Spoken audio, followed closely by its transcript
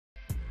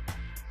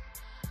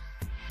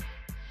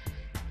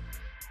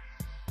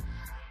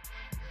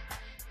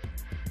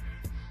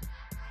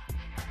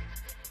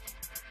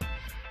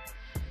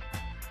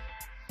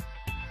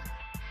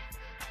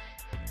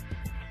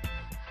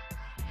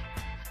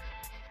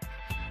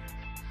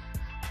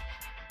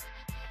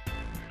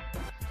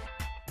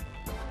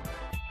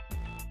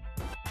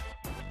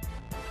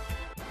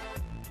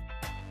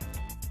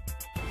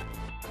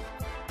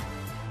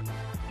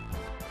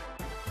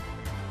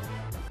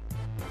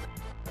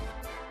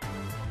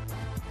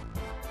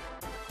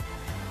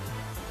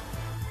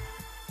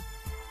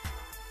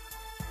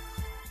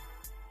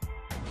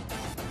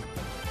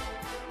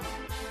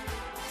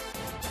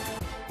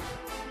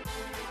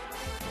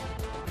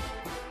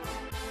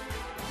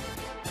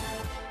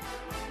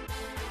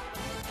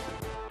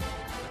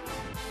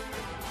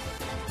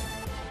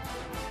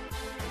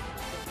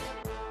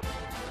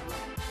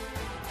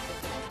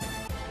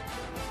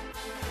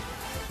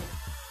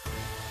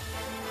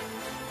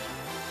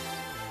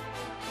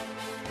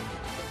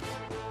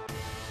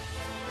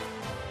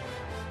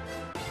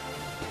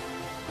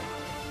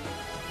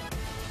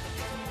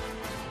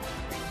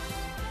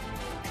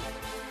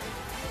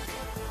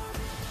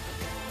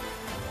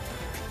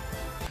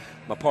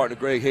My partner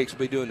Greg Hicks will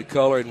be doing the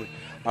color, and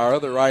our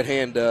other right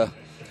hand,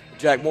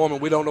 Jack Mormon.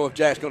 We don't know if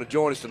Jack's going to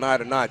join us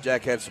tonight or not.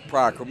 Jack had some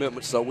prior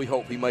commitments, so we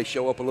hope he may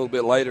show up a little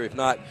bit later. If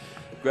not,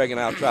 Greg and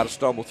I will try to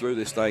stumble through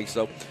this thing.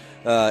 So,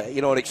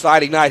 an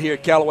exciting night here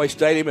at Callaway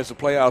Stadium as the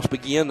playoffs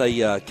begin.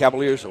 The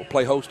Cavaliers will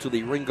play host to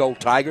the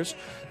Ringgold Tigers,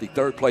 the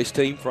third-place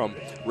team from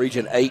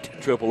Region 8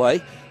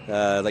 AAA.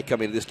 They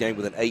come into this game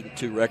with an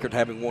 8-2 record,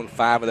 having won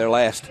 5 of their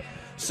last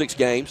 6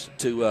 games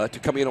to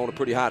come in on a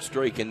pretty hot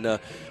streak. And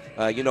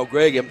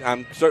Greg,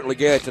 I'm certainly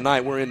glad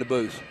tonight we're in the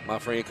booth, my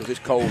friend, because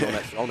it's cold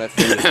on that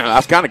field. I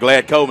was kind of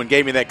glad Coleman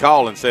gave me that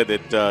call and said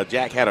that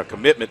Jack had a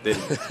commitment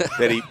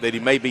that he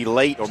may be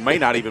late or may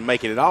not even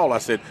make it at all. I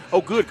said,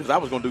 "Oh, good," because I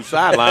was going to do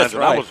sidelines,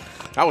 and right.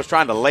 I was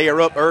trying to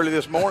layer up early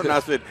this morning. I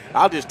said,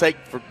 "I'll just take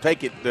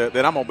it that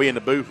I'm going to be in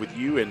the booth with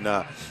you." And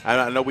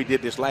I know we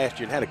did this last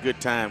year and had a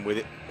good time with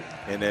it.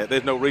 And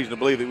there's no reason to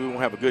believe that we won't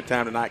have a good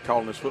time tonight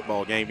calling this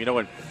football game.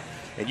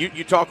 And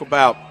you talk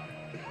about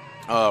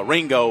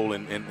Ringgold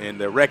and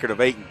the record of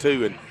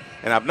 8-2,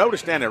 and I've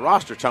noticed down their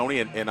roster, Tony,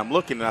 and I'm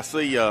looking and I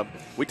see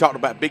we talked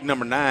about big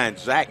number 9,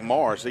 Zach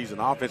Morris. He's an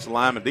offensive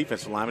lineman,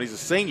 defensive lineman. He's a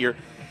senior,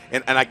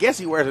 and I guess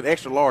he wears an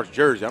extra large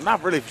jersey. I'm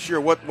not really sure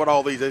what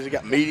all these is. He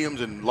got mediums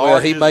and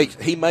larges. Well,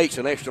 he makes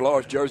an extra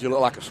large jersey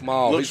look like a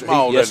small. Looks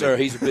small, yes, sir.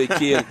 He's a big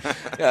kid.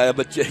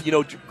 But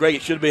Greg,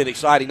 it should be an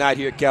exciting night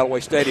here at Callaway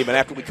Stadium. And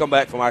after we come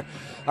back from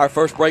our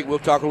first break, we'll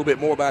talk a little bit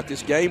more about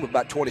this game. With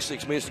about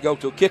 26 minutes to go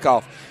till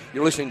kickoff.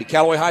 You're listening to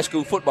Callaway High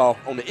School football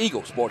on the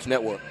Eagle Sports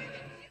Network.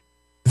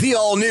 The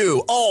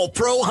all-new,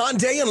 all-pro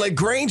Hyundai in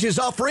LaGrange is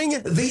offering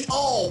the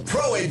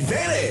All-Pro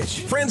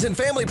Advantage. Friends and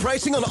family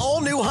pricing on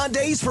all-new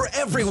Hyundais for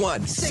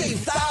everyone. Save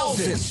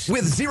thousands.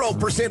 With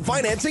 0%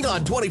 financing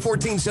on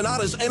 2014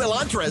 Sonatas and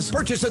Elantras.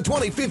 Purchase a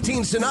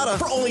 2015 Sonata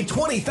for only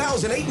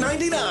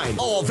 $20,899.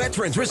 All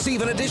veterans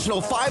receive an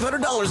additional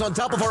 $500 on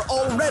top of our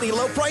already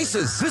low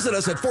prices. Visit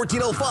us at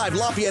 1405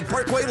 Lafayette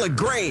Parkway,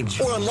 LaGrange,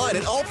 or online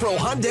at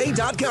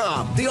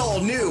allprohyundai.com. The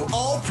all-new,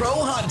 all-pro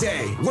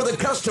Hyundai, where the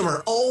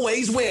customer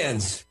always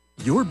wins.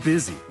 You're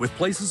busy with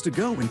places to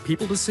go and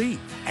people to see.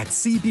 At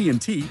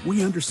CB&T,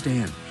 we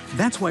understand.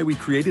 That's why we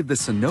created the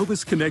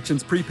Synovus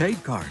Connections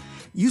prepaid card.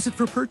 Use it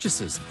for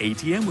purchases,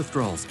 ATM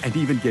withdrawals, and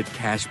even get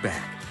cash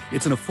back.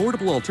 It's an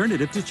affordable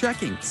alternative to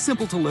checking,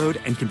 simple to load,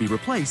 and can be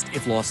replaced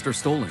if lost or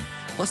stolen.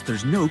 Plus,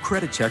 there's no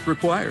credit check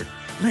required.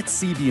 Let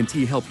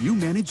CB&T help you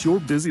manage your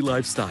busy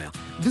lifestyle.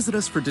 Visit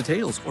us for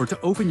details or to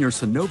open your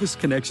Synovus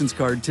Connections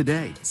card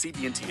today.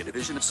 CB&T, a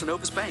division of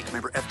Synovus Bank,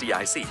 member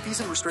FDIC. Fees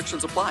and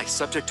restrictions apply,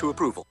 subject to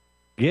approval.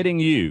 Getting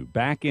you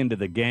back into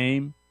the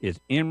game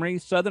is Emory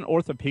Southern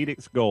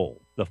Orthopedics'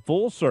 goal. The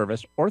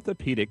full-service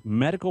orthopedic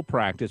medical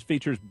practice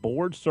features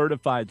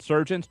board-certified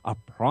surgeons, a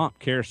prompt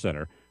care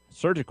center,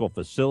 surgical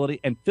facility,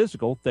 and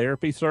physical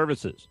therapy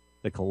services.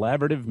 The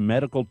collaborative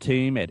medical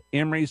team at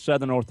Emory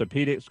Southern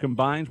Orthopedics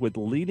combines with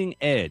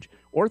leading-edge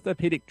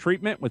orthopedic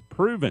treatment with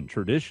proven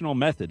traditional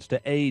methods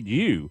to aid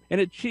you in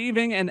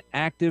achieving an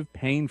active,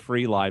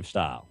 pain-free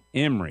lifestyle.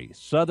 Emory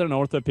Southern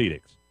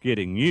Orthopedics,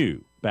 getting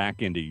you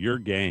back into your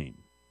game.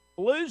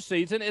 Flu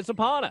season is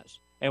upon us,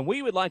 and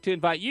we would like to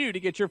invite you to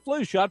get your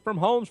flu shot from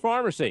Holmes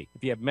Pharmacy.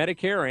 If you have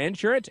Medicare or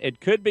insurance, it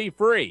could be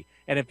free.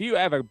 And if you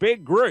have a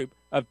big group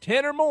of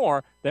 10 or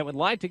more that would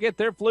like to get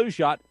their flu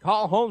shot,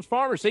 call Holmes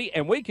Pharmacy,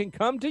 and we can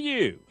come to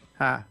you.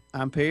 Hi,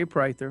 I'm Perry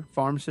Prather,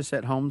 pharmacist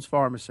at Holmes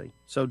Pharmacy.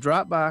 So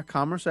drop by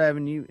Commerce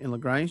Avenue in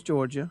LaGrange,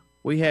 Georgia.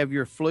 We have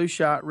your flu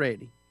shot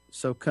ready.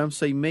 So come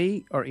see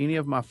me or any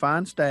of my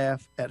fine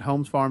staff at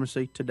Holmes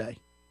Pharmacy today.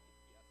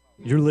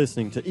 You're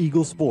listening to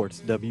Eagle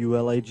Sports,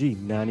 WLAG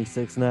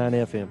 96.9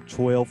 FM,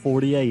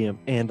 1240 AM,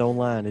 and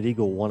online at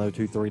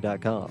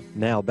eagle1023.com.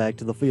 Now back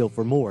to the field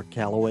for more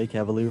Callaway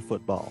Cavalier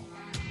football.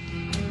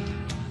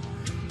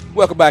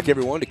 Welcome back,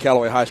 everyone, to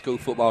Callaway High School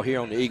football here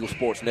on the Eagle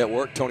Sports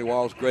Network. Tony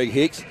Walls, Greg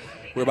Hicks.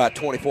 We're about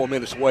 24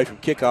 minutes away from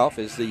kickoff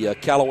as the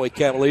Callaway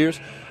Cavaliers,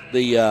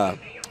 the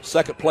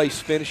second-place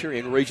finisher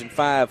in Region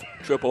 5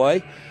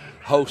 AAA,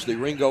 host the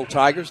Ringgold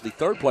Tigers, the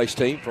third-place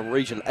team from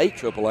Region 8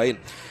 AAA.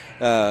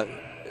 And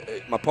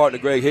my partner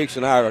Greg Hicks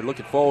and I are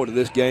looking forward to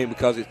this game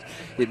because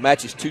it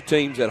matches two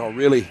teams that are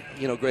really,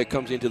 Greg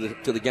comes into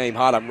the game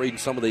hot. I'm reading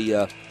some of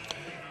the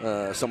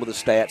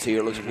stats here.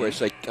 It looks where it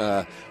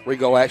say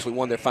Ringgold actually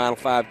won their final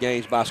 5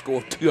 games by a score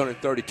of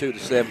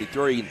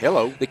 232-73.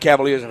 Hello. The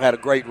Cavaliers have had a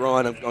great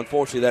run.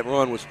 Unfortunately, that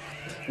run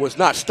was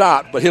not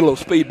stopped, but hit a little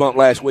speed bump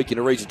last week in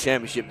the region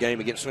championship game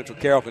against Central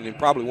Carrollton, and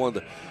probably one of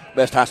the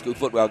best high school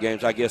football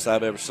games I guess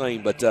I've ever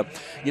seen. But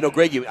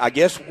Greg, I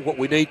guess what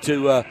we need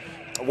to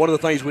one of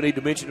the things we need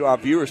to mention to our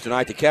viewers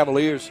tonight, the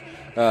Cavaliers,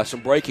 some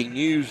breaking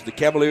news. The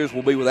Cavaliers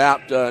will be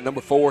without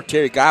number 4,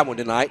 Terry Godwin,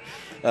 tonight.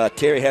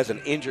 Terry has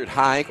an injured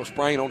high ankle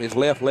sprain on his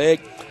left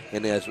leg,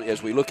 and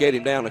as we look at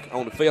him down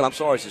on the field, I'm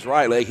sorry, it's his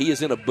right leg. He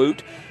is in a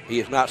boot. He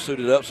is not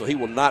suited up, so he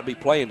will not be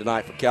playing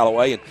tonight for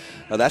Callaway, and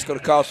that's going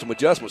to cause some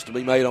adjustments to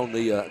be made on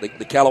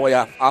the Callaway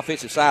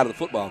offensive side of the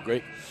football,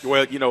 Greg.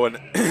 Well, and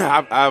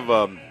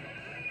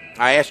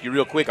I asked you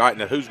real quick, all right,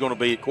 now who's going to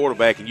be at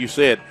quarterback, and you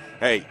said,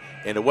 hey,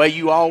 and the way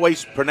you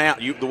always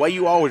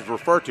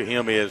refer to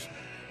him is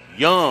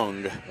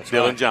young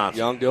Dylan Johnson.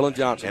 Young Dylan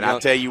Johnson. And I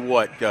tell you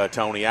what,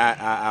 Tony,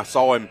 I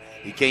saw him.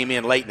 He came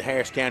in late in the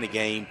Harris County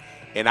game,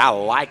 and I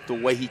liked the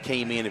way he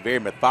came in and very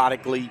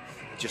methodically,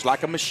 just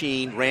like a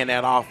machine, ran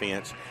that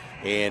offense.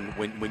 And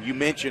when you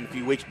mentioned a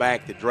few weeks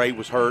back that Dre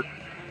was hurt,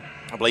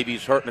 I believe he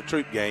was hurt in a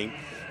troop game.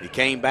 He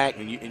came back,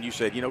 and you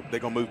said, they're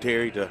going to move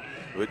Terry to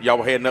 – y'all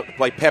were heading up to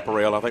play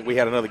Pepperell. I think we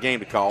had another game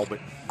to call. But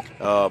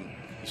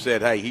you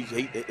said,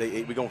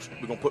 hey, we're going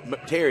to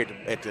put Terry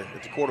at the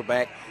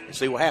quarterback and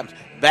see what happens.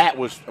 That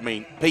was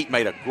 – Pete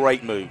made a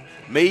great move.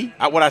 Me,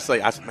 I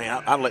said,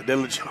 man, I'll let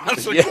Dylan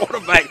Johnson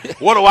quarterback.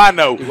 What do I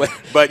know?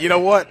 But you know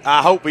what?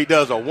 I hope he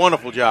does a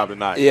wonderful job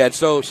tonight. Yeah, and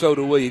so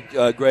do we,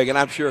 Greg, and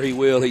I'm sure he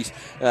will. He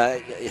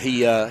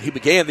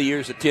began the year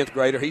as a 10th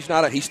grader. He's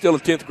still a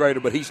 10th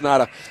grader, but he's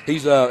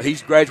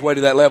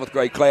graduated that 11th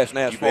grade class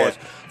now as far as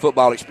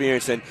football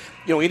experience. And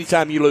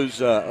anytime you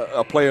lose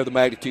a player of the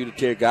magnitude of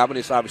Terry Godwin,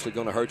 it's obviously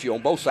going to hurt you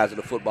on both sides of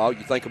the football.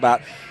 You think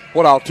about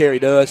what all Terry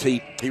does.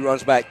 He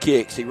runs back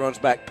kicks. He runs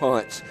back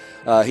punts.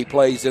 He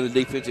plays in the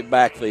defensive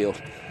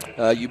backfield.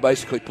 You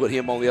basically put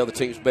him on the other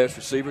team's best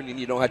receiver, and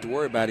you don't have to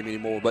worry about him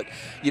anymore. But,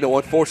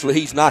 unfortunately,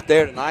 he's not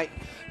there tonight.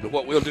 But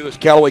what we'll do as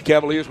Callaway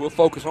Cavaliers, we'll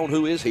focus on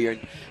who is here.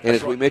 And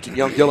as we mentioned,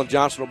 young Dylan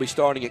Johnson will be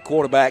starting at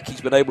quarterback. He's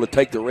been able to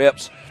take the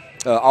reps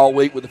all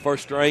week with the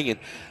first string,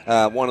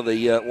 and one of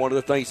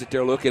the things that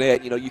they're looking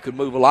at, you can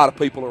move a lot of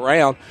people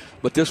around,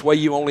 but this way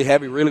you only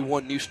have really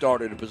one new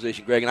starter in the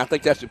position, Greg, and I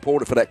think that's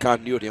important for that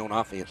continuity on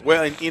offense.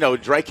 Well,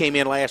 and Dre came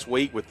in last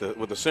week with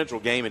the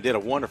Central game and did a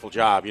wonderful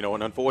job,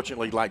 and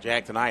unfortunately, like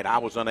Jack tonight, I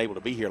was unable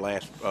to be here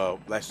last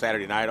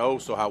Saturday night. Oh,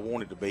 so I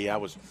wanted to be. I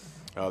was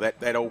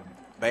that old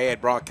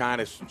bad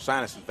bronchitis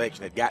sinus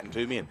infection had gotten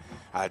to me, and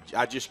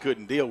I just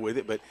couldn't deal with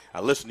it. But I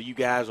listened to you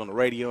guys on the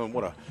radio, and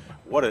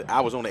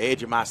I was on the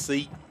edge of my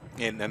seat,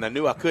 and I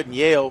knew I couldn't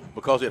yell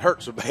because it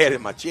hurt so bad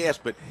in my chest.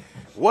 But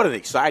what an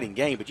exciting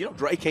game! But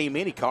Dre came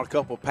in, he caught a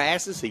couple of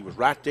passes, he was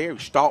right there, he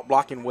was stalk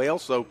blocking well.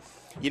 So,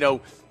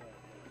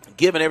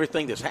 given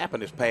everything that's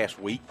happened this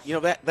past week,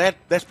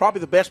 that's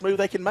probably the best move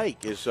they can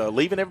make is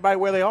leaving everybody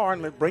where they are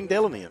and bring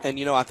Dylan in. And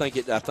I think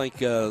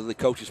the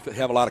coaches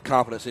have a lot of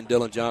confidence in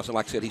Dylan Johnson.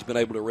 Like I said, he's been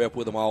able to rep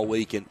with them all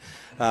week, and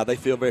they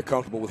feel very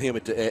comfortable with him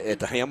at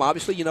the helm.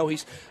 Obviously, he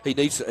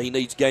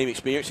needs game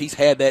experience. He's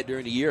had that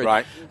during the year,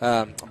 right?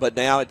 But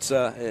now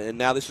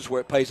now this is where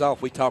it pays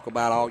off. We talk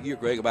about all year,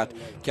 Greg, about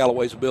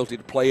Callaway's ability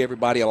to play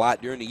everybody a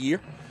lot during the year.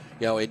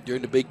 And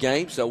during the big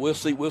game, so we'll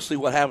see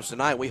what happens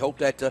tonight. We hope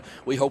that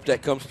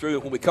comes through.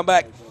 And when we come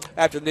back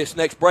after this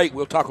next break,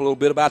 we'll talk a little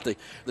bit about the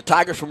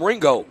Tigers from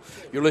Ringgold.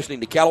 You're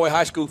listening to Callaway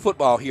High School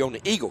football here on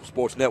the Eagle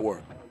Sports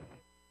Network.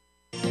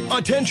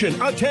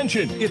 Attention,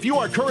 attention! If you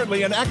are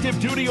currently an active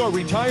duty or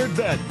retired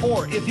vet,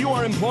 or if you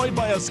are employed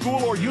by a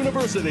school or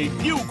university,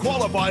 you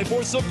qualify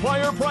for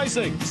supplier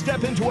pricing.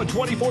 Step into a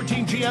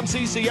 2014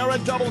 GMC Sierra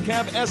Double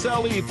Cab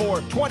SLE for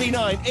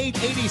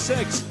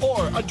 $29,886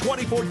 or a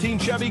 2014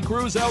 Chevy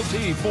Cruze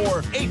LT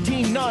for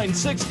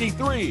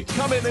 $18,963.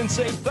 Come in and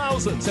save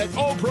thousands at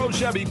All Pro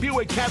Chevy,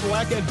 Buick,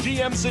 Cadillac, and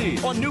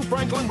GMC on New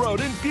Franklin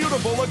Road in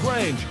beautiful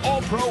LaGrange.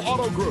 All Pro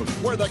Auto Group,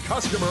 where the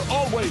customer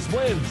always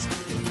wins.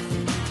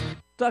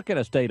 Stuck in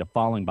a state of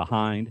falling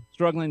behind?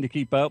 Struggling to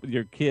keep up with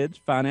your kids'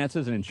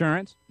 finances and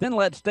insurance? Then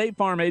let State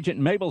Farm agent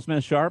Mabel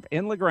Smith Sharp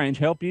in LaGrange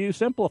help you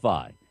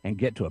simplify and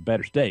get to a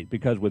better state,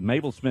 because with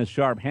Mabel Smith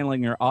Sharp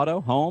handling your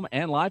auto, home,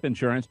 and life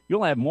insurance,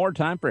 you'll have more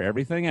time for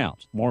everything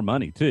else. More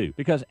money, too,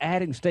 because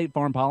adding State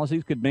Farm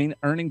policies could mean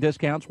earning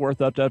discounts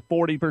worth up to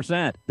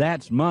 40%.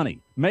 That's money.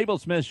 Mabel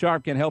Smith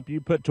Sharp can help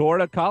you put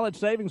toward a college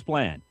savings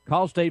plan.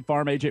 Call State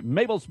Farm agent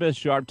Mabel Smith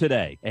Sharp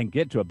today and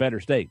get to a better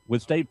state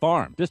with State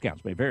Farm.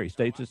 Discounts may vary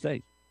state to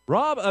state.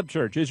 Rob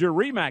Upchurch is your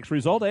RE/MAX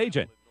result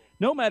agent.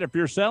 No matter if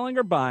you're selling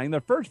or buying, the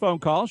first phone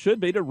call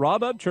should be to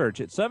Rob Upchurch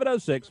at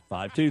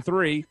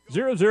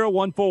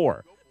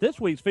 706-523-0014. This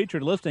week's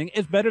featured listing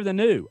is Better Than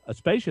New, a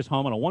spacious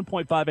home on a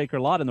 1.5-acre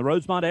lot in the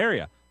Rosemont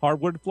area.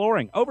 Hardwood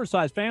flooring,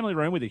 oversized family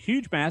room with a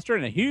huge master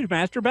and a huge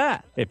master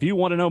bath. If you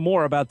want to know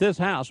more about this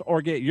house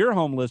or get your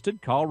home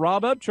listed, call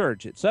Rob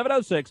Upchurch at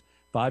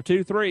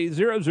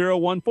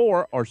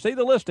 706-523-0014 or see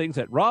the listings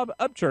at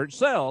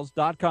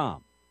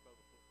robupchurchsells.com.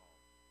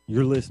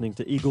 You're listening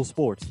to Eagle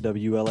Sports,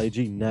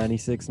 WLAG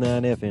 96.9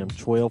 FM,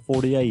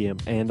 1240 AM,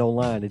 and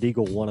online at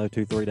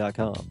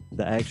eagle1023.com.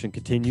 The action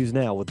continues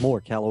now with more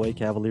Callaway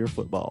Cavalier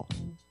football.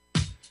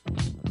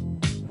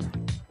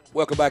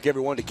 Welcome back,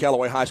 everyone, to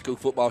Callaway High School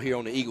football here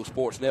on the Eagle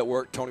Sports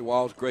Network. Tony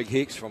Walls, Greg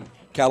Hicks from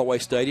Callaway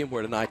Stadium,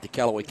 where tonight the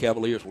Callaway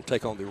Cavaliers will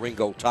take on the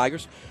Ringgold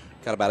Tigers.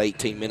 Got about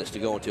 18 minutes to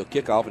go until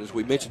kickoff, and as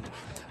we mentioned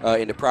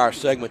in the prior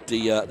segment,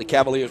 the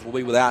Cavaliers will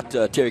be without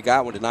Terry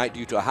Godwin tonight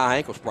due to a high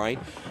ankle sprain.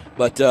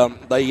 But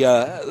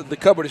the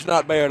cupboard is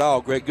not bare at all,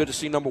 Greg. Good to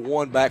see number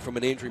one back from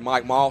an injury,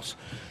 Mike Moss.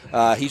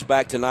 He's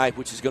back tonight,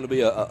 which is going to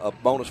be a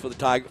bonus for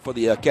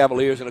the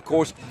Cavaliers. And, of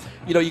course,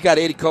 you got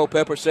Eddie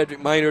Culpepper,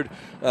 Cedric Maynard,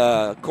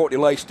 Courtney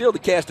Lay, still the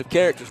cast of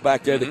characters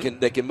back there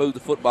that can move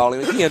the football.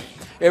 And, again,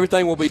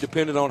 everything will be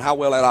dependent on how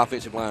well that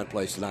offensive line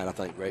plays tonight, I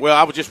think, Greg. Well,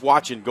 I was just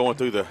watching, going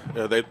through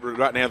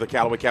right now the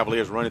Callaway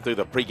Cavaliers running through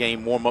the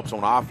pregame warm-ups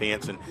on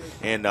offense,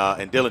 and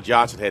Dylan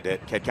Johnson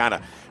had kind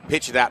of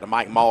pitched it out to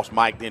Mike Moss.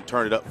 Mike then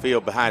turned it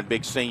upfield behind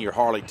big senior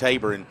Harley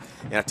Tabor. And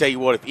I tell you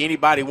what, if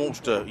anybody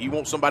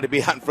want somebody to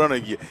be out in front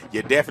of you,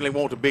 you definitely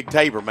want a big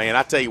Tabor, man.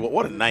 I tell you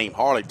what a name,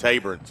 Harley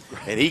Tabor.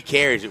 And he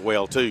carries it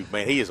well, too.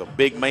 Man, he is a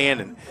big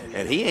man,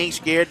 and he ain't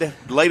scared to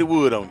lay the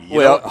wood on you.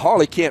 Well,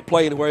 Harley can't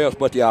play anywhere else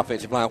but the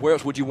offensive line. Where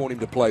else would you want him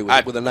to play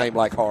with a name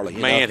like Harley?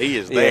 Man, he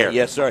is there. Yeah,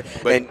 yes, sir.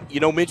 But,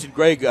 and, mentioned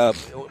Greg,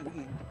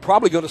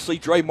 probably going to see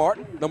Dre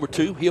Martin, number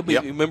 2. He'll be.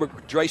 Yep. Remember,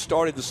 Dre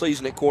started the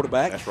season at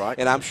quarterback. That's right.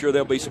 And I'm sure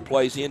there'll be some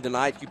plays in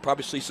tonight. You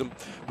probably see some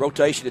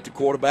rotation at the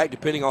quarterback,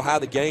 depending on how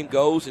the game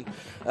goes, and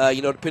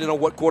depending on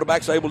what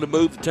quarterback's able to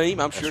move the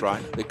team. I'm sure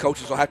the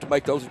coaches will have to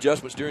make those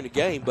adjustments during the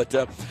game. But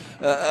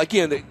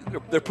again, there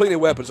are plenty of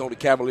weapons on the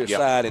Cavaliers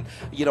side, and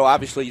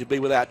obviously to be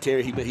without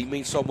Terry, he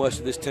means so much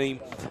to this team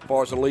as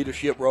far as the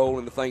leadership role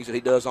and the things that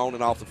he does on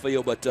and off the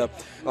field. But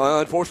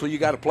unfortunately, you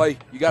got to play.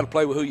 You got to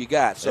play with who you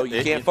got. So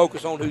you can't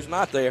focus on who's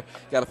not there. You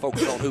got to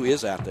focus on who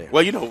is out there.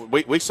 Well,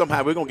 we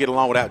somehow we're going to get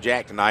along without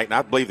Jack tonight, and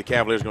I believe the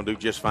Cavaliers are going to do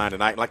just fine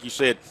tonight. Like you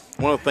said,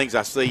 one of the things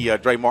I see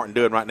Dre Martin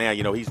doing right now,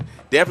 he's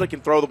definitely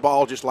can throw the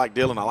ball just like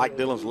Dylan. I like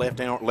Dylan's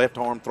left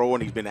arm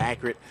throwing. He's been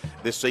accurate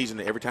this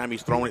season every time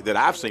he's thrown it that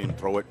I've seen him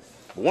throw it.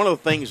 But one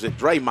of the things that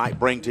Dre might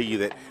bring to you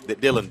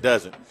that Dylan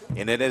doesn't,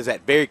 and that is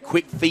that very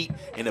quick feet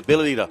and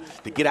ability to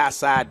get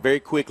outside very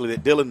quickly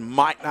that Dylan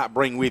might not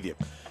bring with you.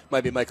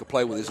 Maybe make a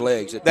play with his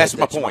legs. That's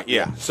my point,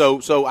 yeah. So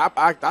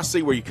I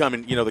see where you're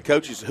coming. The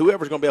coaches,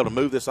 whoever's going to be able to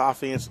move this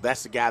offense,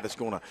 that's the guy that's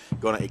going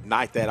to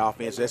ignite that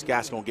offense. This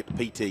guy's going to get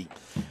the PT,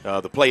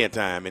 the playing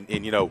time, and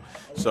you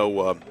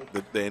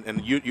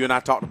and I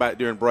talked about it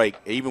during break.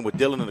 Even with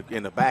Dylan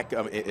in the back,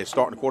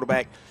 starting the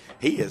quarterback,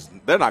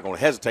 they're not going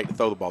to hesitate to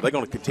throw the ball. They're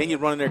going to continue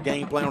running their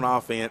game plan on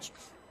offense.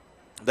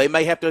 They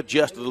may have to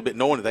adjust a little bit,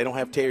 knowing that they don't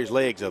have Terry's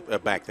legs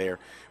up back there.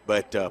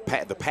 But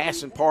the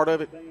passing part of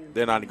it,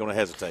 they're not going to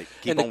hesitate.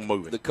 Keep on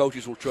moving. The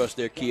coaches will trust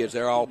their kids.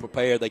 They're all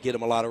prepared. They get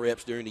them a lot of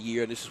reps during the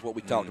year, and this is what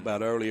we talked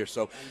about earlier.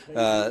 So,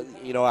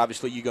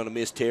 obviously you're going to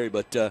miss Terry,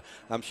 but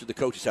I'm sure the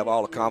coaches have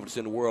all the confidence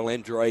in the world,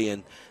 and Dre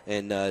and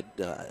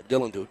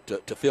Dylan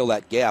to fill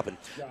that gap. And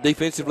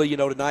defensively,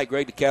 tonight,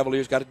 Greg, the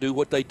Cavaliers got to do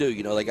what they do.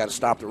 They got to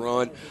stop the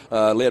run,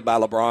 led by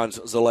LeBron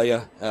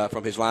Zalea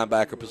from his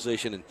linebacker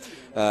position. And,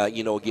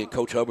 again,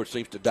 Coach Hubbard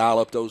seems to dial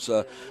up those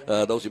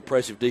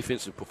impressive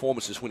defensive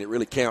performances when it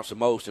really counts the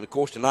most. And, of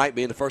course, tonight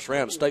being the first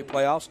round of state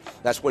playoffs,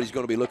 that's what he's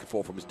going to be looking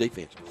for from his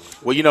defense.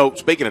 Well,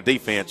 speaking of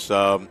defense,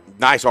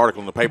 nice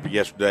article in the paper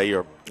yesterday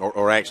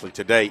or actually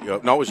today.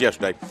 No, it was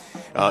yesterday.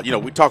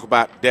 We talk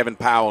about Devin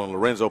Powell and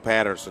Lorenzo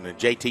Patterson and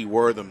J.T.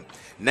 Wortham,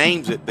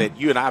 names that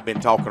you and I have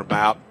been talking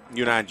about.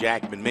 You and I and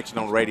Jack have been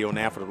mentioning on the radio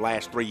now for the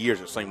last 3 years,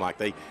 it seemed like.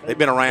 They've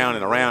been around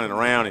and around and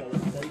around.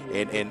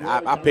 And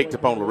I picked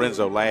up on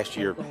Lorenzo last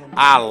year.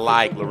 I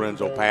like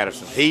Lorenzo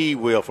Patterson. He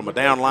will, from a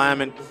down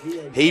lineman,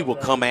 he will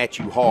come at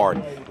you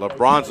hard.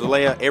 LeBron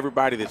Zalea,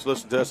 everybody that's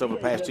listened to us over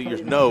the past 2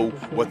 years know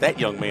what that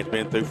young man's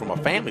been through from a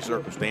family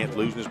circumstance,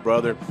 losing his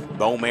brother,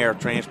 bone marrow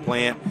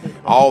transplant,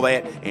 all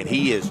that. And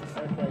he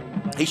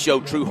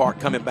showed true heart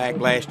coming back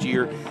last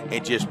year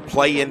and just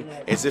playing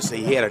as if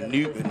he had a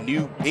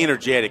new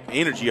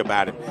energy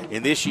about him.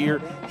 And this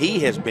year,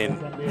 he has been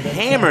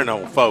hammering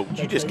on folks.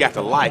 You just got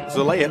to like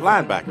Zalea at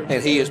linebacker.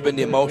 And he has been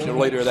the emotional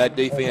leader of that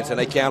defense, and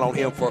they count on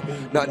him for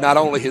not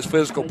only his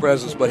physical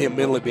presence, but him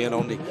mentally being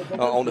on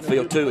the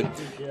field too. And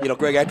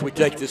Greg, after we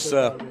take this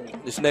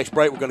next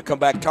break, we're going to come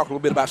back and talk a little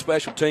bit about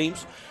special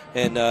teams.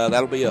 And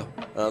that'll be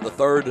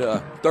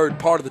the third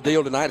part of the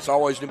deal tonight. It's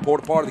always an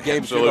important part of the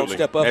game. Absolutely. So you're going to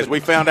step up as we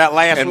found out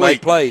last and week.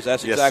 Make plays.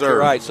 That's exactly sir.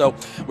 right. So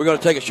we're going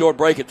to take a short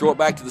break and throw it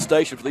back to the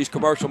station for these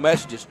commercial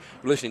messages.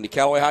 You're listening to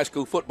Callaway High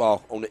School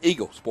football on the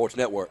Eagle Sports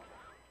Network.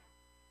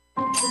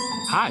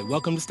 Hi,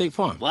 welcome to State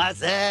Farm.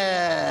 What's up?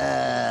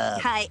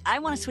 Hi, I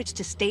want to switch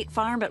to State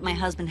Farm, but my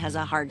husband has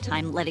a hard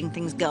time letting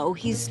things go.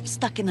 He's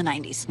stuck in the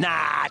 90s.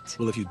 Not.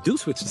 Well, if you do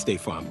switch to State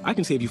Farm, I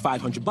can save you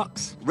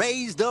 $500.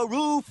 Raise the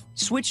roof.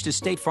 Switch to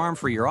State Farm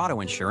for your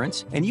auto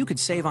insurance, and you could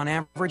save on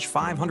average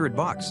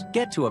 $500.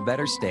 Get to a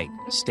better state.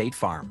 State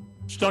Farm.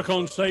 Stuck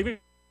on saving?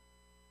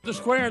 The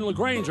Square in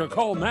LaGrange, or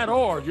call Matt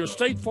Orr, your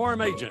State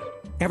Farm agent.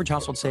 Average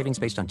household savings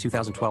based on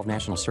 2012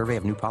 National Survey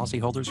of new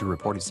policyholders who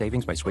reported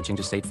savings by switching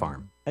to State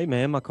Farm. Hey,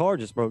 man, my car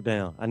just broke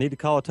down. I need to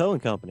call a towing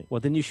company.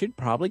 Well, then you should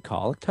probably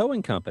call a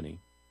towing company.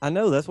 I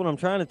know. That's what I'm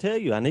trying to tell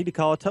you. I need to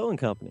call a towing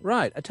company.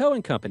 Right, a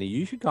towing company.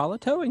 You should call a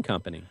towing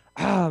company.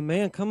 Ah,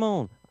 man, come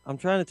on. I'm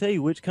trying to tell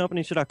you, which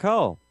company should I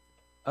call?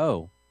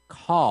 Oh,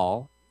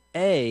 call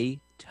a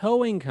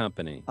towing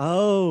company.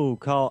 Oh,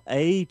 call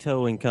a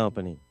towing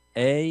company.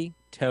 A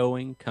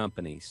Towing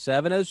Company,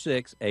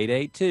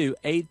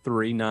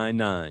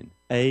 706-882-8399.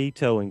 A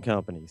Towing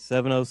Company,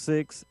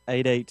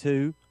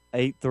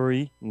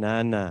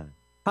 706-882-8399.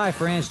 Hi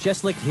friends,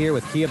 Jess Licht here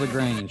with Kia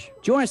LaGrange.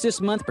 Join us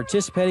this month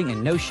participating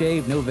in No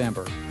Shave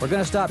November. We're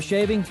going to stop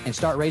shaving and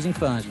start raising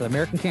funds for the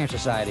American Cancer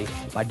Society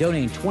by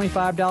donating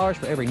 $25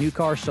 for every new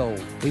car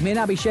sold. We may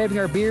not be shaving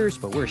our beards,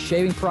 but we're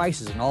shaving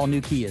prices on all new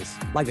Kias.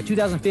 Like the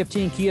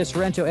 2015 Kia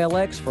Sorento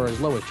LX for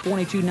as low as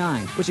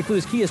 $22,900, which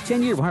includes Kia's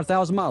 10-year,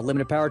 100,000-mile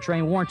limited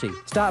powertrain warranty.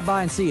 Stop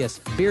by and see us,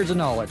 beards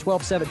and all, at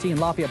 1217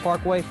 Lafayette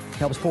Parkway.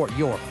 Help support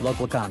your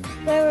local economy.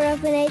 We're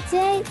open 8 to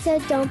 8, so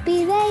don't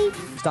be late.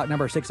 Stock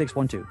number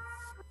 6612.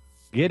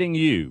 Getting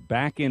you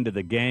back into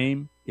the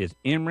game is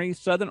Emory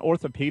Southern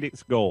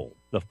Orthopedics Gold.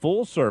 The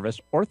full-service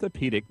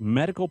orthopedic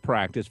medical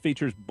practice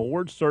features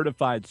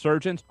board-certified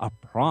surgeons, a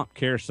prompt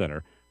care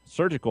center,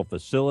 surgical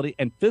facility,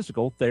 and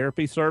physical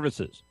therapy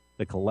services.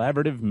 The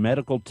collaborative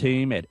medical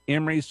team at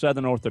Emory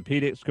Southern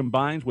Orthopedics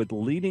combines with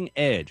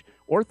leading-edge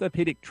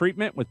orthopedic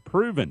treatment with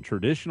proven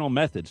traditional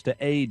methods to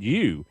aid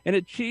you in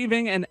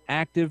achieving an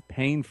active,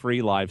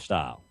 pain-free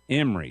lifestyle.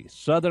 Emory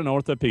Southern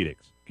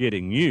Orthopedics,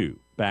 getting you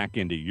back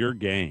into your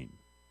game.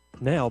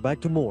 Now back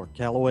to more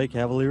Callaway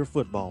Cavalier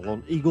football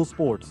on Eagle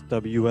Sports,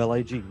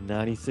 WLAG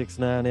 96.9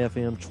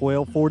 FM,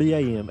 1240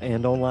 AM,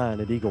 and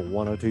online at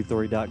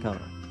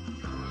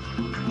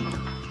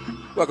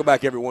eagle1023.com. Welcome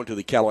back, everyone, to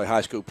the Callaway High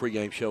School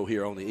pregame show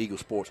here on the Eagle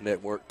Sports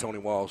Network. Tony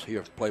Walls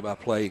here,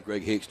 play-by-play.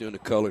 Greg Hicks doing the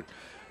color.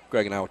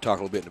 Greg and I were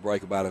talking a little bit in the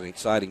break about an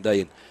exciting day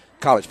in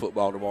college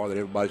football tomorrow that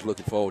everybody's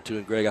looking forward to.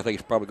 And, Greg, I think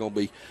it's probably going to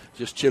be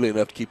just chilly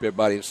enough to keep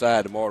everybody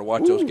inside tomorrow to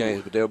watch those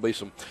games. But there'll be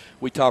some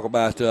 – we talk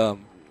about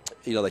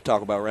they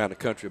talk about around the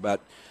country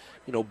about,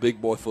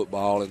 big boy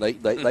football, and they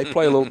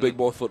play a little big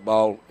boy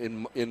football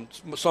in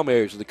some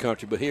areas of the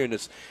country. But here in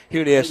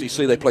the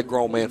SEC, they play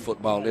grown man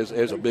football. And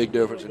there's a big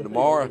difference. And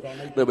tomorrow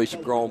there'll be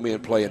some grown men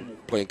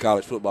playing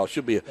college football.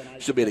 Should be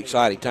an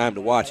exciting time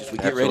to watch as we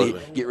get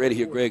ready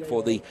here, Greg,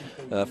 for the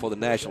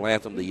national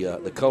anthem.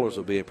 The colors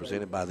are being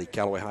presented by the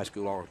Callaway High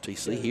School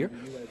ROTC here,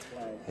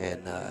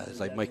 and as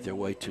they make their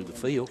way to the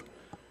field,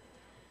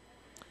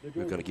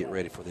 we're going to get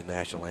ready for the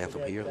national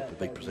anthem here that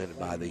will be presented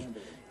by the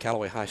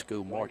Callaway High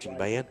School Marching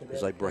Band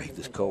as they brave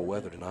this cold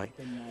weather tonight.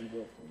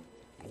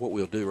 What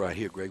we'll do right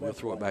here, Greg, we'll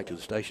throw it back to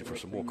the station for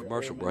some more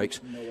commercial breaks,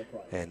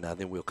 and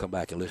then we'll come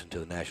back and listen to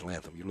the national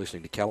anthem. You're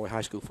listening to Callaway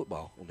High School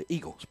football on the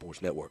Eagle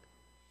Sports Network.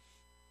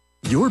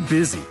 You're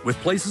busy with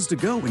places to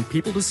go and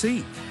people to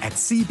see. At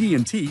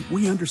CB&T,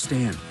 we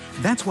understand.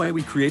 That's why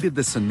we created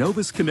the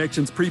Synovus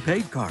Connections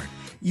prepaid card.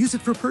 Use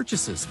it for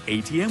purchases,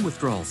 ATM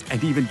withdrawals,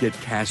 and even get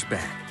cash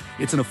back.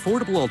 It's an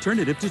affordable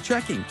alternative to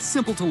checking,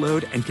 simple to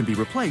load, and can be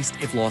replaced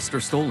if lost or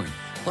stolen.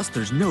 Plus,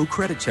 there's no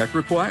credit check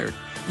required.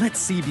 Let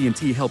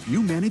CB&T help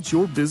you manage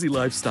your busy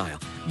lifestyle.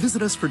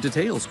 Visit us for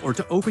details or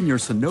to open your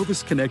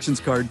Synovus Connections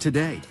card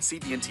today.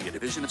 CB&T, a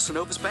division of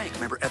Synovus Bank,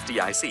 member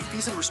FDIC.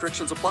 Fees and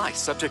restrictions apply,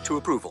 subject to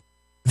approval.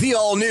 The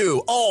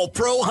all-new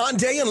All-Pro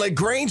Hyundai in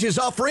LaGrange is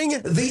offering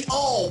the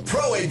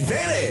All-Pro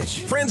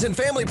Advantage. Friends and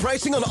family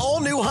pricing on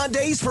all-new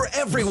Hyundais for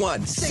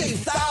everyone. Save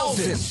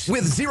thousands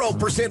with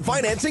 0%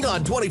 financing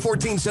on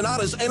 2014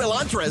 Sonatas and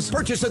Elantras.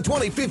 Purchase a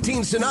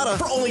 2015 Sonata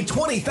for only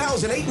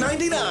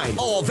 $20,899.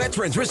 All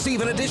veterans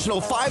receive an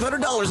additional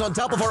 $500 on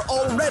top of our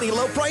already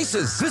low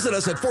prices. Visit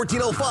us at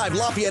 1405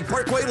 Lafayette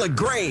Parkway,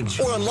 LaGrange,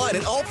 or online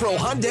at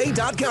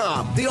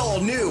allprohyundai.com. The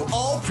all-new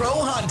All-Pro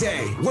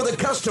Hyundai, where the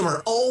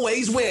customer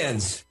always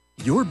wins.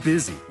 You're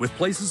busy with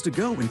places to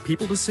go and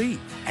people to see.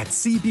 At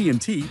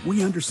CB&T,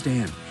 we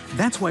understand.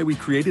 That's why we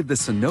created the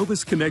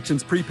Synovus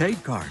Connections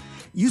prepaid card.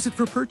 Use it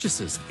for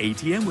purchases,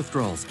 ATM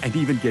withdrawals, and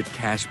even get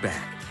cash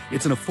back.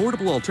 It's an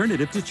affordable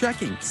alternative to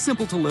checking,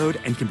 simple to load,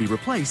 and can be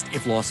replaced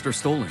if lost or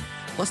stolen.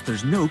 Plus,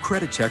 there's no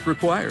credit check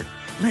required.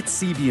 Let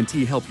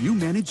CB&T help you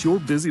manage your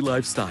busy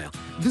lifestyle.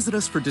 Visit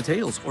us for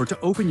details or to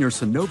open your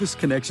Synovus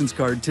Connections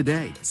card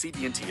today.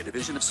 CB&T, a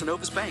division of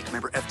Synovus Bank,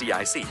 member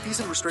FDIC. Fees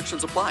and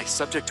restrictions apply,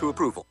 subject to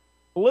approval.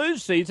 Flu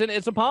season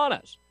is upon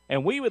us,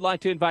 and we would like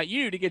to invite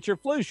you to get your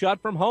flu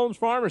shot from Holmes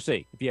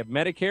Pharmacy. If you have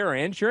Medicare or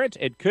insurance,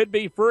 it could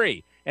be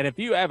free. And if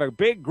you have a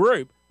big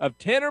group of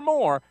 10 or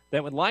more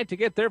that would like to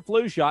get their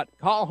flu shot,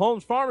 call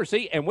Holmes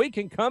Pharmacy, and we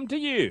can come to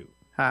you.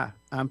 Hi,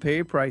 I'm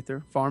Perry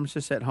Prather,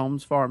 pharmacist at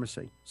Holmes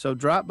Pharmacy. So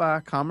drop by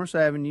Commerce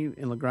Avenue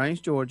in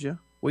LaGrange, Georgia.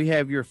 We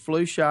have your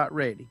flu shot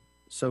ready.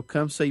 So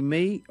come see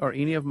me or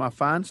any of my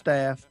fine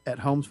staff at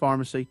Holmes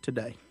Pharmacy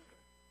today.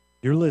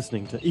 You're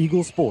listening to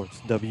Eagle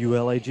Sports,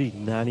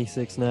 WLAG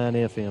 96.9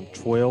 FM,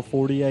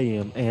 1240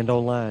 AM, and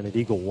online at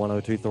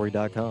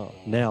eagle1023.com.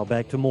 Now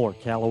back to more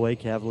Callaway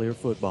Cavalier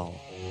football.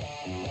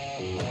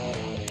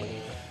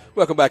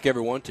 Welcome back,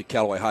 everyone, to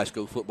Callaway High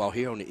School football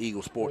here on the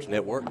Eagle Sports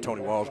Network.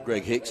 Tony Walls,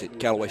 Greg Hicks at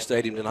Callaway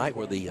Stadium tonight,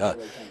 where the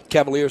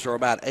Cavaliers are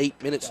about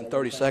 8 minutes and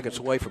 30 seconds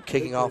away from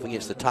kicking off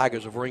against the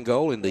Tigers of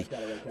Ringgold in the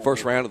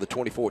first round of the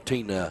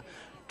 2014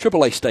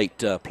 AAA state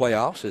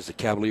playoffs, as the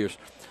Cavaliers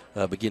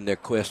begin their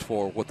quest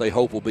for what they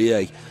hope will be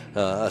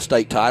a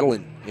state title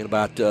in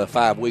about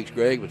 5 weeks,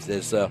 Greg, which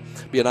is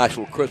be a nice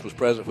little Christmas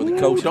present for the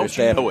coach. Don't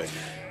you know it?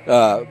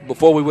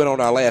 before we went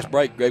on our last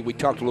break, Greg, we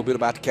talked a little bit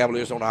about the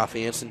Cavaliers on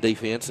offense and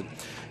defense, and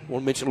I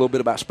want to mention a little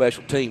bit about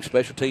special teams.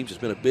 Special teams has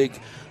been a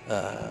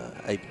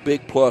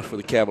big plus for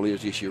the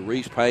Cavaliers this year.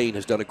 Reese Payne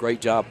has done a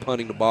great job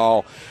punting the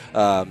ball.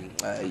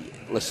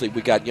 Let's see,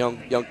 we got young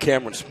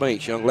Cameron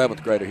Spinks, young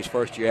 11th grader. His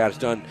first year out has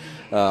done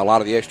a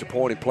lot of the extra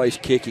point and place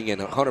kicking,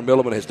 and Hunter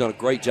Milliman has done a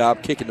great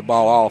job kicking the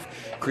ball off,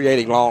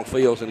 creating long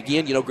fields. And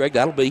again, Greg,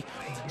 that'll be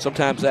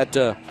sometimes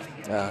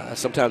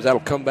that'll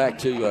come back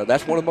to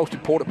that's one of the most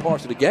important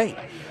parts of the game.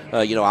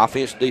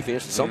 Offense,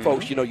 defense. And some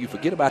folks, you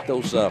forget about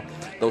those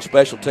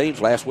special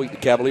teams. Last week, the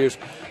Cavaliers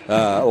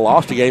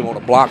lost a game on a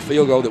blocked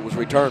field goal that was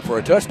returned for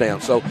a touchdown.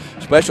 So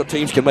special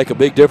teams can make a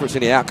big difference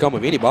in the outcome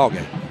of any ball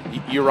game.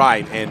 You're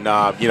right, and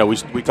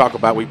we talk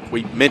about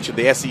we mentioned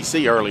the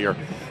SEC earlier.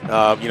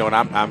 And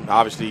I'm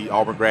obviously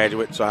Auburn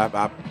graduate, so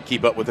I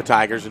keep up with the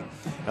Tigers.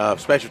 And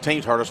special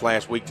teams hurt us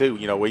last week too.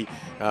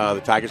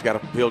 The Tigers got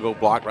a field goal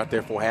block right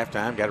there for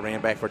halftime, got it ran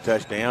back for a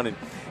touchdown, and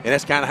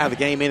that's kind of how the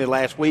game ended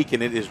last week.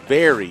 And it is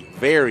very,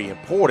 very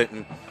important.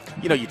 And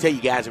you tell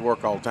you guys at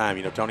work all the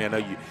time. Tony,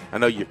 I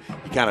know you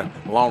kind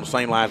of along the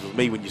same lines with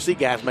me. When you see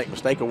guys make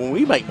mistakes, or when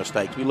we make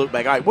mistakes, we look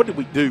back. All right, what did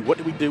we do? What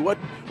did we do? What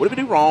did we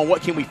do wrong?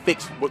 What can we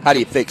fix? How do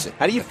you fix it?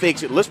 How do you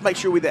fix it? Let's make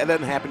sure that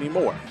doesn't happen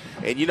anymore.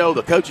 And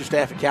the coaching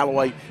staff at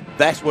Callaway,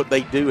 that's what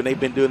they do, and they've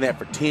been doing that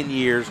for 10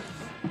 years.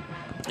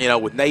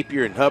 With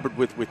Napier and Hubbard,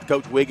 with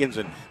Coach Wiggins,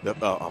 and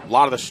a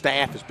lot of the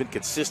staff has been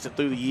consistent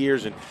through the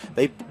years, and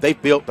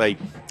they've built a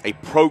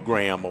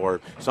program, or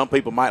some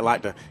people might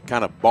like to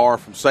kind of borrow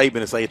from Saban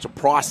and say it's a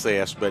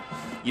process, but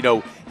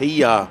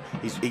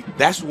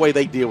that's the way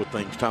they deal with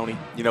things, Tony.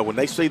 When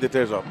they see that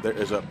there's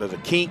a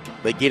kink,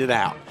 they get it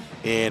out.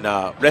 And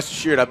rest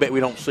assured, I bet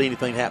we don't see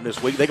anything happen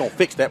this week. They're going to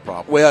fix that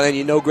problem. Well,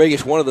 and Greg,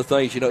 it's one of the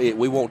things,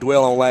 we won't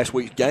dwell on last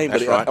week's game,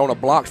 That's but right. On a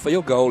blocked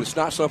field goal, it's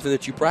not something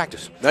that you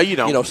practice. No, you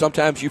don't.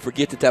 Sometimes you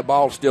forget that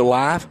ball is still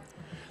live.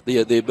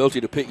 The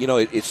ability to pick,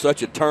 it's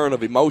such a turn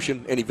of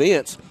emotion and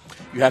events.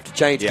 You have to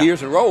change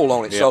gears and roll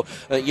on it. Yeah.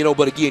 So,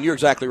 but again, you're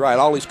exactly right.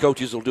 All these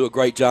coaches will do a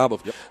great job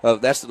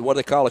of that's what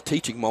they call a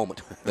teaching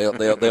moment.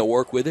 They'll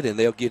work with it, and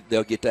they'll get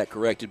that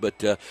corrected.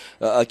 But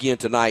again,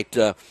 tonight,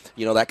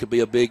 that could be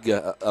a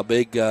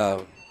big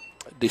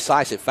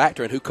decisive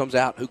factor in who comes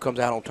out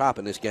on top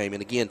in this game.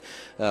 And again,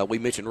 we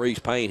mentioned Reese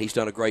Payne. He's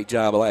done a great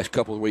job the last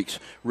couple of weeks,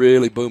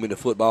 really booming the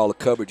football. The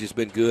coverage has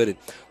been good. And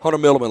Hunter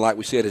Milliman, like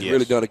we said, has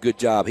really done a good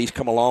job. He's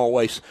come a long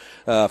ways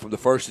from the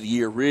first of the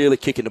year, really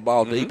kicking the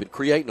ball deep and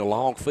creating a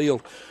long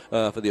field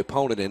for the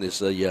opponent. And as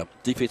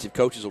defensive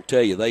coaches will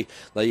tell you, they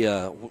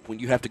when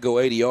you have to go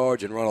 80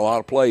 yards and run a lot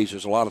of plays,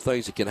 there's a lot of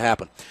things that can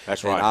happen.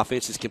 That's and right.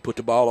 Offenses can put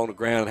the ball on the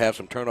ground and have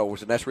some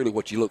turnovers, and that's really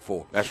what you look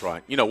for. That's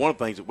right. One of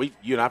the things that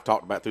you and I've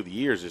talked about through the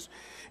years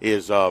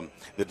is the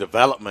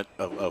development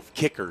of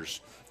kickers.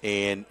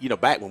 And,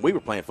 back when we were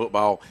playing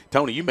football,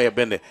 Tony, you may have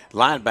been the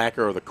linebacker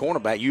or the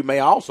cornerback. You may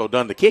have also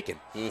done the kicking.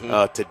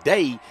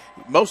 Today,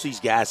 most of these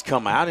guys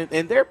come out,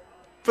 and they're,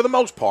 for the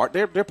most part,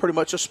 they're pretty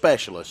much a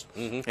specialist.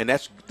 And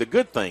that's the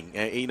good thing.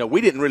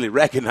 We didn't really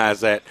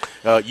recognize that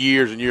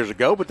years and years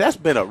ago, but that's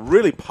been a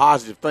really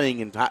positive thing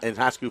in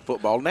high school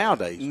football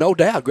nowadays. No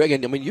doubt, Greg.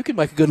 And, you can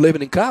make a good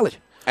living in college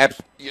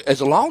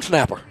as a long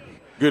snapper.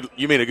 Good.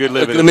 You mean a good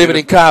living? A good living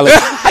in college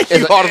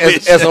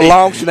as a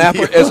long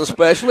snapper, as a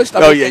specialist.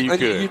 You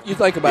could. You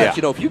think about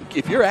it.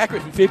 If you're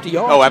accurate from 50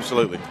 yards. Oh,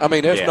 absolutely.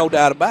 There's no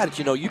doubt about it.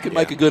 You can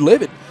make a good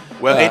living.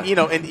 Well, and you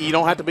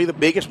don't have to be the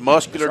biggest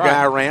muscular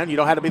guy around. You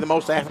don't have to be the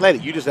most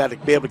athletic. You just have to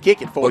be able to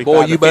kick it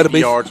 45 to 50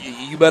 yards.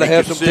 You better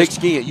have some thick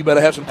skin. You better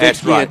have some thick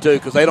skin too,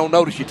 because they don't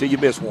notice you till you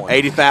miss one.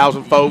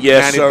 80,000 folks,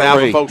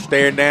 90,000 folks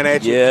staring down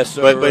at you. Yes,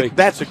 sir. But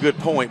that's a good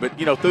point. But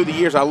through the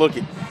years, I look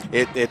at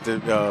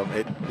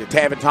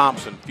Tavin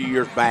Thompson a few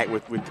years back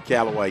with the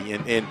Callaway,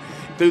 and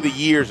through the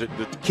years,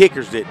 the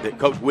kickers that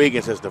Coach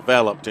Wiggins has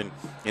developed, and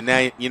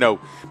now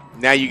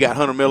you got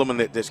Hunter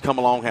Milliman that's come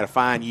along, had a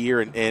fine year,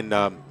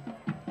 and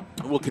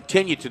will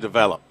continue to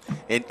develop.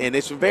 And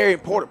it's a very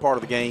important part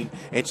of the game.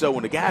 And so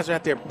when the guys are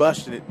out there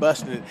busting it,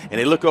 and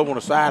they look over on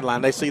the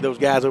sideline, they see those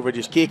guys over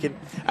just kicking,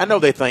 I know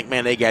they think,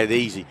 man, they got it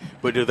easy.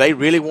 But do they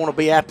really want to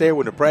be out there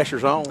when the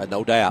pressure's on?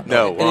 No doubt.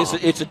 No.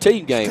 And it's a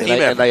team game.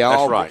 And they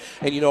all. That's right.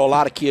 And, a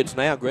lot of kids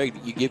now, Greg,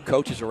 you give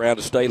coaches around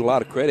the state a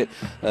lot of credit.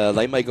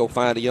 They may go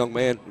find a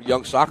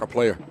young soccer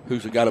player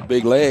who's got a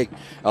big leg,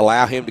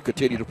 allow him to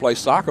continue to play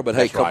socor. But,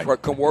 hey,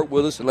 come work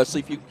with us, and let's see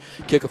if you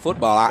can kick a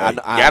football. I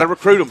got to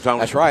recruit them, Tony.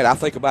 That's right. I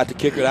think about the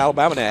kicker at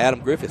Alabama now, Adam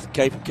Griffith,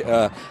 came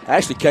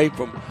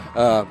from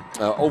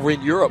over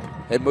in Europe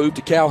and moved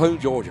to Calhoun,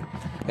 Georgia.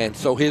 And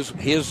so his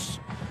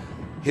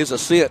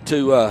ascent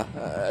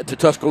to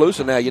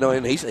Tuscaloosa now,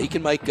 and he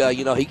can make,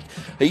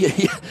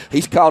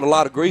 he's caught a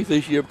lot of grief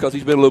this year because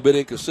he's been a little bit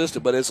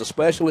inconsistent. But as a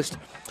specialist,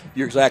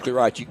 you're exactly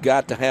right. You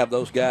got to have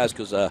those guys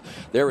because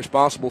they're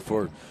responsible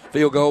for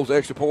field goals,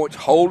 extra points,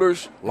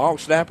 holders, long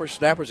snappers.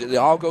 It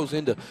all goes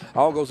into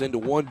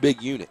one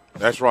big unit.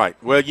 That's right.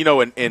 Well,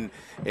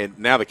 and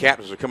now the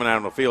captains are coming out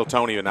on the field,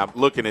 Tony, and I'm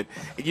looking at,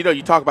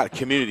 you talk about a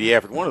community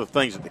effort. One of the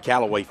things that the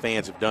Callaway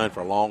fans have done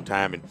for a long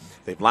time, and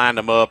they've lined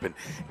them up, and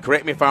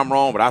correct me if I'm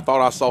wrong, but I thought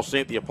I saw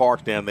Cynthia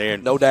Parks down there.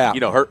 And, no doubt.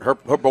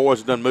 Her boys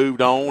have done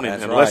moved on,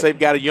 and unless they've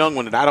got a young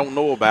one that I don't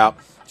know about,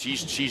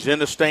 she's in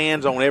the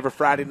stands on every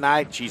Friday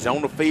night. She's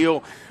on the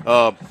field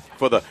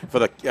for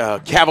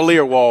the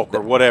Cavalier walk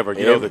or whatever,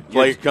 the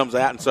player comes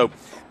out. And so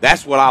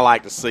that's what I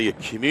like to see, a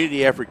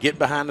community effort, get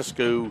behind the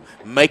school,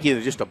 make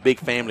it just a big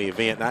family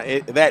event. Now,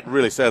 that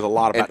really says a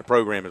lot about the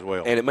program as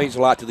well. And it means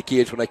a lot to the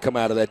kids when they come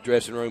out of that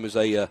dressing room as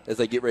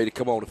they get ready to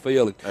come on the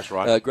field. And, that's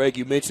right. Greg,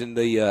 you mentioned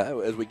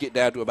as we get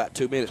down to about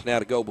 2 minutes now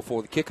to go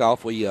before the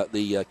kickoff,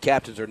 the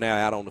captains are now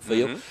out on the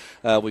field.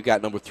 Mm-hmm. We've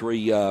got number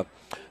 3.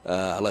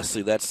 Let's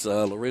see, that's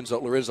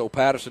Lorenzo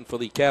Patterson for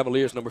the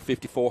Cavaliers, number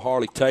 54,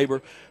 Harley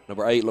Tabor,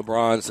 number 8,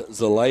 LeBron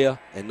Zalea,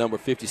 and number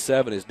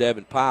 57 is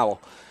Devin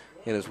Powell.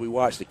 And as we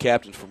watch the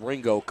captains from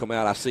Ringgold come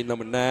out, I see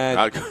number 9.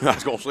 I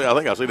was going to say, I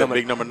think I see that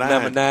big number 9.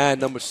 Number 9,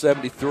 number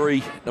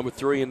 73, number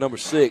 3, and number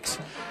 6.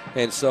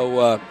 And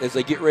so as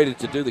they get ready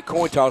to do the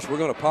coin toss, we're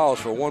going to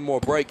pause for one more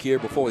break here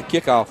before the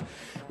kickoff.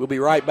 We'll be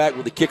right back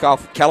with the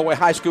kickoff, Callaway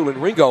High School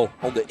in Ringgold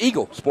on the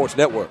Eagle Sports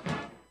Network.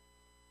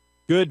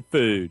 Good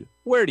food.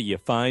 Where do you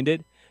find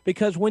it?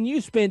 Because when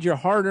you spend your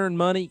hard-earned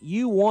money,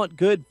 you want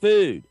good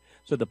food.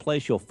 So the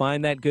place you'll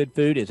find that good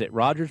food is at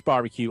Rogers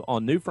Barbecue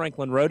on New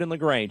Franklin Road in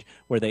LaGrange,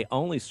 where they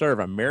only serve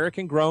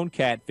American-grown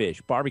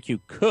catfish, barbecue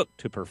cooked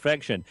to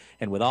perfection,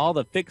 and with all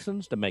the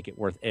fixings to make it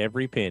worth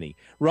every penny.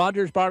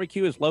 Rogers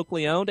Barbecue is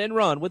locally owned and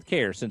run with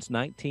care since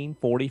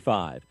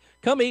 1945.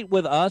 Come eat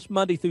with us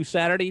Monday through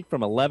Saturday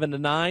from 11 to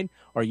 9,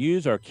 or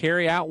use our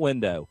carry-out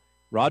window.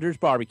 Rogers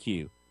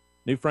Barbecue,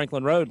 New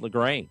Franklin Road,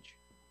 LaGrange.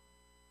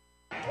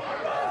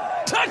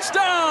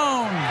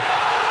 Touchdown!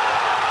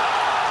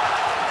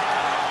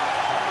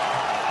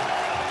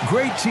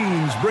 Great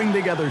teams bring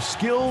together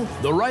skill,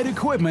 the right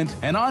equipment,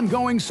 and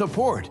ongoing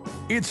support.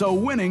 It's a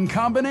winning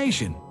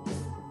combination.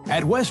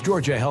 At West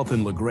Georgia Health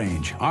in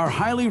LaGrange, our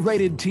highly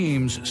rated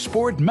teams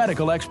sport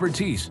medical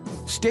expertise,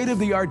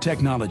 state-of-the-art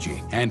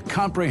technology, and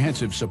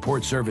comprehensive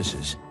support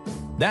services.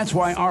 That's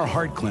why our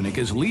heart clinic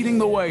is leading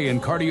the way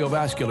in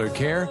cardiovascular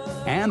care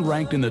and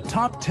ranked in the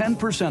top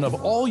 10%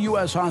 of all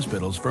U.S.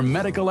 hospitals for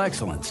medical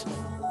excellence.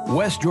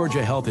 West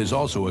Georgia Health is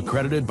also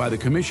accredited by the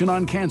Commission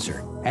on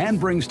Cancer and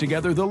brings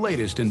together the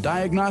latest in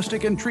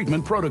diagnostic and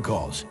treatment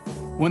protocols.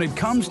 When it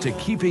comes to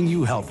keeping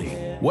you healthy,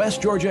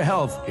 West Georgia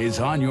Health is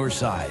on your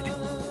side.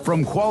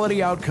 From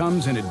quality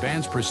outcomes and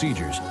advanced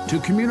procedures to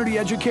community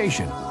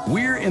education,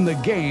 we're in the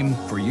game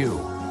for you.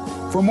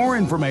 For more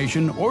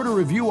information or to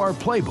review our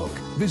playbook,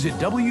 visit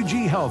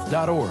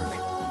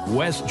wghealth.org.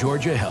 West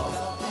Georgia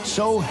Health.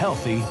 So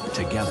healthy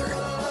together.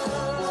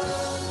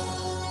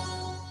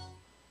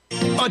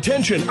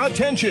 Attention,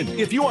 attention!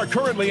 If you are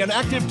currently an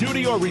active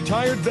duty or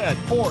retired vet,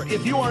 or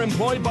if you are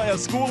employed by a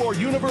school or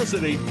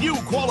university, you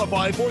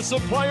qualify for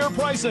supplier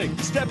pricing.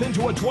 Step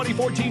into a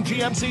 2014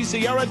 GMC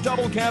Sierra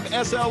Double Cab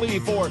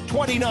SLE for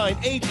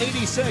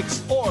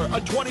 $29,886, or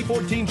a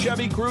 2014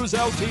 Chevy Cruze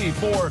LT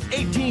for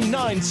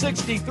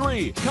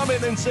 $18,963. Come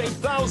in and save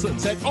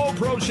thousands at All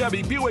Pro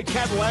Chevy, Buick,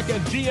 Cadillac,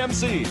 and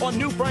GMC on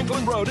New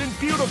Franklin Road in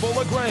beautiful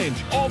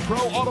LaGrange. All Pro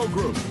Auto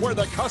Group, where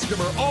the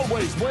customer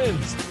always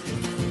wins.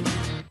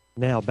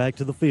 Now back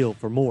to the field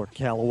for more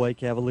Callaway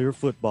Cavalier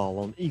football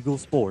on Eagle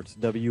Sports,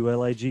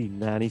 WLAG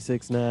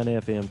 96.9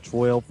 FM,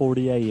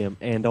 1240 AM,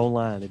 and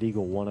online at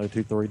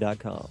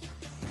eagle1023.com.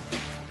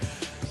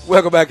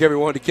 Welcome back,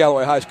 everyone, to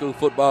Callaway High School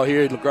football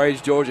here in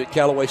LaGrange, Georgia, at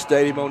Callaway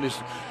Stadium on this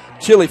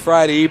chilly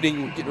Friday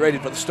evening. We're getting ready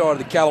for the start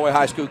of the Callaway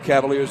High School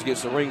Cavaliers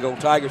against the Ringgold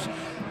Tigers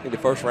in the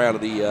first round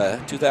of the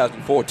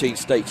 2014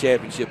 state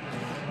championship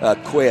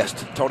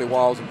quest. Tony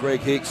Walls and Greg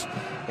Hicks.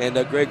 And,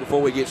 Greg,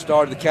 before we get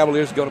started, the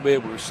Cavaliers are going to be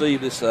able to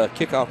receive this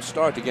kickoff to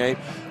start the game.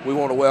 We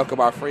want to welcome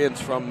our friends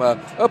from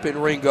up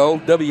in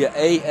Ringgold,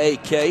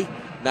 WAAK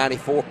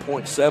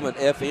 94.7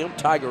 FM,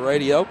 Tiger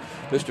Radio.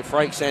 Mr.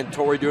 Frank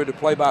Santori doing the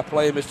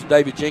play-by-play, and Mr.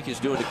 David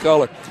Jenkins doing the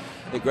color.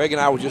 And Greg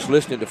and I were just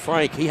listening to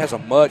Frank. He has a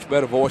much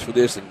better voice for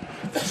this. And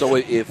so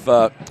if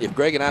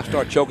Greg and I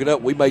start choking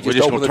up, we may just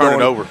open the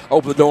door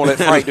and let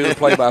Frank do the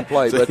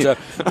play-by-play. But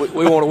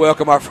we want to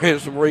welcome our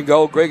friends from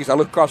Ringgold. Greg, as I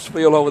look across the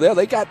field over there,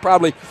 they got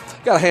probably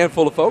a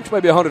handful of folks,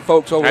 maybe 100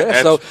 folks over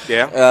there. So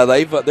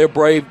they're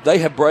brave. They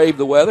have braved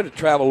the weather to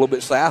travel a little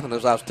bit south. And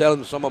as I was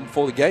telling some of them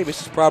before the game,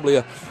 this is probably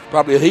a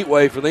heat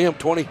wave for them.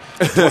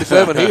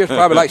 27 here. It's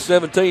probably like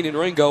 17 in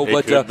Ringgold.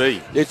 It could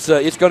be. It's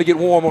going to get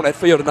warm on that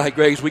field tonight,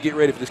 Greg, as we get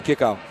ready for this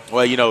kickoff. Well,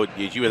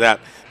 as you were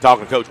out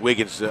talking to Coach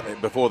Wiggins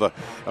before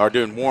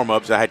doing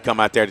warm-ups, I had come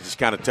out there to just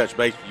kind of touch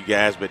base with you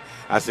guys. But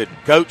I said,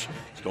 Coach,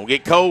 it's going to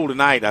get cold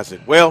tonight. I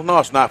said, well, no,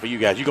 it's not for you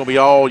guys. You're going to be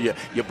all your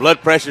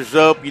blood pressure's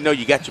up. You know,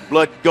 you got your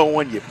blood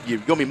going. You're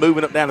going to be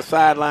moving up down the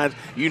sidelines.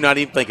 You're not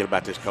even thinking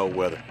about this cold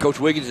weather. Coach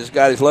Wiggins has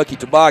got his lucky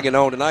toboggan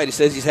on tonight. He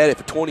says he's had it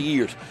for 20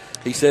 years.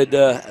 He said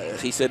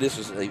this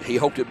was. He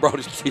hoped it brought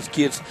his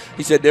kids.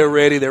 He said they're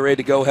ready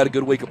to go. Had a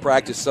good week of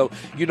practice. So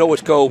you know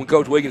it's cold when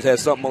Coach Wiggins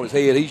has something on his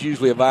head. He's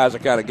usually a visor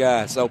kind of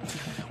guy. So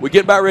we're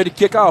getting about ready to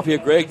kick off here,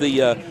 Greg.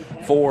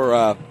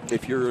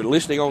 If you're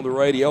listening on the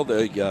radio,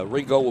 the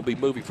Ringgold will be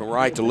moving from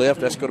right to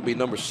left. That's going to be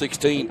number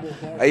 16,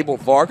 Abel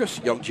Vargas,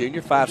 young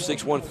junior,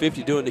 5'6",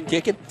 150, doing the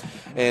kicking.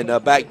 And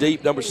back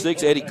deep, number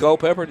 6, Eddie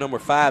Culpepper, number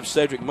 5,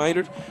 Cedric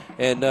Maynard,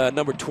 and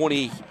number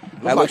 20.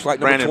 That looks like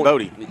Brandon number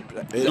 20. Bodie.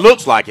 It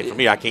looks like it for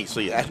me. I can't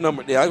see it.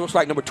 It looks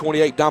like number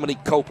 28,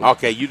 Dominique Copeland.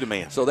 Okay, you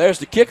demand. So there's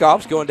the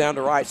kickoffs going down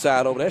the right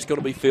side over there. It's going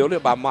to be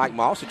fielded by Mike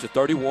Moss. It's a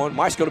 31.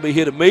 Mike's going to be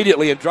hit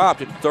immediately and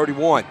dropped at the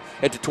 31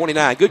 at the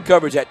 29. Good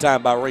coverage that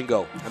time by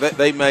Ringgold.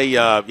 They may. He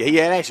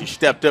had actually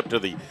stepped up to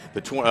the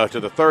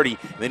 30,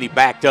 and then he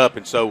backed up,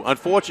 and so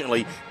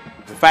unfortunately,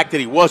 the fact that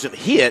he wasn't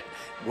hit.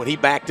 When he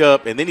backed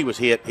up and then he was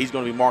hit, he's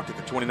going to be marked at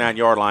the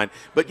 29-yard line.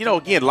 But, you know,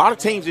 again, a lot of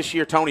teams this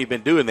year, Tony, have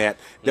been doing that.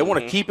 They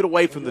want to keep it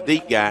away from the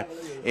deep guy.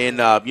 And,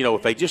 you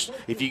know,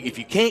 if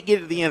you can't get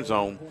it to the end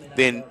zone,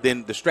 then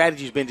the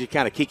strategy has been to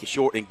kind of kick it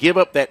short and give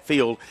up that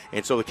field.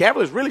 And so the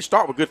Cavaliers really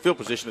start with good field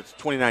position at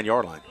the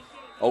 29-yard line.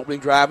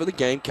 Opening drive of the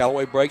game,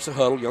 Callaway breaks a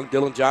huddle. Young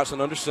Dylan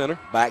Johnson under center.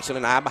 Baxton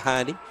and I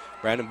behind him.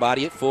 Brandon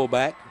Body at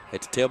fullback.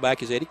 At the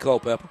tailback is Eddie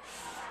Culpepper.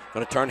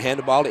 Going to turn hand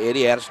the ball to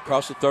Eddie Addison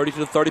across the 30 to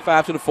the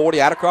 35 to the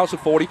 40, out across the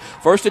 40.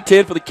 First and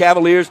 10 for the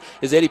Cavaliers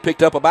as Eddie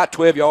picked up about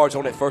 12 yards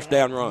on that first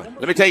down run.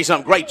 Let me tell you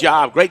something. Great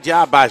job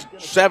by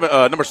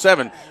number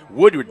 7,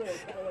 Woodward.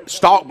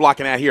 Stalk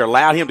blocking out here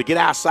allowed him to get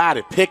outside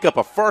and pick up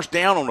a first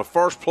down on the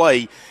first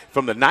play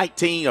from the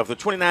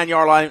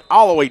 29-yard line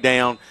all the way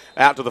down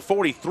out to the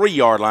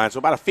 43-yard line, so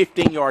about a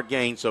 15-yard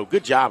gain. So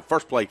good job,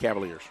 first play,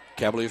 Cavaliers.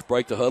 Cavaliers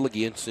break the huddle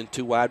again, send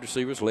 2 wide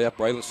receivers left.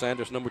 Braylon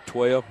Sanders, number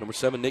 12. Number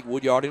 7, Nick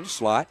Woodyard in the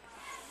slot.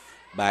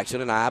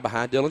 Baxton and I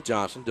behind Dylan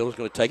Johnson. Dylan's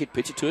going to take it,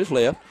 pitch it to his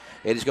left.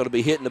 Eddie's going to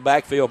be hit in the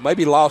backfield.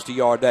 Maybe lost a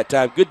yard that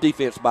time. Good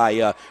defense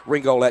by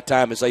Ringgold that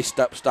time as they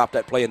stopped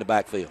that play in the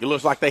backfield. It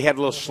looks like they had a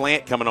little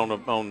slant coming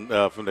on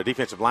from the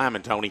defensive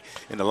lineman, Tony,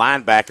 and the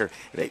linebacker.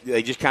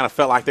 They just kind of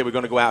felt like they were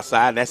going to go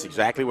outside, and that's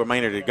exactly where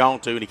Maynard had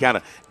gone to. And he kind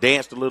of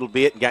danced a little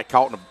bit and got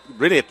caught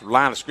really at the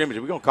line of scrimmage.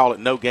 We're going to call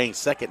it no gain,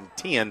 2nd and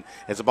 10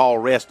 as the ball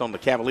rests on the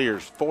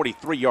Cavaliers'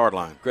 43-yard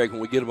line. Greg,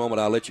 when we get a moment,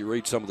 I'll let you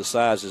read some of the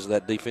sizes of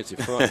that defensive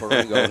front for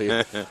Ringgold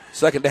here.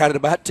 Second down at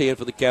about 10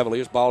 for the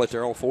Cavaliers. Ball at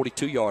their own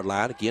 42-yard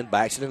line. Again,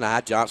 Baxton and I.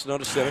 Johnson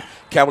under center.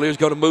 Cavaliers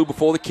going to move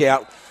before the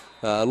count.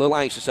 A little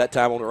anxious that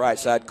time on the right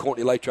side.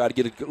 Courtney Lay tried to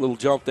get a little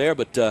jump there,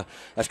 but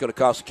that's going to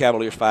cost the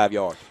Cavaliers 5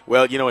 yards.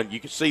 Well, you know, and you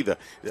can see the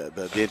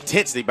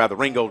intensity by the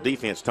Ringgold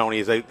defense, Tony,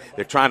 is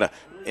they're trying to,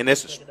 in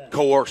essence,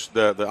 coerce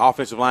the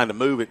offensive line to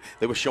move it.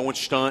 They were showing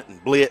stunt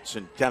and blitz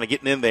and kind of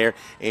getting in there,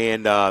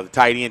 and the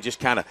tight end just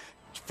kind of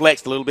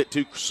flexed a little bit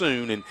too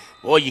soon, and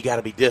boy, you got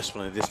to be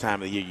disciplined at this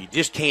time of the year. You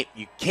just can't,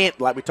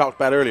 like we talked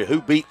about earlier,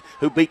 who beat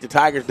the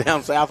Tigers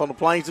down south on the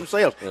plains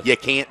themselves? Yes. You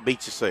can't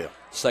beat yourself.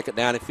 Second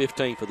down and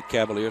 15 for the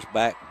Cavaliers.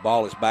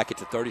 Ball is back at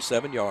the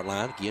 37-yard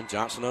line. Again,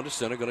 Johnson under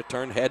center, going to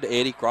turn head to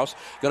Eddie. Cross,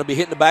 going to be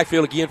hitting the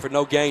backfield again for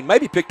no gain.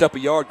 Maybe picked up a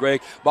yard,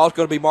 Greg. Ball's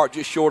going to be marked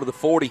just short of the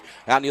 40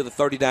 out near the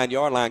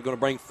 39-yard line. Going to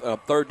bring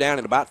third down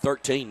at about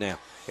 13 now.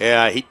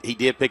 Yeah, he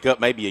did pick up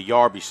maybe a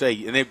yard, you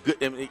say. And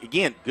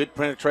then, good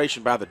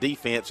penetration by the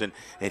defense. And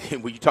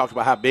when you talked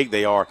about how big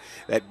they are,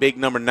 that big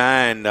number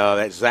 9,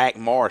 that Zach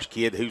Morris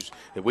kid,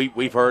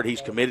 we've heard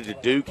he's committed to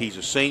Duke. He's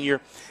a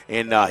senior,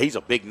 and he's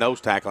a big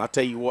nose tackle. I'll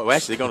tell you what,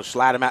 actually, they're going to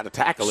slide him out to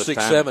tackle this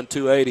time. 6'7",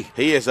 280.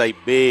 He is a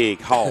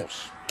big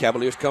hoss.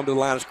 Cavaliers come to the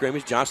line of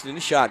scrimmage. Johnson in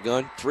the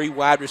shotgun. 3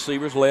 wide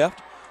receivers left.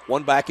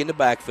 1 back in the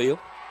backfield.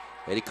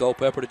 Eddie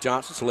Culpepper to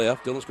Johnson's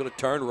left. Dylan's going to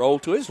turn, roll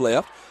to his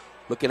left.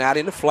 Looking out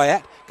in the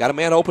flat. Got a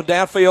man open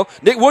downfield.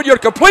 Nick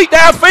Woodyard complete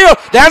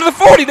downfield. Down to the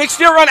 40. Nick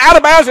still run out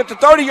of bounds at the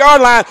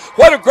 30-yard line.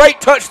 What a great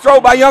touch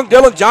throw by young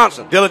Dylan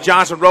Johnson. Dylan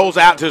Johnson rolls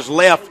out to his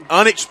left,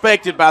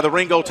 unexpected by the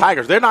Ringgold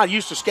Tigers. They're not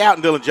used to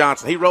scouting Dylan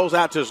Johnson. He rolls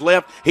out to his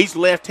left. He's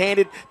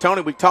left-handed.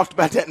 Tony, we talked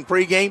about that in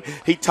pregame.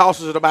 He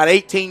tosses it about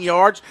 18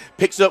 yards,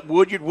 picks up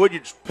Woodyard.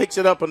 Woodyard picks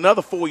it up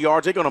another 4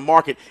 yards. They're going to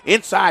mark it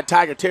inside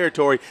Tiger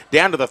territory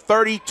down to the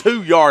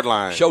 32-yard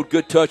line. Showed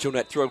good touch on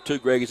that throw, too,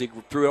 Greg, as he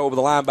threw it over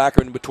the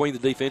linebacker and between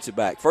the defensive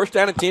back. First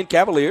down and 10,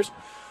 Cavaliers.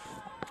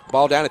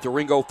 Ball down at the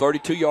Ringgold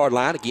 32-yard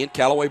line. Again,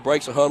 Callaway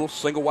breaks a huddle.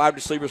 Single wide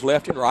receivers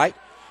left and right.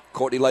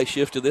 Courtney Lay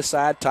shifts to this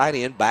side. Tight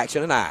end,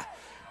 Baxton and I.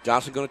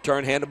 Johnson going to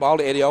turn, hand the ball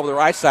to Eddie over the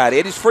right side.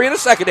 Eddie's free in the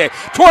secondary.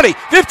 20,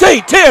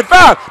 15, 10,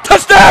 5.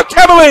 Touchdown,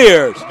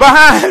 Cavaliers.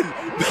 Behind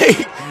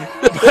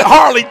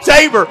Harley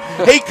Tabor.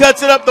 He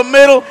cuts it up the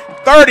middle.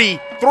 30,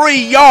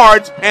 33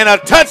 yards and a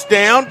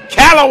touchdown,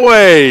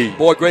 Callaway.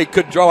 Boy, Greg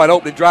couldn't draw an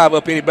opening drive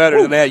up any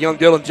better than that. Young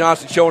Dylan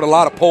Johnson showing a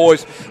lot of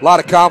poise, a lot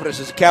of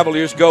confidence as the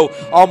Cavaliers go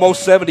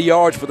almost 70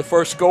 yards for the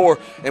first score.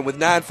 And with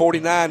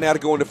 9:49 now to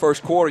go in the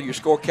first quarter, you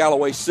score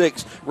Callaway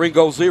 6,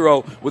 Ringgold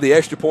 0 with the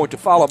extra point to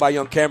follow by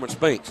young Cameron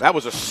Spinks. That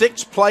was a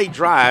 6-play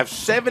drive,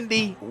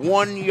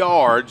 71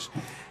 yards.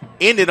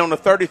 Ended on a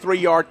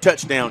 33-yard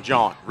touchdown,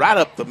 John, right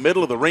up the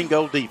middle of the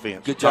Ringgold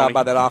defense. Good job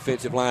by that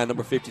offensive line.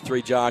 Number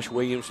 53, Josh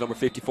Williams. Number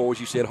 54,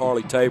 as you said,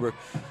 Harley Tabor.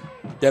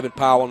 Devin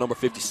Powell, number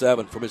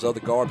 57, from his other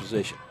guard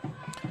position.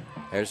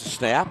 There's the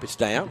snap. It's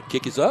down.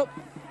 Kick is up.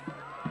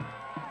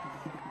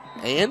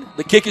 And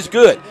the kick is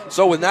good.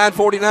 So with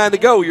 9:49 to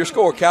go, your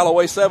score,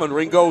 Callaway 7,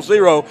 Ringgold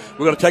 0. We're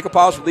going to take a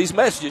pause from these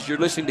messages. You're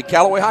listening to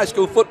Callaway High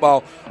School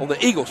football on the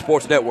Eagle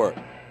Sports Network.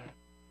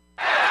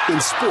 In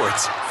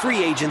sports,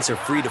 free agents are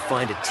free to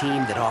find a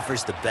team that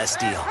offers the best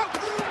deal.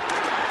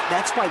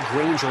 That's why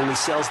Grange only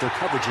sells their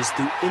coverages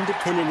through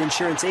independent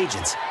insurance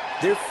agents.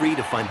 They're free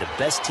to find the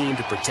best team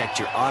to protect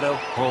your auto,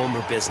 home,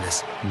 or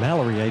business.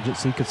 Mallory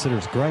Agency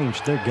considers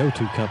Grange their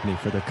go-to company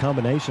for their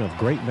combination of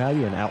great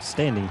value and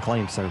outstanding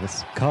claim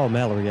service. Call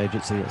Mallory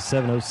Agency at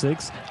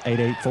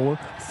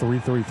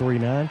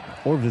 706-884-3339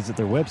 or visit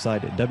their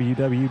website at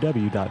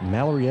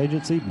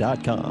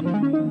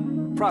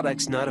www.MalloryAgency.com.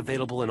 Products not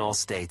available in all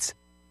states.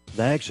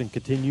 The action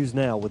continues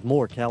now with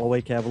more Callaway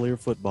Cavalier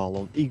football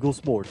on Eagle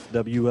Sports,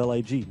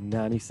 WLAG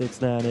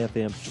 96.9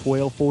 FM,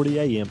 1240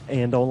 AM,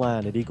 and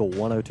online at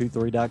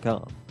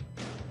Eagle1023.com.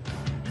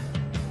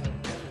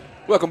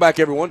 Welcome back,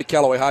 everyone, to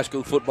Callaway High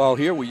School football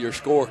here with your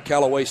score,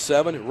 Callaway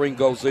 7,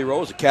 Ringgold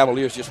 0, as the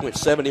Cavaliers just went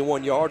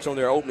 71 yards on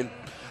their opening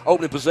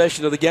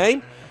possession of the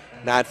game.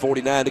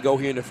 9:49 to go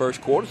here in the first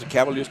quarter. The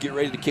Cavaliers get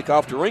ready to kick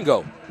off to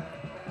Ringgold.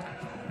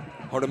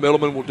 Hunter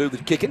Milliman will do the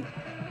kicking.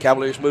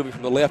 Cavaliers moving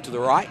from the left to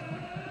the right.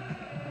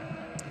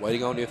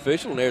 Waiting on the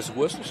official, and there's the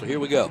whistle, so here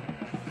we go.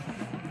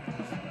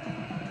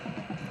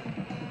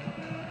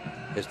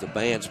 As the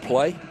bands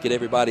play, get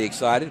everybody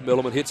excited.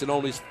 Milliman hits it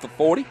on his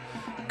 40.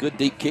 Good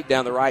deep kick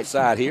down the right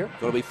side here.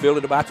 Going to be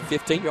fielded about the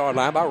 15-yard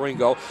line by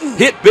Ringgold.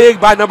 Hit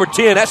big by number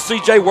 10. That's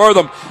C.J.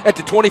 Wortham at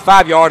the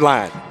 25-yard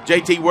line.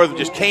 J.T. Wortham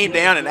just came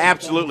down and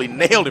absolutely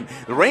nailed him.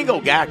 The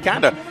Ringgold guy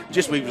kind of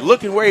just was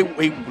looking where he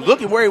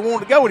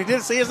wanted to go, and he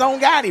didn't see his own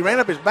guy. And he ran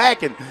up his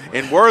back, and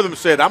Wortham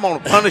said, "I'm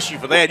going to punish you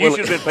for that. You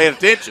should have been paying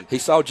attention." He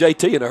saw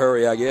J.T. in a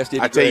hurry, I guess.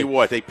 I tell you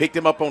what, they picked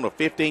him up on the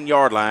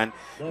 15-yard line,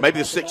 maybe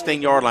the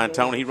 16-yard line,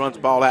 Tony. He runs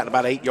the ball out in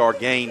about an 8-yard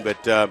gain,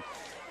 but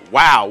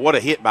wow, what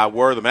a hit by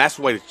Wortham. And that's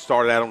the way to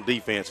start it out on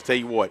defense. I tell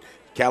you what,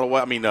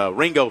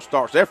 Ringgold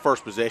starts their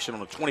first possession on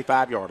the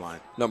 25-yard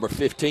line. Number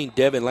 15,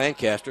 Devin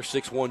Lancaster,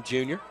 6'1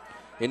 junior,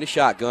 in the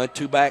shotgun.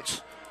 Two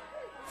backs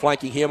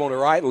flanking him on the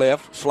right,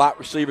 left. Slot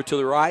receiver to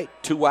the right.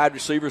 Two wide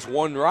receivers,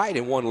 one right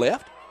and one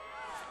left.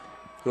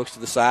 Looks to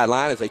the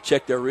sideline as they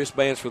check their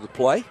wristbands for the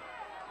play.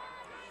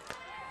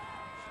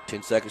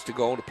 10 seconds to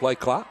go on the play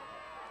clock.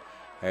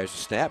 There's the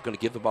snap. Going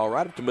to give the ball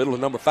right up the middle of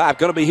number 5.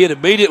 Going to be hit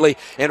immediately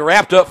and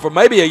wrapped up for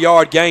maybe a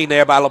yard gain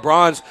there by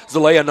LeBron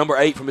Zalea, number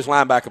 8, from his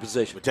linebacker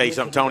position. I'll tell you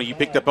something, Tony. You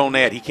picked up on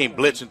that. He came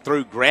blitzing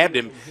through, grabbed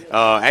him.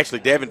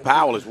 Actually, Devin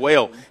Powell as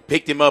well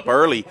picked him up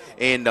early.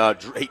 And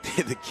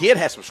the kid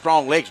has some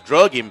strong legs,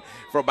 drug him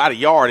for about a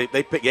yard.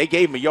 They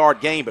gave him a yard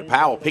gain, but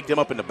Powell picked him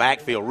up in the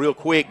backfield real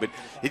quick. But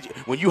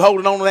when you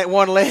holding on to that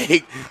one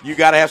leg, you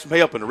got to have some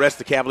help. And the rest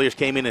of the Cavaliers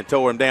came in and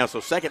tore him down. So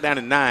 2nd down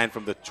and 9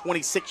 from the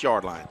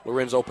 26-yard line.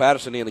 Lorenzo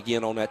Patterson in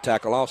again on that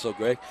tackle also,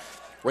 Greg.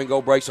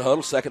 Ringgold breaks a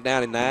huddle, 2nd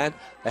down and 9.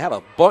 They have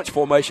a bunch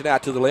formation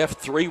out to the left,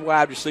 3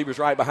 wide receivers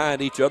right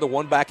behind each other,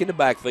 one back in the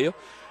backfield.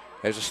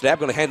 There's a snap,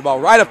 going to hand the ball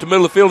right up the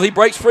middle of the field. He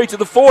breaks free to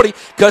the 40,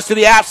 cuts to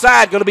the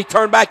outside, going to be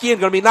turned back in,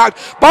 going to be knocked.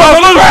 Ball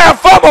on the ground,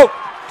 fumble.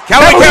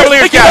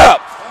 Cavaliers pick it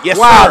up. Yes,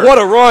 wow, sir. What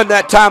a run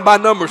that time by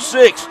number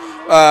 6.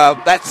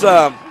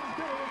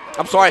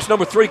 It's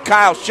number 3,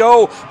 Kyle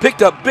Scholl.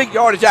 Picked up big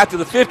yardage out to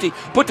the 50,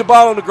 put the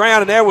ball on the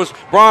ground, and there was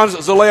Bronze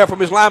Zalea from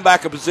his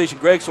linebacker position,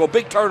 Greg. So a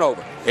big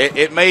turnover.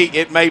 It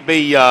may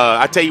be.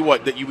 I tell you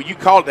what, you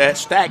called that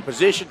stack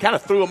position, kind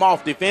of threw them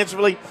off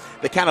defensively.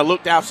 They kind of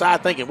looked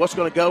outside, thinking what's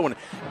going to go, and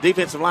the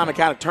defensive lineman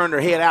kind of turned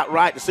their head out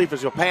right to see if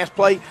there's a pass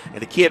play,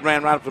 and the kid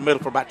ran right up the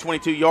middle for about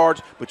 22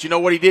 yards. But you know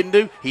what he didn't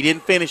do? He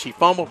didn't finish. He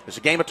fumbled. It's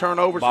a game of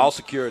turnovers. Ball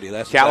security.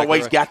 That's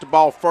Callaway's exactly right. got the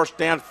ball 1st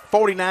down,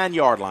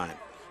 49-yard line.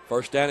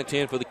 1st down and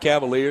 10 for the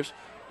Cavaliers.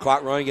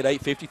 Clock running at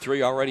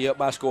 8:53, already up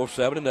by a score of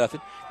 7-0.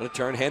 Going to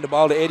turn, hand the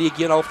ball to Eddie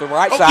again off the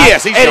right side.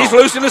 Yes, Eddie's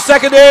loose in the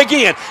secondary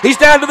again. He's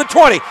down to the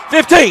 20,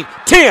 15,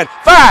 10,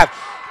 5.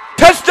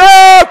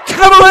 Touchdown,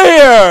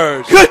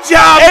 Cavaliers! Good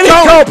job, Eddie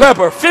Tony.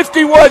 Culpepper,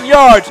 51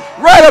 yards,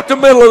 right up the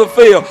middle of the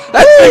field.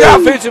 That big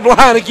offensive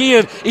line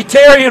again.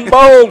 Etarian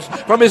Bowles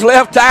from his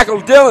left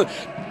tackle. Dylan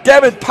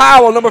Devin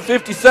Powell, number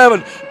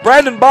 57.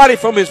 Brandon Body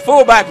from his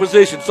fullback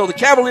position. So the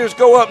Cavaliers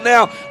go up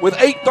now with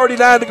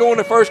 8:39 to go in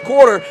the first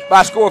quarter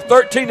by a score of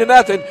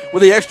 13-0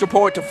 with the extra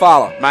point to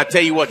follow. I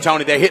tell you what,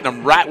 Tony, they're hitting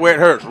them right where it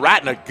hurts, right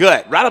in the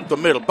gut, right up the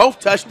middle. Both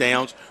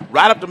touchdowns,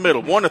 right up the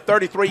middle. One of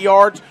 33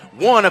 yards,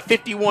 one of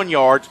 51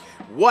 yards.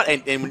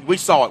 And we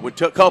saw it. When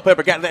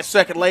Culpepper got to that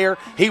second layer,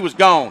 he was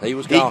gone. He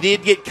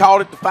did get caught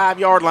at the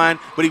 5-yard line,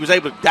 but he was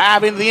able to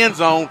dive into the end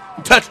zone.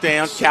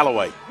 Touchdown,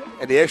 Callaway.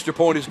 And the extra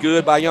point is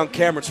good by young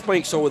Cameron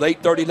Spink. So with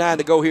 8:39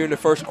 to go here in the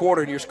first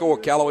quarter, and your score,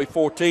 Callaway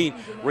 14,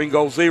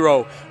 Ringgold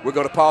 0. We're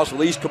going to pause for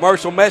these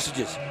commercial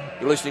messages.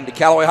 You're listening to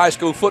Callaway High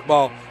School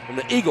football on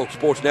the Eagle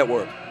Sports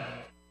Network.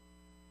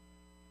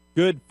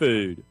 Good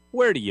food.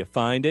 Where do you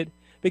find it?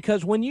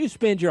 Because when you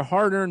spend your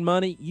hard-earned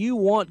money, you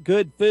want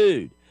good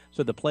food.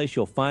 So the place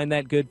you'll find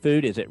that good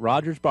food is at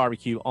Rogers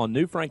Barbecue on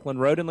New Franklin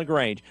Road in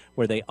LaGrange,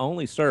 where they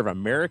only serve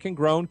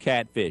American-grown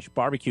catfish,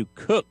 barbecue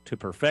cooked to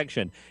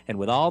perfection, and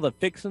with all the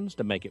fixings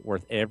to make it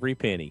worth every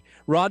penny.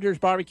 Rogers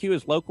Barbecue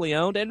is locally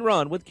owned and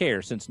run with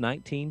care since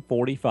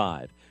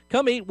 1945.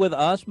 Come eat with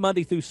us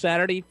Monday through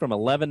Saturday from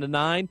 11 to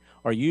 9,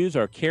 or use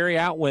our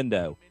carry-out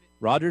window.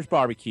 Rogers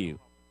Barbecue,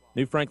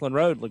 New Franklin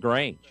Road,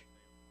 LaGrange.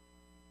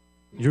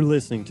 You're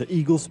listening to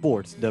Eagle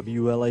Sports,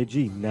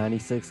 WLAG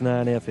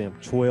 96.9 FM,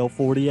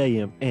 1240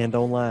 AM, and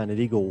online at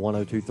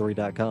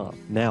eagle1023.com.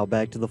 Now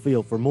back to the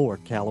field for more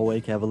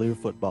Callaway Cavalier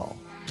football.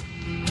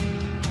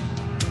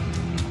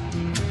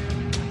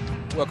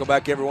 Welcome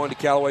back, everyone, to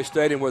Callaway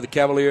Stadium, where the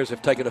Cavaliers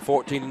have taken a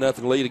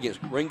 14-0 lead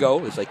against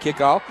Ringgold as they kick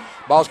off.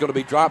 Ball's going to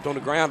be dropped on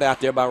the ground out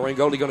there by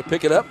Ringgold. He's going to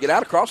pick it up, get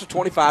out across the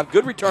 25.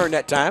 Good return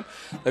that time.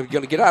 They're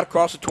going to get out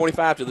across the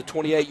 25 to the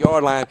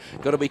 28-yard line.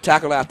 Going to be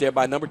tackled out there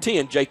by number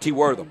 10, J.T.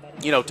 Wortham.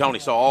 You know, Tony,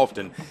 so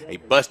often a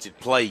busted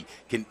play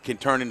can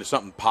turn into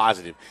something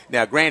positive.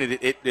 Now,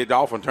 granted, it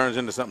often turns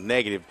into something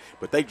negative,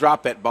 but they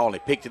dropped that ball and they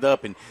picked it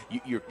up, and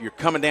you're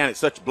coming down at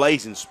such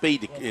blazing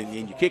speed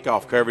in your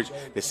kickoff coverage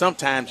that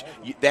sometimes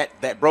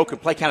that broken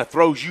play kind of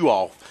throws you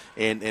off,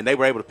 and they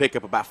were able to pick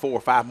up about 4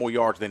 or 5 more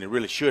yards than they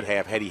really should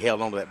have had he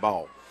held onto that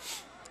ball.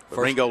 But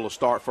Ringgold will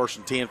start 1st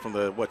and 10 from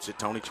the,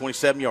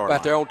 27-yard line.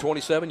 About their own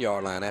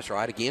 27-yard line, that's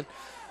right. Again,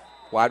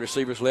 wide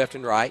receivers left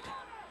and right.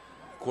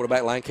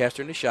 Quarterback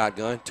Lancaster in the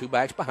shotgun, 2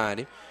 backs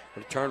behind him.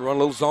 Going to turn, run a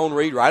little zone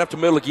read right up the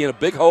middle again. A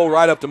big hole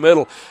right up the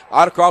middle.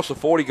 Out across the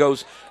 40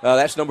 goes,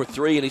 that's number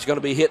 3, and he's going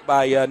to be hit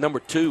by number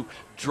 2,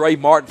 Dre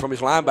Martin from his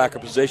linebacker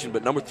position.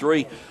 But number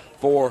 3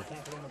 for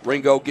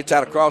Ringgold gets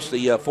out across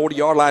the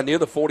 40-yard line near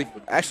the 40.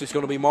 Actually, it's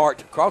going to be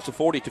marked across the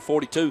 40 to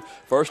 42.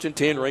 1st and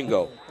 10,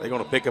 Ringgold. They're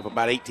going to pick up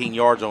about 18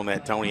 yards on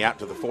that, Tony, out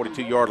to the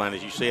 42-yard line,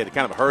 as you said.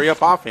 Kind of a hurry-up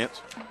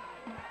offense.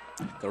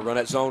 Going to run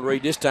that zone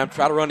read this time.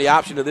 Try to run the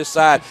option to this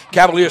side.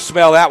 Cavaliers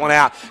smell that one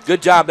out.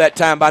 Good job that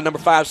time by number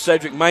 5,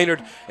 Cedric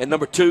Maynard, and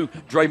number 2,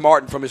 Dre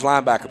Martin from his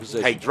linebacker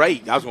position. Hey,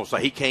 Dre, I was going to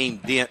say, he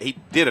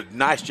did a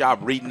nice job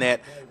reading that.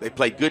 They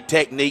played good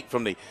technique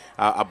from the,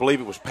 I believe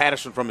it was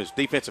Patterson from his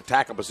defensive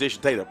tackle position.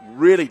 Played a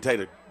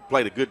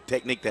good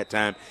technique that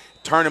time.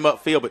 Turned him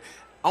upfield, but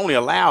only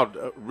allowed,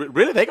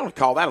 really they're going to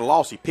call that a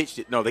loss. He pitched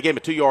it. No, they gave him a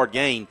 2-yard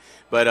gain,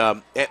 but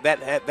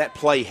that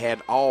play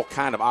had all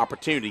kind of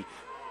opportunity.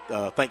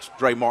 Thanks to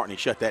Dre Martin, he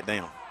shut that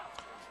down.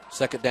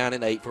 2nd down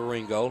and 8 for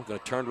Ringgold. Going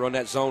to turn to run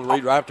that zone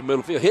read right up the middle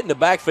of the field. Hitting the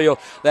backfield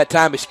that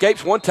time.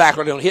 Escapes one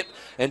tackler. Going to hit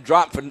and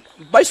drop for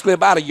basically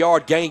about a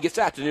yard gain. Gets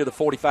out to near the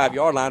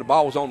 45-yard line. The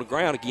ball was on the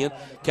ground again.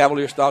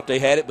 Cavaliers thought they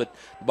had it, but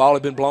the ball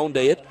had been blown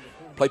dead.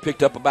 Play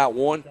picked up about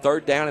 1.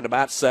 3rd down and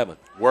about 7.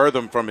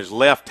 Wortham from his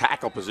left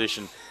tackle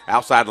position,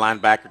 outside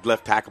linebacker,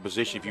 left tackle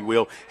position, if you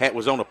will,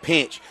 was on a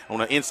pinch,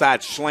 on an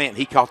inside slant.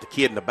 He caught the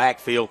kid in the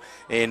backfield,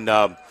 and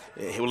a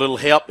little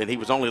help, and he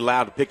was only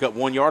allowed to pick up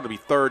 1 yard. To be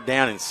 3rd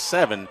down and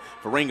 7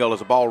 for Ringgold as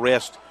the ball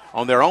rests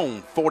on their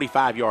own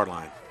 45-yard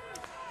line.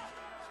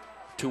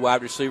 2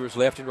 wide receivers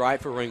left and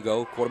right for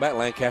Ringgold. Quarterback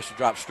Lancaster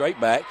drops straight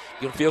back.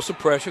 Going to feel some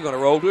pressure. Going to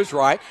roll to his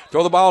right.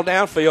 Throw the ball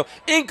downfield.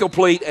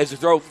 Incomplete as the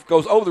throw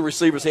goes over the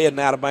receiver's head and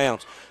out of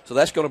bounds. So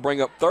that's going to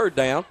bring up 3rd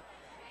down.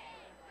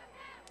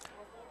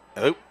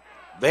 Oh,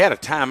 they had a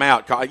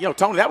timeout. You know,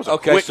 Tony, that was a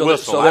quick whistle.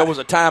 So there was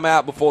a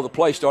timeout before the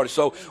play started.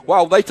 So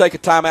while they take a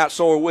timeout,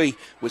 so are we.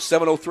 With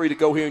 7:03 to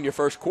go here in your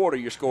first quarter,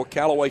 your score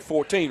Callaway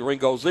 14,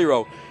 Ringgold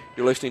 0.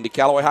 You're listening to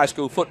Callaway High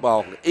School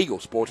football on the Eagle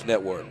Sports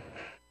Network.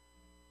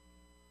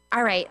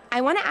 All right,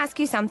 I want to ask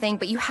you something,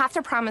 but you have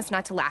to promise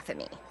not to laugh at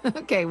me.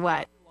 Okay,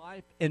 what?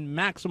 In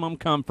maximum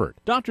comfort.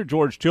 Dr.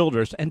 George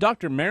Childress and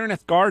Dr.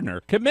 Meredith Gardner,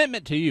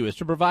 commitment to you is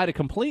to provide a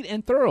complete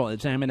and thorough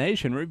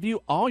examination,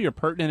 review all your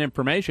pertinent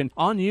information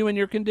on you and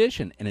your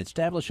condition, and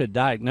establish a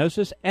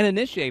diagnosis and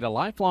initiate a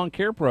lifelong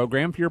care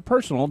program for your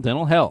personal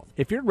dental health.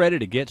 If you're ready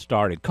to get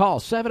started, call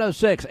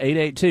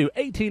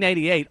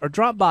 706-882-1888 or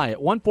drop by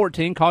at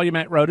 114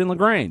 Calumet Road in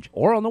LaGrange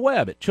or on the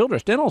web at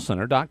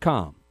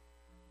childressdentalcenter.com.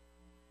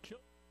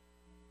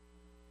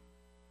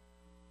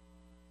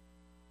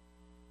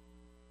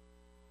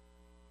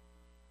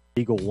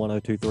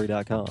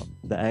 Eagle1023.com.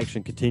 The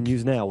action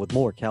continues now with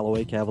more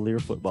Callaway Cavalier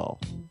football.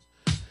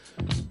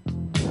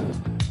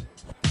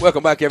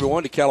 Welcome back,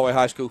 everyone, to Callaway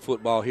High School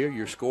football here.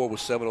 Your score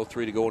was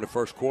 7:03 to go in the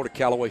first quarter.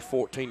 Callaway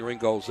 14,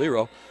 Ringgold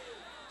 0.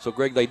 So,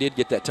 Greg, they did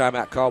get that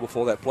timeout call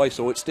before that play,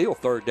 so it's still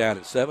 3rd down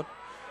and 7.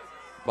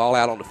 Ball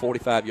out on the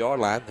 45-yard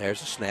line.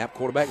 There's a snap.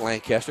 Quarterback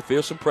Lancaster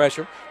feels some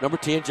pressure. Number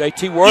 10,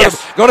 J.T. Wortham,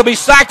 going to be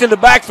sacked in the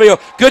backfield.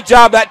 Good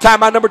job that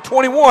time by number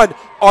 21,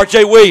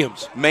 R.J.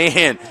 Williams.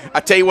 Man, I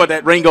tell you what,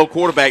 that Ringgold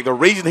quarterback, the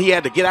reason he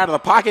had to get out of the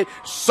pocket,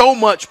 so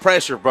much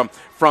pressure from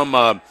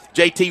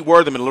J.T.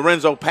 Wortham and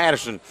Lorenzo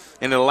Patterson,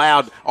 and it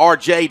allowed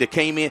R.J. to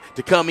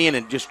come in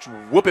and just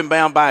whoop him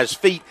down by his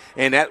feet,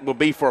 and that will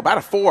be for about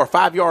a 4 or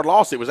 5 yard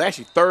loss. It was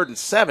actually 3rd and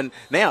 7.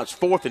 Now it's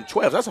 4th and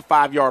 12. That's a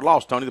 5-yard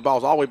loss, Tony. The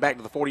ball's all the way back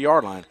to the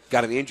 40-yard line.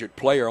 Got an injured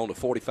player on the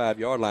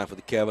 45-yard line for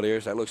the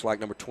Cavaliers. That looks like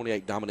number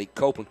 28, Dominique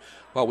Copeland.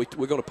 Well,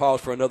 we're going to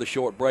pause for another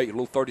short break, a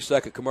little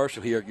 30-second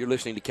commercial here. You're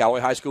listening to Callaway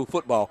High School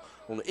football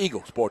on the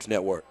Eagle Sports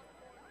Network.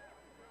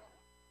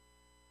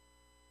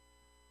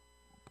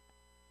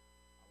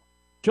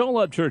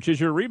 Joel Upchurch is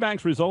your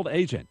Remax Result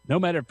agent. No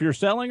matter if you're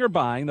selling or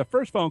buying, the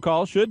first phone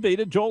call should be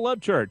to Joel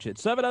Upchurch at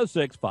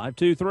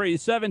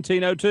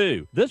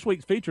 706-523-1702. This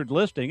week's featured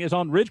listing is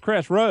on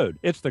Ridgecrest Road.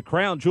 It's the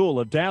crown jewel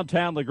of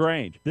downtown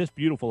LaGrange. This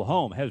beautiful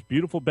home has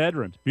beautiful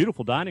bedrooms,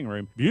 beautiful dining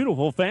room,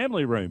 beautiful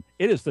family room.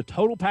 It is the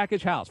total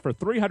package house for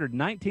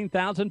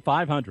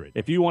 $319,500.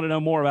 If you want to know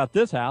more about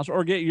this house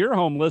or get your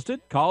home listed,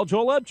 call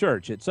Joel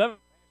Upchurch at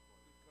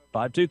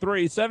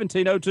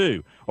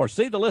 70523-1702 or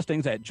see the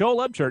listings at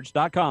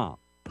joelupchurch.com.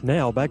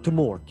 Now back to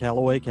more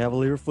Callaway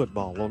Cavalier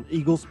football on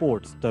Eagle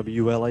Sports,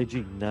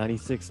 WLAG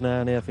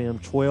 96.9 FM,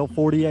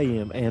 1240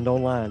 AM, and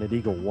online at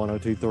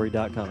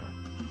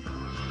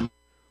eagle1023.com.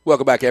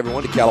 Welcome back,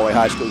 everyone, to Callaway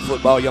High School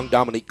football. Young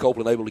Dominique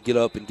Copeland able to get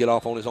up and get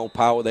off on his own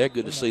power there.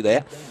 Good to see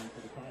that.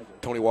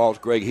 Tony Walls,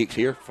 Greg Hicks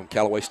here from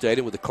Callaway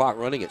Stadium with the clock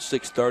running at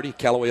 6:30.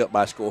 Callaway up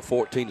by a score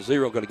 14-0.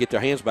 Going to get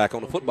their hands back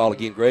on the football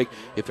again, Greg,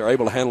 if they're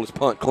able to handle this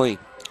punt clean.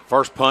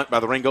 First punt by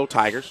the Ringgold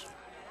Tigers.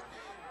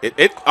 I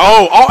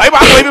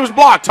believe it was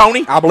blocked,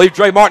 Tony. I believe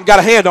Dre Martin got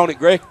a hand on it,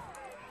 Greg.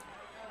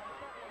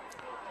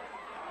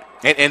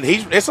 And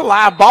it's a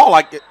live ball.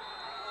 Like it.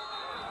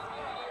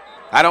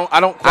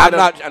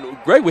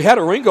 Greg, we had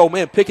a Ringgold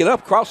man pick it up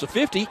across the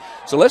 50.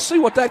 So let's see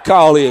what that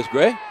call is,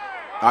 Greg.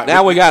 Right,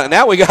 now we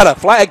got a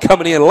flag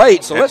coming in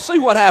late. So let's see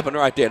what happened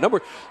right there. Number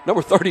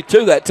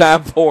 32 that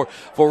time for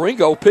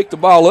Ringgold picked the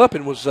ball up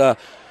and was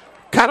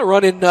kind of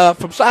running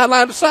from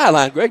sideline to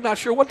sideline. Greg, not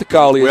sure what the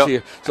call is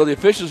here. So the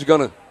officials are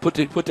going to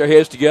put their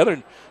heads together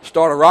and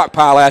start a rock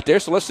pile out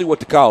there. So let's see what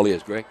the call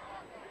is, Greg.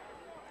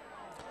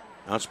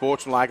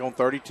 Unsportsmanlike on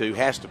 32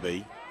 has to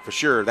be, for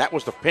sure. That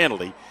was the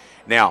penalty.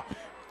 Now,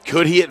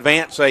 could he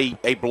advance a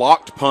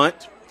blocked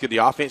punt? Could the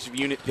offensive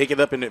unit pick it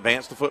up and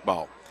advance the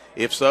football?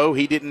 If so,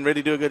 he didn't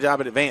really do a good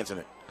job at advancing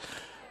it.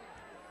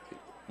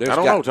 I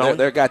don't know, Tony.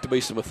 There got to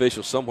be some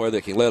officials somewhere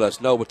that can let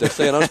us know, but they're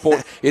saying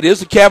unsportsmanlike. It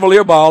is a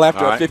Cavalier ball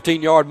after a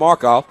 15-yard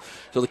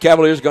mark-off, so the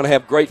Cavaliers are going to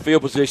have great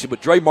field position.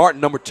 But Dre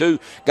Martin, number 2,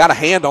 got a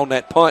hand on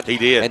that punt. He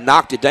did. And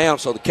knocked it down,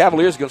 so the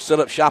Cavaliers are going to set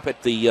up shop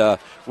at the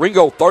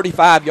Ringgold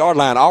 35-yard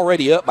line,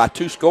 already up by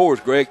 2 scores,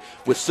 Greg,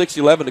 with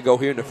 6:11 to go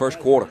here in the first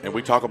quarter. And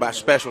we talk about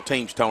special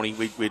teams, Tony.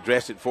 We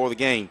addressed it before the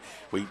game.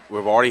 We've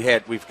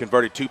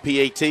converted 2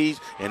 PATs,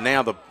 and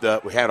now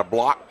we had a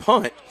block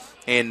punt.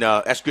 And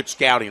that's good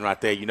scouting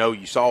right there. You know,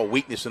 you saw a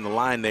weakness in the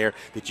line there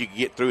that you could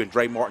get through, and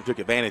Dre Martin took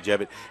advantage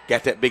of it.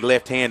 Got that big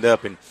left hand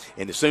up, and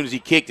as soon as he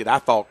kicked it, I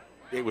thought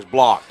it was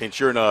blocked. And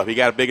sure enough, he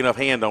got a big enough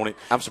hand on it.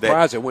 I'm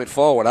surprised it went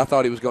forward. I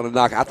thought he was going to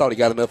I thought he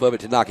got enough of it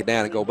to knock it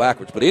down and go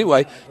backwards. But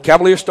anyway,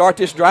 Cavaliers start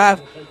this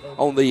drive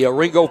on the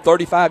Ringgold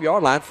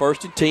 35-yard line,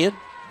 1st and 10.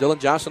 Dylan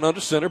Johnson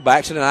under center,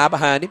 Baxton and I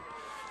behind him.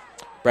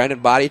 Brandon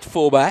Body at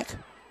fullback.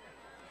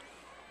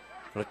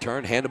 Going to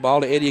turn, hand the ball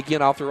to Eddie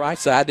again off the right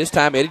side. This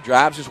time Eddie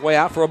drives his way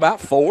out for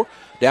about 4,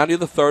 down near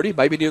the 30,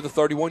 maybe near the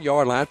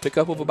 31-yard line. Pick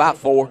up of about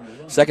 4,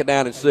 2nd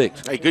down and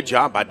 6. Hey, good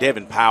job by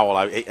Devin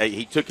Powell.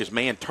 He took his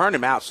man, turned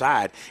him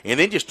outside, and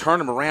then just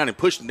turned him around and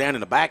pushed him down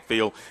in the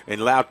backfield and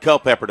allowed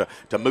Culpepper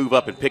to move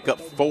up and pick up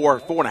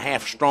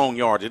 4.5 strong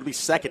yards. It'll be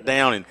 2nd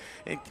down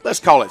and let's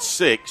call it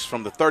 6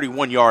 from the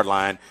 31-yard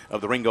line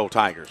of the Ringgold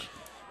Tigers.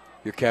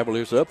 Your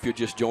Cavaliers up. If you're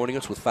just joining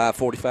us with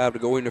 5:45 to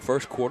go in the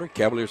first quarter,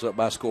 Cavaliers up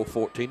by a score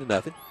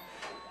 14-0.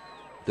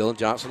 Dylan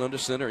Johnson under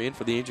center, in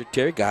for the injured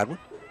Terry Godwin.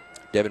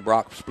 Devin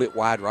Brock split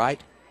wide right.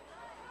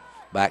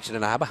 Baxton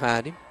and I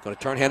behind him. Going to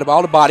turn, hand the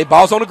ball to Body.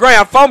 Ball's on the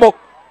ground. Fumble.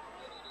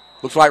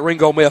 Looks like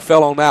Ringgold may have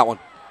fell on that one.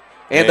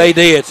 And they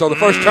did. So the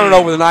first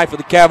turnover of the night for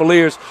the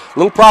Cavaliers. A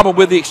little problem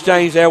with the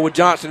exchange there with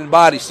Johnson and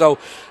Body. So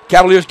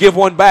Cavaliers give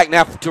one back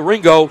now to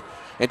Ringgold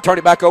and turn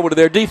it back over to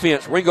their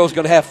defense. Ringgold's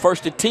going to have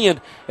 1st and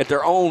 10 at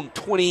their own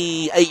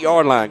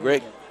 28-yard line,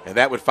 Greg. And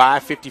that with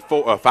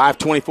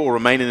 5:24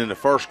 remaining in the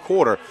first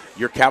quarter,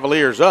 your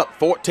Cavaliers up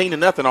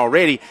 14-0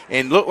 already,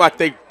 and looked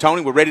like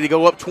Tony, were ready to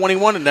go up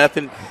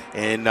 21-0,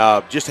 and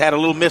just had a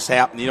little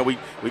mishap. And, you know,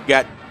 we've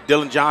got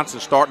Dylan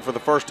Johnson starting for the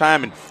first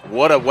time, and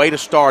what a way to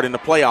start in the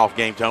playoff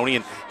game, Tony.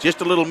 And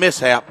just a little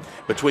mishap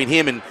between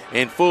him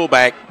and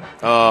fullback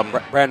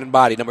Brandon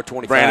Body, number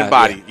 25. Brandon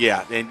Body,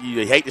 yeah. And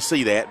you hate to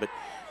see that, but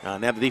Now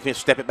the defense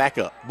step it back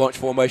up. Bunch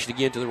formation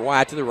again to the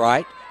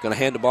right. Going to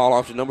hand the ball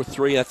off to number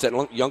 3. That's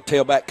that young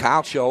tailback,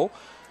 Kyle Scholl.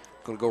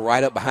 Going to go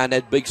right up behind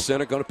that big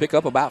center. Going to pick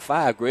up about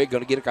 5, Greg.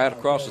 Going to get it right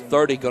across the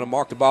 30. Going to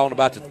mark the ball on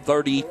about the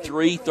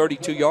 33,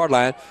 32-yard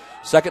line.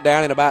 Second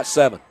down and about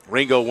 7.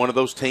 Ringgold, one of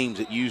those teams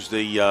that use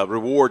the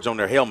rewards on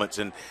their helmets,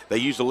 and they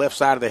use the left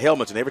side of their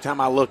helmets. And every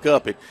time I look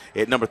up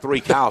at number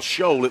 3, Kyle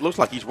Scholl, it looks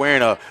like he's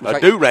wearing a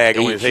do-rag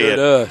on his head.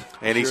 Does.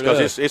 And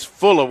because it's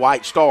full of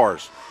white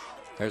stars.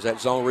 There's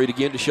that zone read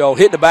again to Scholl.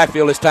 Hitting the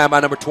backfield this time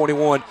by number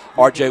 21,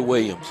 R.J.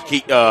 Williams.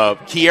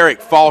 Kierick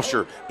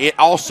Falsher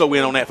also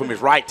in on that from his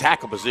right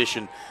tackle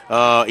position.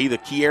 Either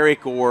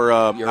Kierick or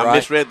I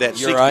misread that.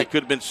 60, right. It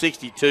could have been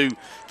 62.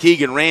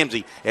 Keegan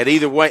Ramsey. At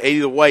either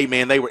way,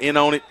 man, they were in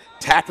on it.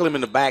 Tackle him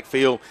in the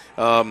backfield.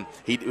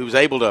 He was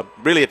able to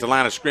really at the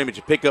line of scrimmage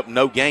to pick up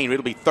no gain.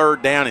 It'll be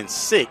 3rd down and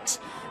 6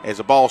 as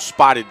the ball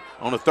spotted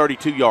on the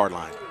 32-yard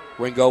line.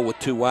 Ringgold with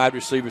 2 wide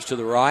receivers to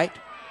the right,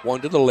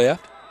 1 to the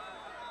left.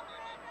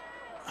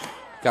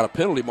 Got a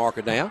penalty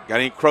marker down. Got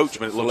an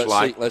encroachment, it looks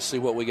like. Let's see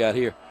what we got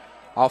here.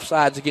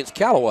 Offsides against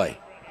Callaway.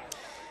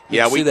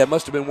 Yeah, see that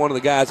must have been one of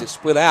the guys that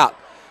split out.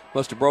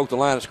 Must have broke the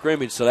line of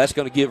scrimmage, so that's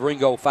going to give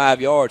Ringgold 5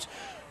 yards.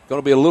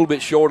 Going to be a little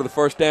bit short of the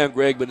first down,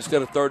 Greg, but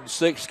instead of 3rd and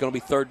 6, it's going to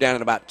be 3rd down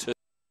and about 2.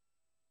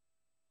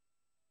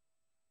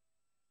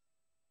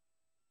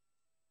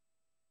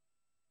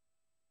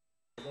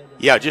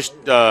 Yeah, just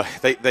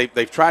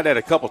they've tried that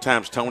a couple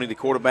times, Tony. The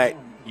quarterback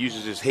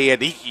uses his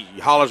head. He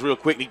hollers real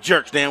quick. And he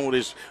jerks down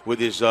with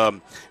his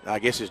I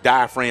guess his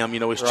diaphragm,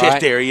 his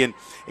chest area,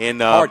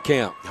 and hard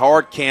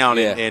count.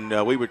 Yeah.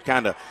 And we were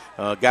kind of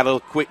got a little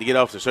quick to get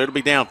off there. So it'll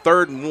be down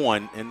 3rd and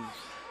 1, and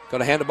going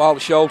to hand the ball to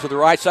Scholl to the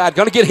right side.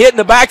 Going to get hit in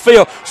the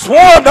backfield.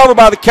 Swarmed over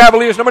by the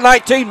Cavaliers. Number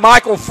 19,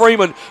 Michael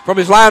Freeman from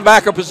his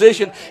linebacker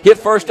position. Hit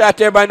first out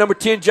there by number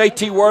 10,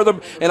 J.T.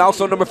 Wortham, and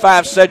also number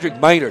 5,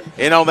 Cedric Maynard.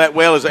 And on that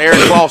well is Eric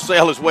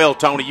Clausell as well,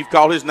 Tony. You've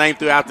called his name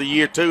throughout the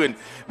year, too. And,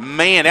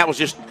 man, that was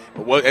just,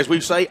 as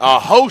we say, a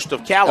host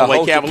of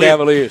Callaway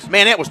Cavaliers.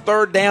 Man, that was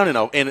 3rd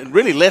down and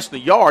really less than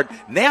a yard.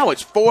 Now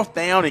it's 4th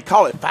down and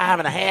call it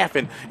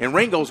 5.5. And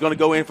Ringgold's going to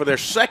go in for their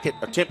 2nd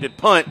attempted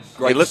punt.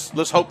 Great.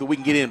 Let's hope that we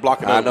can get in and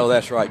block it over. I know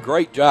that's right.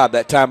 Great job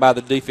that time by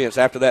the defense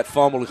after that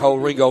fumble to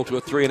hold Ringgold to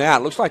a 3 and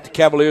out. Looks like the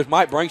Cavaliers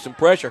might bring some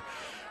pressure.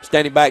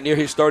 Standing back near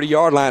his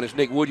 30-yard line is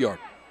Nick Woodyard.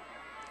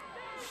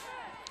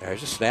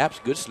 There's a snap.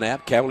 Good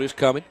snap. Cavaliers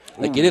coming.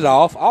 They get it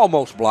off.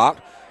 Almost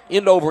blocked.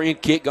 End over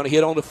end kick. Going to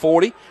hit on the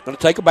 40. Going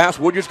to take a bounce.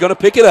 Woodyard's going to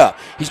pick it up.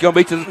 He's going to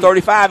be to the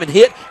 35 and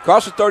hit.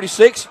 Across the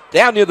 36.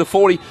 Down near the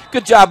 40.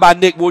 Good job by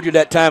Nick Woodyard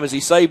that time as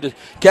he saved the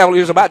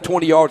Cavaliers about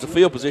 20 yards of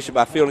field position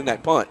by fielding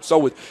that punt. So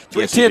with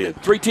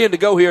 3:10 to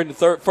go here in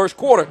the first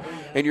quarter,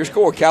 and your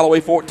score,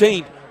 Callaway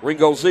 14,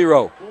 Ringgold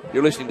 0.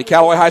 You're listening to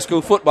Callaway High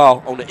School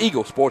football on the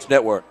Eagle Sports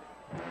Network.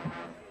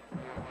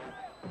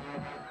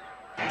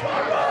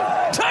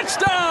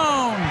 Touchdown!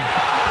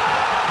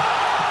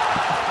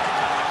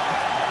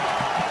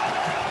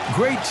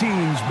 Great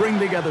teams bring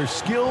together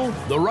skill,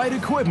 the right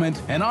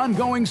equipment, and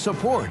ongoing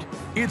support.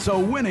 It's a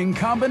winning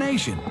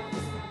combination.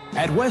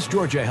 At West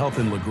Georgia Health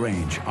in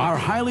LaGrange, our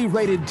highly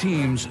rated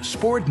teams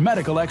sport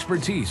medical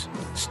expertise,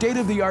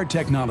 state-of-the-art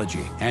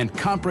technology, and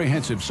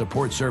comprehensive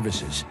support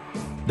services.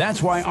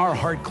 That's why our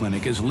heart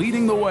clinic is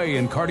leading the way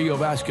in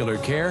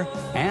cardiovascular care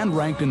and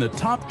ranked in the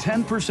top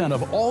 10%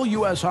 of all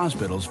U.S.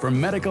 hospitals for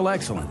medical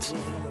excellence.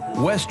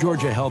 West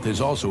Georgia Health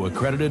is also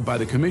accredited by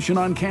the Commission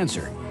on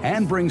Cancer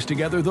and brings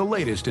together the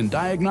latest in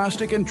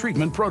diagnostic and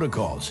treatment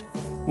protocols.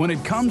 When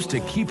it comes to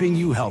keeping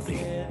you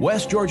healthy,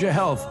 West Georgia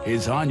Health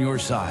is on your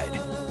side.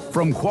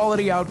 From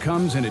quality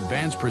outcomes and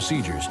advanced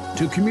procedures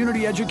to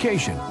community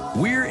education,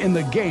 we're in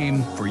the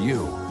game for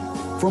you.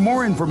 For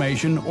more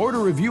information or to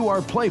review our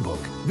playbook,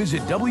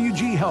 visit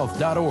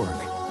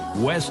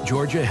wghealth.org. West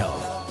Georgia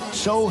Health.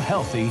 So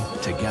healthy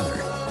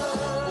together.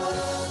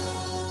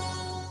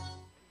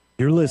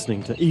 You're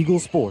listening to Eagle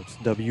Sports,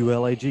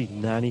 WLAG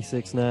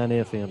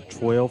 96.9 FM,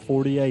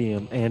 1240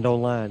 AM, and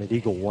online at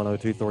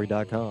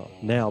eagle1023.com.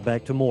 Now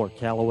back to more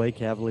Callaway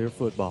Cavalier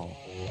football.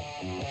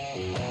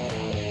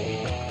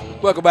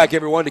 Welcome back,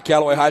 everyone, to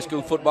Callaway High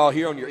School football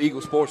here on your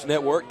Eagle Sports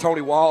Network.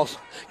 Tony Walls,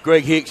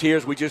 Greg Hicks here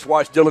as we just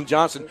watched Dylan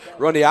Johnson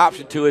run the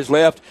option to his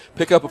left,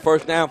 pick up a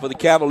first down for the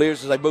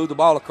Cavaliers as they move the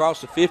ball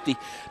across the 50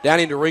 down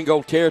into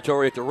Ringgold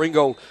territory at the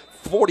Ringgold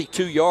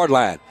 42-yard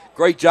line.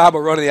 Great job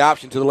of running the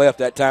option to the left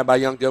that time by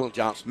young Dylan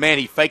Johnson. Man,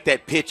 he faked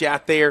that pitch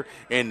out there,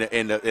 and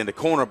the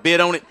corner bit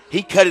on it.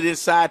 He cut it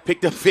inside,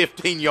 picked up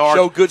 15 yards.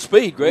 Showed good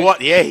speed,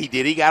 Greg. Yeah, he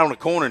did. He got on the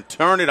corner and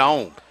turned it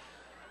on.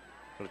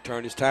 Going to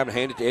turn his time to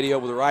hand it to Eddie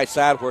over the right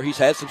side where he's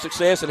had some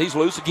success, and he's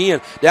loose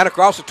again. Down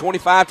across the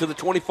 25 to the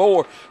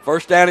 24.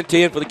 First down and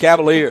 10 for the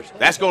Cavaliers.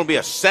 That's going to be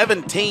a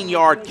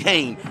 17-yard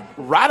gain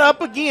right up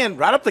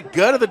the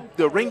gut of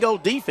the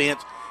Ringgold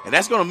defense. And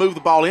that's going to move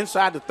the ball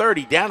inside the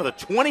 30 down to the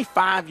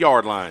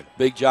 25-yard line.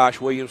 Big Josh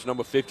Williams,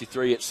 number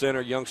 53 at center.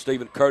 Young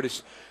Stephen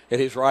Curtis at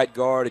his right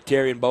guard.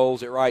 Terrian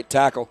Bowles at right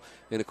tackle.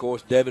 And, of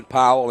course, Devin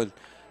Powell and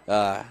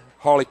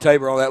Harley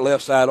Tabor on that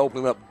left side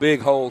opening up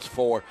big holes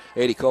for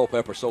Eddie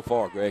Culpepper so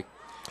far, Greg.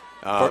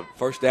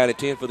 First down and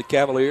 10 for the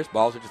Cavaliers.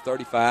 Ball's at the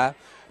 35.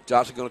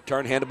 Johnson going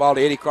to hand the ball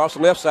to Eddie across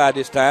the left side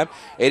this time.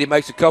 Eddie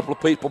makes a couple of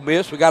people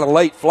miss. We got a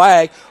late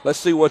flag. Let's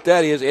see what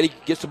that is. Eddie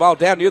gets the ball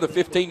down near the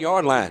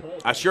 15-yard line.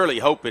 I surely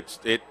hope it's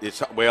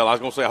well, I was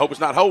going to say I hope it's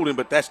not holding,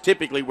 but that's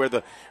typically where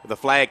the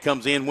flag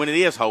comes in when it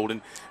is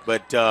holding.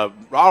 But right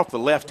off the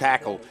left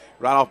tackle,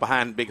 right off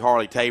behind Big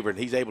Harley Tabor, and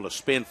he's able to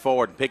spin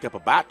forward and pick up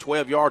about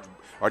 12 yards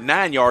or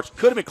 9 yards.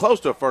 Could have been close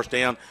to a first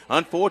down.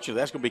 Unfortunately,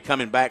 that's going to be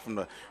coming back from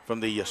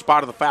the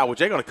spot of the foul, which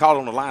they're going to call it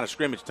on the line of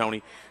scrimmage,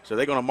 Tony. So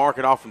they're going to mark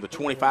it off from the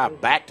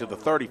 25 back to the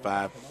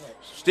 35.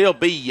 Still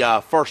be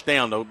first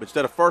down, though. But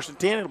instead of 1st and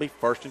 10, it'll be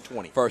 1st and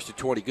 20. 1st and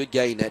 20. Good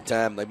gain that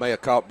time. They may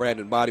have caught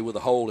Brandon Body with a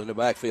hole in the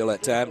backfield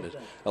that time that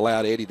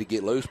allowed Eddie to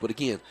get loose. But,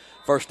 again,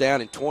 1st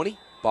down and 20.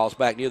 Ball's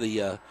back near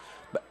the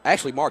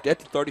actually marked at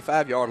the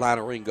 35-yard line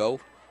of Ringgold.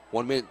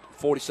 1 minute,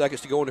 40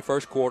 seconds to go in the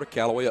first quarter.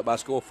 Callaway up by a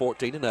score of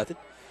 14-0.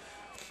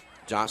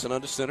 Johnson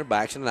under center,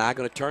 Baxton and I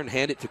going to turn,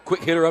 hand it to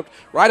quick hitter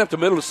right up the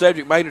middle of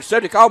Cedric Maynard.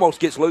 Cedric almost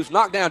gets loose,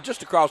 knocked down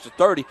just across the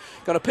 30.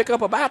 Going to pick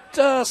up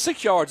about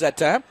 6 yards that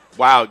time.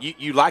 Wow,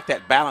 you like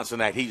that balance in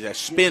that. He's a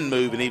spin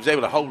move, and he was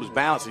able to hold his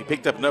balance. And he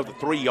picked up another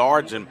 3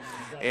 yards, and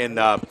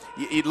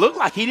it looked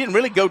like he didn't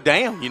really go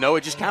down.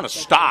 It just kind of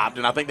stopped,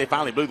 and I think they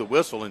finally blew the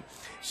whistle, and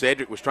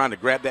Cedric was trying to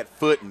grab that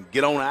foot and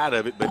get on out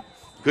of it, but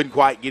couldn't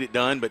quite get it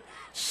done. But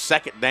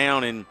 2nd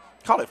down and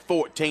call it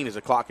 14 as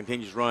the clock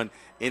continues to run.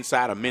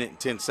 Inside a minute and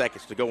 10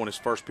 seconds to go in this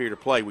first period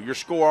of play. With your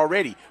score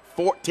already,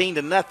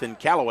 14-0,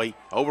 Callaway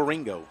over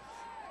Ringgold.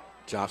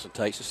 Johnson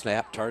takes a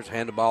snap,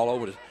 hand the ball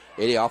over to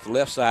Eddie off the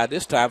left side.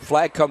 This time,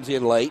 flag comes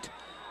in late.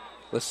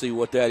 Let's see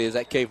what that is.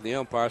 That came from the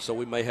umpire, so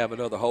we may have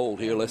another hold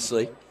here. Let's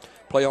see.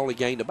 Play only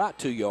gained about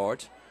 2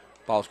 yards.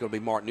 Ball's going to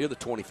be marked near the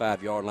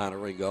 25-yard line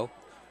of Ringgold.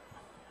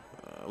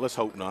 Let's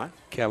hope not.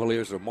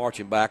 Cavaliers are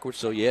marching backwards,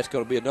 so, yeah, it's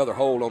going to be another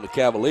hold on the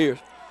Cavaliers.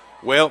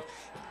 Well,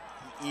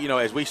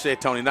 as we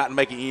said, Tony, not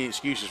making any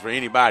excuses for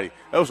anybody.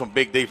 Those some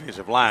big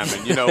defensive linemen,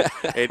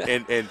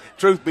 and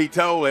truth be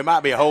told, there might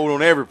be a hold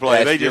on every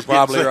play. Yes, you're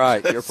probably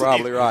right. You're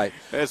probably right.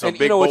 That's some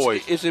big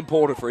boys. It's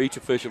important for each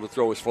official to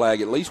throw his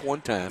flag at least one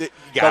time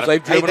because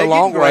they've driven a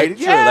long way.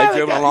 Sure, they've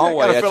driven a long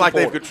way. I feel like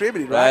they've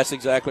contributed, right? That's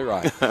exactly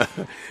right.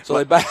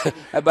 So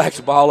that backs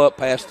the ball up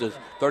past the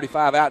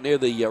 35 out near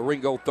the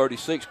Ringgold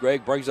 36.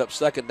 Greg brings up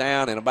 2nd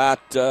down and about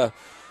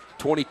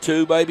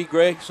 22, baby,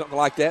 Greg, something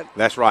like that.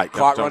 That's right.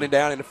 Clock running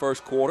down in the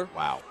first quarter.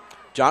 Wow.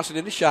 Johnson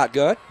in the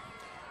shotgun.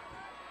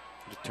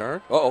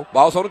 Turn.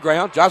 Ball's on the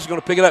ground. Johnson's going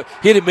to pick it up.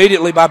 Hit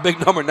immediately by big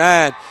number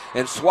 9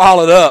 and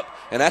swallowed up.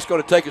 And that's going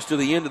to take us to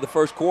the end of the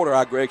first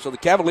quarter, Greg. So the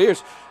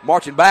Cavaliers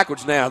marching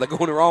backwards now. They're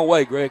going the wrong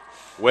way, Greg.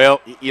 Well,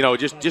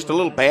 just a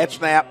little bad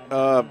snap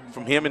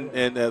from him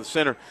and the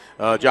center,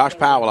 Josh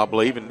Powell, I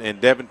believe,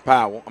 and Devin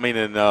Powell.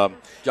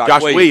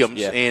 Josh Williams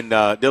yeah. And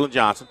Dylan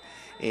Johnson.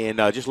 And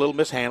just a little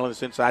mishandling.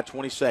 It's inside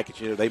 20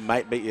 seconds. They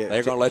might be.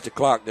 They're going to let the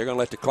clock. They're going to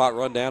let the clock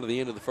run down to the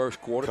end of the first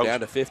quarter,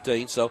 down to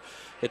 15. So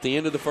at the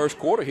end of the first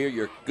quarter here,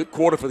 you're a good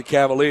quarter for the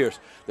Cavaliers.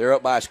 They're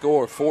up by a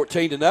score of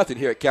 14-0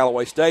 here at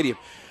Callaway Stadium.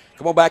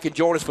 Come on back and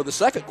join us for the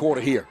second quarter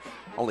here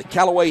on the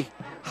Callaway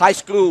High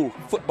School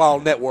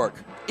Football Network,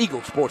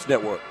 Eagle Sports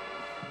Network.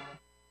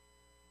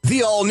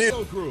 The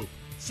all-new Group.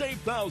 Save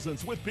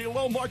thousands with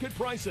below-market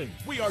pricing.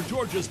 We are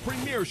Georgia's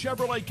premier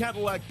Chevrolet,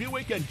 Cadillac,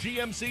 Buick, and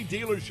GMC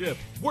dealership.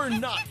 We're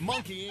not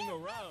monkeying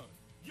around.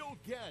 You'll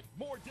get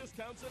more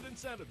discounts and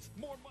incentives,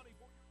 more money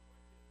for your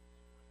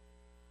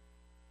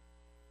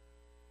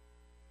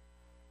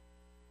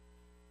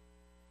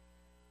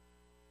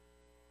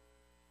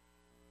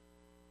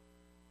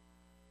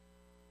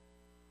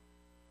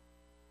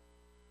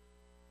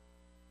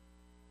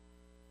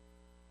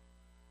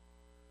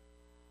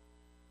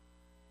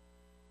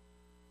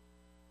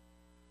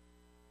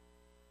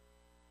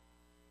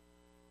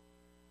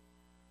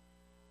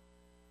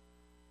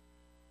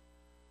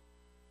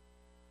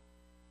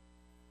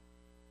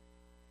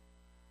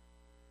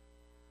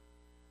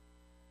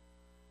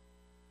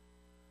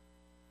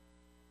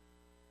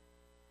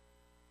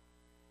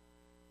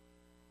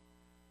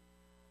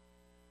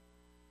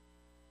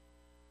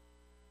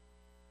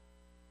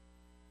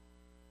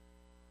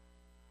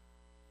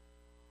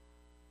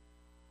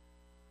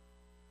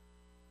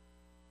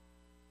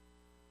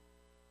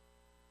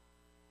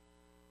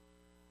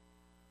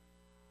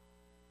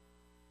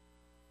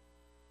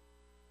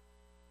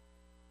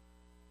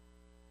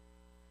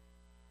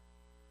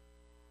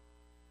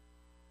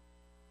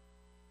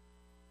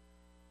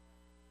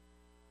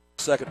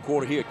Second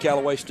quarter here at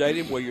Callaway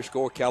Stadium, where your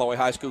score Callaway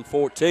High School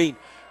 14,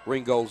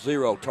 Ringgold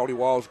 0. Tony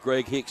Walls,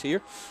 Greg Hicks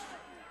here.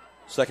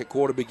 Second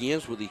quarter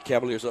begins with the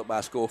Cavaliers up by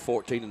a score of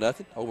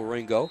 14-0 over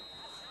Ringgold.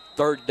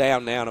 3rd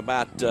down now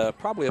and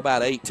probably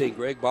about 18,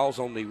 Greg. Ball's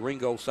on the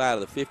Ringgold side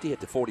of the 50 at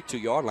the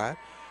 42-yard line.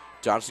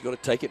 Johnson's going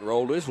to take it and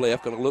roll to his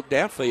left. Going to look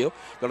downfield.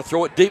 Going to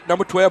throw it deep.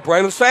 Number 12,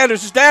 Braylon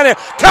Sanders is down there.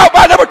 Caught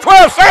by number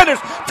 12, Sanders.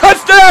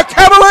 Touchdown,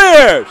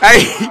 Cavaliers.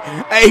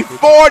 A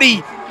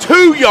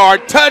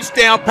 42-yard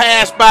touchdown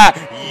pass by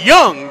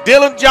young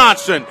Dylan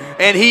Johnson,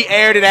 and he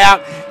aired it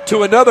out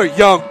to another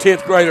young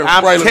 10th grader.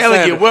 I'm Braylon telling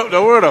Sanders. you,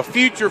 what a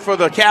future for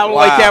the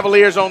Callaway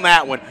Cavaliers on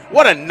that one.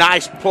 What a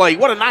nice play.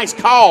 What a nice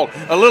call.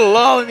 A little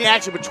lull in the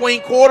action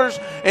between quarters,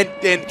 and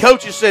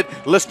coaches said,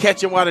 let's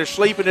catch them while they're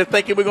sleeping. They're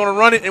thinking we're going to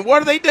run it. And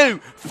what do?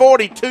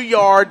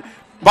 42-yard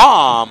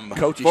bomb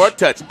for a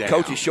touchdown.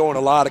 Coach is showing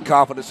a lot of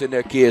confidence in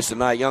their kids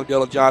tonight. Young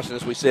Dylan Johnson,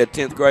 as we said,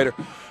 10th grader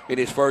in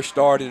his first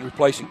start and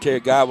replacing Terry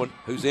Godwin,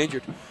 who's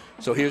injured.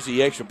 So here's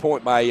the extra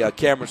point by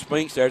Cameron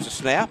Spinks. There's a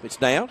snap. It's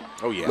down.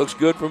 Oh, yeah. Looks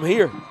good from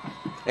here.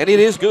 And it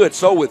is good.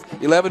 So with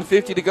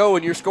 11:50 to go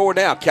and your score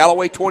now,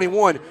 Callaway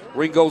 21,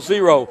 Ringgold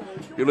 0.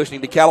 You're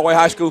listening to Callaway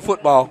High School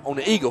football on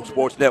the Eagle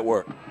Sports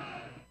Network.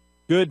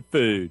 Good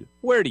food.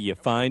 Where do you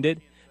find it?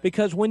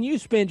 Because when you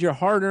spend your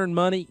hard-earned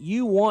money,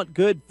 you want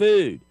good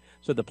food.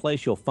 So the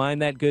place you'll find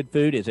that good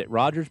food is at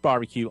Rogers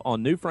Barbecue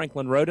on New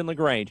Franklin Road in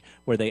LaGrange,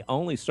 where they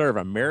only serve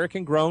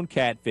American-grown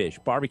catfish,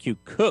 barbecue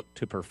cooked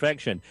to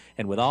perfection,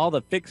 and with all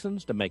the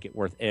fixings to make it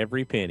worth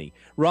every penny.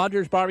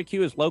 Rogers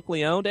Barbecue is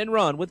locally owned and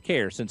run with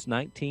care since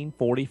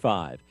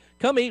 1945.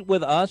 Come eat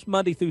with us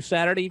Monday through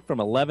Saturday from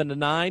 11 to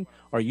 9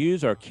 or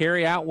use our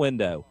carry-out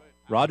window.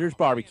 Rogers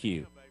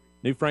Barbecue,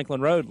 New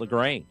Franklin Road,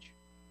 LaGrange.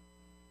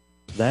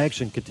 The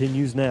action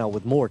continues now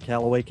with more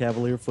Callaway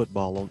Cavalier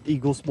football on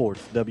Eagle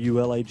Sports,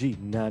 WLAG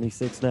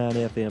 96.9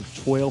 FM,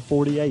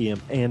 1240 AM,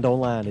 and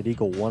online at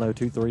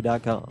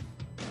eagle1023.com.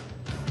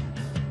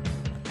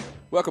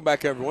 Welcome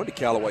back, everyone, to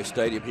Callaway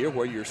Stadium here,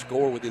 where your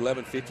score with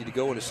 11:50 to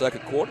go in the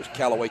second quarter is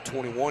Callaway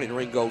 21 and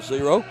Ringgold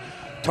 0.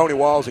 Tony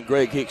Walls and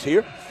Greg Hicks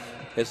here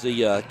as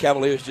the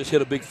Cavaliers just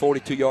hit a big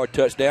 42-yard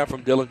touchdown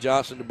from Dylan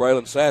Johnson to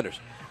Braylon Sanders.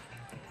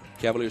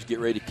 Cavaliers get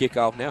ready to kick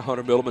off now.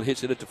 Hunter Milliman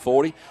hits it at the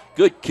 40.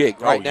 Good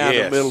kick right down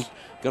the middle.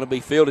 Going to be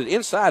fielded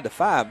inside the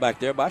 5 back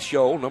there by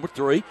Scholl, number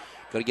 3.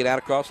 Going to get out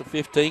across the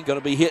 15. Going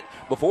to be hit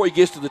before he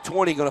gets to the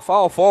 20. Going to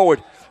fall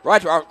forward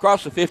right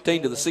across the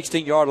 15 to the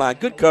 16-yard line.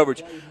 Good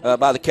coverage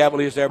by the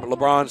Cavaliers there, but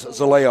LeBron's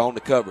Zalea on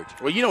the coverage.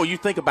 Well, you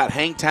think about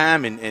hang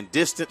time and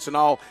distance and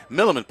all.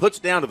 Milliman puts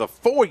it down to the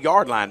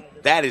 4-yard line.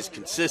 That is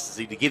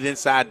consistency to get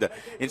inside the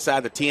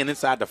 10,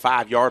 inside the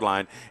 5-yard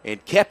line,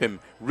 and kept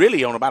him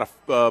really on about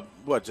a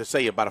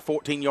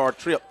 14-yard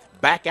trip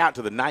back out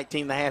to the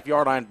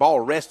 19.5-yard line, ball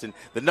resting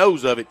the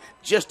nose of it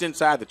just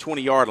inside the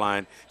 20-yard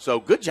line.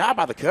 So good job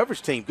by the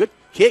coverage team. Good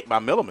kick by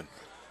Milliman.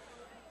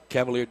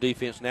 Cavalier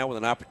defense now with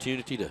an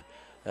opportunity to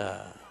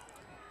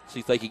see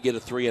if they can get a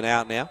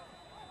 3-and-out now.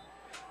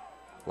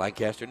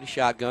 Lancaster in the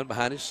shotgun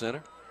behind his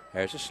center.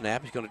 There's a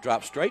snap. He's going to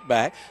drop straight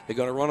back. They're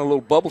going to run a little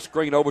bubble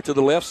screen over to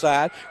the left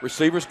side.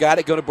 Receivers got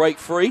it. Going to break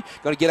free.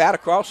 Going to get out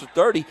across the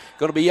 30.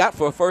 Going to be out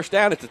for a first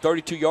down at the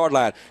 32-yard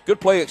line. Good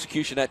play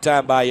execution that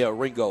time by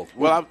Ringgold.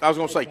 Well, I was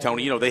going to say,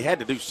 Tony, they had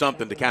to do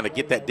something to kind of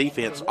get that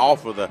defense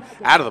out of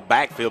the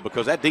backfield,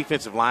 because that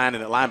defensive line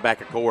and that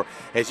linebacker core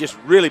has just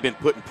really been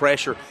putting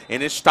pressure,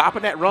 and it's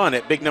stopping that run.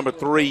 That big number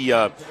 3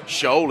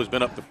 Scholl has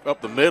been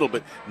up the middle,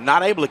 but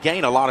not able to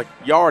gain a lot of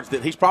yards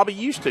that he's probably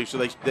used to. So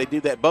they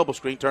do that bubble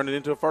screen, turn it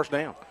into a first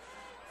down.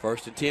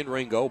 First and 10,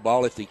 Ringgold.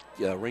 Ball at the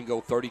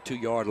Ringgold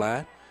 32-yard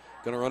line.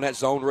 Going to run that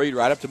zone read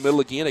right up the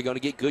middle again. They're going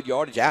to get good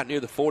yardage out near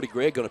the 40.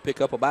 Greg going to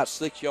pick up about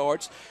 6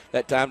 yards.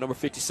 That time, number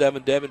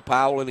 57, Devin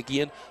Powell. And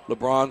again,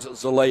 LeBron's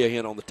Zalea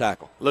in on the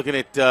tackle. Looking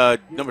at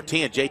number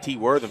 10, J.T.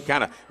 Wortham,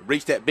 kind of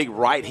reached that big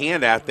right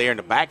hand out there in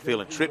the backfield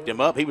and tripped him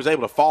up. He was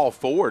able to fall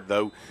forward,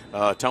 though,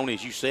 Tony,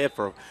 as you said,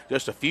 for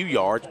just a few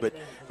yards, but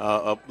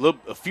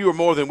a fewer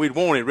more than we'd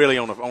wanted, really,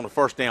 on the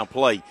first down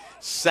play.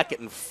 2nd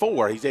and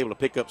 4, he's able to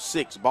pick up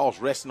 6. Ball's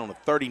resting on the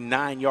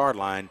 39-yard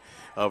line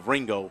of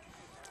Ringgold.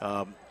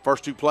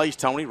 First 2 plays,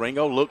 Tony,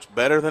 Ringgold looks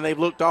better than they've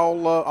looked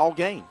all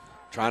game.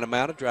 Trying to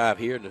mount a drive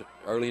here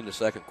early in the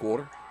second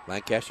quarter.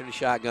 Lancaster in the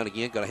shotgun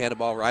again. Going to hand the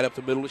ball right up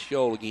the middle of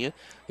Scholl again.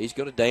 He's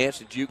going to dance.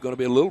 The juke going to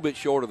be a little bit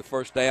short of the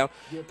first down.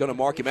 Going to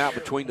mark him out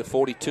between the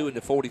 42 and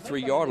the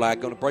 43-yard line.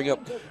 Going to bring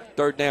up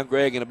third down,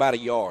 Greg, in about a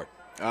yard.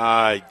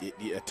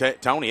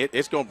 Tony,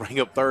 it's going to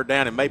bring up third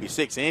down in maybe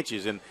 6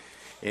 inches. And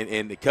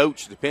the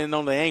coach, depending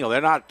on the angle,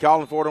 they're not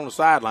calling for it on the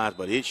sidelines,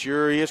 but it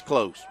sure is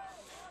close.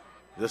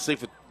 Let's see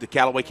if the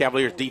Callaway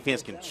Cavaliers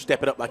defense can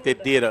step it up like they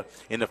did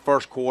in the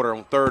first quarter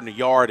on 3rd and a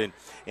yard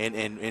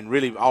and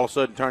really all of a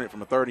sudden turn it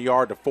from a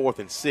 30-yard to 4th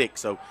and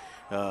 6. So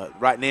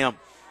right now,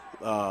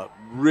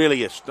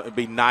 really it'd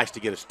be nice to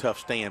get a tough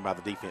stand by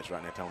the defense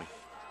right now, Tony.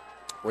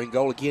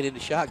 Ringgold again in the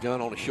shotgun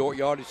on a short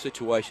yardage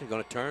situation.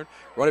 Going to turn,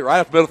 run it right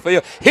up the middle of the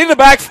field. Hit in the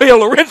backfield.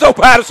 Lorenzo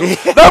Patterson,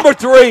 number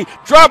 3,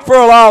 drop for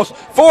a loss.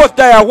 4th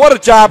down. What a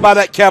job by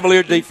that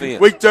Cavalier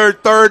defense. We turned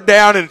 3rd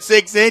down and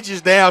 6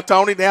 inches now,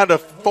 Tony, down to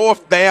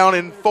 4th down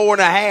and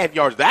 4.5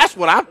 yards. That's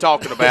what I'm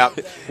talking about.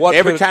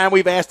 Every time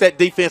we've asked that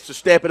defense to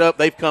step it up,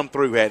 they've come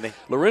through, haven't they?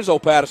 Lorenzo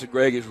Patterson,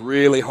 Greg, is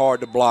really hard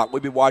to block.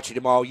 We've been watching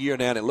him all year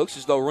now, and it looks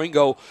as though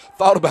Ringgold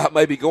thought about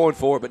maybe going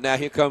for it, but now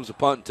here comes the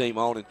punting team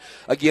on. And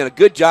again, a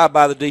good job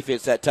by the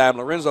defense that time.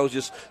 Lorenzo's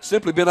just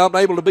simply been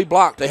unable to be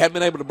blocked. They haven't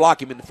been able to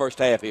block him in the first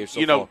half here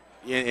so far.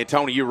 And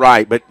Tony, you're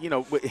right, but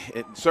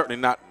certainly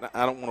not.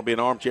 I don't want to be an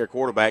armchair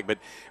quarterback, but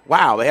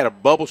wow, they had a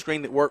bubble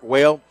screen that worked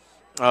well,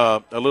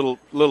 a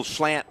little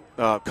slant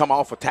come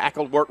off a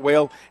tackle, work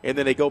well, and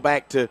then they go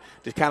back to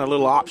kind of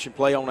little option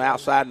play on the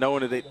outside,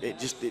 knowing that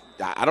it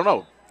I don't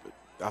know.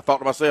 I thought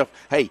to myself,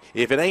 hey,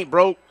 if it ain't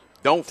broke,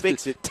 don't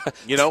fix it,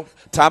 you know.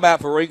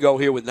 Timeout for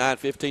Ringgold here with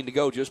 9:15 to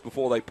go just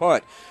before they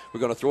punt. We're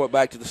going to throw it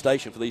back to the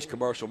station for these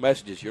commercial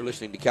messages. You're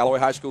listening to Callaway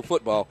High School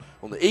football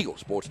on the Eagle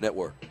Sports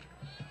Network.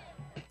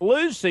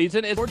 Blues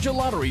season is Forge a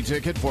lottery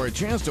ticket for a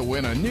chance to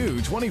win a new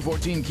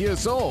 2014 Kia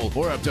Soul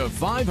for up to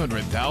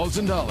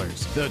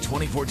 $500,000. The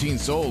 2014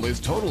 Soul is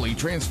totally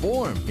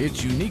transformed.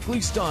 It's uniquely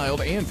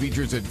styled and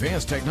features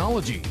advanced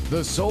technology.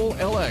 The Soul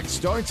LX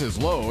starts as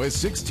low as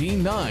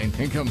 $16,900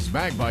 and comes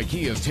backed by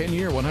Kia's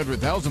 10-year,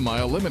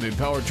 100,000-mile limited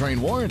powertrain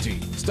warranty.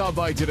 Stop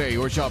by today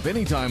or shop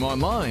anytime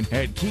online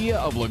at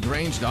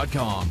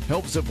KiaofLaGrange.com.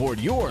 Help support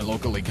your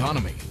local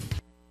economy.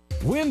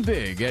 Win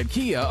big at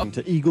Kia.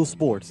 To Eagle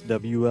Sports,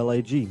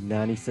 WLAG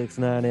 96.9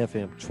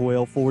 FM,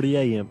 1240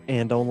 AM,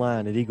 and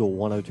online at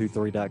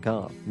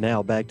eagle1023.com.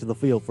 Now back to the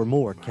field for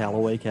more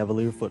Callaway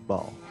Cavalier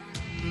football.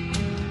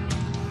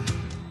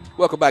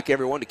 Welcome back,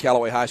 everyone, to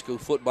Callaway High School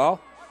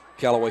football.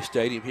 Callaway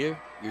Stadium here.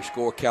 Your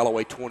score,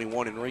 Callaway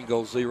 21 and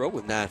Ringgold 0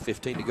 with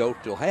 9:15 to go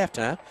till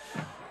halftime.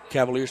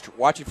 Cavaliers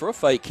watching for a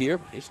fake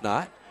here. It's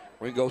not.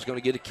 Ringgold's going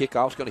to get a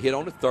kickoff. He's going to hit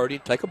on the 30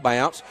 and take a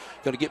bounce.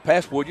 Going to get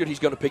past Woodyard. He's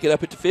going to pick it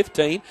up at the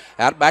 15,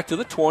 out back to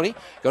the 20.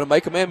 Going to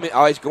make a man.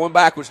 Oh, he's going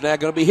backwards now.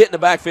 Going to be hitting the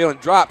backfield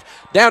and dropped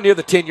down near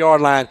the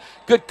 10-yard line.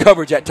 Good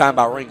coverage that time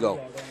by Ringgold.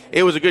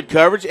 It was a good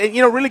coverage, and,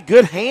 really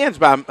good hands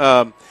by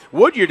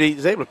Woodyard. He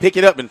was able to pick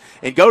it up and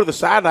go to the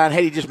sideline.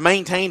 Had he just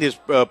maintained his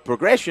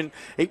progression,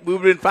 we would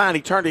have been fine.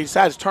 He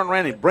decided to turn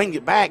around and bring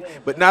it back.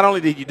 But not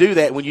only did you do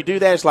that, when you do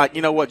that, it's like,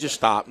 you know what, just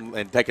stop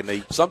and take a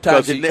knee.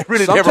 Sometimes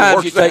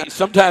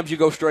you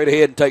go straight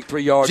ahead and take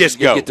 3 yards just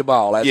and get the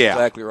ball. That's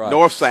exactly right.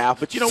 North-south.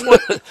 But you know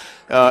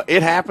what?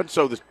 It happened.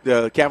 So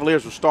the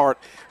Cavaliers will start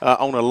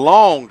on a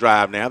long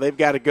drive now. They've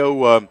got to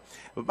go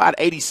about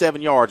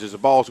 87 yards as the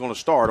ball's going to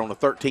start on the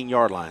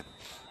 13-yard line.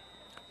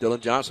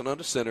 Dylan Johnson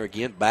under center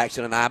again. Backs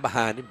in an eye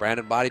behind him.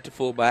 Brandon Body to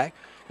fullback.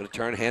 Going to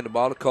turn and hand the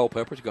ball to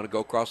Culpepper. He's going to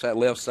go across that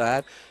left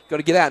side. Going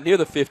to get out near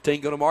the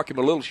 15. Going to mark him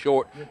a little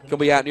short. Going to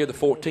be out near the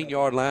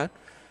 14-yard line.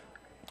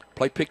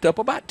 Play picked up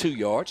about 2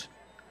 yards.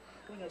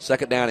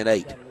 Second down and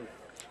 8.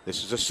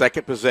 This is the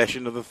second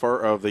possession of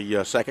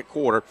the second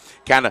quarter.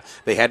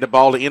 They had the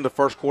ball to end the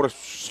first quarter,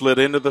 slid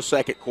into the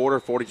second quarter.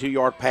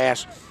 42-yard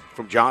pass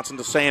from Johnson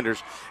to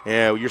Sanders.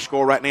 Your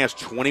score right now is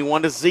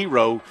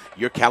 21-0.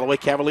 Your Callaway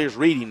Cavaliers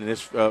leading in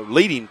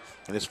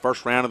this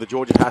first round of the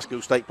Georgia High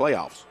School State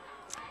playoffs.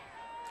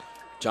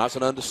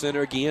 Johnson under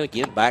center again.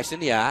 Again, backs in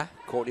the eye.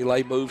 Courtney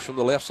Lay moves from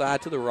the left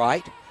side to the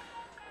right.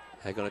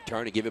 They're going to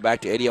turn and give it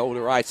back to Eddie over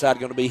the right side.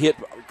 Going to be hit.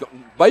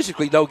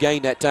 Basically no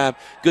gain that time.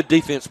 Good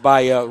defense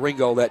by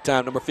Ringgold that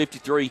time. Number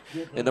 53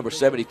 and number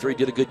 73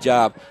 did a good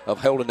job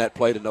of holding that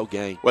play to no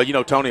gain.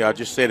 Well, Tony, I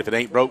just said if it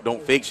ain't broke,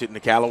 don't fix it. And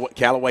the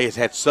Callaway has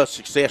had such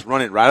success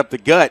running right up the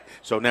gut.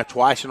 So now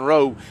twice in a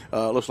row,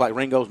 looks like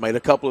Ringgold's made a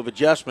couple of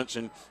adjustments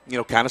and,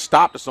 kind of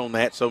stopped us on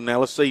that. So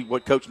now let's see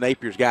what Coach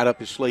Napier's got up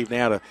his sleeve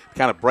now to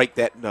kind of break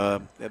that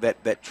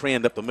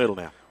trend up the middle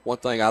now. One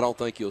thing I don't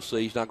think you'll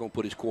see, he's not going to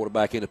put his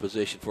quarterback in a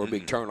position for a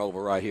big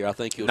turnover right here. I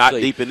think you'll not see.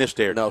 Not deep in this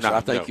territory. No, so I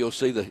think you'll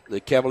see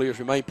the Cavaliers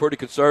remain pretty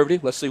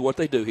conservative. Let's see what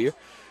they do here.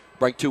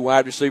 Bring 2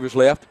 wide receivers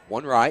left,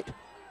 1 right.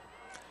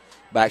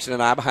 Backs in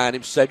an eye behind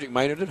him. Cedric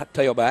Maynard,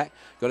 tailback.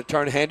 Going to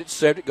turn and hand it to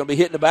Cedric. Going to be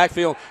hitting the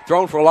backfield,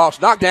 thrown for a loss,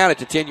 knocked down at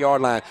the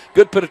 10-yard line.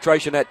 Good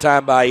penetration that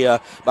time by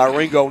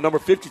Ringgold. Number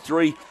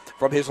 53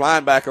 from his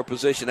linebacker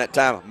position that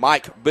time,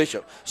 Mike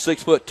Bishop,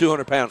 6 foot,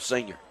 200-pound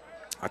senior.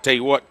 I tell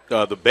you what,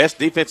 the best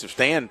defensive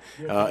stand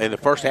in the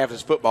first half of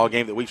this football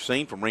game that we've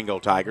seen from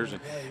Ringgold Tigers.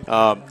 And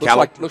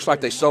looks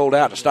like they sold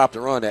out to stop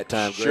the run that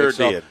time, Greg. Sure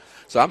did.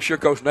 So I'm sure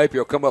Coach Napier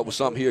will come up with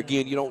something here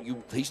again.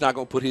 He's not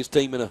going to put his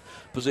team in a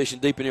position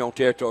deep in their own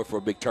territory for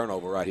a big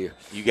turnover right here.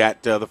 You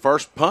got the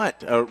first punt.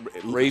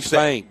 Reeves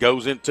Payne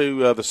goes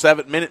into the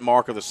 7-minute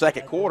mark of the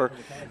second quarter,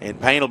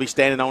 and Payne will be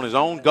standing on his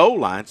own goal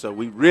line. So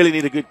we really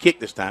need a good kick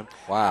this time.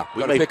 Wow,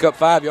 we're going to pick up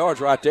 5 yards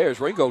right there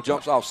as Ringgold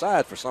jumps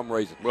offside for some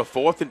reason. Well,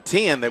 4th and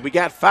 10. That we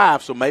got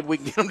 5, so maybe we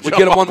can get them. We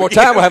get them one more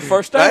time. We'll have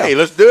first down. Hey,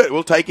 let's do it.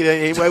 We'll take it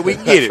any way we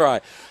can get it. That's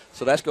right.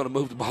 So that's going to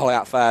move the ball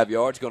out 5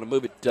 yards. Going to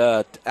move it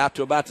out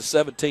to about the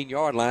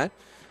 17-yard line.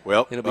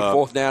 Well, it'll be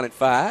 4th down and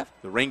 5.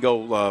 The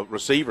Ringgold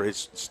receiver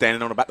is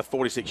standing on about the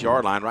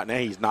 46-yard line right now.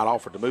 He's not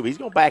offered to move. He's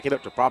going to back it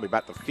up to probably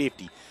about the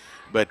 50.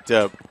 But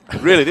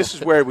really, this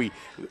is where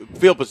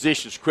field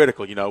position is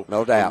critical.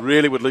 No doubt. We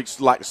really would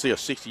like to see a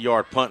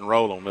 60-yard punt and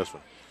roll on this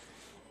one.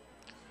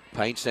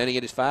 Payne standing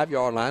at his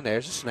 5-yard line.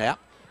 There's a snap.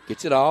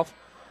 Gets it off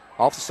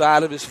the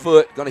side of his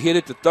foot. Going to hit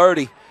it to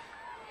 30.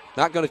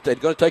 Not going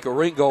to take a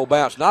Ringgold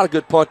bounce. Not a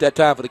good punt that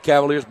time for the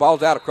Cavaliers.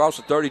 Ball's out across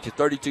the 30 to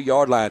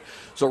 32-yard line.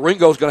 So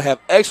Ringgold's going to have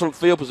excellent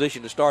field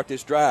position to start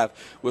this drive.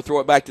 We'll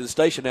throw it back to the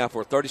station now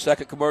for a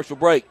 30-second commercial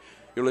break.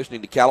 You're listening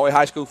to Callaway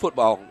High School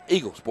football on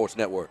Eagle Sports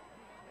Network.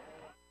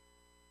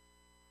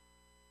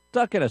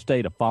 Stuck in a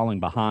state of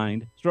falling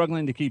behind?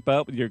 Struggling to keep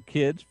up with your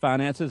kids'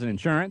 finances and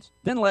insurance?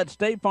 Then let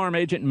State Farm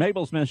agent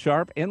Mabel Smith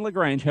Sharp in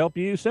LaGrange help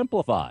you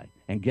simplify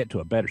and get to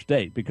a better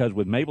state, because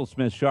with Mabel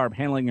Smith Sharp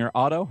handling your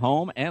auto,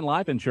 home, and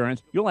life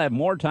insurance, you'll have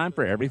more time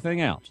for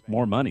everything else.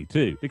 More money,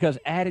 too, because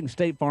adding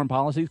State Farm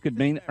policies could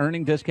mean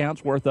earning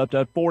discounts worth up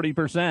to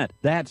 40%.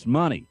 That's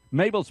money.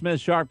 Mabel Smith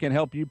Sharp can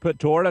help you put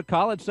toward a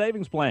college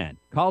savings plan.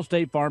 Call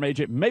State Farm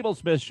agent Mabel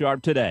Smith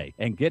Sharp today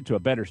and get to a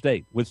better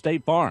state with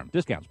State Farm.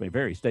 Discounts may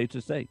vary state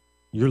to state.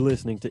 You're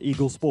listening to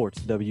Eagle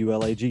Sports,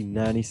 WLAG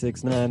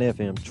 96.9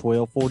 FM,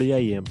 1240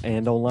 AM,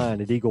 and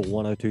online at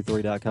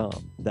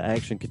eagle1023.com. The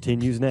action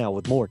continues now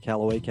with more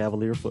Callaway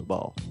Cavalier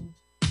football.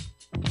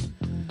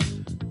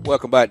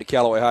 Welcome back to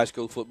Callaway High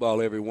School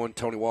football, everyone.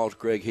 Tony Walls,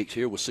 Greg Hicks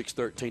here with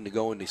 6:13 to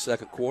go in the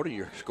second quarter.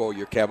 Your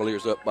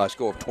Cavaliers up by a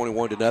score of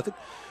 21-0.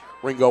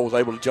 Ringgold was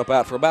able to jump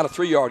out for about a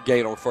 3-yard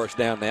gain on first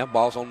down now.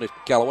 Ball's on the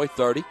Callaway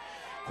 30.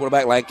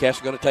 Quarterback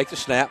Lancaster going to take the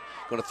snap.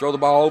 Going to throw the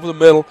ball over the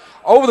middle,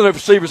 over the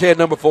receiver's head,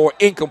 number 4,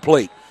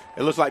 incomplete.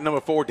 It looks like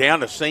number 4 down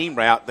the seam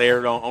route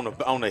there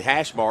on the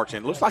hash marks,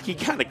 and it looks like he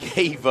kind of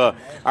gave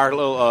our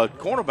little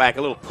cornerback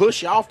a little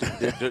push off to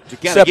kind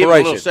of give him a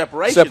little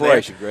separation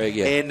there. Greg,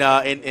 yeah.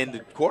 And the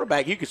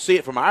quarterback, you could see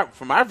it from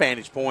our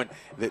vantage point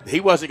that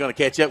he wasn't going to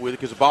catch up with it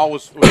because the ball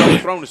was only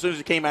thrown as soon as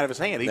it came out of his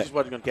hand. He just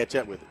wasn't going to catch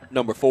up with it.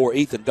 Number 4,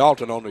 Ethan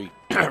Dalton on the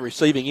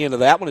receiving end of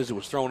that one as it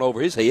was thrown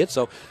over his head.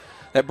 So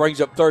that brings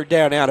up third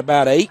down out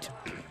about 8.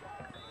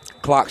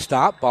 Clock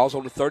stop. Ball's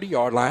on the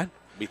 30-yard line.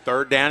 Be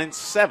third down and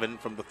 7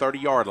 from the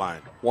 30-yard line.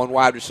 1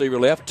 wide receiver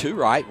left, 2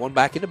 right, 1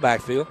 back in the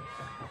backfield.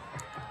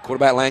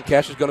 Quarterback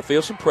Lancaster's going to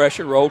feel some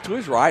pressure. Roll to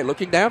his right,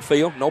 looking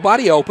downfield.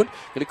 Nobody open.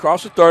 Get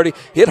across the 30.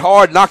 Hit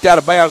hard, knocked out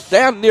of bounds.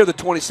 Down near the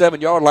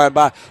 27-yard line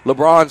by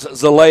LeBron's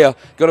Zalea.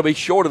 Going to be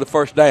short of the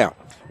first down.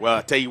 Well,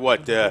 I tell you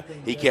what,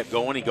 he kept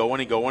going and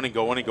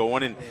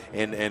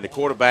the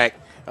quarterback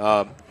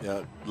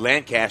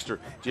Lancaster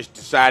just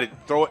decided to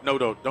throw it. No,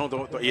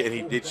 don't. And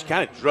he just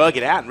kind of drug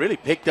it out and really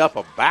picked up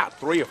about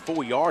 3 or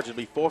 4 yards. It'll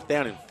be 4th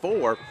down and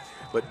 4,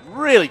 but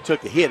really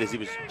took a hit as he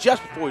was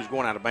just before he was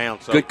going out of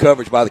bounds. So. Good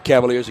coverage by the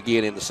Cavaliers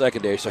again in the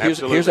secondary. So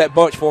here's that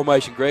bunch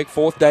formation, Greg.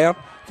 4th down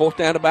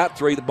about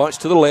 3. The bunch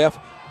to the left.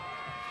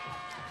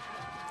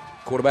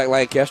 Quarterback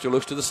Lancaster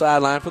looks to the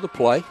sideline for the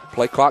play.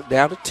 Play clock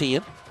down to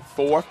 10.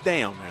 4th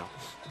down now.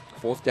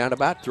 4th down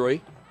about 3.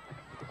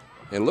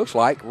 It looks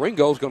like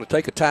Ringold's going to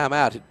take a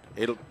timeout.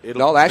 It's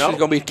going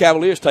to be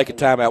Cavaliers taking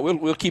timeout.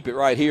 We'll keep it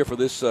right here for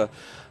this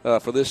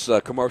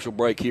commercial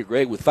break here,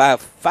 Greg, with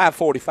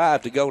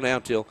 5:45 to go now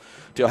till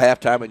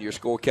halftime, and your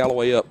score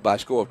Callaway up by a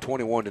score of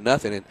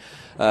 21-0.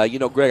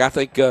 And Greg, I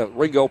think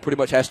Ringgold pretty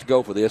much has to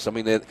go for this. I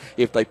mean,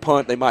 if they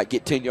punt, they might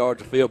get 10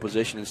 yards of field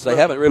position, and so they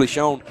haven't really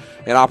shown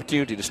an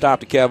opportunity to stop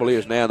the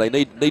Cavaliers now. They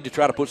need to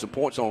try to put some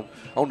points on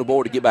the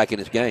board to get back in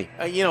this game.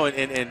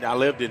 And I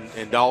lived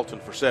in Dalton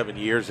for 7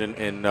 years,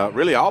 and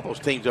really all those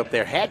teams up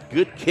there had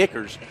good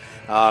kickers,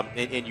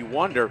 and you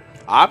wonder,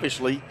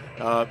 obviously.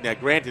 Now,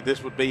 granted,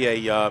 this would be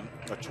a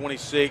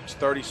 26,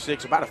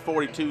 36, about a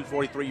 42,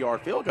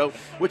 43-yard field goal,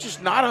 which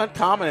is not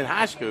uncommon in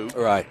high school.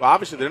 Right. Well,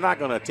 obviously, they're not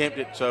going to attempt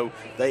it, so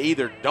they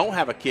either don't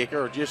have a kicker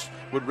or just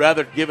would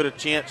rather give it a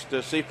chance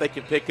to see if they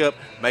can pick up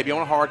maybe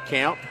on a hard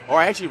count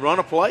or actually run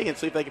a play and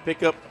see if they can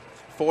pick up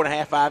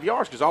 4.5, 5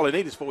 yards, because all they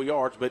need is 4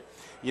 yards. But,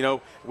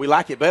 we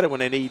like it better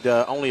when they need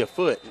only a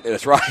foot.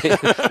 That's right.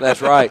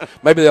 That's right.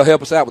 Maybe they'll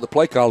help us out with the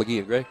play call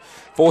again, Greg.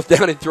 4th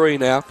down and 3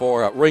 now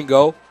for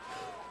Ringo.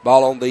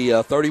 Ball on the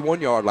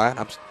 31-yard line.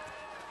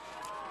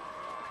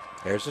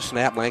 There's the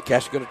snap.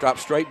 Lancaster going to drop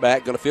straight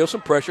back. Going to feel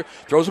some pressure.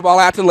 Throws the ball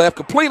out to the left.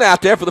 Complete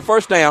out there for the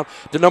first down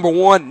to number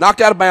 1. Knocked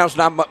out of bounds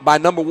by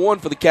number 1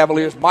 for the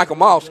Cavaliers, Michael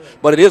Moss.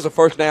 But it is a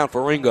first down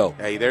for Ringo.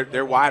 Hey,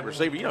 they're wide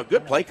receiver.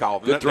 Good play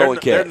call. Good throwing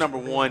catch. They're number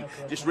 1.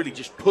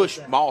 Just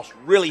pushed Moss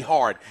really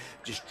hard.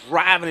 Just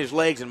driving his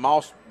legs, and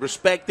Moss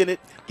respecting it,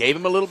 gave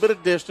him a little bit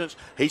of distance.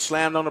 He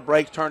slammed on the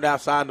brakes, turned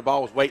outside, and the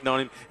ball was waiting on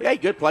him. Hey,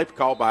 good play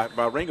call by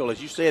Ringgold.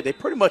 As you said, they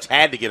pretty much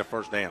had to get a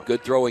first down.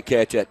 Good throwing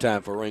catch that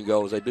time for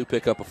Ringgold as they do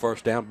pick up a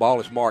first down.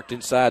 Ball is marked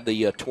inside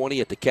the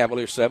 20 at the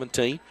Cavaliers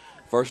 17.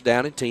 First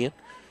down and 10.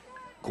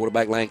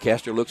 Quarterback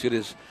Lancaster looks at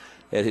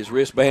his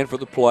wristband for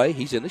the play.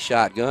 He's in the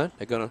shotgun.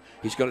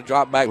 He's gonna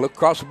drop back, look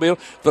across the field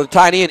for the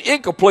tight end.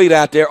 Incomplete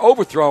out there,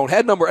 overthrown.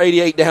 Had number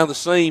 88 down the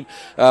seam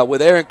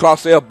with Aaron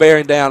Clausell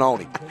bearing down on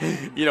him.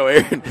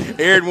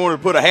 Aaron wanted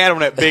to put a hat on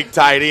that big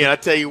tight end. I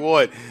tell you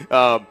what,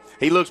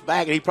 he looks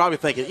back and he probably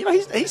thinking,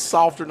 he's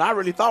softer than I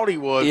really thought he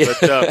was. Yeah.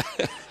 But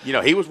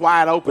he was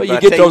wide open. Well, you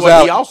get those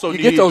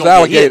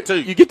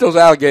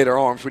alligator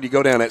arms when you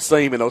go down that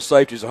seam, and those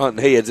safeties are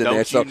hunting heads in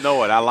there. Don't you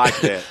know it? I like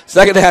that.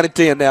 2nd down and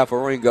 10 now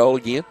for Ringgold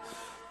again.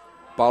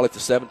 Ball at the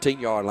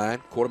 17-yard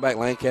line. Quarterback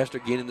Lancaster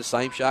again in the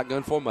same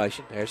shotgun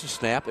formation. There's the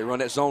snap. They run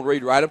that zone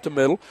read right up the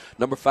middle.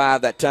 Number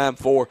 5 that time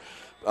for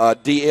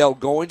D.L.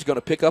 Goins going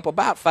to pick up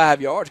about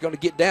 5 yards, going to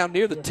get down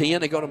near the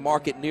 10. They're going to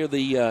mark it near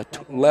the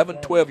 11,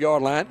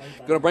 12-yard line.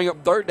 Going to bring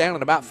up third down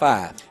at about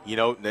 5. You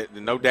know,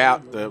 no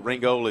doubt the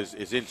Ringgold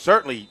is in,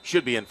 certainly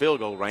should be in field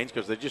goal range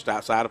because they're just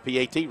outside of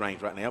PAT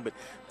range right now. But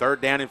third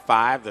down and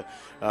 5.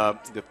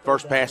 The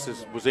first pass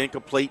was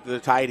incomplete to the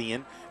tight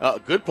end.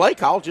 Good play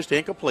call, just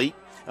incomplete.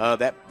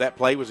 That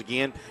play was,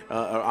 again,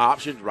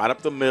 option right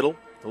up the middle.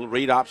 A little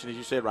read option, as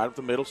you said, right up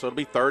the middle. So it'll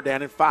be third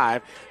down and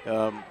 5.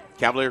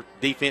 Cavalier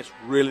defense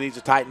really needs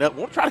to tighten up.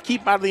 We'll try to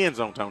keep him out of the end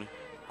zone, Tony.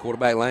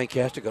 Quarterback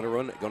Lancaster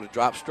going to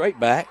drop straight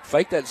back,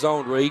 fake that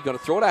zone read, going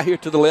to throw it out here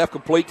to the left,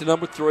 complete to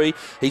number 3.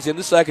 He's in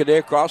the secondary,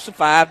 across the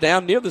 5,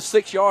 down near the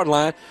 6-yard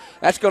line.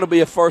 That's going to be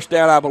a first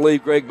down, I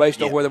believe, Greg,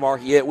 based on where the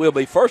mark it will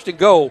be. First and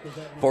goal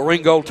for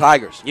Ringgold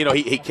Tigers. You know,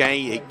 he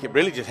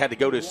really just had to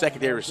go to his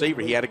secondary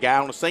receiver. He had a guy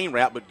on the seam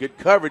route, but good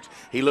coverage.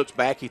 He looks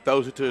back, he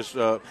throws it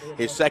to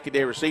his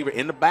secondary receiver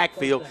in the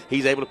backfield.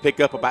 He's able to pick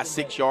up about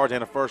 6 yards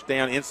and a first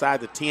down inside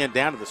the 10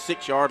 down to the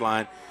 6-yard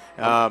line.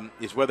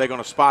 Is where they're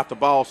going to spot the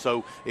ball.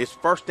 So it's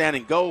first down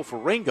and goal for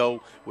Ringgold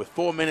with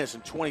 4 minutes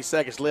and 20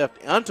 seconds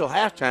left until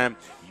halftime.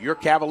 Your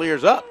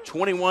Cavaliers up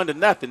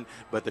 21-0,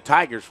 but the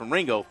Tigers from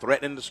Ringgold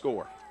threatening to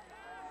score.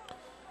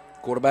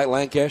 Quarterback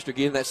Lancaster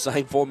getting that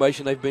same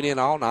formation they've been in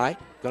all night.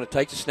 Going to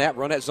take the snap,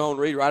 run that zone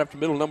read right up the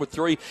middle. Number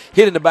 3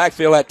 hit in the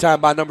backfield that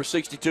time by number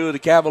 62 of the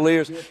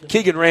Cavaliers.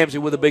 Keegan Ramsey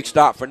with a big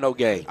stop for no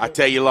gain. I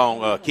tell you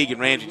long, Keegan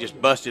Ramsey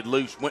just busted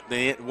loose,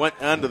 went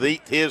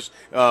underneath his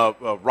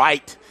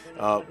right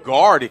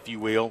guard, if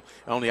you will,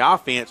 on the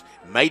offense,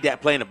 made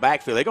that play in the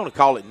backfield. They're going to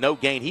call it no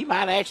gain. He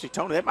might actually,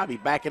 Tony, that might be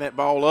backing that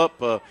ball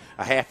up a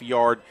half a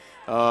yard.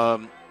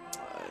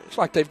 Looks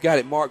like they've got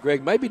it marked,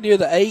 Greg, maybe near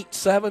the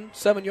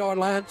 7-yard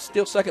line,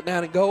 still second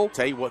down and goal.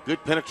 Tell you what,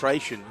 good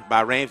penetration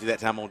by Ramsey that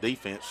time on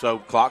defense. So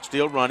clock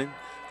still running,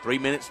 3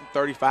 minutes and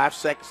 35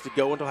 seconds to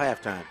go until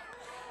halftime.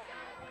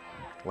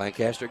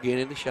 Lancaster again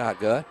in the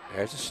shotgun.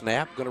 There's a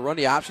snap. Going to run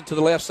the option to the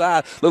left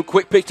side. Little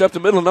quick pitch up the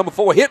middle. Number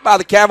 4 hit by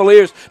the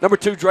Cavaliers. Number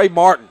 2, Dre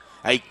Martin.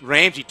 Hey,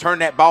 Ramsey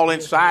turned that ball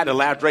inside,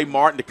 allowed Dre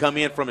Martin to come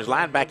in from his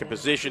linebacker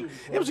position.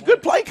 It was a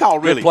good play call,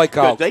 really. Good play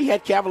call. They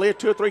had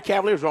 2 or 3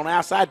 Cavaliers on the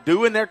outside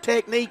doing their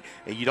technique,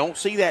 and you don't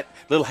see that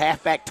little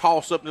halfback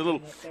toss up and a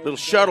little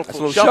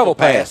shovel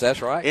pass.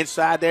 That's right.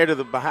 Inside there to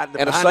the behind.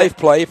 And a safe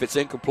play if it's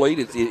incomplete.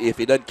 If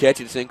he doesn't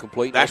catch it, it's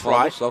incomplete. That's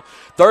right. So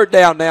third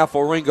down now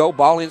for Ringgold.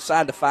 Ball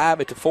inside the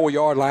 5 at the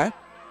 4-yard line.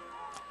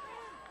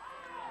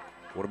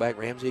 Quarterback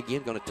Ramsey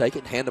again going to take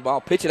it and hand the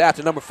ball, pitch it out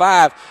to number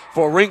 5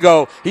 for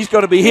Ringgold. He's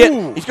going to be hit.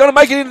 Ooh. He's going to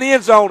make it in the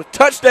end zone.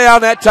 Touchdown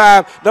that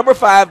time. Number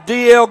 5,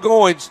 D.L.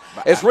 Goins,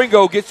 as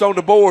Ringgold gets on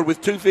the board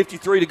with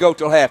 2:53 to go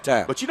till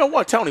halftime. But you know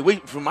what, Tony?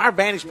 From our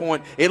vantage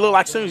point, it looked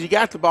like as soon as he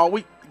got the ball,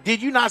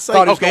 did you not say,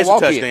 okay, it's a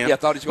touchdown? Yeah, I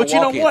thought he was going to walk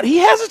in. But you know what? He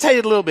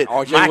hesitated a little bit.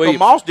 Michael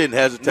Moss didn't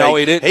hesitate. No,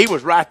 he didn't. He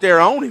was right there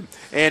on him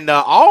and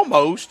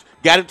almost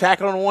got him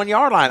tackled on the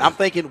 1-yard line. I'm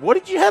thinking, what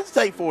did you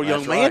hesitate for,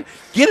 young man?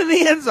 Get in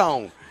the end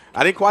zone.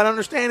 I didn't quite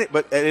understand it,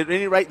 but at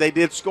any rate, they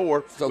did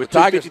score with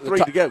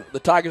 2:53 to go. The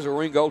Tigers of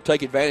Ringgold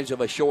take advantage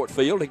of a short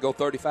field and go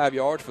 35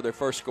 yards for their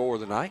first score of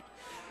the night.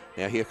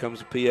 Now here comes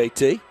the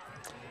PAT.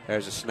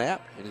 There's a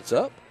snap, and it's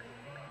up.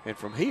 And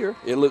from here,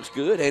 it looks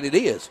good, and it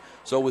is.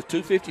 So with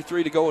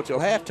 2:53 to go until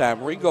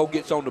halftime, Ringgold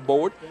gets on the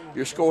board.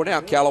 Your score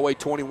now, Callaway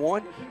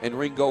 21 and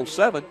Ringgold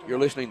 7. You're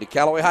listening to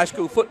Callaway High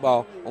School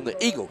football on the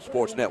Eagle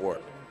Sports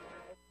Network.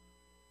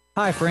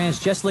 Hi friends,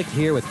 Jess Licht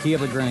here with Kia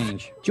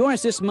LaGrange. Join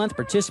us this month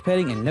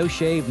participating in No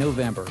Shave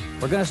November.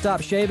 We're going to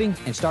stop shaving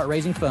and start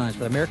raising funds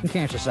for the American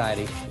Cancer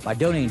Society by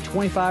donating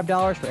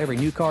 $25 for every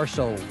new car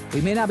sold.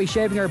 We may not be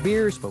shaving our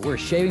beards, but we're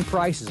shaving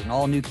prices on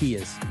all new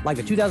Kias. Like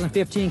the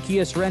 2015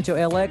 Kia Sorento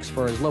LX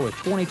for as low as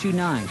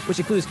 $22,900, which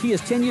includes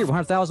Kia's 10-year,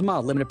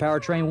 100,000-mile limited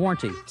powertrain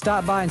warranty.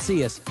 Stop by and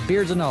see us,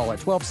 beards and all, at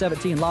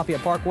 1217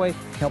 Lafayette Parkway.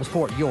 Help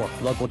support your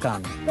local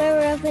economy.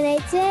 We're open 8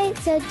 to 8,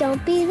 so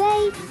don't be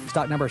late.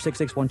 Stock number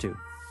 6612.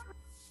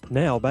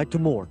 Now back to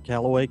more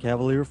Callaway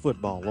Cavalier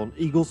football on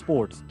Eagle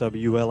Sports,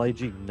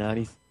 WLAG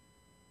 90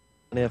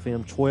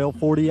 FM,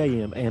 1240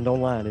 AM, and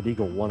online at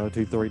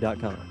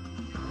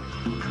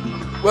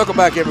eagle1023.com. Welcome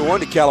back, everyone,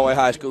 to Callaway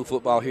High School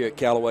football here at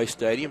Callaway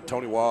Stadium.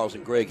 Tony Walls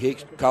and Greg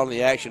Hicks calling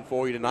the action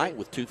for you tonight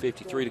with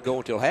 2:53 to go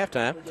until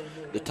halftime.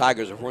 The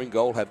Tigers of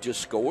Ringgold have just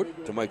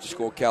scored to make the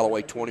score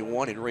Callaway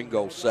 21 and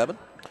Ringgold 7.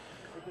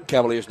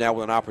 Cavaliers now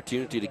with an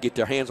opportunity to get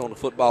their hands on the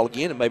football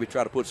again and maybe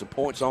try to put some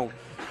points on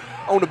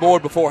the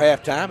board before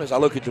halftime. As I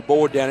look at the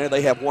board down there,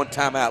 they have 1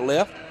 timeout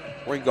left.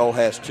 Ringgold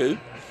has 2.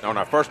 On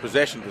our first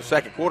possession of the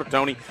second quarter,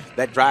 Tony,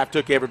 that drive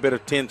took every bit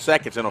of 10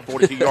 seconds in a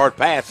 42-yard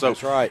pass. So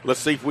that's right. Let's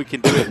see if we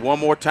can do it one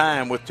more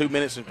time with 2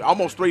 minutes and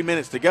almost 3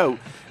 minutes to go.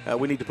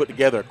 We need to put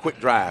together a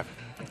quick drive,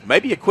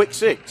 maybe a quick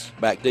 6.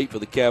 Back deep for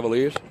the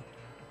Cavaliers.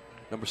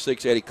 Number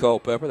 6, Eddie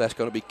Culpepper. That's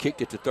going to be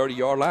kicked at the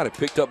 30-yard line and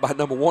picked up by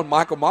number 1,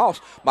 Michael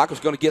Moss. Michael's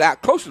going to get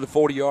out close to the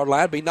 40-yard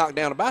line, be knocked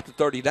down about the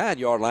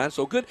 39-yard line.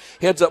 So good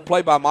heads-up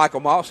play by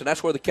Michael Moss, and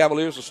that's where the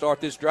Cavaliers will start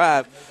this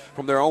drive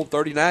from their own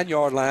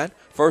 39-yard line.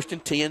 First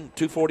and 10,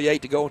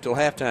 2:48 to go until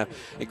halftime.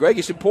 And Greg,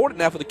 it's important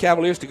now for the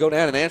Cavaliers to go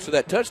down and answer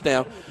that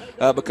touchdown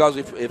because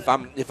if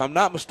I'm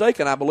not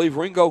mistaken, I believe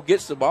Ringgold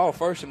gets the ball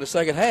first in the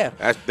second half.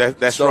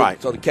 That's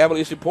right. So the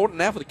Cavaliers, it's important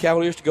now for the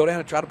Cavaliers to go down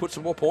and try to put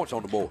some more points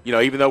on the board. You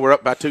know, even though we're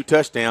up by 2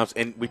 touchdowns,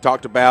 and we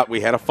talked about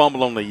we had a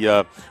fumble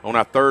on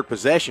our third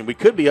possession, we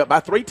could be up by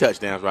 3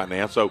 touchdowns right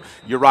now. So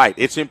you're right.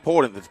 It's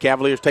important that the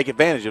Cavaliers take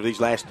advantage of these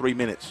last 3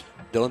 minutes.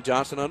 Dylan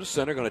Johnson under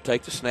center, going to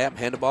take the snap,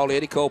 hand the ball to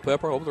Eddie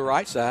Culpepper over the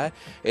right side.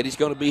 Eddie's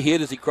going to be hit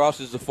as he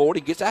crosses the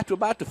 40, gets out to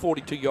about the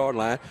 42-yard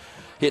line.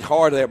 Hit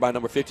hard there by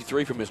number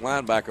 53 from his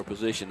linebacker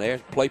position there.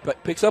 Play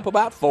picks up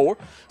about 4,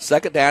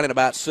 second down and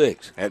about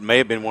 6. That may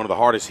have been one of the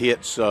hardest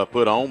hits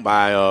put on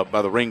by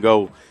the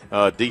Ringgold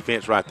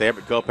defense right there,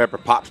 but Culpepper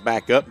pops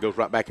back up, goes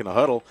right back in the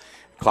huddle.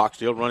 Clock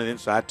still running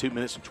inside, 2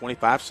 minutes and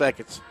 25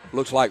 seconds.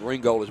 Looks like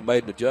Ringgold has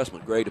made an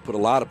adjustment, Greg, to put a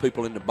lot of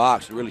people in the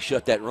box and really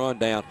shut that run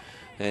down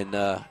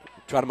and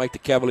try to make the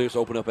Cavaliers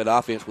open up that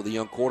offense with a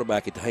young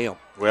quarterback at the helm.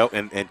 Well,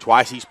 and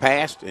twice he's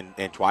passed,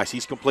 and twice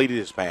he's completed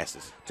his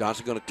passes.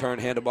 Johnson going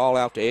to hand the ball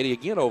out to Eddie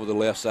again over the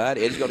left side.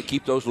 Eddie's going to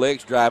keep those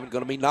legs driving.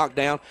 Going to be knocked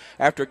down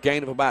after a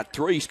gain of about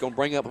 3. He's going to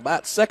bring up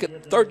about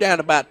third down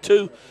about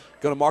 2.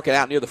 Going to mark it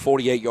out near the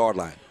 48-yard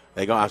line.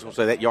 I was going to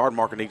say that yard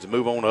marker needs to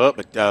move on up,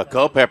 but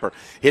Culpepper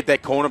hit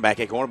that cornerback.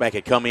 That cornerback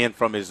had come in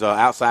from his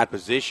outside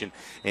position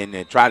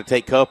and tried to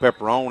take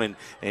Culpepper on,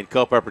 and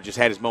Culpepper just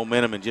had his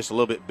momentum and just a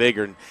little bit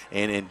bigger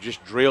and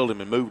just drilled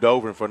him and moved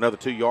over him for another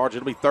 2 yards.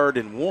 It'll be 3rd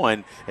and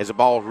 1 as the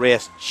ball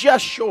rests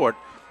just short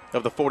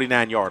of the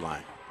 49-yard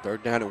line.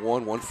 3rd down and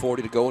 1,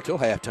 1:40 to go until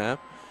halftime.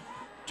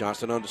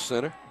 Johnson under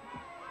center.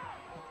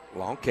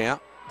 Long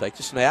count. Takes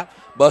the snap.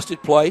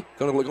 Busted play.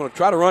 Going to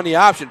try to run the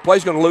option.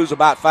 Play's going to lose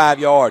about 5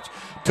 yards.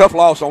 Tough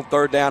loss on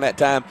 3rd down that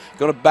time.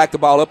 Going to back the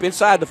ball up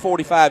inside the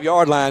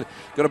 45-yard line.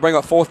 Going to bring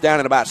up 4th down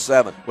and about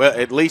 7. Well,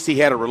 at least he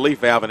had a relief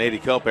valve in Eddie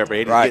Culpepper.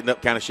 Eddie's getting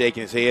up, kind of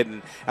shaking his head,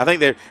 and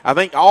I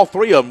think all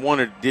 3 of them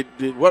wondered did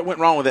what went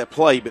wrong with that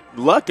play. But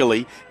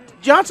luckily,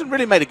 Johnson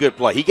really made a good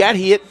play. He got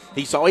hit.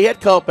 He saw he had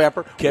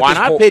Culpepper. Why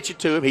not pitch it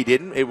to him? He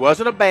didn't. It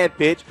wasn't a bad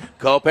pitch.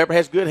 Culpepper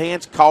has good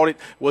hands. Caught it.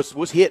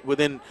 Was hit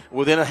within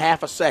a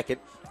half a second.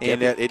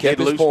 And it kept did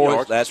his lose poise.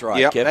 yards. That's right.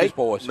 Yep. Kept his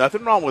poise.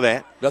 Nothing wrong with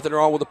that. Nothing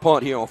wrong with the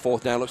punt here on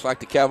 4th down. Looks like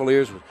the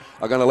Cavaliers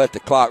are going to let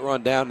the clock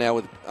run down now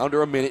with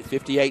under a minute,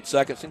 58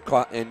 seconds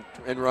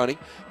and running.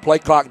 Play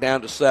clock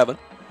down to 7.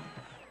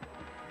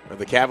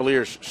 The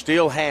Cavaliers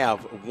still have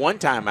 1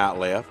 timeout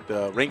left.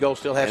 Ringgold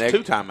still has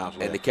 2 timeouts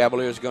left. And the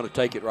Cavaliers are going to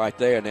take it right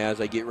there now as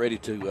they get ready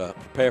to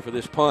prepare for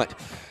this punt.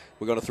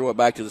 We're going to throw it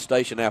back to the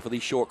station now for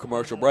these short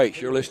commercial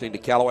breaks. You're listening to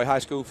Callaway High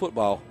School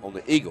football on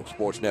the Eagle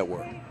Sports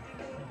Network.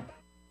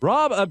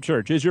 Rob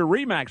Upchurch is your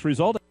RE/MAX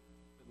result.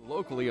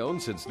 Locally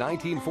owned since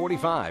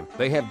 1945.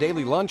 They have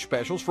daily lunch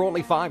specials for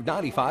only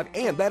 $5.95,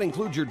 and that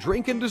includes your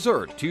drink and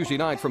dessert. Tuesday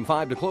night from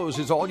 5 to close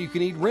is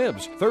all-you-can-eat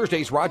ribs.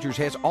 Thursdays, Rogers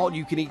has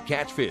all-you-can-eat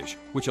catfish,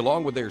 which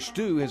along with their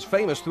stew is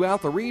famous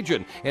throughout the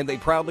region, and they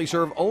proudly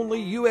serve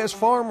only U.S.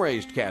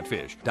 farm-raised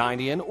catfish. Dine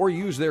in or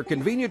use their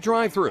convenient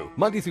drive-thru,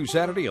 Monday through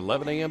Saturday,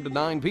 11 a.m. to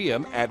 9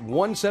 p.m. at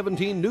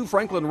 117 New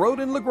Franklin Road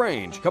in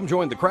LaGrange. Come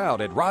join the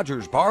crowd at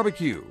Rogers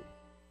Barbecue.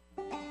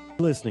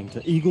 Listening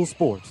to Eagle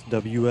Sports,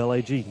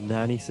 WLAG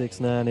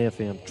 96.9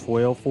 FM,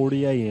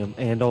 1240 AM,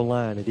 and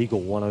online at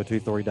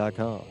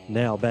eagle1023.com.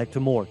 Now back to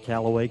more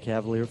Callaway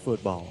Cavalier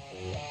football.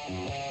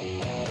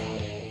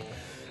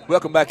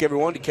 Welcome back,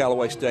 everyone, to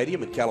Callaway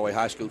Stadium and Callaway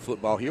High School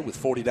football here with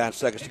 49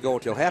 seconds to go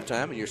until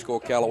halftime. And your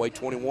score, Callaway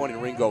 21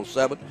 and Ringgold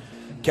 7.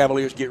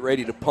 Cavaliers get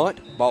ready to punt.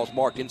 Ball's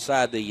marked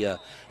inside the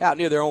out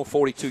near their own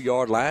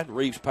 42-yard line.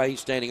 Reeves Payne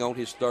standing on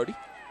his 30.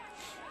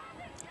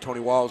 Tony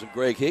Walls and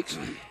Greg Hicks.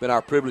 Been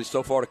our privilege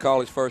so far to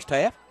call his first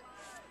half.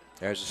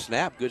 There's a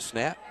snap. Good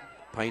snap.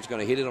 Payne's going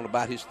to hit it on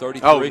about his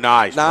 33. Oh,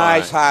 nice.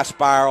 Nice high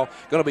spiral.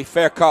 Going to be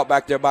fair caught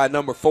back there by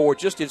number 4,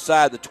 just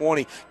inside the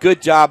 20.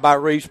 Good job by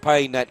Reeves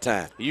Payne that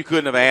time. You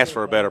couldn't have asked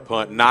for a better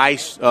punt.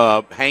 Nice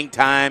hang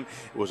time.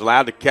 It was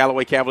allowed the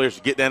Callaway Cavaliers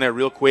to get down there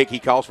real quick. He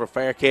calls for a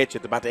fair catch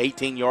at about the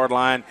 18-yard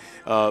line.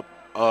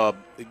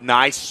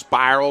 Nice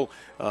spiral.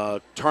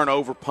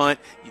 Turnover punt.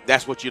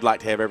 That's what you'd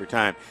like to have every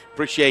time.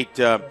 Appreciate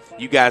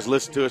you guys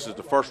listening to us as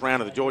the first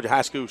round of the Georgia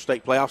High School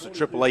State Playoffs at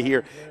AAA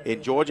here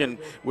in Georgia. And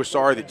we're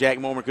sorry that Jack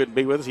Mormon couldn't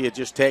be with us. He had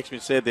just texted me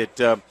and said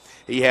that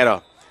he had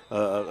a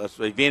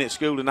event at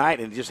school tonight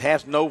and just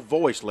has no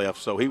voice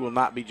left, so he will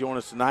not be joining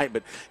us tonight.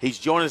 But he's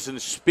joining us in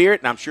the spirit,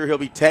 and I'm sure he'll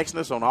be texting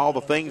us on all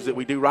the things that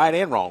we do right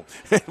and wrong.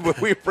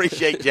 But we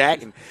appreciate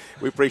Jack, and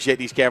we appreciate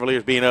these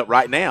Cavaliers being up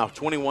right now,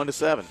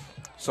 21-7.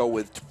 So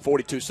with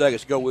 42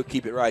 seconds to go, we'll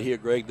keep it right here,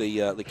 Greg.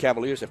 The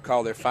Cavaliers have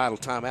called their final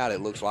timeout,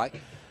 it looks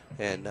like.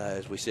 And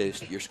as we said,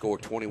 your score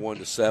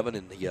 21-7,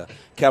 and the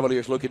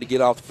Cavaliers looking to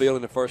get off the field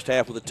in the first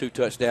half with a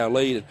 2-touchdown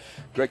lead. And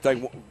Greg,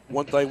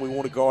 one thing we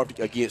want to guard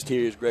against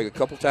here is, Greg, a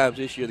couple times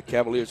this year the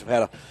Cavaliers have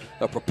had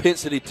a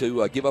propensity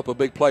to give up a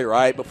big play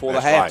right before the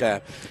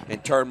halftime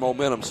and turn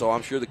momentum. So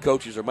I'm sure the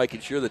coaches are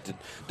making sure that the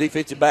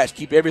defensive backs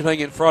keep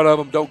everything in front of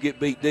them, don't get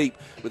beat deep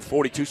with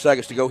 42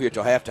 seconds to go here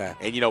till halftime.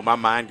 And, my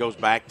mind goes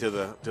back to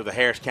the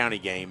Harris County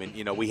game,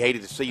 and, we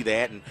hated to see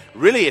that. And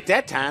really at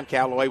that time,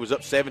 Callaway was up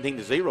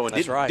 17-0 and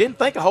didn't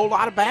think a whole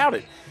lot about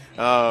it.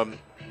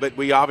 But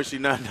we obviously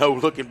now know,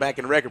 looking back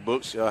in the record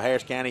books,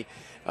 Harris County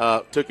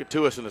took it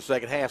to us in the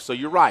second half. So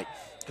you're right.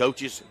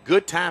 Coaches,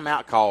 good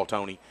timeout call,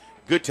 Tony.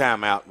 Good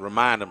timeout.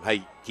 Remind them,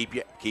 hey, keep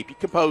your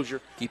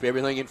composure. Keep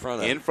everything in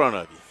front of you. In front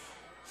of you.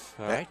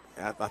 All right.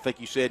 I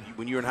think you said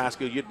when you were in high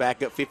school you'd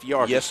back up 50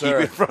 yards. Yes, sir. Keep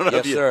it in front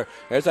of you. Yes, sir.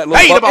 There's that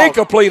little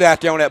incomplete out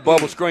there on that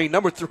bubble screen.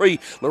 Number 3,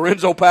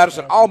 Lorenzo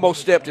Patterson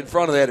almost stepped in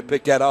front of that and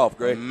picked that off,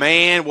 Greg.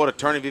 Man, what a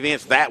turn of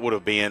events that would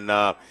have been.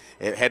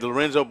 Had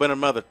Lorenzo been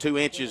another 2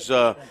 inches,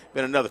 taller,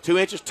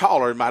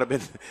 he might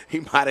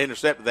have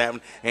intercepted that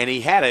one, and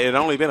he had it. It had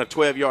only been a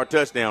 12-yard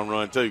touchdown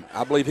run too.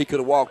 I believe he could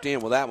have walked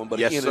in with that one, but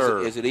yes, again,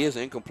 sir. as it is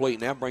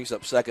incomplete now, brings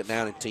up 2nd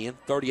down and 10.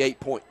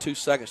 38.2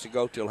 seconds to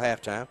go till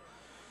halftime.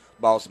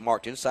 Ball's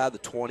marked inside the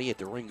 20 at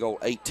the Ringgold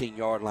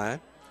 18-yard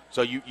line.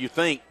 So you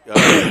think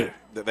that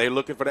they're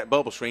looking for that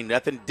bubble screen,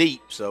 nothing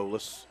deep. So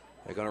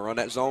they're going to run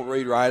that zone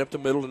read right up the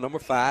middle to number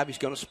 5. He's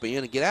going to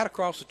spin and get out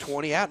across the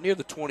 20, out near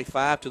the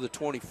 25 to the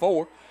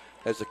 24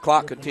 as the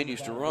clock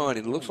continues to run.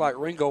 And it looks like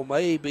Ringgold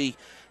may be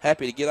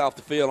happy to get off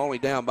the field only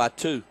down by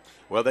 2.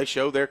 Well, they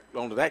show they're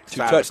onto that 2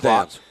 side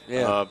touchdowns. Of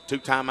the clock. 2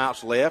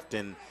 timeouts left,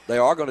 and they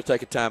are going to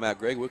take a timeout,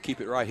 Greg. We'll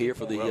keep it right here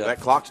for the. Well, that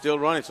clock's still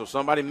running, so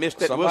somebody missed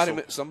that whistle.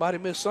 Somebody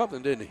missed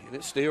something, didn't he? And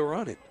it's still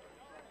running.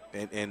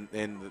 And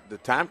the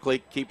time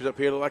clock keeps up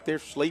here like they're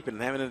sleeping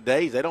and having a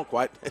daze. They don't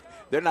quite.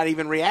 They're not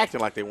even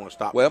reacting like they want to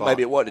stop. Well, the clock.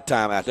 Maybe it wasn't a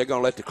timeout. They're going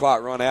to let the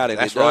clock run out, and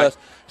that's it does.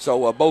 Right.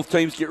 So both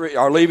teams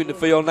are leaving the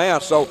field now.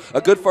 So a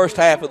good first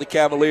half of the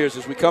Cavaliers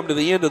as we come to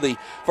the end of the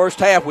first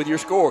half with your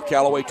score: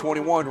 Callaway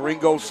 21,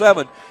 Ringgold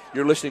 7.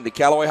 You're listening to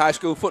Callaway High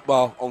School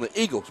football on the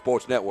Eagle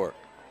Sports Network.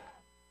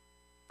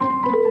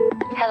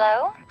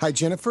 Hello? Hi,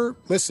 Jennifer.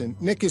 Listen,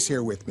 Nick is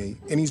here with me,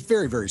 and he's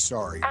very, very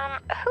sorry.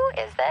 Who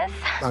is this?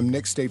 I'm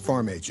Nick's State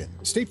Farm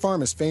agent. State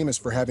Farm is famous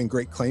for having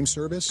great claim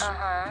service.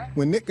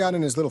 When Nick got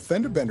in his little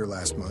fender bender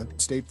last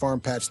month, State Farm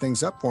patched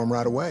things up for him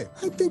right away.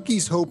 I think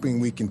he's hoping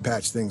we can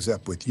patch things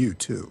up with you,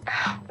 too.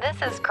 This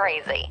is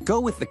crazy. Go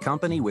with the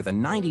company with a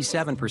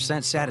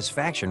 97%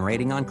 satisfaction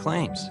rating on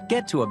claims.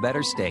 Get to a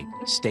better state.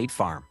 State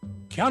Farm.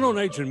 Count on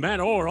Agent Matt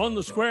Orr on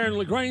the square in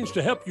LaGrange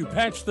to help you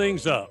patch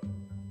things up.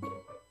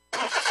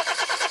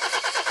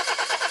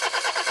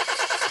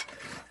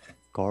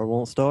 Car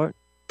won't start?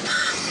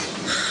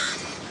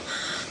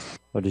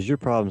 Or does your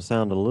problem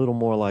sound a little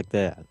more like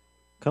that?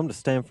 Come to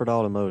Stanford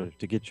Automotive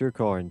to get your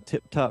car in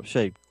tip-top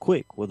shape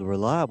quick with a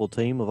reliable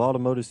team of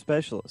automotive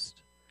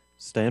specialists.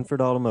 Stanford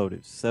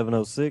Automotive,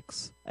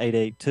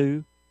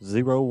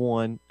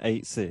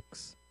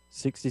 706-882-0186.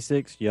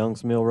 66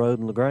 Youngs Mill Road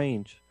in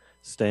LaGrange.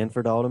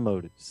 Stanford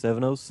Automotive,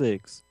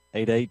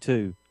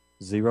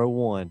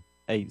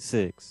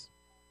 706-882-0186.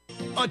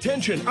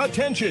 Attention,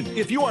 attention!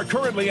 If you are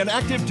currently an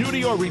active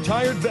duty or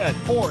retired vet,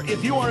 or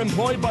if you are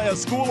employed by a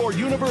school or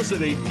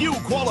university, you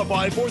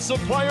qualify for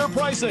supplier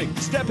pricing.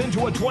 Step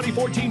into a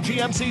 2014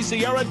 GMC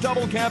Sierra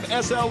Double Cab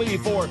SLE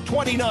for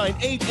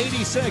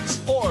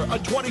 $29,886 or a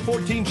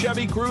 2014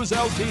 Chevy Cruze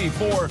LT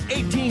for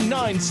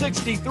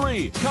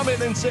 $18,963. Come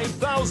in and save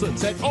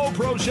thousands at All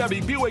Pro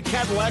Chevy, Buick,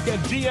 Cadillac, and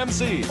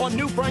GMC on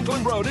New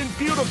Franklin Road in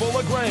beautiful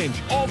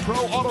LaGrange. All Pro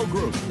Auto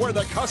Group, where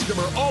the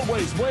customer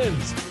always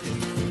wins.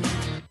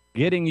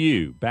 Getting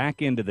you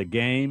back into the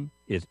game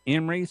is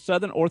Emory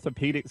Southern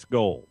Orthopedics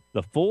Gold.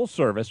 The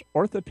full-service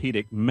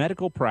orthopedic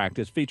medical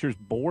practice features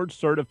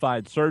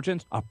board-certified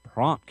surgeons, a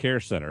prompt care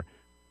center,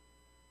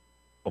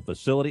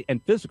 facility,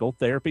 and physical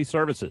therapy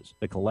services.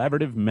 The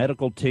collaborative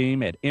medical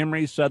team at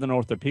Emory Southern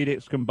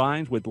Orthopedics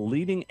combines with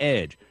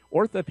leading-edge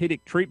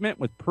orthopedic treatment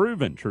with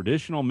proven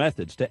traditional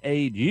methods to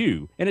aid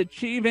you in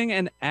achieving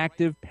an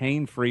active,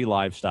 pain-free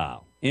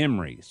lifestyle.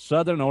 Emory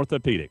Southern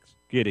Orthopedics,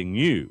 getting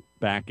you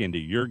back into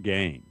your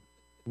game.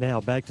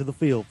 Now back to the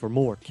field for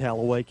more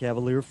Callaway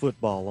Cavalier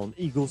football on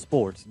Eagle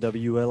Sports,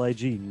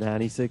 WLAG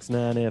 96.9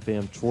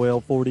 FM,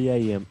 1240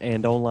 AM,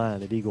 and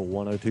online at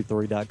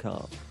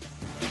eagle1023.com.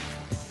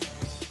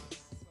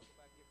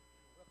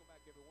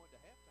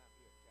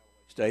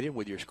 Stadium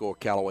with your score: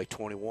 Callaway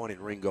 21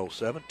 and Ringgold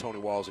 7. Tony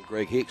Walls and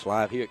Greg Hicks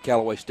live here at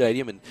Callaway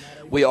Stadium, and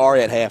we are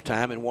at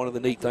halftime. And one of the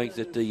neat things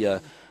that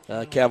the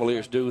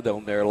Cavaliers do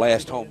on their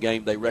last home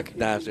game, they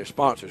recognize their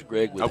sponsors,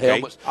 Greg, with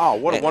helmets. Oh,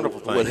 what a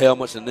wonderful thing! With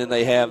helmets, and then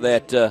they have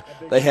that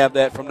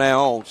from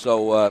now on.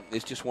 So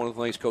it's just one of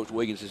the things Coach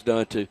Wiggins has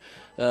done to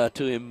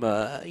him,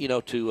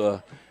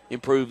 to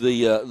improve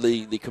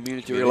the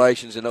community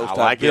relations and those types.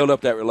 Like build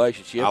up that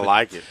relationship. I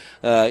like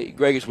it.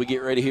 Greg, as we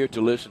get ready here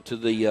to listen to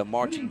the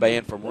marching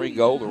band from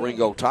Ringgold, the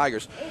Ringgold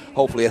Tigers,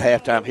 hopefully at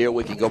halftime here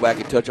we can go back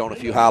and touch on a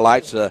few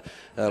highlights.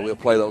 We'll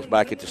play those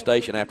back at the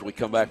station after we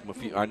come back from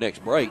our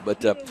next break.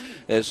 But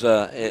as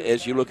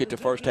you look at the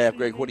first half,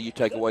 Greg, what do you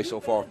take away so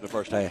far from the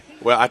first half?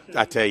 Well,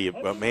 I tell you,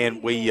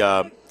 man, we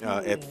at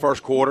the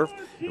first quarter,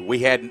 they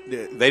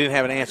didn't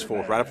have an answer for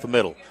us right up the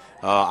middle.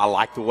 I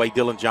like the way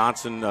Dylan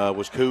Johnson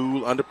was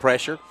cool under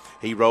pressure.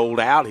 He rolled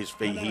out.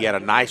 He had a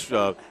nice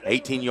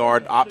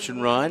 18-yard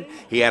option run.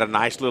 He had a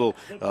nice little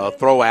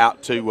throw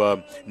out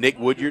to Nick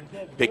Woodyard,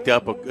 picked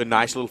up a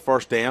nice little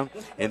first down.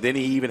 And then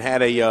he even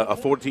had a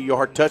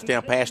 42-yard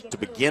touchdown pass to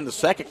begin the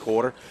second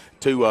quarter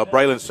to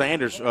Braylon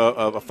Sanders,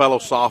 a fellow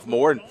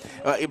sophomore. And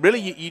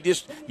you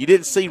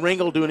didn't see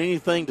Ringgold doing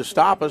anything to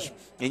stop us,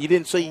 and you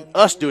didn't see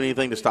us doing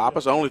anything to stop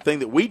us. The only thing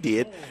that we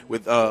did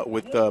with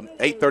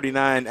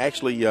 8:39,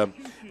 actually a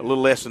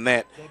little less than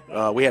that,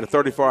 we had a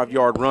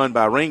 35-yard run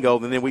by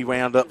Ringgold, and then we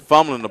wound up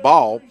fumbling the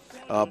ball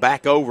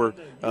back over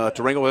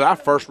to Ringgold with our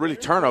first really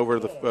turnover,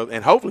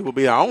 and hopefully will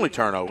be our only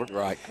turnover.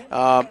 Right.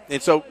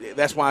 And so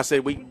that's why I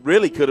said we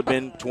really could have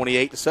been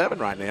 28-7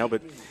 right now,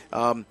 but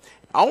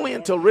only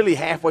until really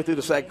halfway through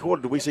the second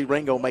quarter did we see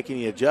Ringgold make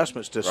any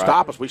adjustments to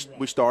stop us.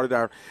 We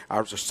started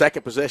our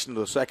second possession of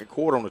the second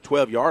quarter on the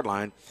 12-yard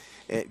line.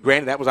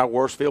 Granted, that was our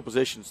worst field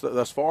position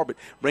thus far, but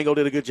Ringgold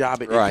did a good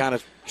job at kind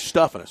of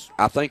stuffing us.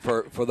 I think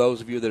for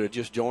those of you that are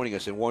just joining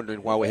us and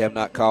wondering why we have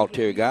not called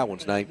Terry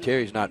Godwin's name,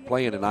 Terry's not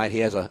playing tonight. He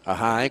has a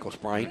high ankle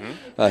sprain.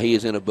 Mm-hmm. He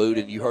is in a boot,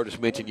 and you heard us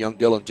mention young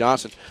Dylan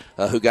Johnson,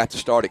 who got to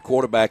start at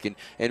quarterback. And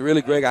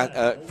really, Greg,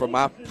 from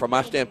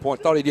my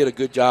standpoint, thought he did a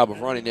good job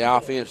of running the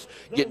offense,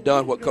 getting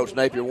done what Coach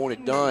Napier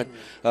wanted done,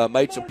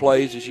 made some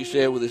plays, as you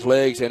said, with his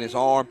legs and his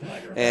arm,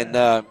 and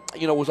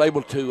was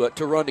able to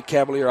run the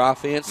Cavalier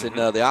offense, and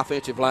the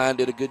offensive line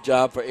did a good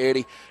job for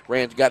Eddie.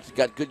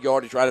 Got good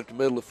yardage right up the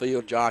middle of the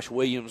field. Josh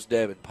Williams,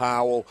 Devin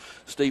Powell,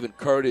 Stephen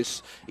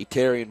Curtis,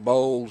 Etarian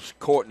Bowles,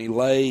 Courtney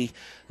Lay.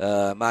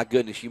 My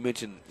goodness, you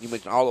mentioned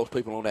all those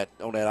people on that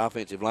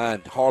offensive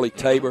line. Harley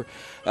Tabor,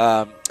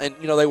 and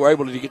they were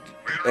able to get.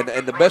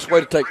 And the best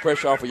way to take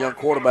pressure off a young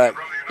quarterback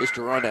is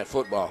to run that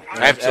football.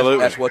 Absolutely,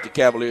 that's what the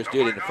Cavaliers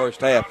did in the first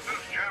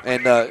half.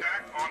 And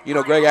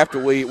Greg, after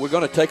we're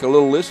going to take a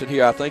little listen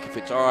here. I think if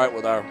it's all right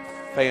with our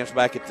fans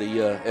back at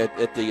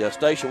the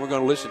station, we're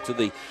going to listen to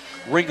the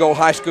Ringgold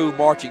High School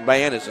marching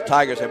band as the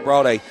Tigers have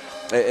brought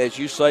as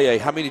you say,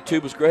 how many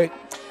tubas, Greg?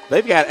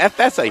 They've got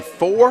that's a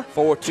four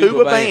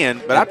tuba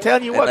band. But I'm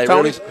telling you what,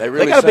 Tony,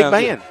 they got a big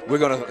band. Good.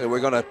 We're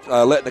gonna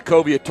let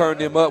Nicovia turn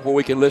them up where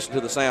we can listen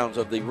to the sounds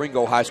of the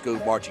Ringgold High School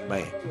marching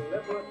band.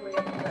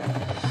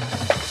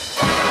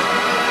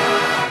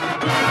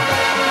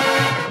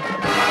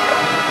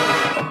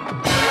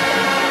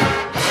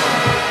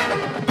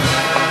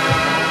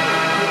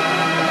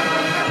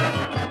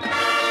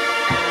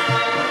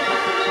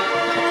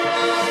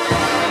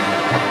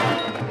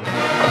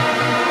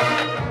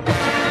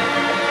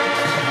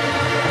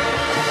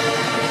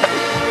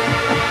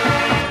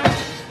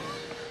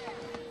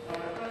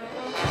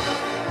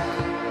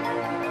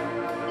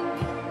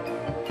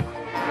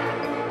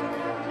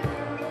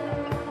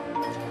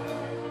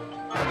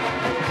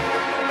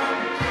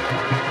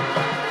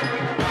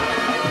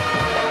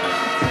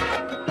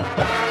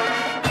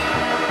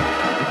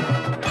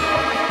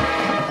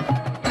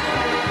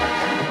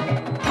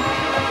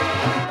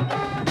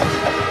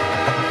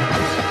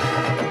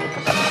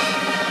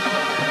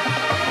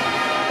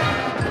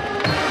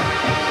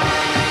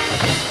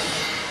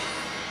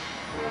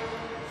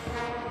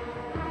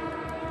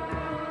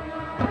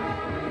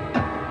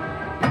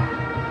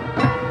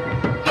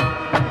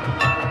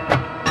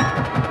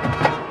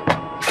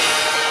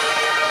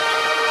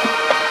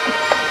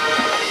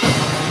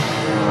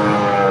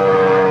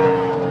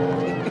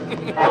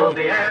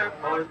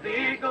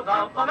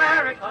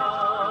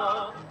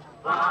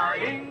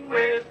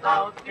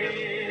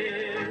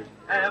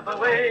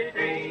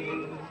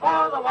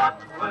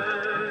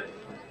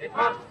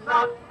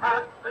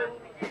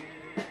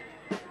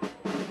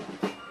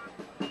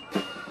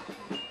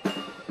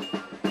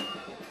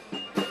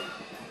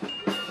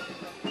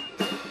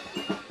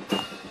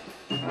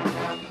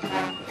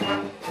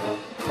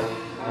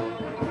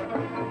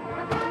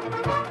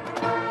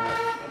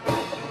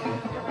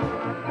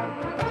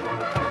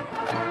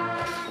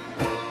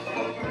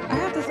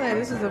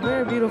 This is a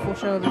very beautiful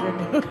show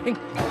that they're doing.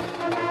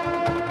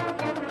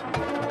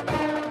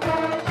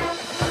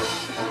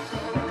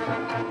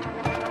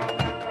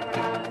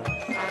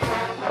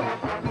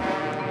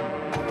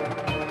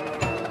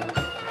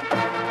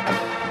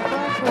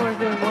 Platform is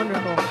doing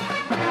wonderful.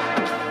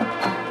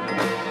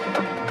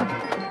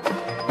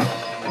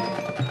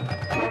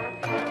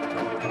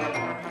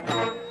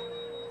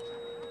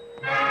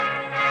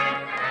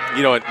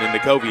 you know, in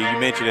Nikovia, you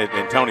mentioned it,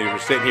 and Tony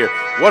was sitting here.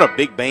 What a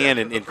big band,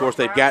 and of course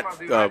they've got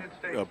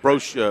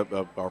brochure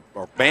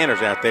or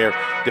banners out there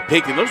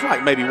depicting. Looks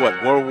like maybe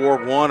what, World War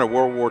I or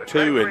World War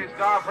II,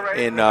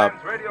 and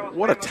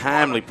what a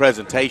timely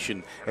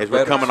presentation as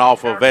we're coming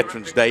off of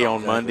Veterans Day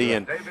on Monday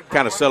and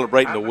kind of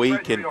celebrating the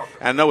week. And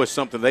I know it's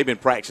something they've been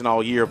practicing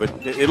all year, but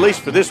at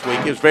least for this week,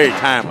 it was very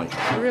timely.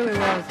 It really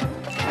was.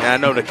 And I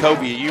know,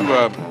 Nikovia,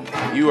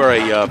 you are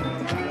a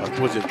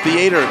was it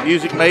theater and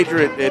music major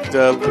at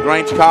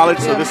LaGrange College?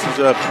 So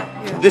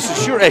this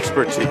is your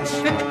expertise.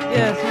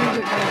 Yes,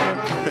 music major.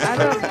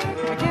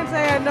 I can't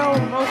say I know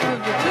most of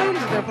the tunes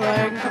that they're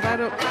playing because I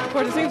don't. Of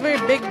course, it seems very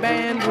big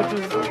band, which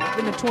was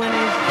in the 20s,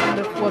 and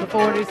the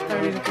 40s,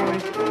 30s, and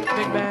 40s,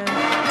 big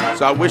band.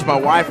 So I wish my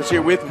wife was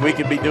here with me. We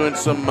could be doing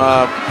some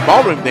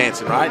ballroom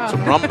dancing, right?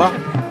 Some rumba,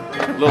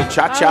 a little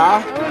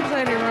cha-cha. I wouldn't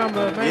say any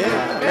rumba.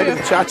 Maybe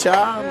the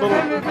cha-cha, a little.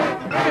 Maybe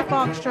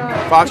foxtrot.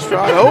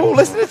 Foxtrot. Oh,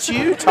 listen to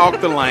you talk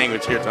the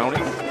language here, Tony.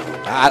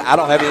 I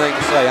don't have anything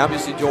to say. I'm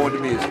just enjoying the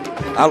music.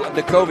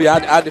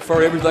 Nikovia, I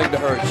defer everything to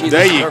her.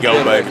 There you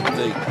go, baby.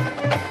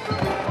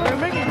 They're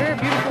making very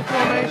beautiful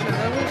formations.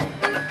 I wish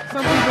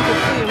some people could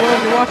see it. Well,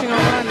 if you're watching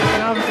online, you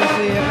can obviously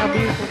see it, how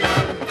beautiful it is.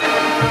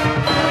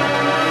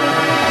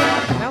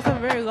 They also have a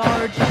very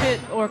large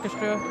pit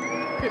orchestra,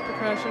 pit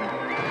percussion.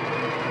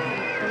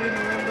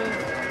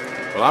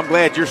 Well, I'm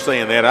glad you're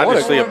saying that. I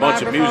just see a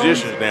bunch of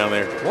musicians down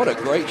there. What a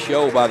great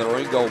show by the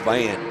Ringgold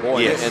Band.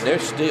 Boy, yes. And they're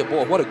still,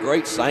 boy, what a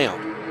great sound.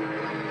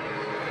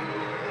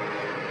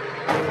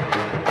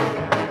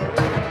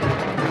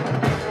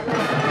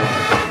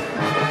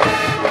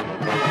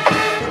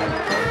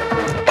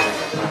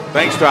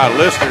 Thanks to our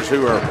listeners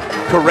who are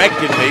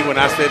correcting me when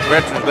I said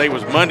Veterans Day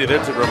was Monday.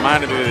 That's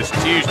reminded me that it's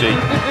Tuesday.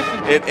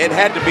 It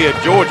had to be a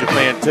Georgia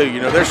fan, too.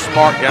 You know, they're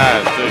smart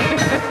guys, too.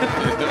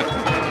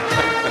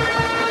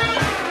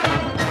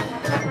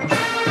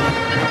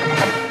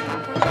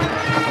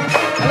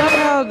 I love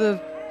how the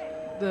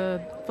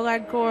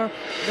Flag Corps,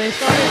 they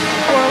started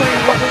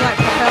twirling what looked like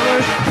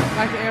propellers,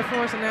 like the Air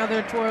Force, and now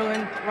they're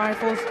twirling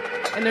rifles,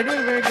 and they're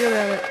doing very good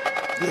at it.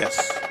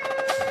 Yes.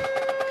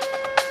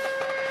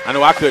 I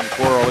know I couldn't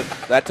twirl it.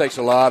 That takes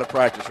a lot of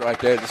practice right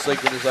there, the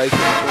synchronization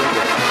between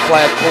the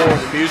Flag Corps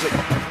and the music.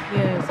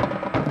 Yes.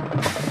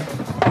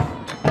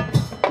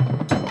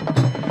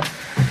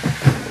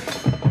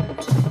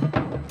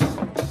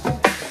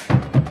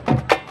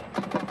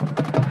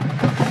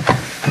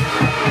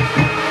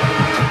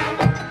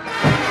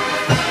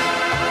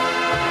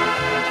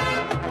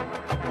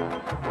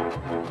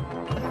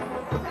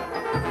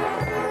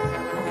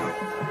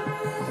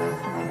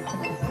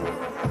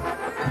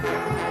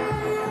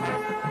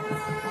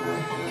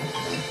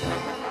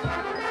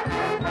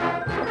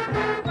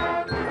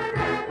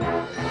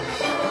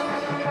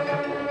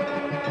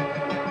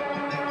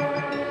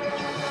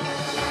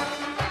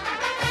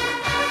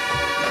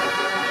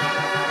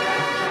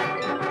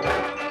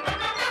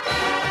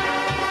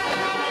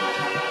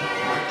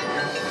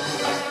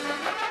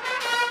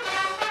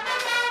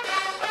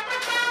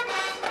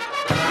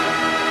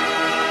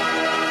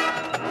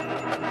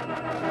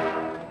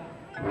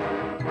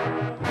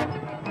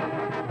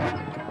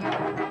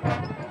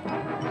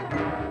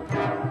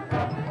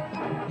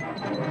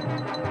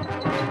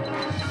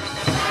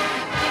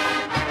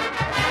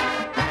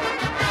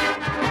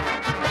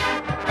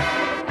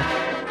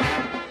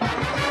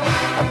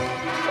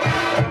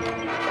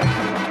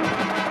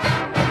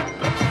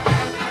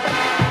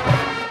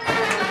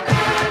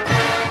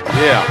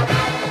 Yeah.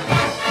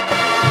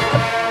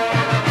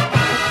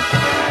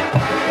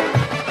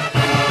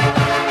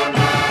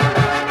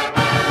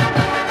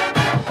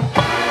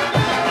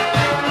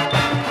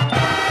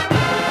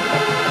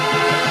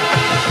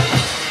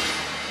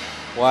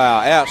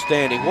 Wow,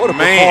 outstanding. What a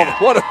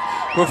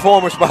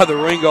performance by the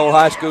Ringgold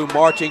High School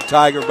Marching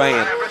Tiger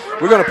Band.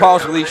 We're going to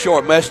pause for these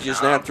short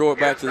messages now and throw it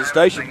back to the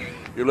station.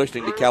 You're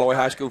listening to Callaway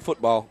High School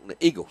football on the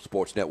Eagle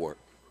Sports Network.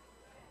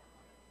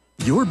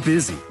 You're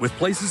busy with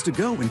places to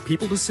go and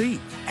people to see.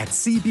 At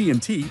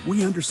CB&T,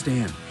 we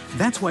understand.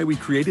 That's why we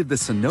created the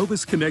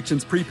Synovus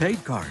Connections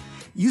prepaid card.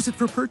 Use it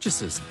for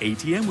purchases,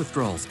 ATM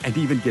withdrawals, and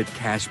even get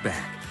cash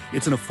back.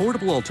 It's an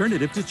affordable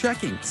alternative to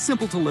checking,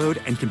 simple to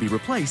load, and can be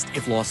replaced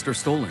if lost or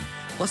stolen.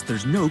 Plus,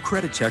 there's no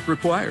credit check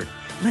required.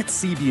 Let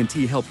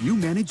CB&T help you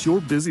manage your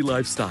busy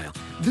lifestyle.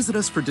 Visit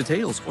us for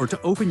details or to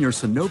open your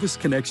Synovus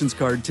Connections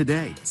card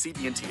today.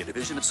 CB&T, a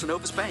division of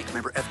Synovus Bank,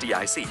 member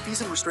FDIC.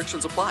 Fees and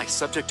restrictions apply,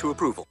 subject to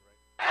approval.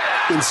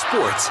 In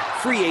sports,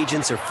 free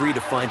agents are free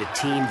to find a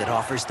team that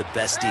offers the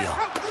best deal.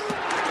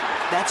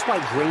 That's why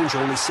Grange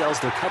only sells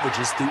their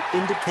coverages through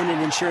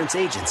independent insurance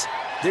agents.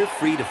 They're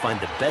free to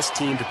find the best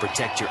team to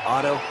protect your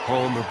auto,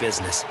 home, or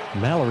business.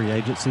 Mallory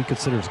Agency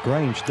considers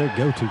Grange their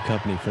go-to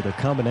company for their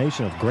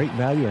combination of great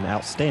value and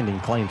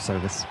outstanding claim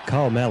service.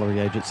 Call Mallory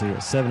Agency at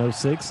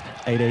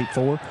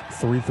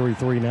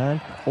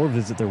 706-884-3339 or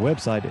visit their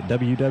website at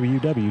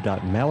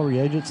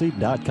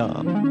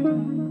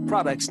www.malloryagency.com.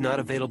 Products not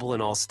available in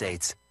all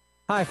states.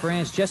 Hi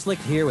friends, Jess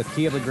Licht here with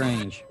Key of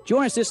LaGrange.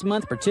 Join us this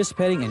month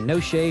participating in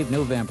No Shave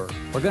November.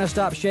 We're going to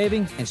stop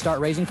shaving and start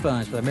raising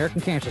funds for the American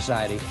Cancer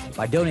Society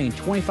by donating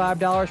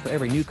 $25 for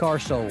every new car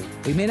sold.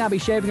 We may not be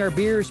shaving our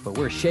beards, but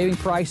we're shaving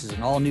prices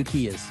on all new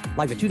Kias.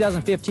 Like the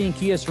 2015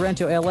 Kia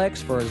Sorento LX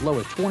for as low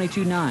as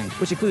 $22,900,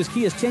 which includes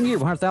Kia's 10-year,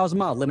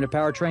 100,000-mile limited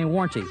powertrain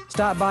warranty.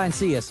 Stop by and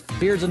see us,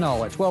 beards and all,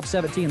 at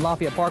 1217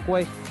 Lafayette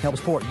Parkway. Help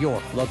support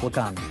your local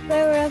economy.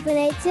 We're open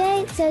 8 to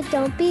 8, so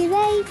don't be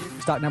late.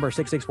 Stock number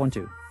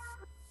 6612.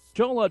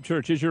 Joel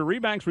Upchurch is your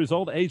Rebank's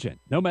result agent.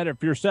 No matter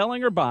if you're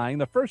selling or buying,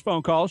 the first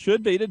phone call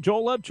should be to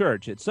Joel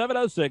Upchurch at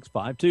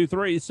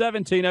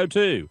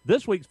 706-523-1702.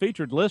 This week's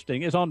featured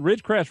listing is on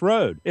Ridgecrest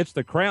Road. It's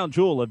the crown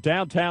jewel of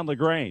downtown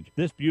LaGrange.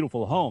 This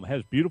beautiful home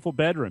has beautiful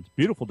bedrooms,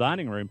 beautiful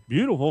dining room,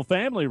 beautiful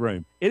family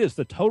room. It is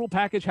the total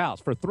package house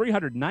for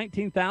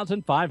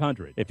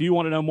 $319,500. If you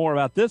want to know more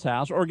about this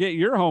house or get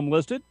your home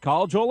listed,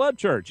 call Joel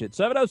Upchurch at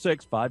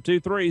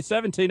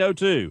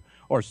 706-523-1702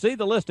 or see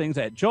the listings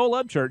at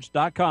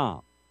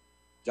joelupchurch.com.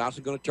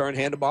 Johnson going to turn,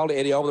 hand the ball to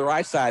Eddie over the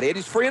right side.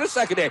 Eddie's free in the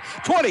secondary.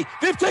 20,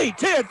 15,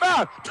 10,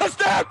 5.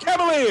 Touchdown,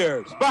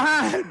 Cavaliers.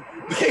 Behind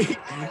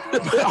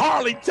the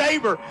Harley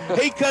Tabor.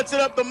 He cuts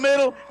it up the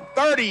middle,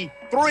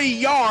 33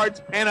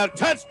 yards, and a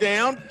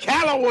touchdown,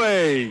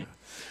 Callaway.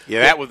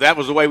 Yeah, that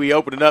was the way we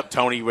opened it up,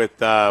 Tony,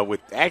 with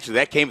actually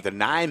that came at the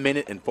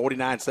 9-minute and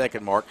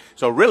 49-second mark.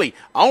 So really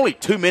only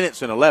 2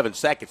 minutes and 11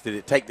 seconds did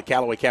it take the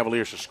Callaway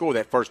Cavaliers to score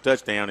that first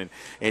touchdown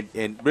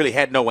and really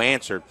had no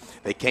answer.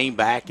 They came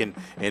back and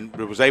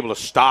was able to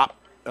stop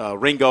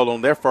Ringgold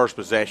on their first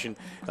possession.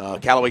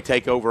 Callaway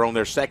take over on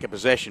their second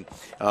possession.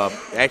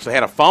 Actually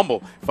had a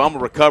fumble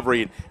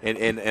recovery,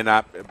 and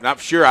I'm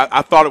not sure.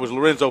 I thought it was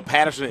Lorenzo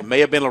Patterson. It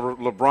may have been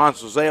LeBron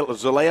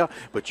Zalea,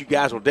 but you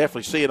guys will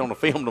definitely see it on the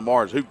film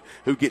tomorrow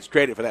who gets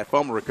credit for that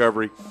fumble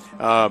recovery.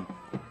 The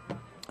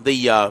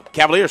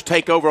Cavaliers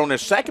take over on their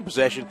second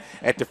possession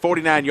at the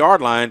 49-yard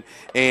line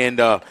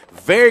and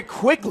very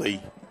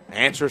quickly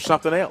answer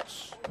something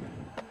else.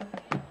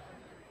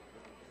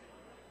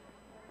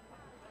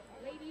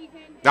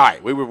 All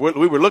right, we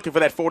were looking for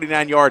that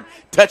 49-yard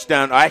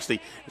touchdown. Actually,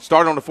 it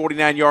started on the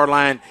 49-yard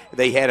line.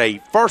 They had a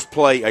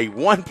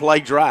one-play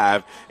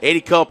drive.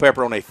 Eddie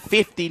Culpepper on a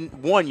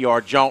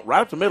 51-yard jaunt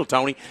right up the middle,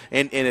 Tony.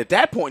 And at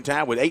that point in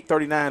time, with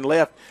 8:39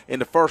 left in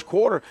the first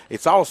quarter,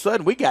 it's all of a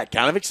sudden we got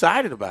kind of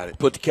excited about it.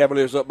 Put the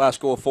Cavaliers up by a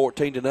score of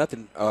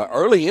 14-0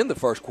 early in the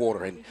first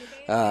quarter, and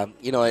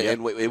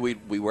and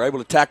we were able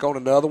to tack on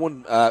another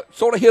one.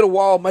 Sort of hit a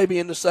wall maybe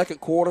in the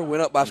second quarter.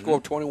 Went up by a score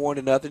of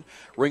 21-0.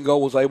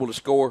 Ringgold was able to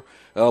score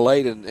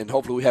late, and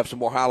hopefully we have some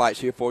more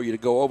highlights here for you to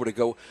go over.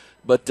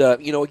 But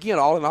again,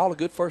 all in all, a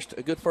good first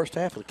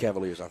half of the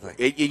Cavaliers, I think.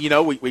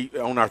 We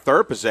on our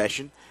third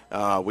possession,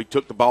 we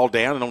took the ball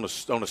down, and on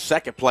the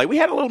second play, we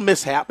had a little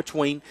mishap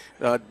between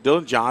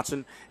Dylan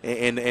Johnson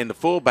and the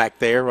fullback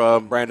there,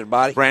 Brandon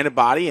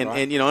Body,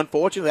 and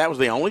unfortunately, that was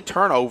the only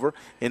turnover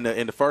in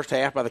the first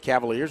half by the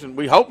Cavaliers, and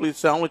hopefully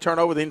it's the only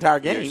turnover the entire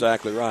game. You're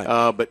exactly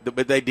right.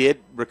 But they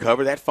did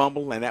recover that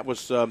fumble, and that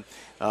was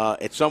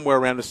at somewhere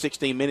around the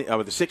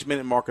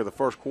 6-minute mark of the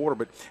first quarter.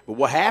 But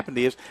what happened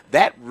is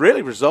that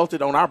really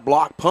resulted on our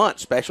block punt.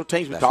 Special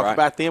teams, we talked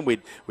about them.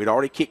 We'd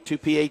already kicked 2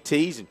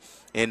 PATs,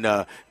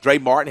 and Dre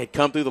Martin had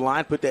come through the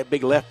line, put that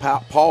big left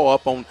paw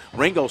up on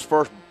Ringo's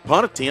first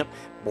punt attempt,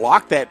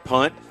 blocked that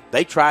punt.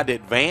 They tried to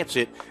advance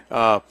it,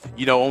 it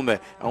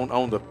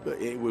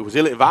was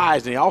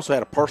ill-advised, and he also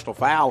had a personal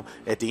foul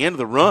at the end of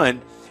the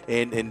run.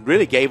 And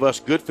really gave us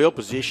good field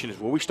position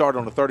where we started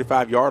on the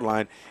 35-yard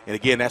line. And,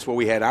 again, that's where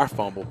we had our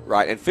fumble.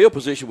 Right, and field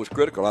position was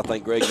critical. I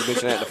think, Greg, you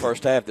mentioned that in the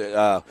first half.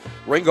 That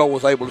Ringo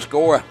was able to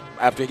score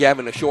after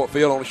having a short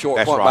field on a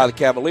short punt by the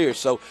Cavaliers.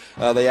 So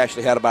they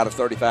actually had about a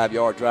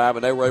 35-yard drive,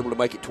 and they were able to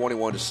make it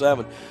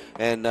 21-7.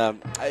 And,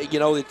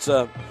 it's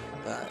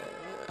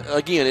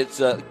again,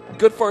 it's a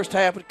good first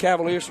half of the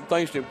Cavaliers, some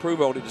things to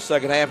improve on in the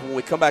second half. And when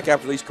we come back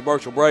after these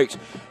commercial breaks,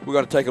 we're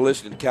going to take a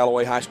listen to the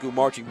Callaway High School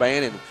Marching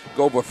Band and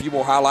go over a few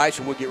more highlights,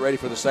 and we'll get ready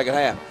for the second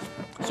half.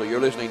 So you're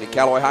listening to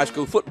Callaway High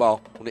School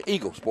Football on the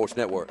Eagle Sports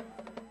Network.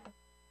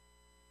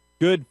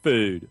 Good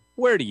food.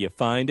 Where do you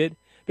find it?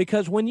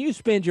 Because when you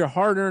spend your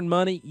hard-earned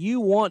money,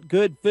 you want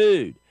good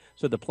food.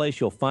 So the place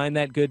you'll find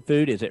that good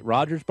food is at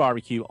Rogers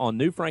Barbecue on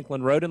New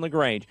Franklin Road in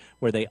LaGrange,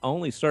 where they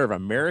only serve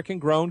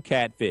American-grown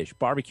catfish,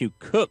 barbecue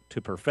cooked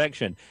to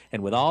perfection,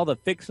 and with all the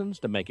fixings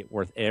to make it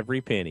worth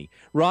every penny.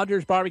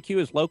 Rogers Barbecue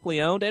is locally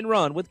owned and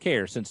run with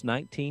care since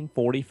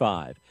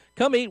 1945.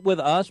 Come eat with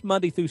us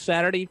Monday through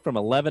Saturday from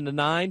 11 to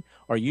 9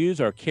 or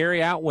use our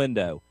carry-out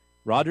window.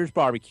 Rogers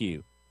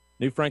Barbecue,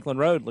 New Franklin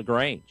Road,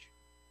 LaGrange.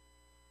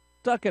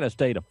 Stuck in a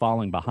state of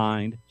falling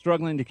behind,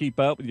 struggling to keep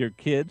up with your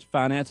kids'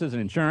 finances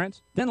and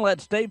insurance? Then let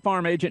State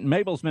Farm agent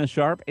Mabel Smith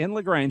Sharp in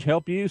LaGrange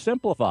help you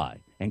simplify.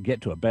 and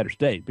get to a better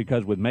state,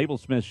 because with Mabel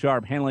Smith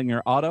Sharp handling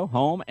your auto,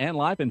 home, and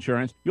life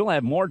insurance, you'll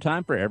have more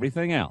time for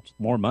everything else.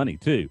 More money,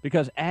 too,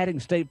 because adding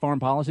State Farm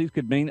policies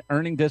could mean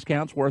earning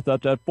discounts worth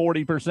up to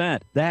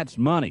 40%. That's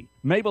money.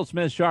 Mabel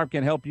Smith Sharp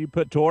can help you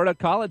put toward a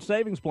college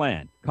savings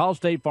plan. Call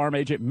State Farm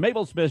agent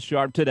Mabel Smith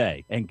Sharp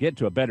today and get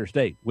to a better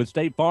state with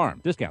State Farm.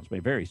 Discounts may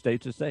vary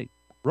state to state.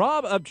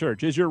 Rob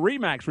Upchurch is your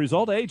RE/MAX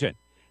result agent.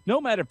 No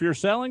matter if you're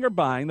selling or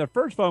buying, the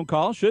first phone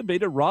call should be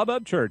to Rob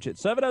Upchurch at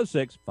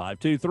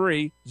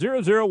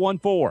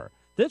 706-523-0014.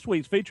 This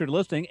week's featured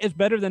listing is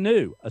better than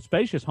new. A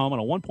spacious home on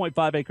a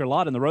 1.5-acre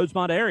lot in the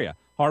Rosemont area.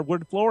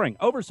 Hardwood flooring,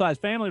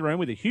 oversized family room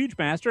with a huge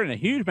master and a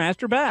huge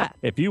master bath.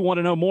 If you want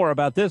to know more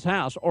about this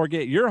house or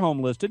get your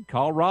home listed,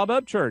 call Rob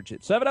Upchurch at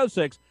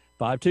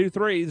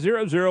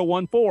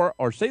 706-523-0014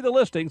 or see the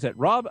listings at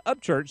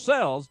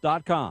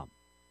robupchurchsells.com.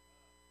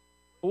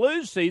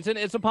 Flu season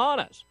is upon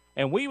us,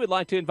 and we would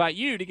like to invite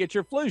you to get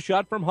your flu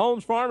shot from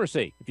Holmes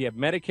Pharmacy. If you have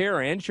Medicare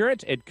or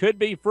insurance, it could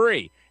be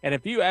free. And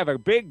if you have a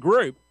big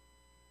group,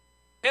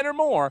 10 or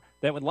more,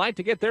 that would like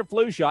to get their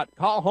flu shot,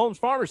 call Holmes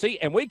Pharmacy,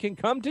 and we can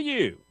come to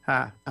you.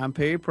 Hi, I'm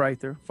Perry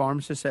Prather,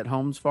 pharmacist at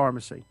Holmes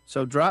Pharmacy.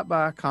 So drop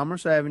by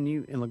Commerce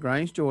Avenue in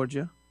LaGrange,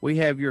 Georgia. We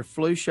have your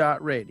flu shot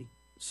ready.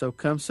 So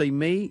come see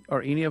me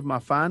or any of my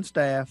fine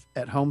staff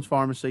at Holmes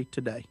Pharmacy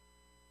today.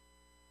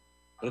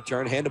 Going to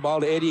turn, hand the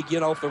ball to Eddie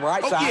again off the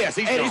right side. Yes,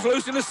 Eddie's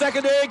loose in the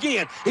secondary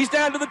again. He's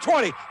down to the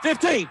 20,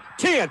 15,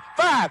 10,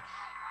 5.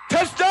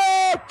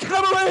 Touchdown,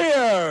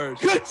 Cavaliers!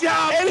 Good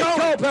job, Eddie Tony.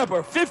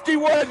 Culpepper,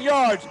 51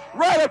 yards,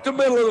 right up the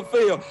middle of the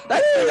field.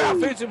 That's the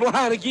offensive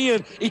line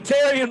again.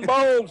 Etarian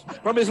Bowles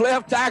from his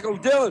left tackle.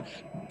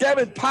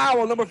 Devin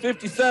Powell, number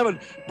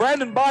 57.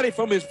 Brandon Body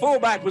from his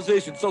fullback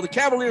position. So the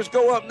Cavaliers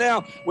go up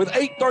now with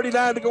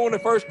 8:39 to go in the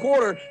first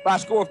quarter by a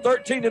score of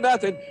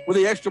 13-0 with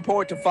the extra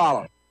point to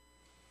follow.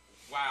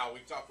 Wow, we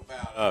talk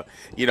about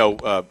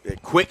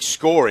quick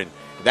scoring.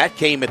 That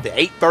came at the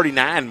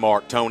 8:39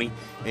 mark, Tony,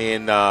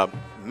 and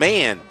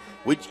man,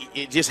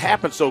 it just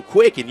happened so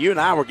quick. And you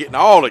and I were getting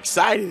all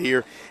excited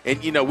here,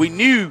 and we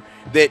knew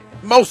that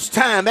most of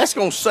the time that's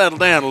going to settle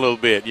down a little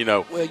bit.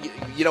 Well,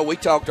 we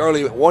talked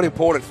earlier. One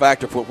important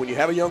factor for when you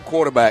have a young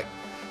quarterback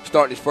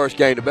starting his first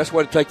game, the best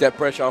way to take that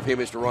pressure off him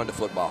is to run the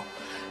football,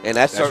 and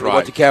that's certainly right.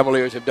 what the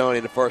Cavaliers have done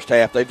in the first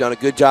half. They've done a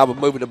good job of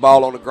moving the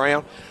ball on the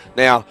ground.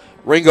 Now,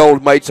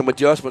 Ringgold made some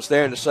adjustments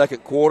there in the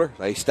second quarter.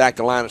 They stacked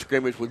the line of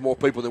scrimmage with more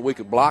people than we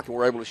could block, and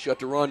were able to shut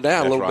the run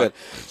down a little bit.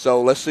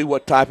 So let's see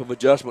what type of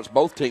adjustments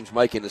both teams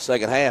make in the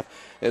second half.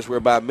 As we're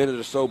about a minute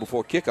or so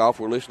before kickoff,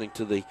 we're listening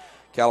to the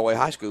Callaway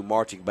High School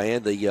marching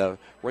band. The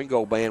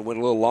Ringgold band went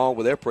a little long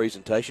with their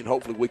presentation.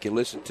 Hopefully we can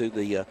listen to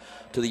the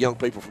young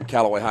people from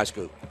Callaway High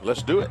School.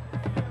 Let's do it.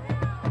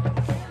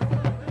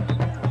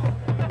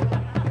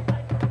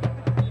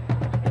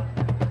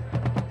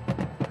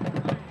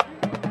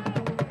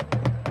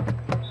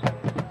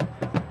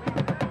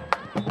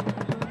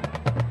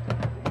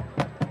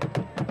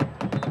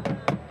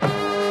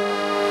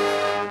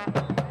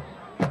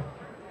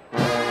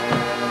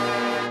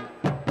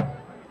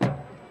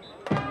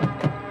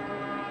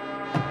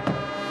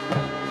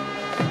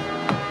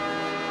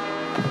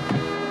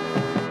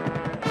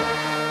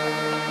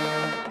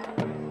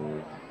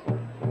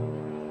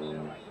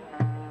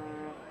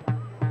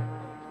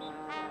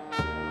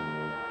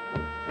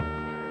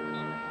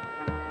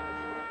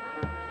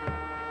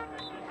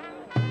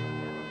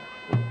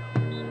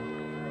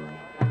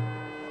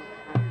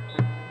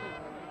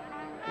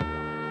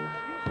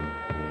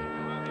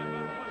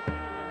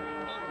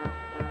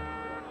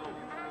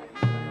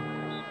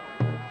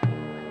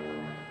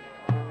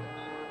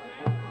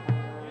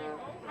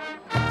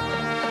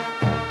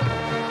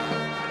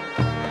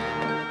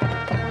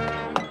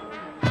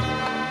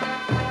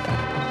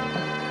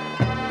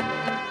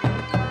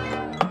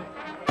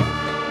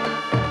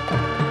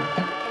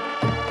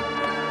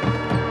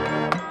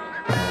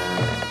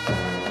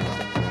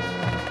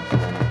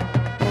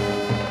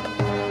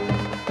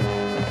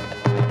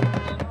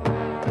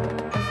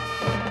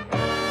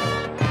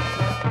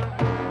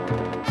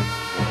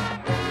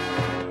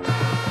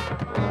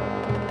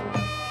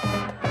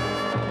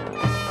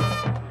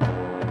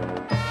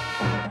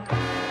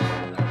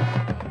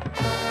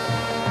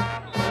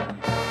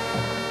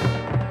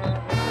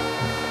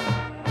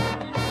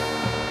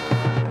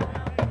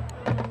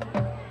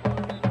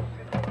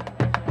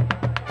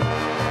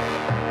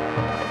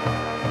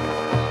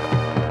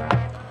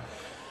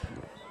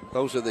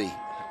 Those are the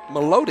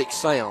melodic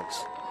sounds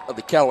of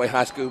the Callaway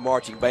High School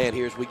marching band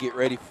here as we get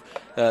ready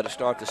to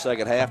start the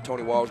second half.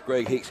 Tony Walls,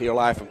 Greg Hicks here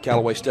live from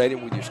Callaway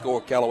Stadium with your score,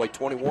 Callaway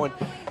 21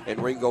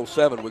 and Ringgold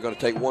 7. We're going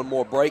to take one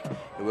more break,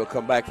 and we'll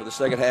come back for the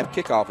second half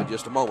kickoff in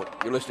just a moment.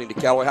 You're listening to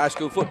Callaway High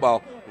School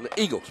football on the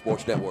Eagle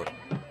Sports Network.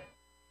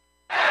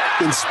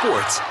 In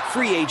sports,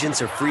 free agents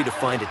are free to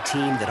find a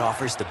team that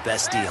offers the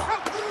best deal.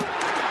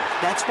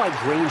 That's why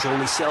Grange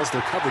only sells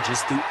their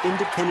coverages through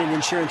independent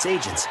insurance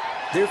agents.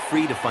 They're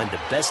free to find the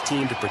best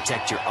team to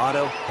protect your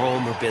auto,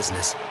 home, or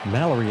business.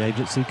 Mallory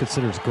Agency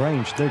considers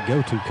Grange their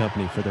go-to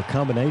company for their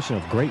combination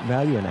of great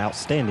value and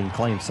outstanding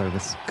claim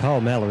service.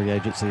 Call Mallory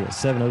Agency at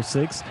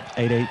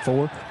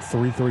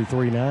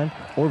 706-884-3339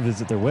 or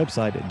visit their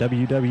website at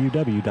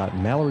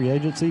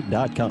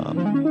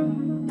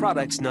www.MalloryAgency.com.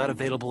 Products not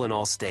available in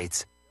all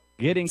states.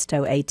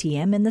 Stowe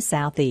ATM in the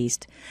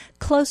Southeast.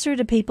 Closer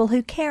to people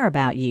who care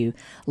about you.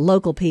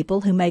 Local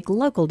people who make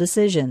local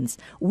decisions.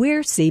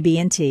 We're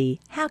CB&T.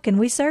 How can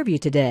we serve you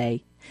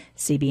today?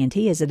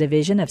 CB&T is a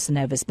division of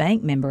Synovus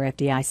Bank, member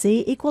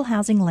FDIC, equal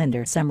housing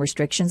lender. Some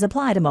restrictions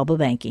apply to mobile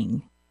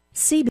banking.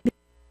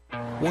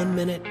 One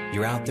minute,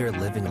 you're out there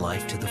living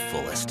life to the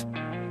fullest.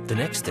 The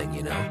next thing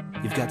you know,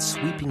 you've got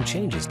sweeping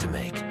changes to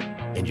make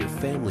and your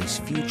family's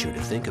future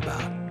to think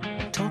about.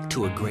 Talk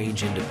to a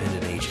Grange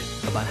independent agent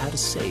about how to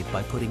save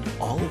by putting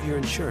all of your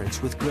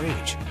insurance with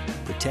Grange,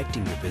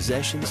 protecting your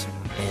possessions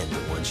and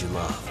the ones you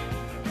love.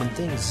 When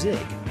things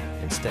zig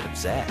instead of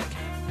zag.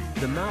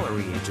 The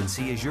Mallory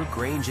Agency is your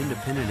Grange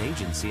independent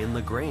agency in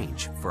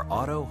LaGrange for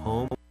auto,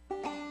 home.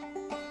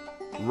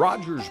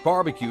 Rogers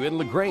Barbecue in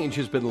LaGrange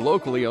has been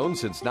locally owned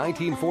since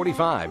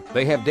 1945.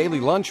 They have daily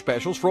lunch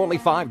specials for only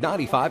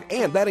 $5.95,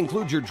 and that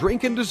includes your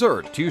drink and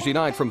dessert. Tuesday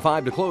night from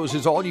 5 to close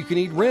is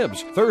all-you-can-eat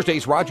ribs.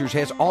 Thursdays, Rogers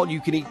has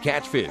all-you-can-eat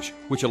catfish,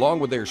 which along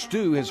with their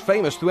stew is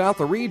famous throughout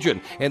the region,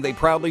 and they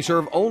proudly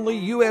serve only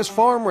U.S.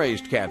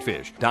 farm-raised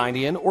catfish. Dine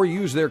in or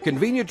use their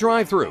convenient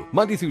drive-thru,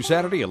 Monday through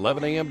Saturday,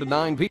 11 a.m. to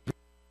 9 p.m.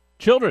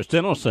 Childress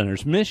Dental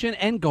Center's mission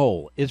and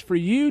goal is for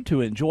you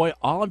to enjoy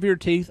all of your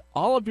teeth,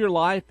 all of your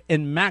life,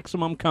 in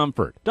maximum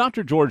comfort.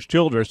 Dr. George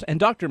Childress and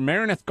Dr.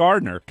 Meredith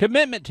Gardner,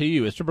 commitment to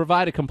you is to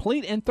provide a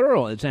complete and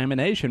thorough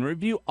examination,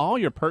 review all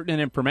your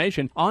pertinent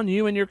information on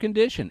you and your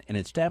condition, and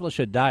establish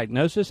a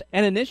diagnosis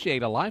and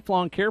initiate a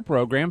lifelong care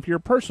program for your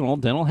personal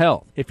dental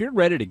health. If you're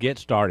ready to get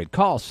started,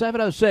 call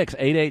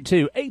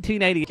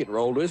 706-882-1880.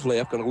 Roll to his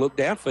left, going to look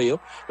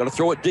downfield, going to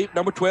throw it deep.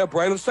 Number 12,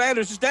 Braylon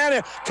Sanders is down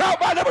there. Caught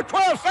by number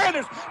 12,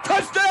 Sanders.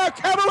 Touchdown,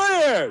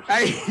 Cavaliers!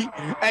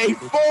 A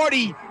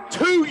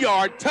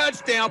 42-yard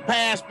touchdown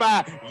pass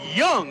by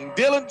young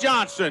Dylan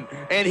Johnson,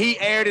 and he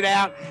aired it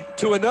out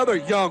to another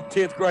young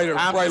 10th grader.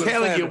 I'm Braylon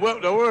telling Sanders. you,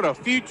 what a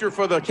future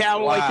for the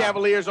Callaway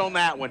Cavaliers on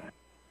that one.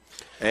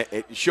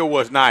 It sure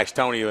was nice,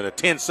 Tony, with a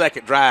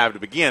 10-second drive to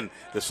begin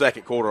the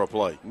second quarter of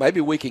play.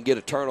 Maybe we can get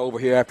a turnover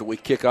here after we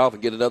kick off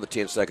and get another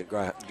 10-second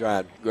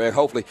drive, Greg.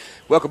 Hopefully.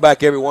 Welcome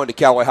back, everyone, to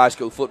Callaway High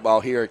School football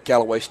here at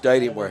Callaway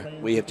Stadium, where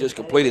we have just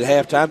completed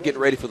halftime,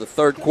 getting ready for the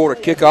third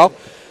quarter kickoff.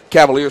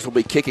 Cavaliers will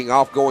be kicking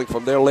off, going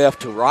from their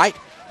left to right.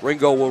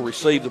 Ringgold will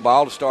receive the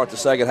ball to start the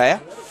second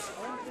half.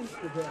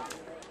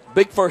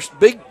 Big first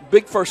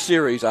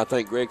series, I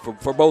think, Greg,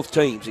 for both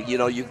teams. You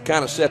know, you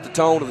kind of set the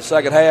tone of the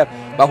second half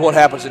by what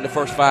happens in the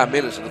first 5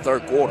 minutes of the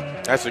third quarter.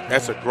 That's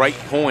a great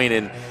point,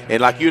 and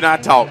like you and I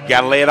talked,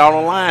 got to lay it all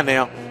on the line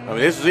now. I mean,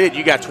 this is it.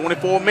 You got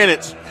 24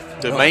 minutes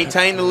to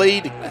maintain the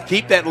lead, to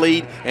keep that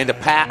lead, and to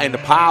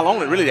pile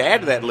on it, really to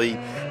add to that lead,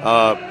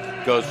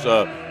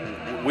 because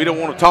we don't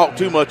want to talk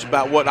too much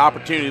about what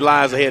opportunity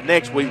lies ahead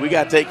next week. We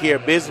got to take care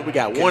of business. We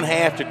got one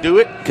half to do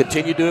it.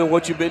 Continue doing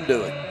what you've been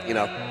doing, you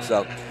know,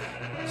 So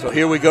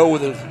here we go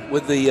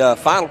with the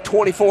final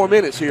 24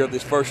 minutes here of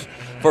this first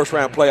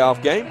round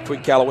playoff game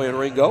between Callaway and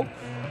Ringgold.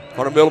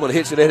 Hunter Milliman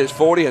hits it at his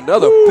 40.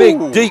 Another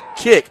big, deep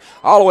kick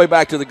all the way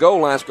back to the goal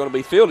line. It's going to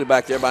be fielded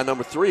back there by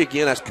number 3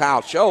 again. That's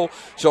Kyle Scholl.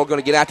 Scholl going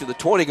to get out to the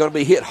 20. Going to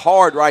be hit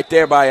hard right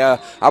there by,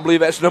 I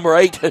believe that's number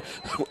 8,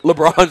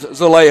 LeBron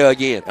Zalea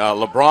again.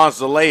 LeBron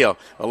Zalea,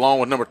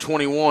 along with number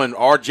 21,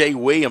 R.J.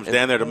 Williams,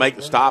 down there to make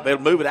the stop. It'll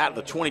move it out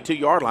to the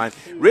 22-yard line.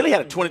 Really had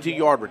a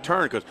 22-yard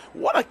return, because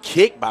what a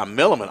kick by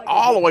Milliman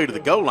all the way to the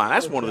goal line.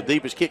 That's one of the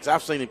deepest kicks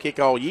I've seen him kick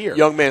all year.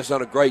 Young man's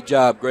done a great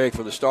job, Greg,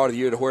 from the start of the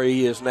year to where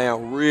he is now.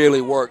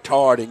 Really worked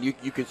hard, and you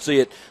can see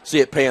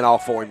it paying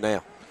off for him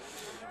now.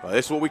 Well,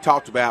 this is what we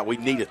talked about. We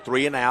need a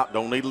 3 and out.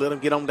 Don't need to let them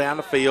get them down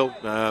the field.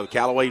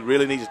 Callaway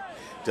really needs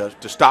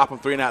to stop them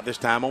 3 and out this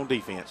time on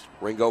defense.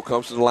 Ringgold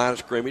comes to the line of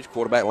scrimmage.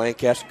 Quarterback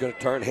Lancaster going to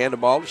turn, hand the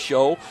ball to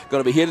Scholl.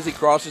 Going to be hit as he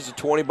crosses the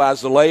 20 by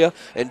Zalea,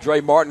 and Dre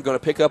Martin going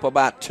to pick up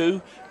about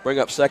 2. Bring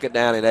up second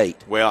down and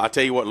 8. Well, I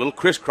tell you what, a little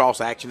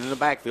crisscross action in the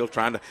backfield.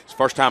 It's the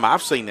first time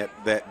I've seen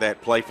that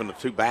play from the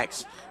two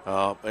backs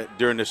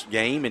during this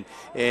game,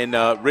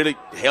 and really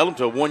held them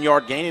to a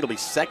 1-yard gain. It'll be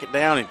second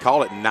down and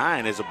call it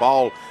 9 as the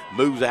ball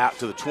moves out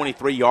to the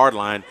 23-yard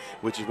line,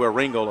 which is where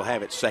Ringgold will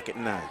have it second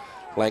and 9.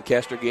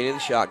 Lancaster again in the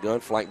shotgun,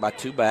 flanked by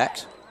 2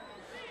 backs.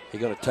 He's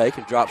going to take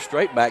and drop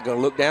straight back, going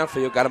to look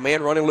downfield. Got a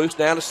man running loose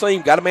down the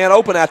seam. Got a man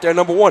open out there,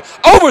 number 1.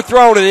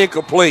 Overthrown and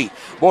incomplete.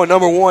 Boy,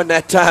 number 1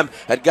 that time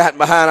had gotten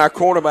behind our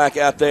cornerback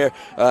out there.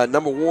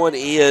 Number 1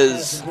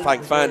 is, if I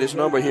can find his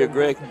number here,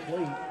 Greg,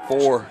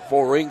 for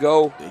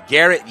Ringgold.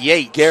 Garrett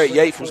Yates. Garrett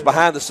Yates was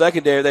behind the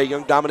secondary there.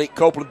 Young Dominique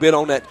Copeland bit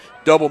on that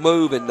double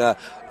move, and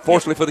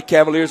fortunately for the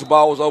Cavaliers, the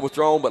ball was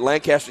overthrown, but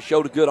Lancaster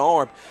showed a good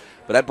arm.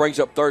 But that brings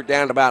up third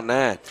down at about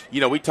 9.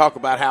 You know, we talk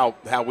about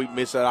how we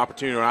missed that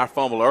opportunity on our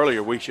fumble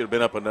earlier. We should have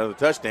been up another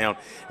touchdown.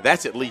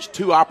 That's at least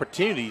 2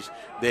 opportunities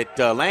that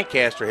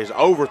Lancaster has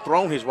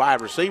overthrown his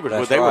wide receivers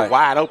where they were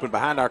wide open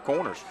behind our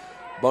corners.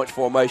 Bunch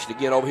formation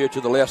again over here to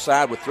the left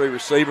side with 3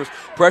 receivers.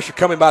 Pressure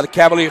coming by the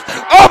Cavaliers.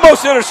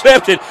 Almost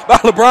intercepted by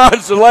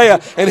LeBron Zelaya,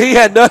 and he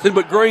had nothing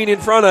but green in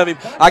front of him.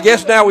 I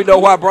guess now we know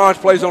why Bronze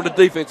plays on the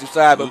defensive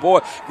side. But,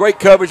 boy, great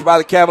coverage by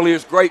the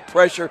Cavaliers, great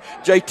pressure.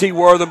 J.T.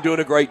 Wortham doing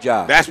a great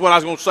job. That's what I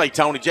was going to say,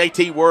 Tony.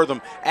 J.T. Wortham,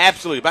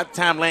 absolutely. By the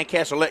time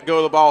Lancaster let go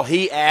of the ball,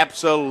 he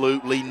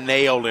absolutely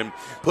nailed him,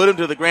 put him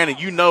to the ground, and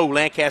you know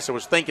Lancaster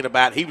was thinking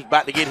about it. He was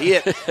about to get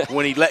hit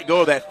when he let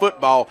go of that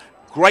football.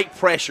 Great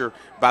pressure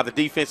by the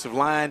defensive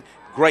line.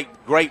 Great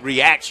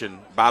reaction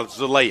by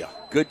Zelaya.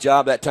 Good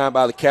job that time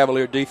by the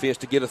Cavalier defense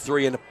to get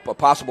a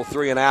possible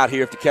 3 and out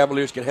here if the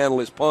Cavaliers can handle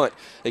this punt.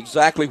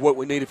 Exactly what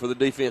we needed for the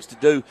defense to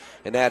do,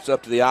 and that's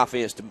up to the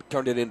offense to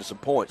turn it into some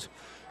points.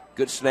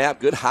 Good snap,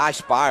 good high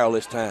spiral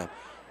this time.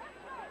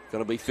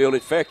 Going to be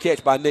fielded. Fair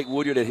catch by Nick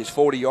Woodyard at his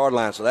 40-yard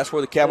line. So that's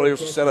where the Cavaliers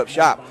will set up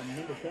shop.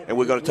 And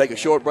we're going to take a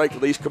short break for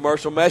these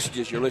commercial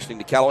messages. You're listening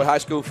to Callaway High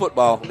School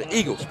football on the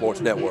Eagle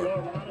Sports Network.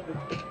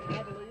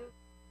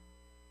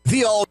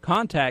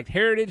 Contact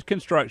Heritage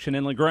Construction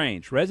in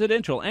LaGrange,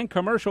 residential and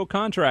commercial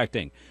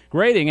contracting,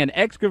 grading and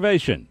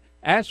excavation,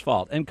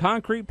 asphalt and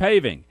concrete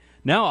paving,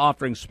 now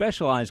offering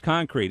specialized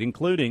concrete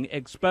including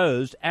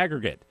exposed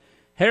aggregate.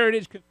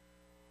 Heritage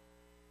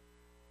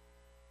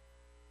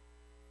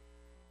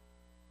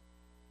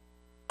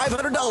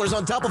 $500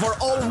 on top of our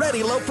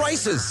already low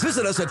prices.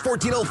 Visit us at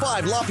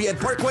 1405 Lafayette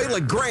Parkway,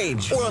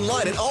 LaGrange, or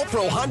online at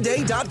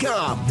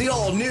allprohyundai.com. The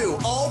all-new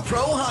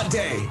All-Pro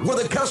Hyundai,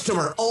 where the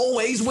customer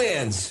always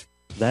wins.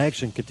 The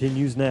action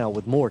continues now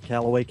with more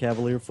Callaway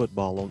Cavalier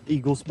football on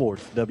Eagle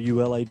Sports,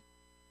 WLA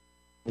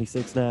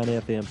 96.9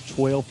 FM,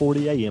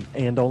 1240 AM,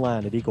 and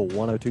online at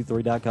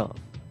eagle1023.com.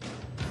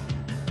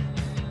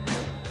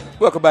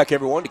 Welcome back,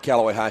 everyone, to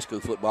Callaway High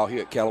School football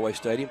here at Callaway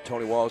Stadium.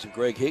 Tony Walls and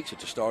Greg Hicks at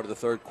the start of the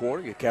third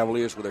quarter. Your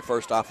Cavaliers with their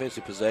first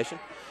offensive possession.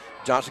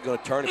 Johnson going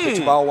to turn and pitch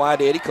the ball wide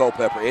to Eddie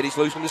Culpepper. Eddie's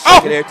losing the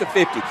second there to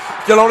 50.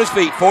 Still on his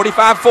feet.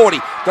 45-40.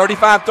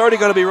 35-30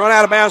 going to be run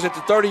out of bounds at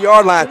the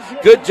 30-yard line.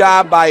 Good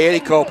job by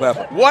Eddie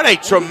Culpepper. What a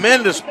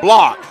tremendous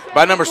block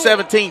by number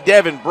 17,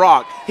 Devin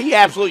Brock. He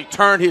absolutely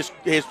turned his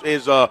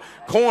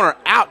corner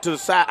out to the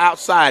side,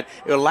 outside,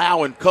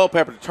 allowing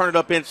Culpepper to turn it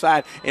up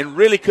inside, and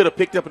really could have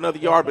picked up another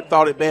yard, but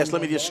thought it best.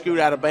 Let me just scoot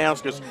out of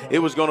bounds because it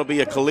was going to be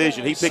a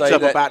collision. He picks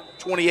up about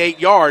 28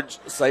 yards.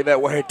 Save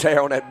that wear and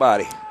tear on that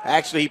body.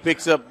 Actually, he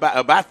picks up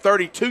about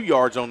 32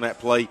 yards on that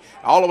play,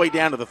 all the way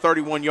down to the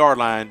 31-yard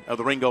line of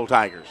the Ringgold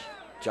Tigers.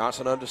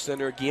 Johnson under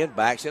center again,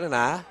 backs in an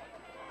eye.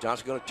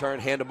 Johnson going to turn,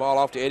 hand the ball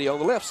off to Eddie on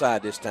the left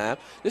side this time.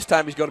 This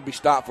time he's going to be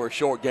stopped for a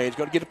short gain. He's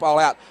going to get the ball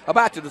out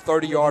about to the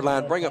 30-yard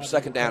line, bring up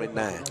second down and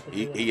 9.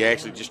 He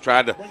actually just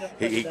tried to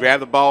he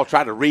grabbed the ball,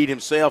 tried to read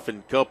himself,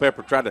 and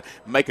Culpepper tried to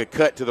make a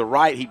cut to the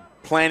right. He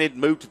planted,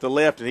 moved to the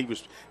left, and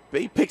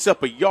he picks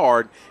up a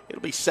yard.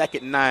 It'll be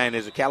second and 9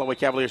 as the Callaway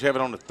Cavaliers have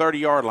it on the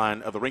 30-yard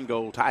line of the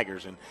Ringgold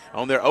Tigers. And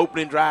on their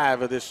opening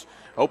drive of this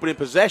opening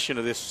possession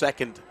of this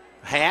second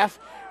half,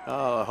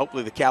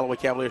 hopefully the Callaway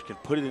Cavaliers can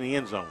put it in the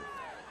end zone.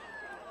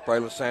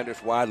 Braylon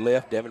Sanders wide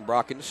left, Devin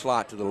Brock in the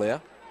slot to the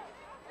left.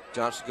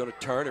 Johnson's going to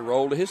turn and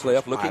roll to his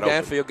left, looking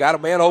downfield. Got a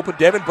man open.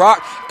 Devin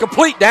Brock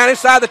complete down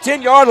inside the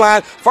 10-yard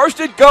line. First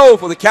and goal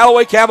for the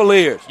Callaway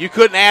Cavaliers. You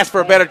couldn't ask for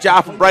a better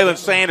job from Braylon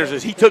Sanders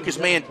as he took his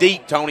man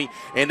deep, Tony,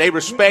 and they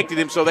respected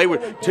him. So they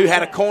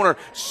had a corner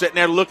sitting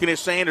there looking at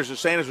Sanders, and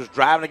Sanders was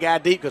driving the guy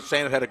deep because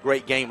Sanders had a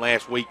great game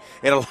last week.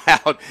 It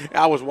allowed –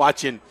 I was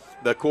watching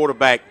the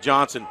quarterback,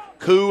 Johnson,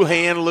 cool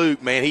hand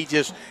Luke, man. He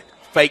just –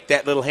 faked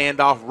that little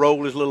handoff,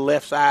 rolled his little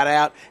left side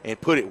out, and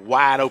put it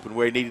wide open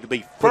where it needed to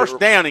be. First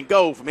down and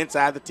goal from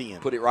inside the 10.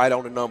 Put it right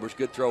on the numbers.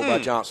 Good throw by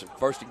Johnson.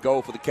 First and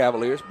goal for the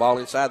Cavaliers. Ball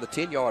inside the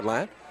 10-yard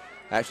line.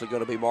 Actually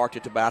going to be marked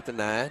at about the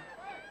 9.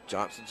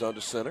 Johnson's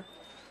under center.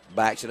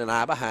 Backs in an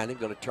eye behind him.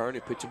 Going to turn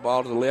and pitch the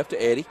ball to the left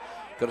to Eddie.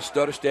 Going to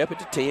stutter step at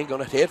the 10.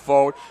 Going to head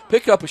forward.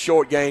 Pick up a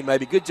short gain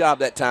maybe. Good job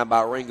that time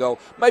by Ringo.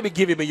 Maybe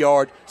give him a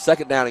yard.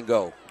 Second down and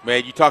goal.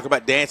 Man, you talk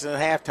about dancing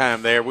at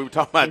halftime there. We were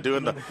talking about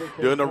doing the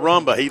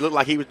rumba. He looked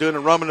like he was doing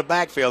the rumba in the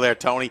backfield there,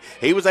 Tony.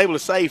 He was able to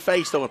save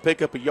face, though, and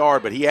pick up a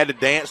yard, but he had to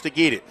dance to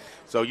get it.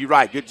 So you're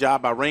right. Good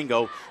job by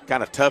Ringo,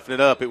 kind of toughen it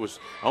up. It was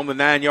on the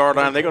 9-yard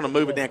line. They're going to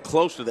move it down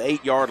close to the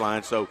 8-yard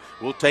line, so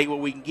we'll take what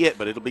we can get,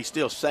 but it'll be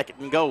still second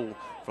and goal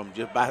from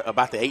just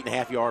about the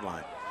 8.5-yard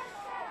line.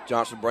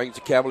 Johnson brings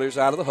the Cavaliers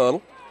out of the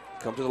huddle,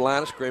 come to the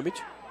line of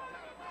scrimmage.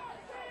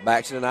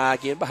 Backs in an eye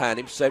again behind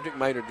him. Cedric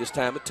Maynard this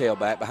time at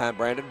tailback behind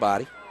Brandon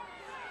Body.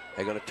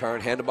 They're going to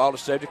turn, hand the ball to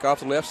Cedric off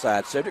the left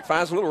side. Cedric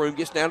finds a little room,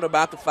 gets down to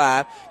about the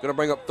 5. Going to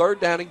bring up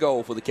third down and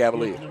goal for the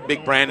Cavaliers.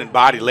 Big Brandon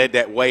Body led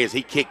that way as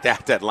he kicked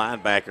out that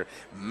linebacker.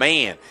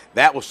 Man,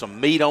 that was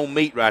some meat on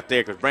meat right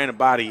there because Brandon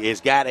Body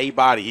has got a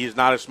body. He's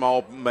not a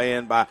small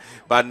man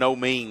by no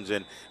means,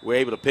 and we're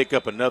able to pick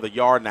up another 1.5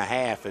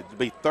 yards. It'll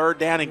be third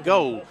down and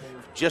goal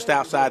just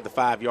outside the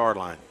 5-yard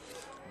line.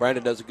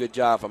 Brandon does a good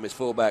job from his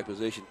fullback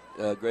position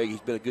Greg. He's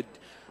been a good.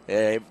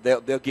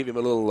 They'll give him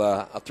a little.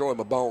 I'll throw him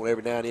a bone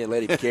every now and then,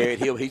 let him carry it.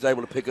 He's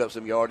able to pick up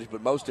some yardage,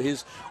 but most of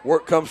his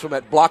work comes from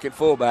that blocking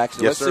fullback.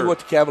 So let's see what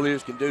the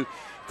Cavaliers can do.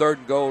 3rd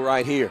and goal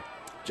right here.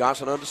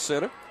 Johnson under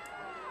center.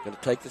 Going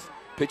to take this.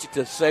 Pitch it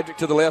to Cedric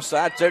to the left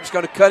side. Cedric's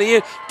going to cut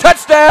in.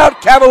 Touchdown,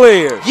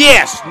 Cavaliers.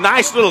 Yes,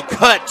 nice little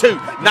cut, too.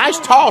 Nice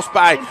toss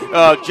by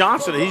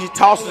Johnson. He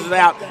tosses it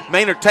out.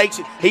 Maynard takes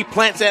it. He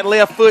plants that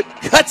left foot,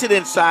 cuts it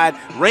inside.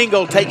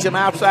 Ringgold takes him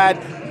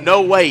outside.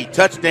 No way.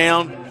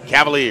 Touchdown,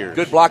 Cavaliers.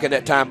 Good blocking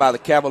that time by the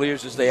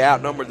Cavaliers as they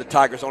outnumbered the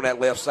Tigers on that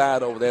left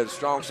side over there. The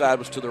strong side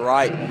was to the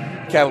right.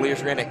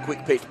 Cavaliers ran that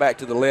quick pitch back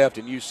to the left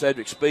and used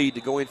Cedric's speed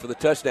to go in for the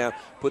touchdown.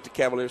 Put the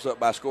Cavaliers up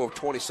by a score of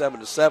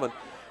 27-7.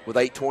 With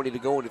 8:20 to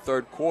go in the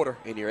 3rd quarter,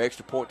 and your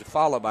extra point to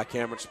follow by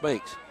Cameron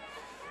Spinks.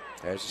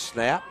 There's the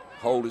snap.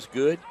 Hold is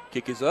good.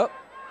 Kick is up.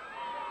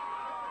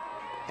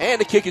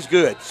 And the kick is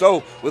good.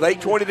 So with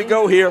 8:20 to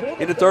go here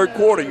in the 3rd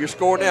quarter, your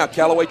score now,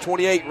 Callaway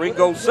 28,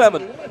 Ringgold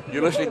 7.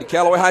 You're listening to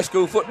Callaway High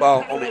School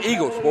football on the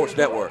Eagle Sports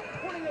Network.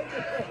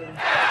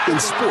 In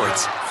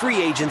sports,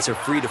 free agents are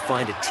free to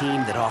find a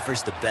team that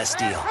offers the best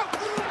deal.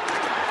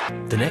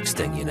 The next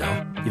thing you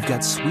know, you've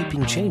got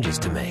sweeping changes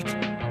to make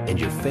and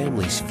your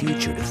family's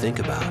future to think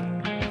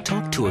about.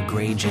 Talk to a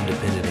Grange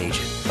independent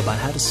agent about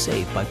how to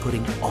save by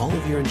putting all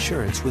of your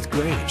insurance with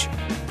Grange,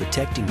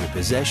 protecting your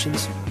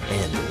possessions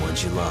and the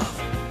ones you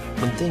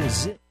love. When things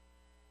zip.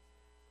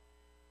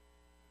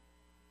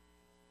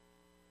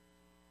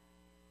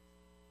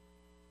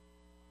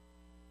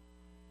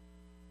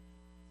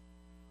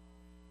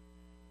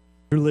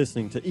 You're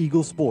listening to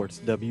Eagle Sports,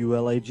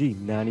 WLAG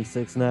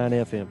 96.9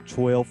 FM,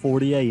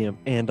 1240 AM,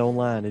 and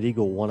online at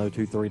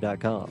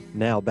eagle1023.com.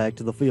 Now back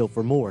to the field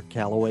for more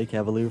Callaway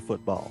Cavalier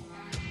football.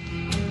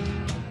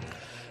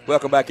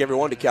 Welcome back,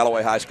 everyone, to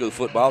Callaway High School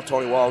football.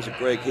 Tony Walls and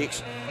Greg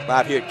Hicks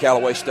live here at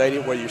Callaway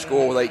Stadium, where your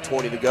score with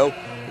 8:20 to go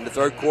in the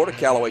 3rd quarter.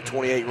 Callaway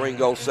 28,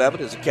 Ringgold 7,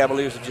 as the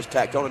Cavaliers have just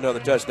tacked on another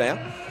touchdown.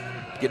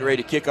 Getting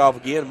ready to kick off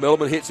again.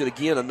 Milliman hits it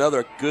again,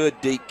 another good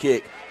deep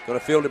kick. Going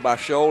to field it by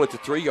Scholl at the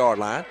 3-yard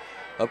line.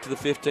 Up to the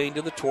 15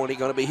 to the 20.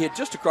 Going to be hit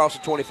just across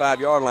the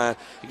 25-yard line.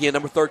 Again,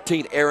 number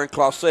 13, Aaron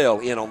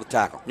Clausell, in on the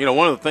tackle. You know,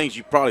 one of the things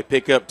you probably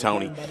pick up,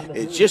 Tony,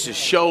 it's just as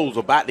Scholl's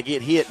about to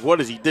get hit, what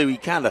does he do? He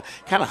kind of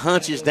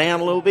hunches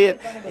down a little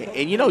bit.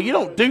 And, you know, you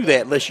don't do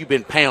that unless you've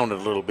been pounded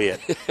a little bit.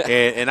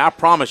 and I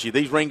promise you,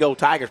 these Ringgold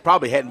Tigers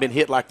probably hadn't been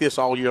hit like this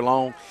all year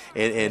long.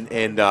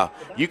 And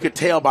you could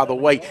tell by the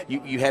way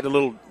you had a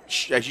little –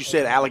 as you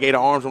said, alligator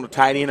arms on the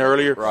tight end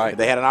earlier. Right.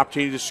 They had an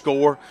opportunity to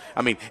score.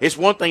 I mean, it's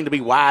one thing to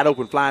be wide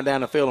open flying down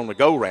the field on the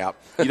go route.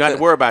 You don't have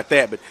to worry about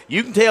that. But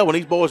you can tell when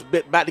these boys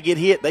about to get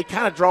hit, they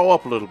kind of draw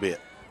up a little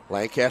bit.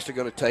 Lancaster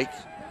going to take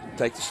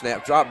the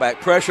snap, drop back,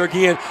 pressure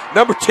again.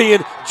 Number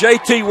 10,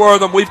 J.T.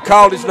 Wortham. We've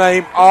called his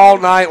name all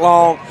night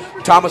long.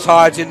 Thomas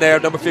Hodge in there,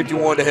 number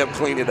 51, to help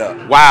clean it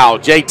up. Wow,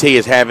 J.T.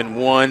 is having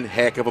one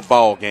heck of a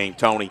ball game,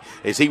 Tony,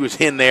 as he was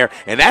in there.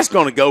 And that's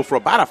going to go for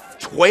about a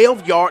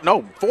 14-yard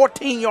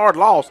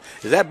loss,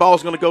 as that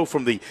ball's going to go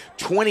from the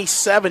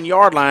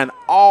 27-yard line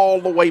all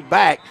the way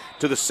back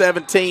to the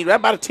 17. That's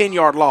about a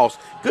 10-yard loss.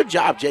 Good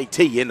job,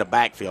 J.T. in the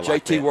backfield.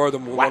 J.T. like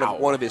Wortham, wow.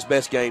 one of his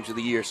best games of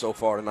the year so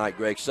far tonight,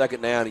 Greg.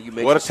 2nd down, and you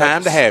mentioned what a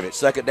time to have it.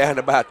 2nd down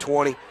to about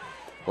 20.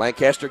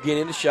 Lancaster again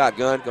in the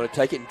shotgun, going to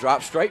take it and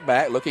drop straight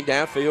back, looking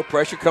downfield.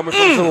 Pressure coming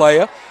from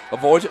Zalea.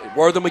 Avoids it.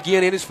 Wortham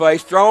again in his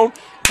face. Thrown.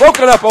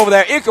 Broken up over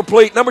there.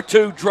 Incomplete. Number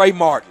 2, Dre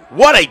Martin.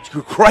 What a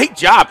great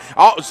job.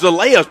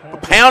 Zalea's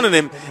pounding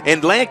him,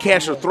 and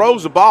Lancaster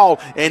throws the ball,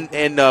 and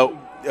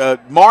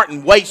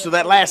Martin waits to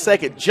that last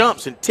second,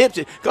 jumps and tips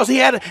it because he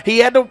had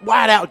the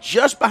wide out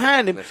just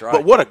behind him. That's right.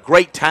 But what a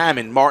great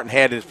timing Martin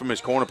had from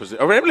his corner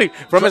position, or really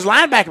from his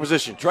linebacker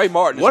position. Dre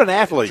Martin. What an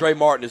athlete. Dre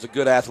Martin is a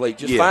good athlete.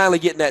 Just finally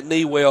getting that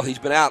knee well. He's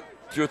been out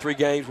 2 or 3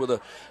 games with a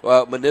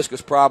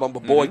meniscus problem,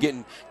 but boy,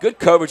 getting good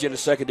coverage in the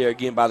secondary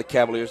again by the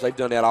Cavaliers. They've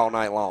done that all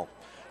night long.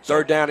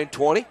 3rd down and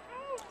 20.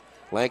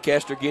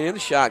 Lancaster again in the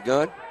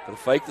shotgun. Going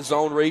to fake the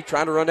zone read,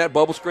 trying to run that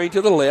bubble screen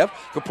to the left.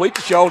 Complete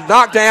the show,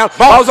 knocked down,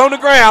 ball's on the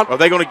ground. Are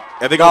they going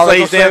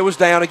to say it was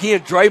down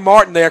again? Dre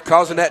Martin there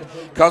causing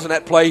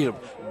that play,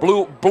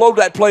 blow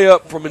that play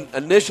up from an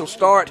initial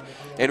start,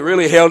 and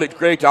really held it,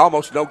 Greg, to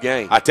almost no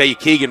gain. I tell you,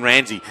 Keegan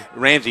Ramsey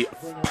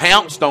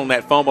pounced on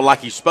that fumble like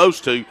he's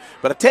supposed to.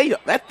 But I tell you,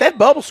 that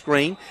bubble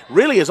screen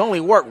really has only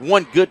worked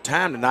one good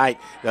time tonight.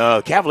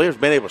 Cavaliers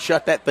have been able to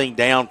shut that thing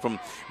down from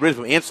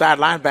inside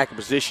linebacker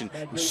position.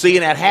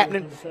 Seeing that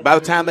happening, by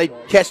the time they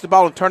catch the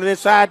ball and turn it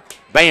inside,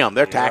 bam,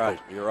 they're tackled.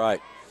 You're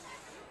right.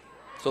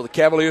 So the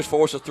Cavaliers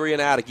force a 3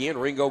 and out again.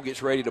 Ringgold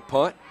gets ready to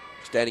punt.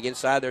 Standing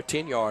inside their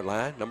 10-yard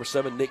line. Number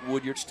 7, Nick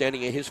Woodyard,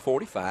 standing at his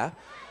 45.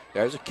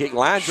 There's a kick.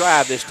 Line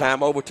drive this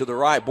time over to the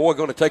right. Boy,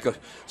 going to take a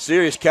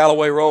serious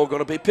Callaway roll.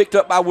 Going to be picked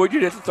up by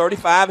Woodyard at the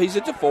 35. He's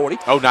at the 40.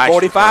 Oh, nice.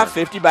 45,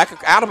 50,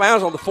 back out of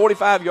bounds on the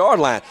 45-yard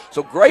line.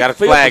 So great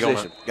field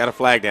position. Got a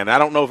flag down. I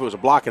don't know if it was a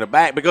block in the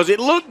back because it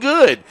looked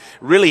good.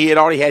 Really,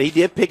 he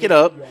did pick it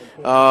up.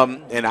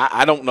 And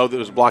I don't know that it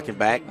was blocking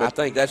back. But I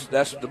think that's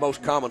the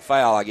most common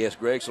foul, I guess,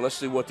 Greg. So let's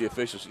see what the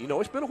officials.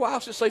 It's been a while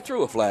since they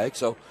threw a flag.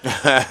 So,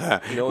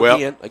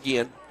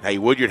 again. Hey,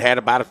 Woodyard had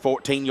about a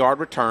 14-yard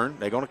return.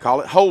 They're going to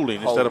call it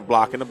holding instead of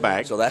blocking the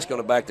back. So that's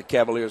going to back the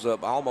Cavaliers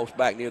up almost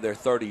back near their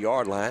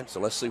 30-yard line. So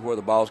let's see where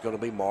the ball's going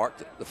to be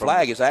marked. The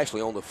flag is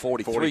actually on the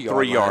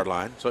 43-yard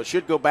line. So it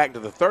should go back to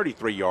the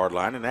 33-yard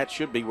line, and that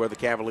should be where the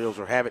Cavaliers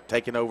will have it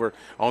taken over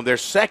on their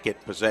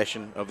second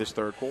possession of this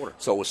third quarter.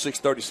 So with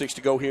 6:36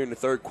 to go here in the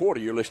third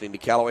quarter, you're listening to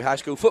Callaway High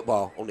School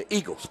football on the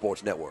Eagle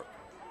Sports Network.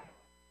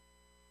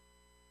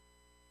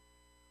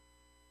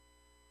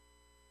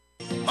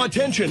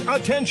 Attention,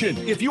 attention!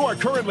 If you are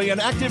currently an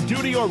active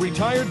duty or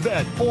retired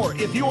vet, or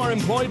if you are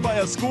employed by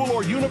a school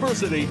or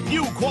university,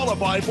 you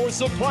qualify for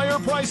supplier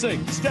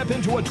pricing. Step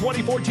into a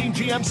 2014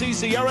 GMC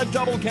Sierra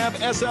Double Cab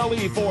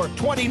SLE for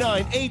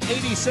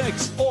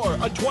 $29,886 or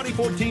a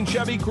 2014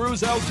 Chevy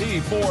Cruze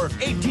LT for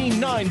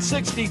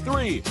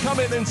 $18,963. Come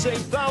in and save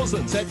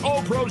thousands at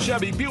All Pro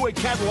Chevy, Buick,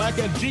 Cadillac,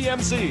 and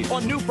GMC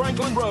on New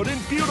Franklin Road in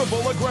beautiful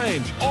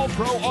LaGrange. All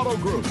Pro Auto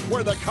Group,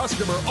 where the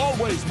customer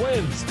always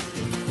wins.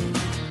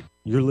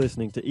 You're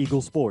listening to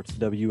Eagle Sports,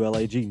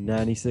 WLAG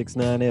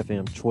 96.9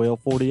 FM,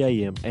 1240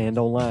 AM, and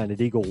online at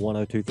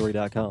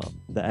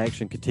eagle1023.com. The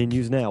action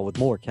continues now with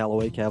more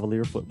Callaway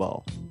Cavalier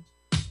football.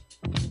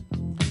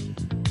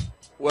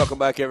 Welcome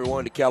back,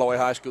 everyone, to Callaway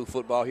High School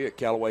football here at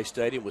Callaway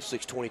Stadium with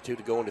 6:22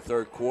 to go in the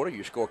third quarter.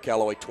 Your score,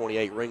 Callaway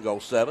 28,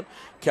 Ringgold 7.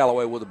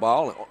 Callaway with the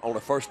ball on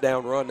a first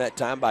down run that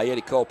time by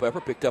Eddie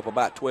Culpepper, picked up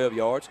about 12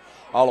 yards,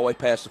 all the way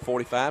past the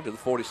 45 to the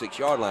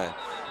 46-yard line.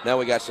 Now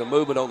we got some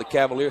movement on the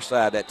Cavalier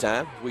side that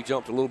time. We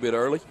jumped a little bit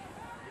early.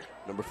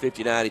 Number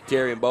 59,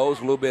 Eterian Bowles,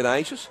 a little bit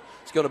anxious.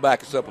 It's going to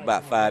back us up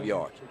about 5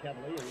 yards.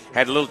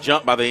 Had a little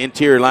jump by the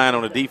interior line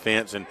on the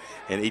defense, and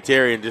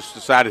Eterian just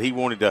decided he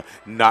wanted to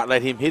not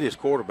let him hit his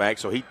quarterback,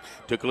 so he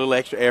took a little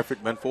extra effort.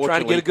 But unfortunately,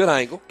 trying to get a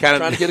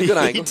good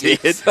angle. He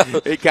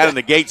did. It kind of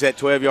negates that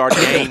 12-yard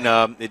gain.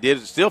 It did.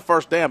 It's still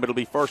first down, but it'll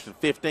be first and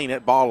 15.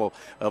 That ball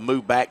will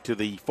move back to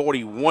the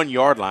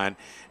 41-yard line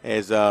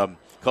as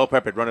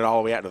Culpepper had run it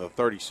all the way out to the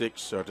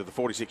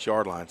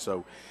 46-yard line.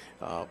 So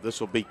this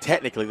will be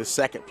technically the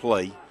second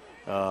play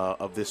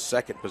of this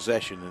second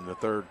possession in the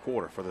third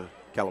quarter for the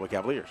Callaway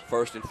Cavaliers.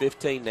 First and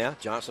 15 now.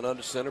 Johnson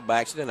under center,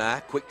 backs it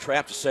and quick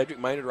trap to Cedric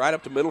Maynard right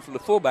up the middle from the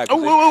fullback.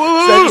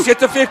 Cedric's at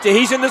the 50.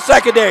 He's in the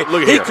secondary.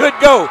 He could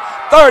go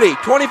 30,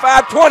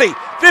 25, 20,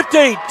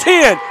 15,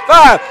 10,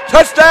 5.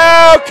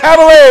 Touchdown,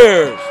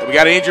 Cavaliers. So we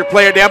got an injured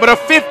player down, but a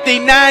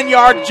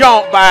 59-yard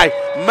jump by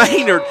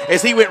Maynard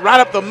as he went right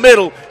up the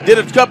middle, did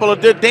a couple of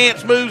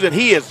dance moves, and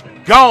he is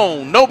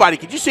gone. Nobody.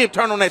 Could you see him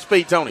turn on that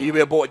speed, Tony? You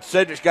bet, boy.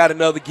 Cedric's got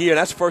another gear.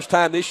 That's the first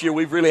time this year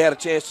we've really had a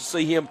chance to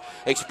see him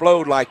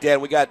explode like that.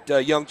 And we got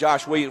young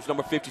Josh Williams,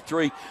 number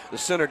 53, the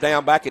center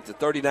down back at the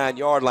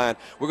 39-yard line.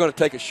 We're going to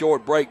take a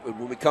short break.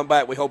 When we come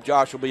back, we hope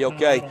Josh will be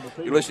okay.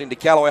 You're listening to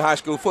Callaway High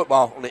School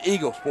football on the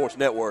Eagle Sports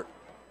Network.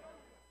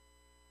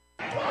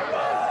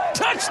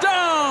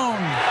 Touchdown!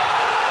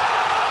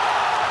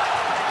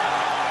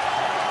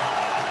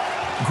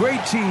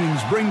 Great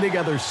teams bring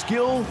together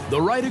skill, the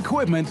right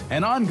equipment,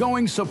 and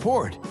ongoing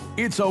support.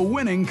 It's a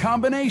winning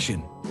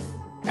combination.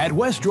 At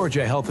West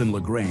Georgia Health in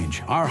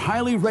LaGrange, our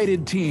highly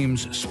rated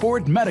teams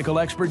sport medical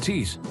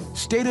expertise,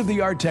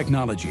 state-of-the-art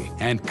technology,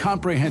 and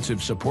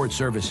comprehensive support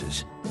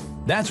services.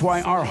 That's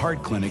why our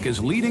heart clinic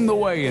is leading the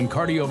way in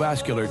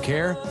cardiovascular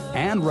care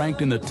and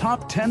ranked in the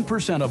top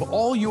 10% of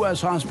all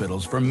U.S.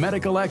 hospitals for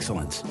medical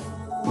excellence.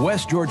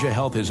 West Georgia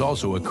Health is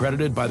also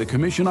accredited by the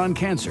Commission on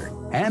Cancer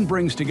and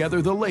brings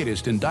together the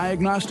latest in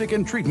diagnostic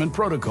and treatment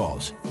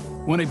protocols.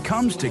 When it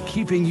comes to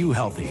keeping you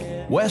healthy,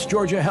 West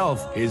Georgia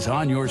Health is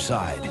on your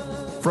side.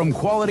 From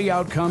quality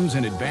outcomes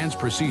and advanced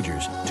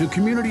procedures to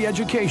community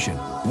education,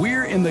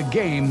 we're in the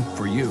game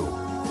for you.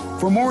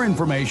 For more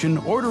information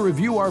or to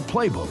review our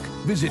playbook,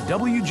 visit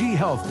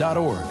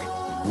wghealth.org.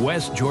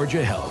 West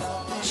Georgia Health.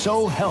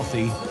 So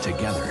healthy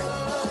together.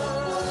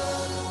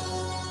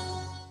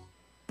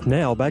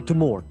 Now back to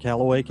more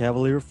Callaway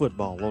Cavalier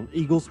football on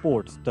Eagle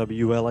Sports,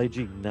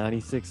 WLAG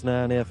 96.9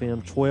 FM,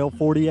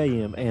 1240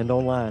 AM, and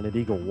online at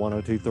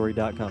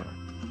eagle1023.com.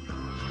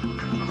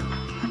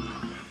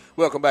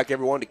 Welcome back,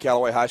 everyone, to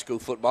Callaway High School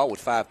football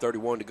with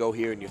 5:31 to go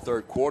here in your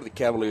third quarter. The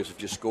Cavaliers have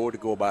just scored to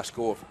go up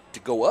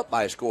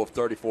by a score of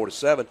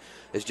 34-7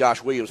 as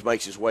Josh Williams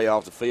makes his way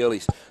off the field.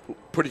 He's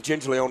pretty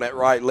gingerly on that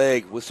right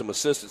leg with some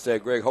assistance there,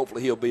 Greg.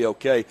 Hopefully he'll be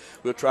okay.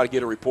 We'll try to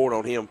get a report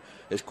on him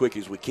as quick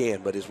as we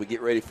can. But as we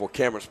get ready for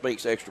Cameron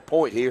Spink's extra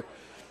point here,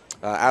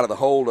 out of the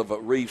hold of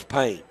Reeves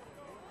Payne.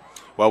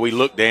 Well, we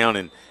looked down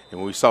and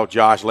when we saw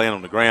Josh laying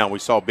on the ground, we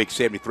saw Big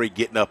 73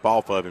 getting up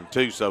off of him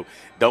too. So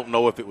don't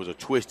know if it was a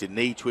twisted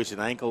knee, twisted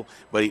ankle,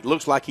 but it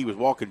looks like he was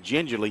walking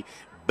gingerly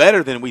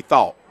better than we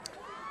thought.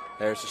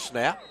 There's the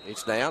snap.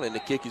 It's down, and the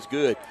kick is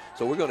good.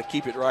 So we're going to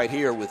keep it right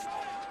here with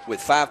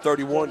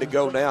 5:31 to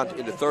go now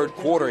in the third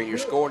quarter, and your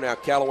score now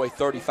Callaway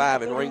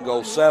 35 and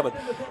Ringgold 7.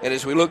 And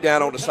as we look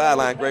down on the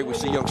sideline, Greg, we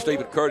see young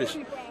Stephen Curtis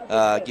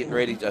getting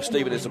ready.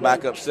 Stephen is the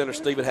backup center.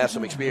 Stephen has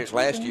some experience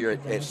last year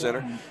at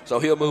center, so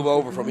he'll move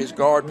over from his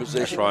guard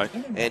position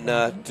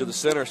and to the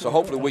center. So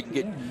hopefully we can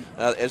get,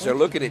 as they're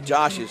looking at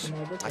Josh's,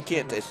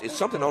 it's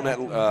something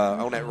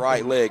on that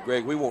right leg,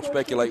 Greg. We won't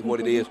speculate what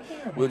it is.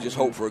 We'll just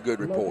hope for a good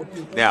report.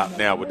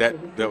 Now would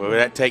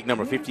that take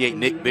number 58,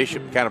 Nick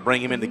Bishop, kind of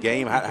bring him in the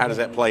game? How does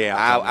that play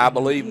out? I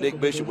believe Nick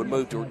Bishop would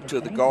move to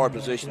the guard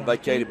position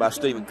vacated by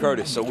Stephen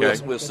Curtis. So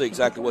we'll see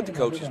exactly what the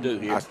coaches do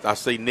here. I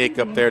see Nick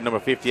up there,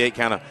 number 58,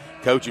 kind of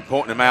coaching,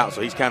 pointing him out.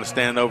 So he's kind of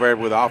standing over there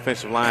with the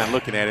offensive line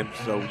looking at him.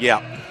 So,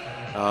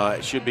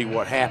 it should be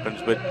what happens.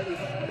 But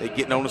they're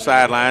getting on the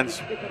sidelines.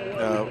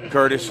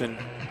 Curtis and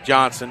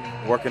Johnson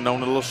working on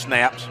the little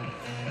snaps.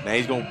 Now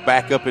he's going to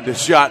back up into the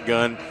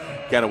shotgun,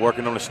 kind of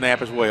working on the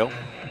snap as well.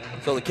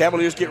 So the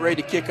Cavaliers get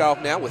ready to kick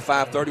off now with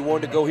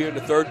 5:31 to go here in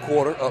the third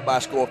quarter, up by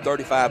a score of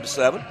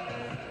 35-7.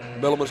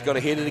 Milliman's going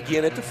to hit it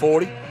again at the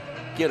 40.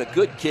 Again, a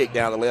good kick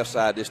down the left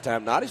side this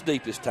time. Not as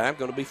deep this time.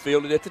 Going to be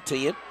fielded at the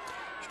 10.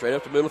 Straight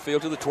up the middle of the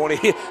field to the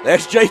 20.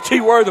 That's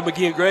J.T. Wortham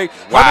again, Greg.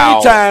 Wow. How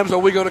many times are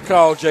we going to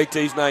call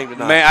J.T.'s name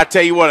tonight? Man, I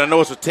tell you what, I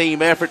know it's a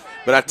team effort,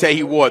 but I tell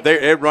you what,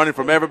 they're running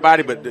from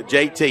everybody, but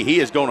J.T.,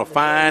 he is going to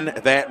find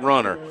that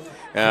runner.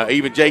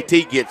 Even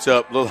J.T. gets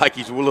up, look like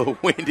he's a little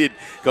winded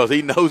because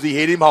he knows he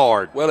hit him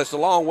hard. Well, it's a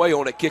long way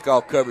on that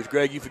kickoff coverage,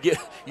 Greg. You forget,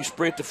 you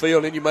sprint the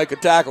field and you make a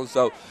tackle,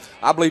 so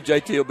I believe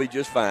J.T. will be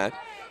just fine.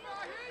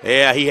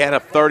 Yeah, he had a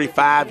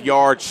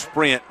 35-yard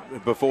sprint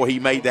before he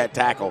made that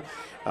tackle.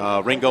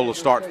 Ringgold will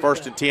start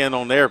 1st and 10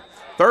 on their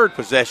third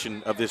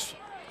possession of this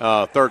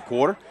third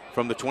quarter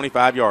from the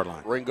 25-yard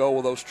line. Ringgold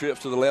with those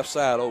trips to the left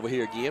side over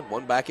here again.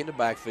 One back in the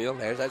backfield.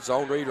 There's that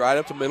zone read right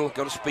up the middle.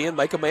 Going to spin,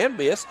 make a man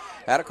miss.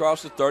 Out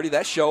across the 30.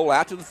 That shoal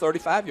out to the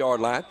 35-yard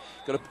line.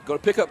 Going to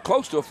pick up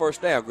close to a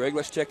first down, Greg.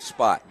 Let's check the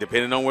spot.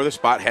 Depending on where the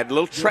spot. Had a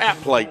little trap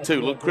play, too.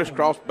 A little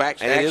crisscross back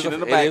action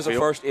in the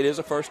backfield. It is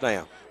a first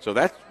down. So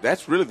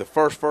that's really the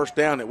first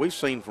down that we've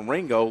seen from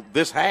Ringgold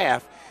this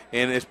half.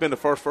 And it's been the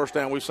first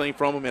down we've seen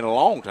from him in a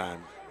long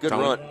time.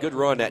 Good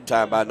run that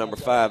time by number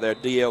 5 there.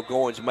 D.L.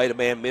 Goins made a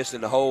man miss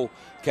in the hole.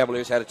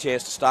 Cavaliers had a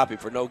chance to stop him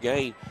for no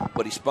gain,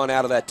 but he spun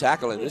out of that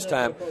tackle, and this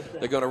time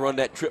they're going to run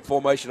that trip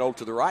formation over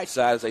to the right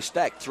side as they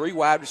stack 3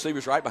 wide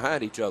receivers right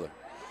behind each other.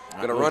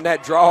 Going to run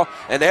that draw,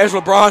 and there's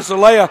LeBron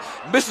Zalea,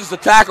 misses the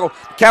tackle.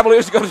 The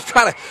Cavaliers are going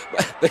to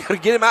they're going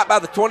to get him out by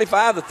the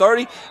 25, the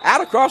 30,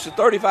 out across the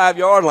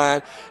 35-yard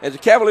line, and the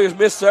Cavaliers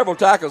missed several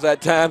tackles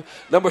that time.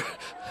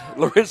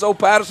 Lorenzo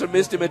Patterson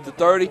missed him at the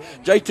 30.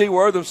 J.T.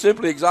 Wortham,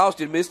 simply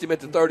exhausted, missed him at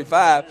the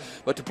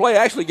 35. But the play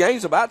actually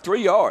gains about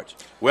 3 yards.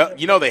 Well,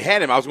 they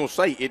had him. I was going to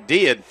say it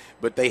did,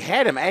 but they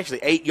had him actually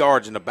 8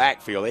 yards in the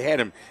backfield.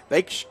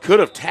 They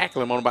could have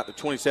tackled him on about the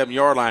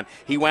 27-yard line.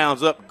 He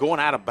wounds up going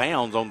out of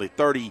bounds on the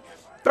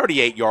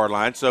 38-yard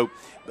line. So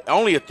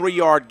only a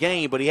 3-yard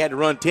gain, but he had to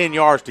run 10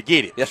 yards to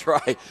get it. That's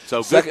right.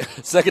 So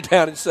second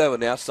down and 7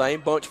 now.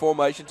 Same bunch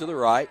formation to the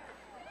right.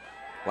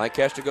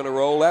 Lancaster going to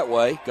roll that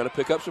way, going to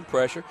pick up some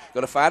pressure,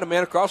 going to find a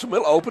man across the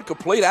middle, open,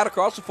 complete, out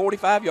across the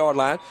 45-yard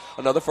line.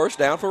 Another first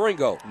down for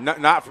Ringgold.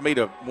 Not for me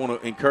to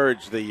want to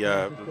encourage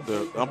the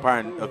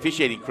umpiring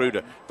officiating crew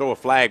to throw a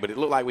flag, but it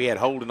looked like we had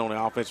holding on the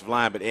offensive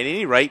line. But at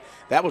any rate,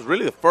 that was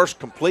really the first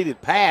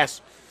completed pass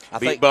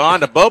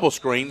behind the bubble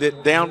screen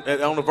that down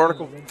on the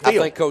vertical field. I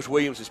think Coach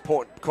Williams is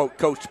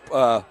Coach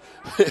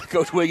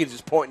Williams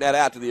is pointing that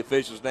out to the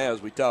officials now as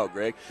we talk,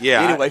 Greg.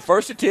 Yeah. Anyway,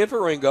 1st and 10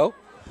 for Ringgold.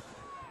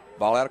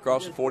 Ball out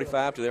across the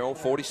 45 to their own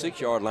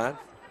 46-yard line.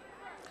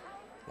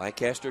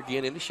 Lancaster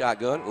again in the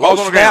shotgun.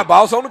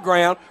 Ball's on the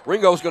ground.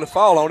 Ringold's going to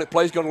fall on it.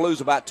 Play's going to lose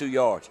about 2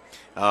 yards.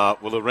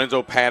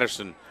 Lorenzo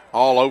Patterson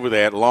all over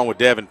that, along with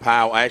Devin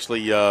Powell.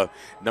 Actually,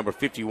 number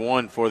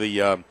 51 for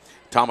the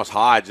Thomas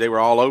Hodge. They were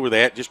all over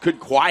that. Just couldn't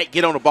quite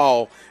get on the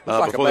ball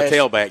before the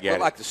tailback got it. Looked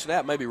like the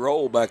snap maybe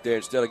rolled back there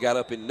instead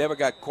of never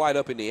got quite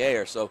up in the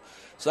air. So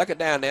second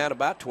down now at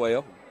about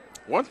 12.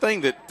 One thing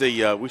that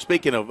we're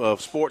speaking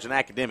of sports and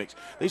academics,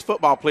 these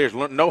football players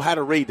know how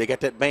to read. They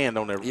got that band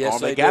on their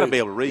arm. They got to be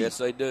able to read. Yes,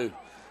 they do.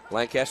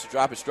 Lancaster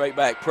dropping straight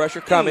back.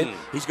 Pressure coming.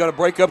 He's going to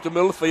break up the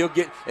middle of the field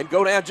and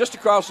go down just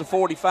across the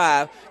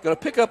 45. Going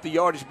to pick up the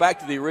yardage back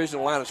to the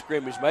original line of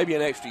scrimmage, maybe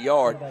an extra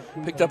yard.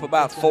 Picked up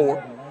about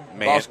 4.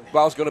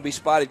 Ball's going to be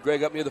spotted,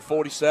 Greg, up near the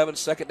 47.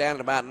 Second down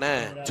at about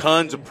 9.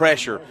 Tons of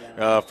pressure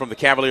from the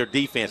Cavalier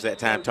defense that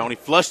time, Tony.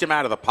 Flushed him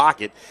out of the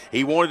pocket.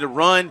 He wanted to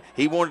run.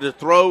 He wanted to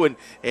throw. And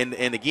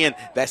again,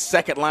 that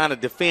second line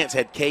of defense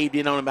had caved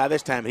in on him by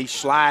this time. He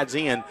slides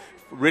in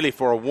really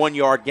for a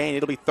 1-yard gain.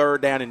 It'll be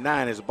 3rd down and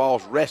 9 as the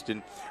ball's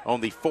resting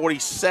on the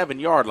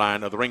 47-yard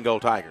line of the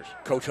Ringgold Tigers.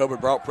 Coach Hubbard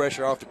brought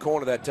pressure off the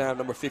corner that time,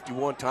 number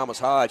 51, Thomas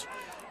Hodge.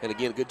 And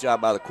again, good job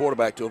by the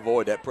quarterback to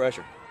avoid that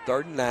pressure.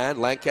 3rd and 9.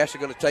 Lancaster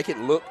going to take it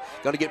and look.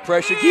 Going to get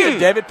pressure again.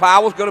 David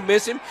Powell's going to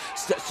miss him.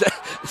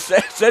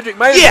 Cedric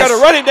Mays going to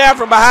run him down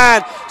from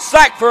behind.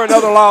 Sacked for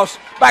another loss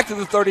back to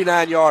the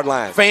 39-yard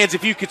line. Fans,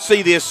 if you could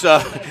see this,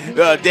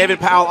 Devin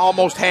Powell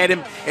almost had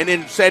him, and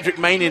then Cedric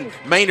Maynard,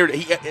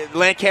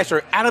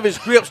 Lancaster out of his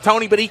grips,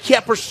 Tony, but he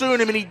kept pursuing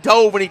him, and he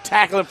dove, and he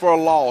tackled him for a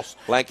loss.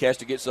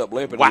 Lancaster gets up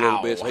limping a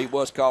little bit, so he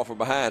was caught from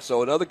behind.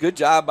 So another good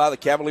job by the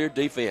Cavalier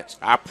defense.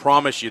 I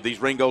promise you, these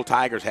Ringgold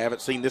Tigers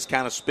haven't seen this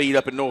kind of speed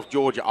up in North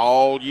Georgia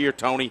all year,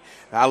 Tony.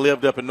 I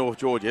lived up in North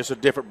Georgia. It's a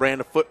different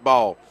brand of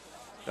football.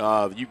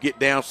 You get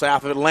down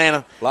south of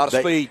Atlanta, a lot of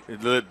speed.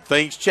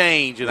 Things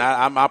change, and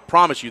I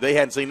promise you, they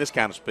hadn't seen this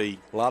kind of speed.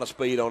 A lot of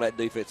speed on that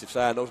defensive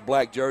side. Those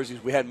black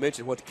jerseys, we hadn't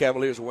mentioned what the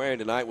Cavaliers are wearing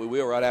tonight. We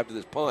will right after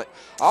this punt.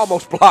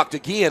 Almost blocked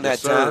again that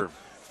time.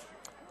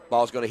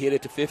 Ball's going to hit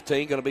it to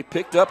 15, going to be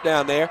picked up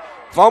down there.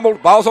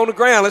 Fumbled, ball's on the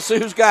ground. Let's see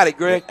who's got it,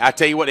 Greg. I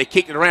tell you what, they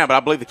kicked it around, but I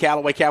believe the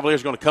Callaway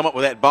Cavaliers are going to come up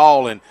with that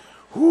ball. And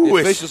the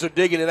officials are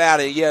digging it out.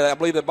 And, yeah, I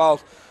believe the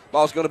ball's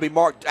going to be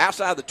marked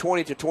outside the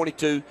 20 to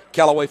 22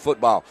 Callaway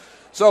football.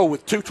 So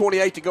with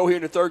 2:28 to go here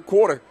in the third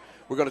quarter,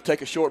 we're going to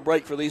take a short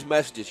break for these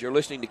messages. You're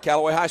listening to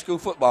Callaway High School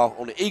football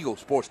on the Eagle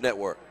Sports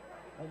Network.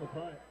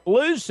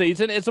 Flu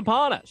season is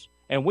upon us,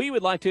 and we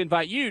would like to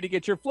invite you to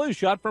get your flu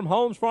shot from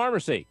Holmes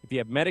Pharmacy. If you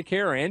have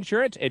Medicare or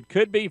insurance, it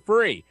could be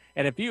free.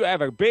 And if you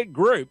have a big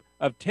group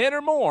of 10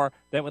 or more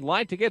that would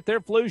like to get their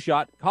flu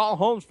shot, call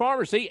Holmes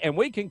Pharmacy, and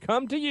we can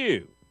come to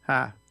you.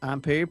 Hi, I'm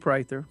Perry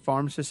Prather,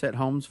 pharmacist at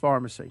Holmes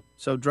Pharmacy.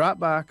 So drop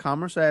by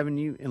Commerce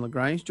Avenue in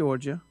LaGrange,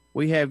 Georgia.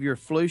 We have your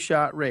flu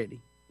shot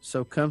ready.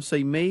 So come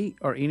see me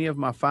or any of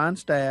my fine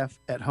staff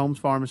at Holmes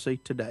Pharmacy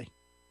today.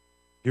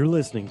 You're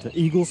listening to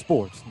Eagle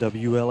Sports,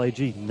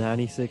 WLAG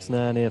 96.9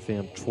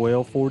 FM,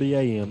 1240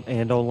 AM,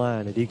 and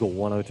online at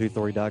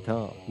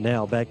eagle1023.com.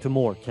 Now back to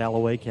more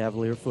Callaway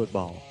Cavalier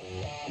football.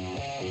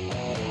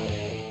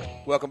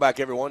 Welcome back,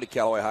 everyone, to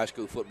Callaway High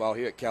School football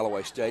here at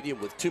Callaway Stadium.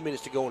 With 2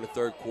 minutes to go in the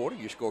third quarter,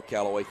 your score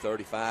Callaway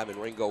 35 and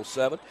Ringgold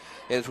 7.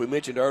 And as we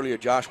mentioned earlier,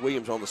 Josh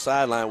Williams on the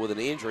sideline with an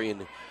injury,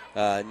 and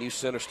new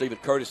center Stephen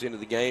Curtis into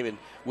the game. And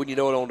wouldn't you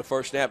know it, on the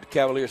first snap, the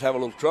Cavaliers have a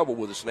little trouble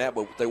with the snap,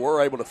 but they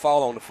were able to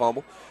fall on the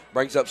fumble.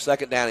 Brings up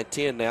second down and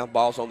 10 now.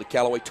 Ball's on the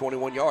Callaway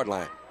 21-yard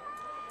line.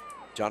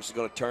 Johnson's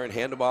going to turn,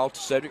 hand the ball to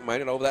Cedric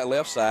Maynard over that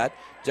left side.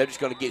 Cedric's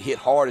going to get hit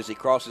hard as he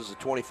crosses the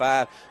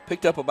 25.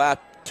 Picked up about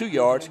 2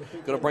 yards.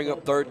 Going to bring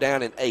up third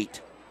down and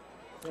 8.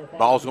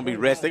 Ball's going to be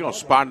rested. They're going to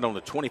spot it on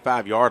the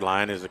 25-yard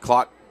line as the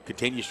clock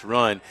continues to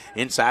run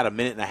inside a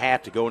minute and a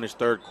half to go in this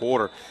third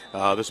quarter.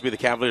 This will be the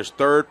Cavaliers'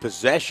 third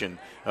possession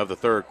of the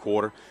third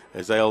quarter,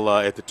 as they'll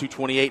at the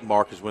 2:28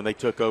 mark is when they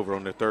took over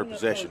on their third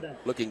possession.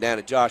 Looking down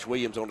at Josh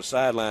Williams on the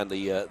sideline,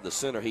 the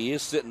center, he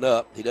is sitting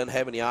up. He doesn't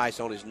have any ice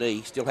on his knee.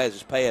 He still has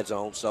his pads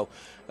on, so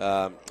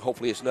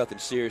hopefully it's nothing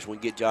serious. We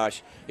can get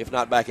Josh, if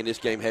not back in this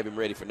game, have him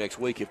ready for next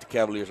week if the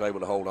Cavaliers are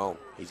able to hold on.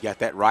 He's got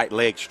that right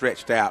leg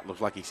stretched out.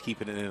 Looks like he's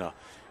keeping it in a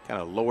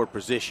kind of lower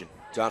position.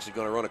 Johnson's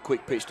going to run a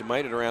quick pitch to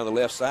Maynard around the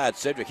left side.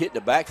 Cedric hitting the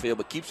backfield,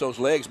 but keeps those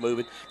legs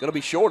moving. Going to be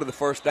short of the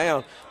first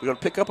down. We're going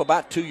to pick up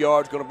about 2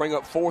 yards. Going to bring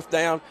up fourth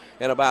down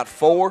and about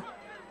 4.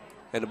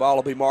 And the ball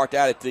will be marked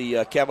out at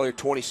the Cavalier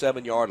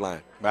 27-yard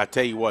line. I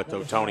tell you what,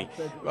 though, Tony,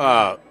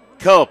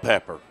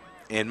 Culpepper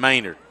and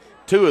Maynard,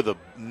 two of the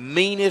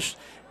meanest,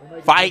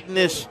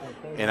 fightingest,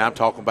 and I'm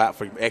talking about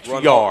for extra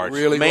run yards. Hard,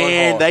 really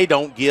man, they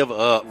don't give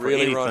up for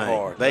really anything. Run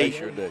hard. They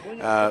sure do.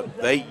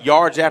 They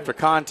yards after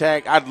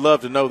contact. I'd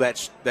love to know that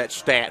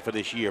stat for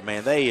this year,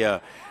 man.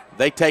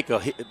 They take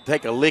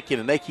a licking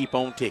and they keep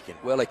on ticking.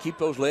 Well, they keep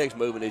those legs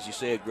moving, as you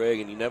said, Greg,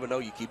 and you never know.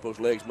 You keep those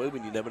legs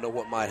moving, you never know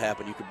what might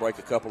happen. You could break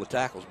a couple of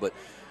tackles, but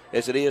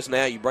as it is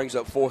now, he brings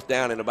up fourth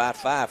down and about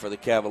 5 for the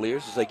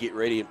Cavaliers as they get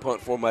ready in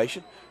punt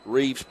formation.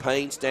 Reeves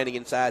Payne standing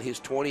inside his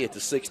 20 at the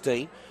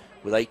 16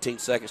 with 18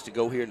 seconds to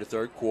go here in the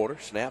third quarter.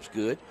 Snap's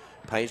good.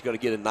 Payne's going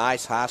to get a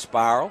nice high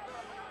spiral.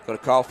 Going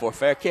to call for a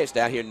fair catch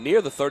down here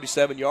near the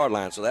 37-yard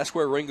line. So that's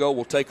where Ringgold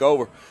will take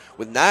over.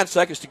 With 9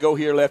 seconds to go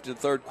here left in the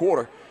third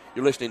quarter,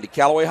 you're listening to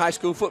Callaway High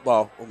School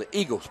football on the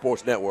Eagle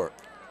Sports Network.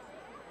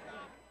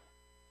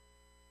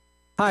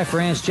 Hi,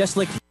 friends. Just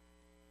like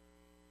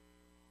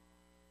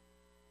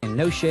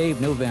No Shave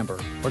November.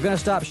 We're going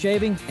to stop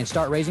shaving and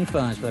start raising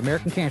funds for the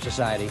American Cancer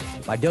Society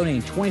by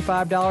donating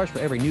 $25 for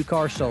every new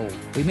car sold.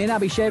 We may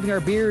not be shaving our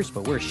beards,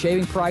 but we're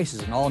shaving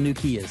prices on all new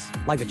Kias.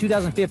 Like the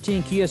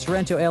 2015 Kia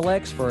Sorento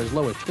LX for as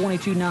low as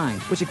 $22,900,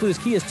 which includes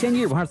Kia's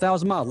 10-year,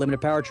 100,000-mile limited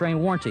powertrain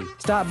warranty.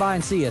 Stop by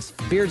and see us,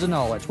 beards and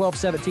all, at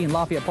 1217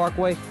 Lafayette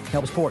Parkway.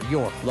 Help support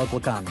your local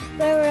economy.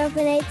 We're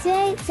open 8 to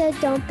 8, so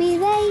don't be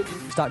late.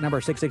 Stock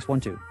number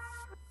 6612.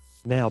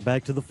 Now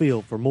back to the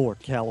field for more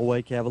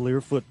Callaway Cavalier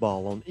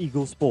football on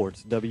Eagle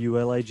Sports,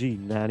 WLAG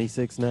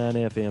 96.9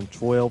 FM,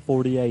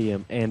 1240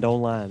 AM, and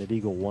online at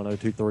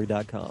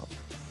eagle1023.com.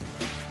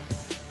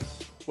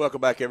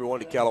 Welcome back, everyone,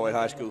 to Callaway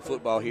High School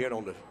football here. And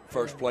on the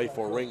first play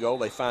for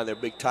Ringgold, they find their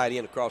big tight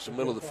end across the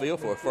middle of the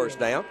field for a first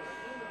down.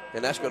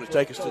 And that's going to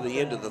take us to the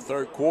end of the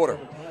third quarter.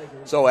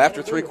 So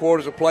after 3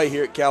 quarters of play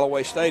here at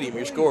Callaway Stadium,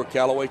 your score,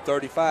 Callaway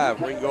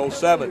 35, Ringgold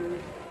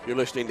 7. You're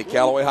listening to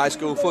Callaway High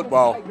School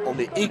football on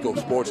the Eagle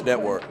Sports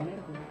Network.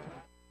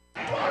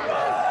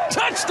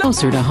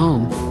 Closer to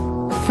home.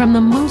 From the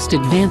most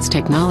advanced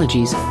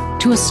technologies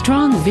to a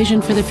strong vision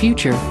for the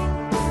future.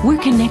 We're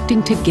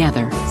connecting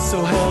together.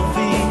 So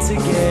healthy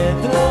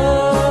together.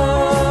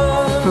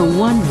 For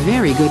one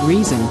very good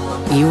reason,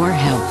 your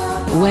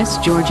health.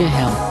 West Georgia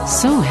Health.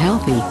 So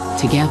healthy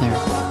together.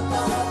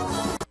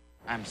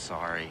 I'm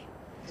sorry.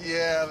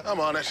 Yeah, I'm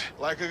on it.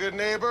 Like a good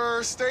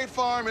neighbor, State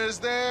Farm is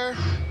there.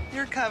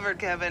 You're covered,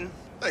 Kevin.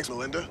 Thanks,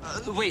 Melinda.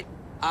 Wait,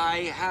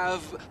 I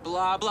have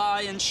blah blah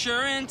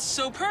insurance,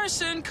 so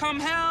person, come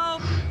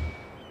help.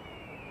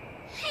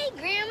 Hey,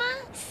 Grandma.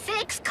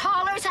 6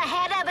 callers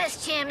ahead of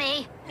us,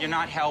 Jimmy. You're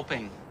not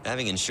helping.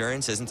 Having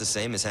insurance isn't the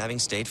same as having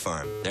State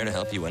Farm. There to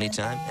help you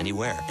anytime,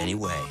 anywhere,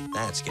 anyway.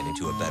 That's getting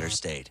to a better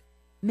state.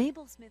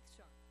 Mabel Smith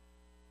Sharp.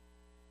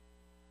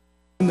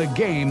 In the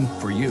game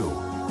for you.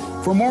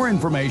 For more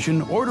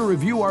information or to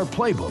review our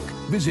playbook,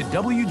 visit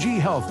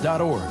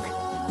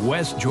wghealth.org.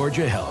 West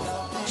Georgia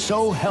Health.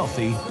 So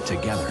healthy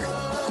together.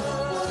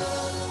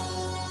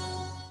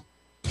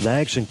 The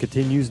action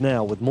continues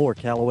now with more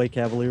Callaway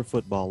Cavalier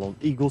football on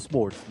Eagle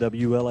Sports,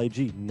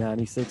 WLAG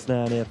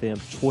 96.9 FM,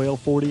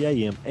 1240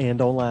 AM, and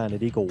online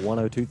at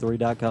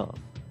eagle1023.com.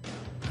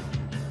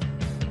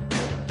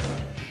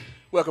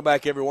 Welcome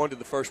back, everyone, to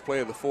the first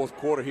play of the fourth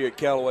quarter here at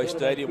Callaway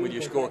Stadium with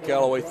your score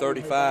Callaway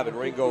 35 and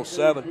Ringgold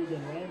 7.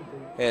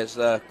 As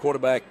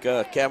quarterback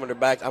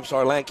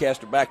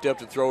Lancaster backed up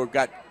to throw.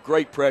 Got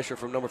great pressure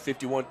from number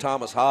 51,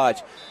 Thomas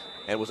Hodge,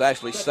 and was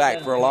actually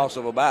sacked for a loss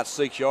of about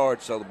 6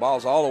 yards. So the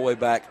ball's all the way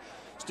back,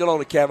 still on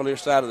the Cavalier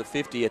side of the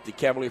 50 at the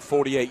Cavalier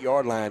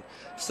 48-yard line.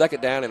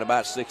 Second down and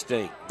about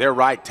 16. Their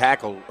right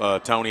tackle,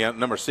 Tony,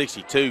 number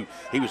 62,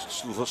 he was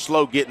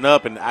slow getting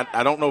up, and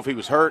I don't know if he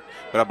was hurt,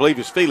 but I believe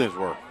his feelings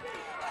were.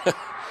 It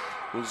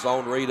was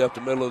zone read up the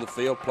middle of the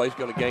field. Play's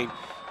going to gain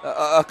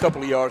a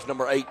couple of yards.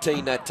 Number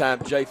 18 that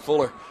time, Jay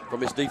Fuller,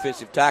 from his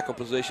defensive tackle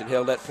position,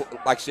 held that,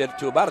 like I said,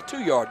 to about a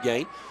 2-yard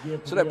gain.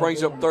 So that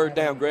brings up third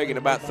down, Greg, and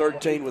about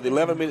 13 with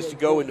 11 minutes to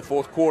go in the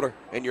fourth quarter,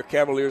 and your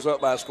Cavaliers up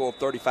by a score of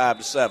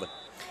 35-7.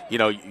 You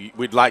know,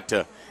 we'd like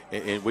to,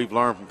 and we've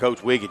learned from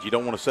Coach Wiggins, you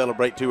don't want to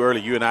celebrate too early.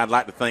 You and I'd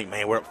like to think,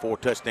 man, we're up 4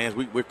 touchdowns.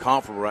 We're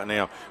comfortable right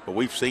now, but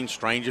we've seen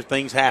stranger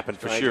things happen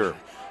for sure.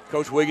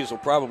 Coach Wiggins will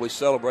probably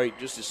celebrate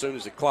just as soon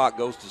as the clock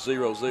goes to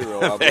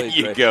 0-0. I There believe,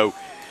 you Greg. go.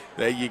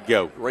 There you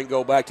go.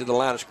 Ringo back to the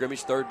line of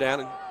scrimmage. Third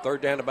down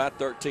about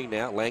 13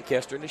 now.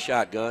 Lancaster in the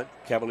shotgun.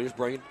 Cavaliers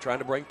trying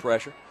to bring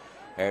pressure.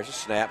 There's a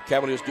snap.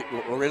 Cavaliers get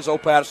Lorenzo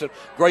Patterson.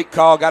 Great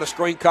call. Got a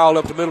screen call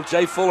up the middle.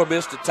 Jay Fuller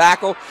missed a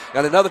tackle.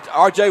 And another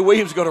R.J.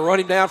 Williams is going to run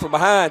him down from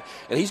behind.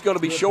 And he's going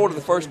to be short of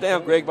the first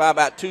down, Greg, by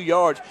about 2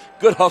 yards.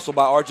 Good hustle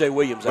by R.J.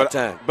 Williams that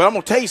time. But I'm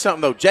going to tell you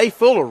something, though. Jay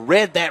Fuller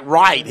read that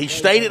right. He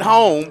stayed at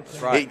home.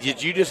 That's right.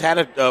 You just had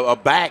a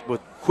back with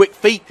quick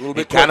feet. A little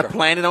bit kind of quicker.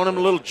 planted on him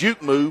a little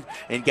juke move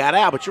and got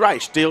out. But you're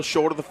right, still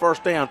short of the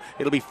first down.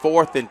 It'll be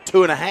 4th and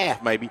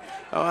 2.5 maybe.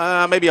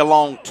 Maybe a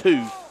long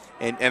 2.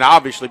 And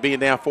obviously being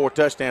down 4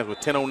 touchdowns with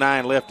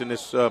 10:09 left in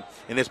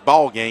this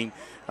ball game,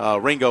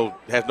 Ringo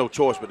has no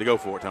choice but to go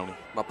for it, Tony.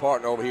 My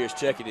partner over here is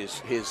checking his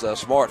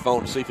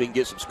smartphone to see if he can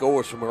get some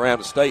scores from around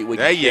the state. We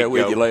There can you share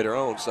with go. you later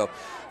on. So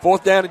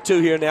 4th down and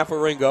 2 here now for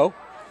Ringo.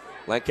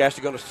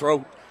 Lancaster going to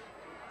throw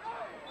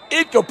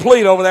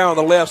incomplete over there on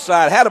the left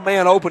side. Had a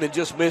man open and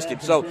just missed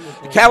him. So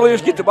the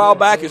Cavaliers get the ball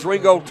back as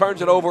Ringo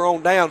turns it over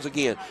on downs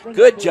again.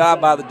 Good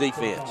job by the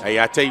defense. Hey,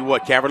 I tell you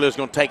what, Cavaliers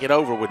going to take it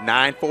over with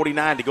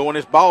 9:49 to go in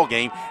this ball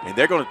game, and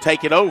they're going to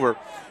take it over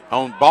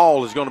on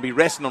ball is going to be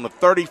resting on the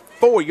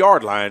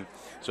 34-yard line.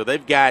 So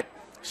they've got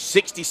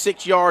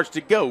 66 yards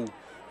to go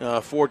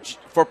for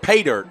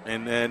pay dirt.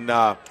 And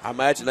I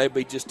imagine they'd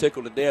be just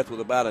tickled to death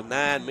with about a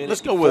 9-minute.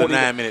 Let's go with a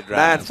 9-minute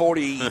drive.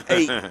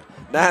 9:48.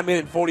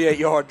 9-minute and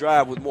 48-yard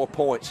drive with more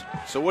points.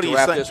 So what to are you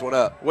wrap saying? this one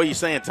up? What are you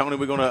saying, Tony?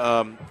 We're going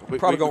to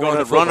Probably going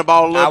to run the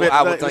ball a little bit.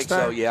 I would this think so.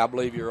 time? Yeah, I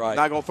believe you're right.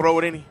 Not going to throw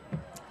it any.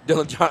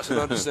 Dylan Johnson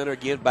under center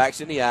again, backs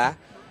in the eye.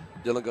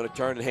 Dylan going to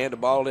turn and hand the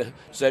ball to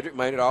Cedric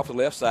Maynard off the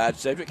left side.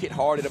 Cedric hit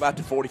hard at about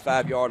the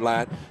 45-yard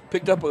line.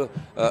 Picked up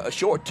a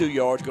short 2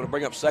 yards. Going to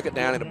bring up second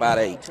down at about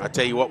 8. I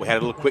tell you what, we had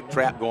a little quick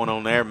trap going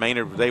on there.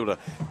 Maynard was able to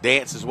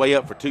dance his way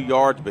up for 2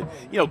 yards. But,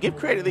 give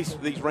credit to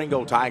these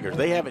Ringgold Tigers.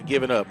 They haven't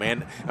given up,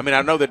 man. I mean,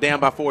 I know they're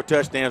down by 4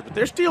 touchdowns, but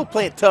they're still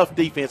playing tough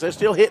defense. They're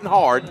still hitting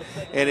hard,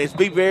 and it's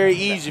be very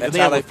easy for That's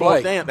them how they to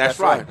play. play. That's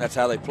right. That's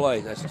how they play.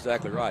 That's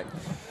exactly right.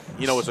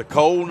 It's a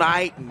cold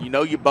night, and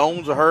your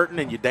bones are hurting,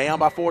 and you're down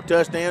by 4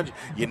 touchdowns.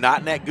 You're not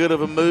in that good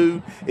of a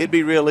mood. It'd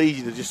be real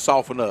easy to just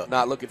soften up.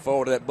 Not looking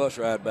forward to that bus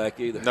ride back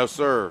either. No,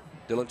 sir.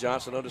 Dylan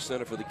Johnson under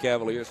center for the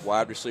Cavaliers.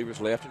 Wide receivers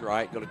left and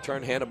right. Going to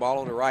turn hand the ball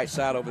on the right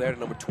side over there to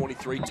number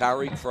 23,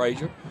 Tyreek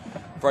Frazier.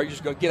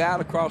 Frazier's going to get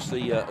out across the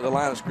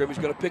line of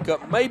scrimmage. Going to pick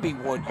up maybe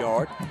 1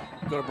 yard.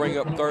 Going to bring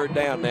up third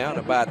down now at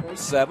about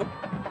 7.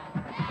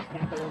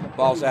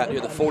 Ball's out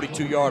near the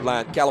 42-yard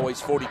line,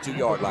 Callaway's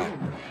 42-yard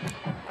line.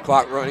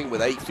 Clock running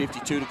with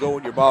 8:52 to go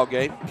in your ball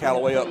game.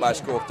 Callaway up by a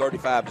score of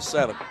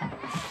 35-7.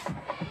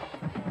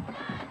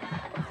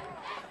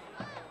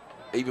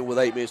 Even with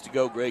 8 minutes to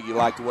go, Greg, you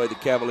like the way the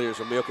Cavaliers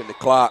are milking the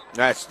clock.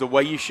 That's the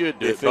way you should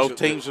do it. Both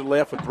teams are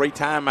left with 3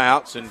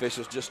 timeouts. And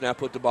officials just now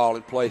put the ball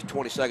in place.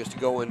 20 seconds to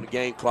go in the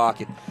game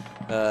clock. And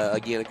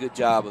Again, a good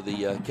job of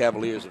the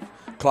Cavaliers of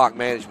clock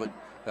management.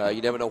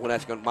 You never know when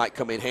that's might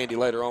come in handy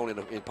later on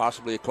in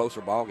possibly a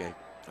closer ball game.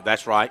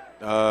 That's right.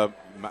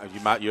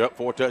 You're up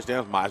 4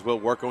 touchdowns. Might as well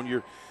work on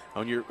your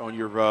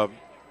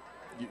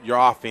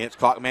offense,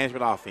 clock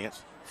management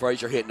offense.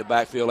 Frazier hitting the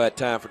backfield that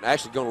time.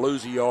 Actually going to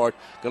lose a yard.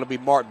 Going to be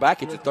marked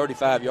back at the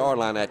 35-yard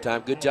line that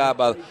time. Good job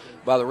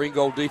by the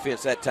Ringgold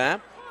defense that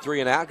time.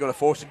 3 and out. Going to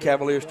force the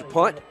Cavaliers to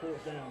punt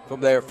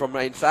from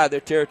inside their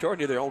territory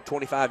near their own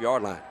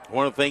 25-yard line.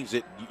 One of the things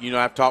that,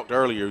 I've talked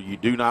earlier, you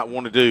do not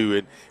want to do,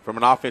 and from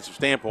an offensive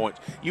standpoint,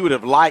 you would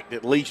have liked to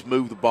at least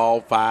move the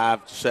ball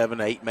 5,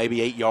 7, 8, maybe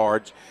 8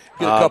 yards.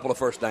 Get a couple of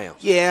first downs.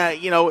 Yeah,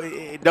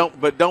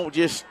 don't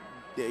just.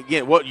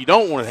 Again, what you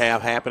don't want to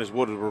have happen is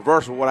what is the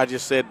reverse of what I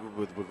just said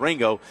with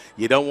Ringo.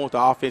 You don't want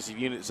the offensive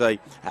unit to say,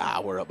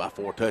 we're up by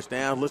 4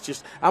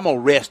 touchdowns. I'm going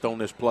to rest on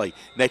this play.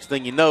 Next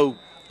thing you know,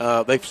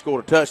 they've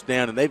scored a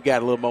touchdown, and they've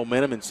got a little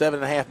momentum. In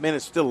 7.5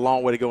 minutes, still a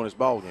long way to go in this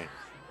ball game.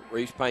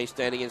 Reeves Payne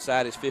standing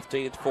inside his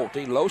 15 at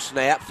 14. Low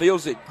snap.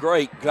 Feels it.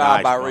 Great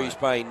job by Reeves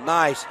Payne.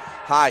 Nice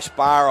high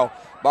spiral.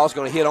 Ball's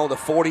going to hit on the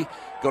 40.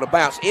 Going to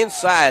bounce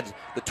inside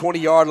the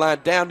 20-yard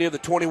line, down near the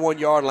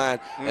 21-yard line,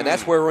 and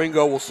that's where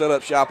Ringo will set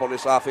up shop on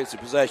this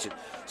offensive possession.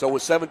 So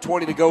with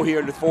 7:20 to go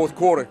here in the fourth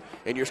quarter,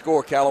 and your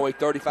score, Callaway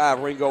 35,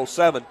 Ringgold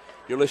 7,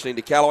 you're listening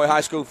to Callaway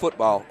High School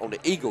football on the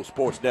Eagle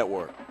Sports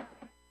Network.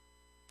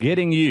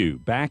 Getting you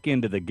back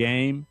into the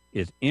game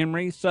is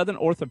Emory Southern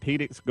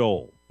Orthopedics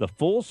Gold. The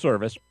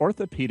full-service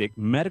orthopedic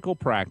medical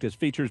practice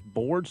features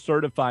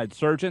board-certified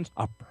surgeons,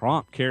 a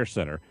prompt care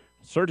center,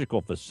 surgical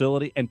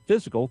facility, and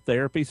physical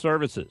therapy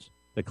services.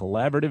 The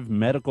collaborative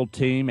medical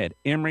team at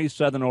Emory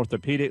Southern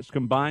Orthopedics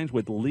combines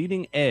with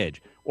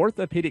leading-edge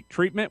orthopedic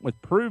treatment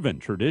with proven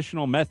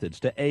traditional methods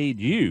to aid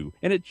you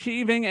in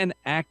achieving an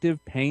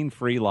active,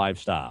 pain-free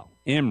lifestyle.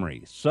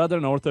 Emory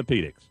Southern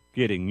Orthopedics,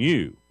 getting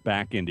you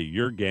back into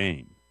your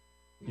game.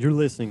 You're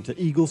listening to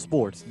Eagle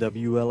Sports,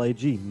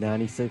 WLAG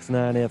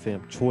 96.9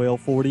 FM,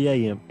 1240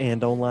 AM,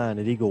 and online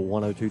at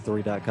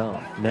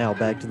eagle1023.com. Now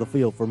back to the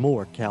field for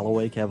more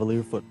Callaway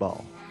Cavalier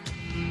football.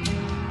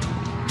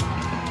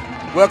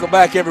 Welcome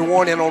back,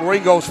 everyone. And on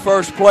Ringo's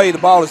first play, the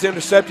ball is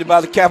intercepted by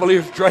the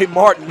Cavaliers. Dre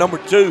Martin, number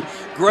 2.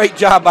 Great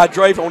job by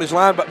Dre from his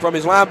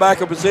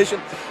linebacker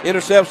position.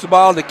 Intercepts the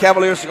ball. The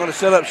Cavaliers are going to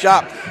set up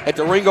shop at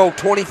the Ringo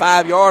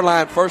 25-yard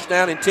line. First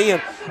down and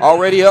 10.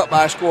 Already up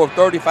by a score of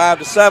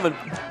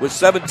 35-7 with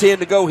 7:10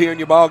 to go here in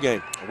your ball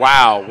game.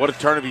 Wow, what a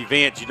turn of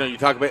events. You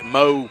talk about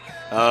Mo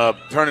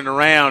turning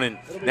around, and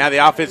now the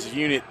offensive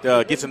unit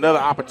gets another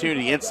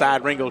opportunity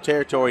inside Ringo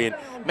territory. And,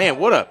 man,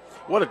 what a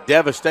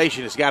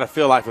devastation it's got to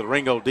feel like for the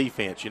Ringo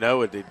defense.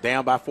 They're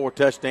down by 4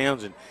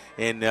 touchdowns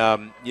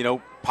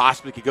and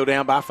possibly could go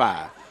down by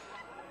 5.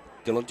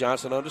 Dylan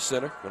Johnson under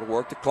center. Going to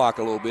work the clock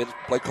a little bit.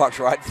 Play clock's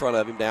right in front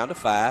of him, down to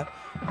 5.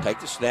 Take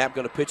the snap.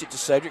 Going to pitch it to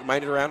Cedric.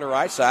 Main it around the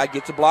right side.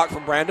 Gets a block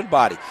from Brandon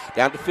Body.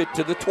 Down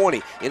to the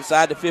 20.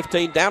 Inside the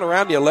 15. Down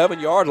around the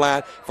 11-yard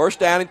line. First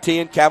down and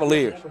 10,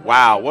 Cavaliers.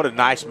 Wow, what a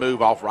nice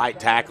move off right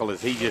tackle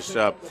as he just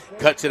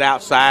cuts it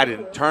outside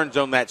and turns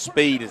on that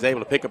speed and is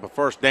able to pick up a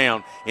first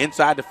down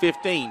inside the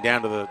 15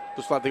 down to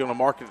looks like they're going to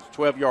mark it at the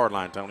 12-yard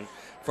line, Tony.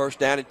 First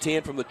down and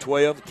 10 from the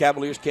 12. The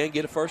Cavaliers can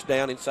get a first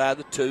down inside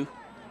the 2.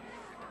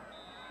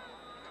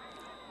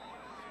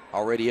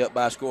 Already up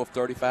by a score of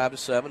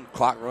 35-7.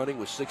 Clock running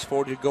with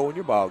 6:40 to go in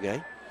your ball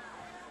game.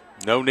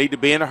 No need to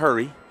be in a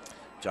hurry.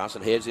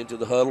 Johnson heads into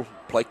the huddle.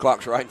 Play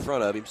clock's right in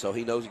front of him, so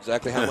he knows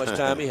exactly how much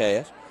time he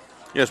has.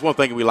 Yeah, it's one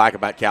thing we like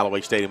about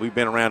Callaway Stadium. We've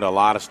been around a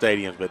lot of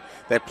stadiums, but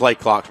that play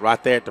clock's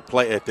right there at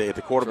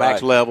the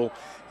quarterback's level.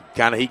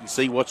 Kind of he can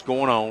see what's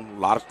going on. A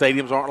lot of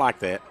stadiums aren't like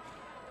that.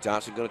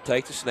 Johnson going to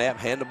take the snap,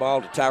 hand the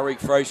ball to Tyreek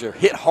Frazier.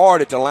 Hit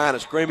hard at the line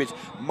of scrimmage.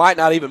 Might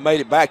not even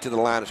made it back to the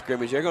line of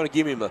scrimmage. They're going to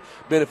give him the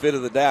benefit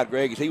of the doubt,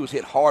 Greg, as he was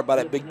hit hard by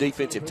that big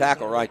defensive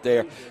tackle right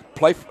there.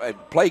 Play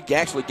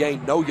actually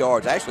gained no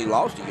yards, actually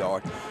lost a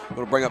yard.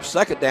 Going to bring up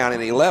second down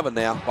and 11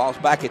 now. Ball's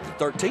back at the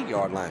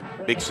 13-yard line.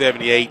 Big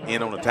 78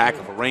 in on the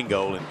tackle for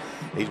Ringgold, and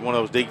he's one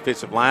of those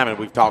defensive linemen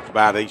we've talked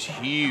about. He's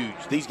huge.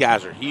 These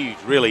guys are huge,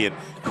 really, and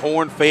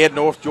corn-fed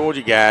North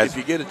Georgia guys. If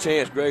you get a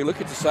chance, Greg,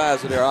 look at the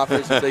size of their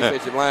offensive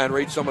defensive line.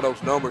 Read some of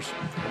those numbers.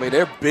 I mean,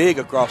 they're big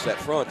across that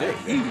front. They're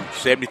huge.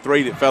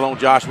 73 that fell on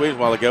Josh Williams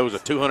a while ago is a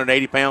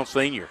 280-pound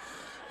senior.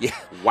 Yeah.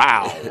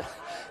 Wow.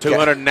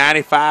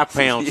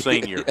 295-pound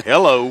senior.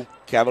 Hello.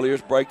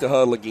 Cavaliers break the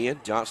huddle again.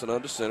 Johnson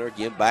under center.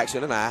 Again, backs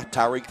in an eye.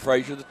 Tyreek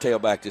Frazier, the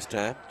tailback this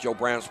time. Joe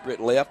Brown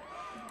split left.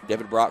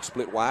 David Brock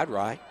split wide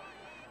right.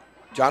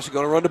 Johnson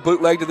going to run the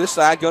bootleg to this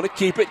side, going to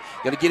keep it,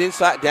 going to get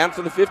inside, down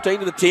from the 15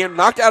 to the 10,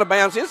 knocked out of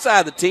bounds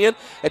inside the 10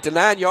 at the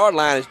 9-yard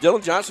line as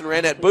Dylan Johnson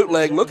ran that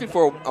bootleg looking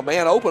for a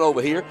man open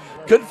over here.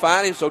 Couldn't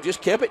find him, so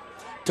just kept it,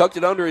 tucked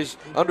it under his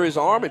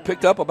arm and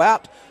picked up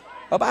about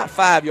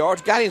 5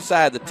 yards, got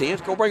inside the 10.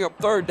 It's going to bring up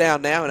third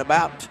down now and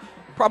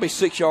probably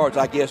 6 yards,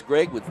 I guess,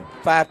 Greg, with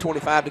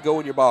 5:25 to go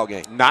in your ball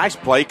game. Nice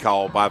play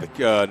call by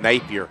the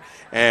Napier.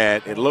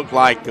 And it looked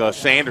like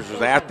Sanders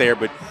was out there,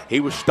 but he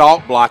was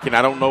stalk blocking.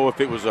 I don't know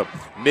if it was a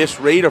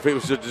misread or if it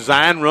was a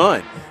design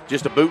run,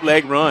 just a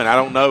bootleg run. I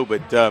don't know,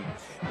 but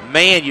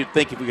man, you'd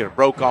think if we could have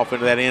broke off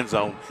into that end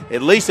zone,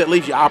 at least that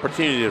leaves you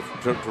opportunity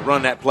to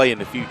run that play in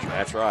the future.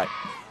 That's right.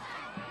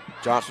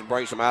 Johnson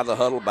brings him out of the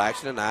huddle,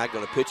 backs to the 9,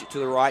 going to pitch it to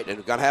the right, and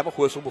we're going to have a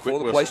whistle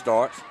before the play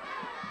starts.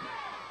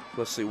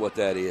 Let's see what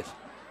that is.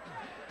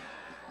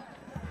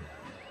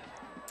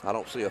 I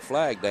don't see a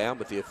flag down,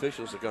 but the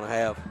officials are going to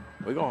have.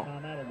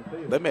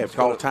 They may have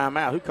called a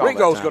timeout. Who called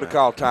Ringgold's that going to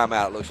call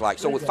timeout, it looks like.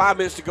 So with 5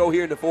 minutes to go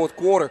here in the fourth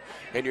quarter,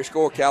 and your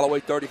score, Callaway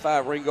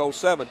 35, Ringgold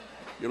 7.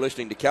 You're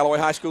listening to Callaway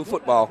High School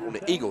football on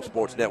the Eagle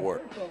Sports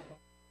Network.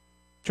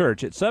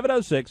 Church at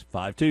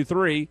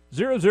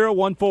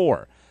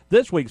 706-523-0014.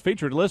 This week's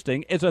featured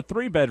listing is a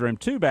 3-bedroom,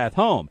 2-bath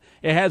home.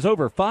 It has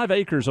over 5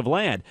 acres of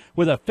land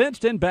with a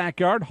fenced-in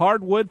backyard,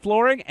 hardwood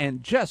flooring,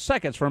 and just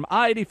seconds from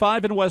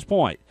I-85 in West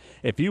Point.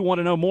 If you want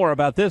to know more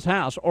about this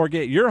house or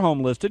get your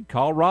home listed,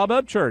 call Rob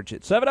Upchurch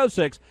at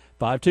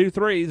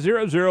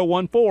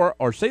 706-523-0014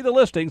 or see the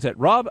listings at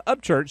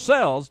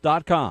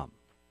robupchurchsales.com.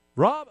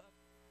 Rob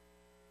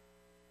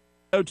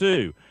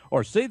 02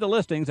 or see the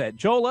listings at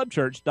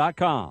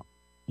joelupchurch.com.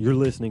 You're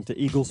listening to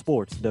Eagle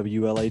Sports,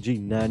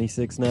 WLAG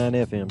 96.9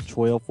 FM,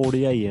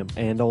 1240 AM,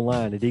 and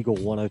online at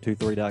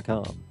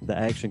eagle1023.com. The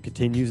action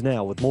continues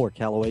now with more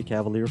Callaway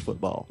Cavalier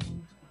football.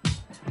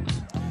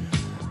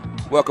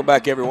 Welcome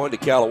back, everyone, to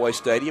Callaway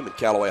Stadium and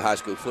Callaway High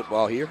School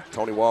football here.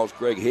 Tony Walls,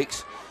 Greg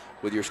Hicks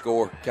with your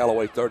score,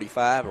 Callaway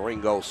 35,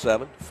 Ringgold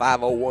 7.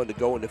 5:01 to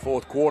go in the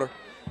fourth quarter.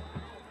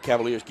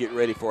 Cavaliers get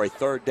ready for a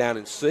 3rd down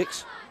and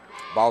 6.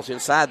 Ball's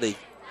inside the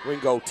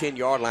Ringgold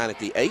 10-yard line at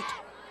the 8.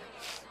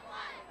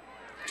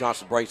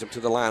 Johnson brings him to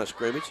the line of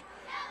scrimmage.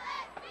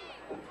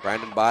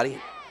 Brandon Body,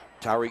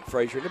 Tyreek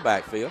Frazier in the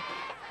backfield.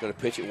 Going to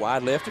pitch it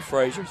wide left to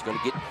Frazier. It's going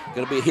to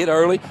be a hit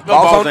early.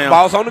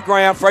 Ball's on the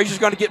ground. Frazier's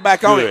going to get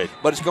back on it,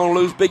 but it's going to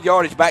lose big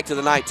yardage back to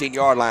the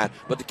 19-yard line.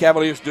 But the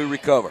Cavaliers do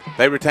recover.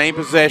 They retain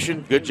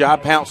possession. Good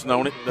job pouncing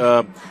on it.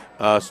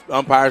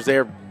 Umpires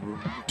there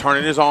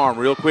turning his arm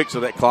real quick so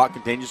that clock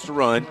continues to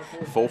run.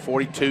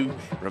 4:42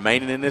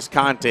 remaining in this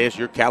contest.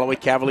 Your Callaway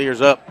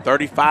Cavaliers up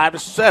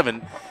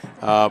 35-7.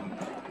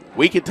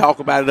 We can talk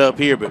about it up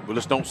here, but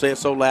let's don't say it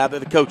so loud that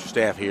the coaching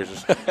staff hears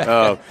us.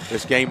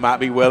 This game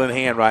might be well in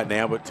hand right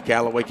now, but the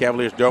Callaway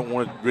Cavaliers don't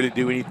want to really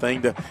do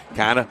anything to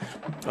kind of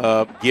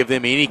give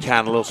them any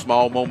kind of little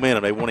small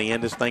momentum. They want to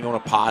end this thing on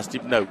a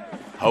positive note.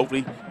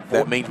 Hopefully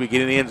that means we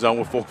get in the end zone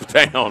with 4th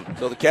down.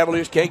 So the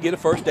Cavaliers can't get a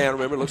first down.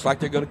 Remember, it looks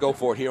like they're going to go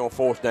for it here on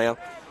 4th down.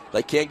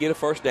 They can't get a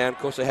first down. Of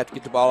course, they have to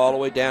get the ball all the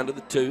way down to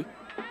the 2.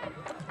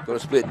 Going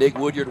to split Nick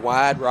Woodyard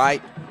wide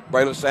right.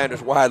 Braylon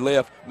Sanders wide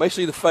left. May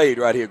see the fade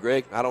right here,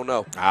 Greg. I don't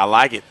know. I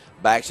like it.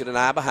 Backs it an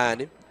eye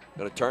behind him.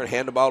 Going to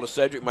hand the ball to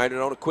Cedric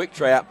Maynard on a quick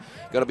trap.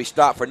 Going to be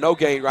stopped for no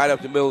gain right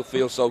up the middle of the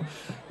field. So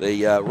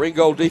the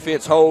Ringgold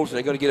defense holds, and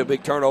they're going to get a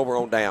big turnover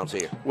on downs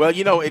here. Well,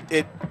 you know,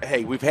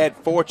 hey, we've had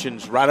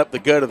fortunes right up the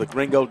gut of the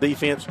Ringgold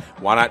defense.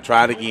 Why not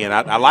try it again?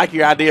 I like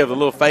your idea of the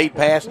little fade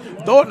pass.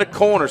 Throw it in the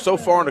corner, so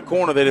far in the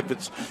corner that if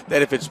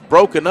it's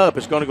broken up,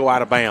 it's going to go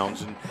out of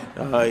bounds. And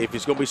if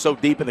it's going to be so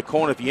deep in the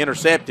corner, if you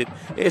intercept it,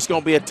 it's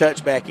going to be a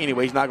touchback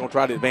anyway. He's not going to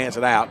try to advance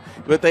it out.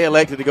 But they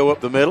elected to go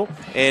up the middle,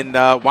 and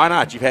why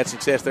not? You've had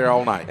success there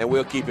all night. And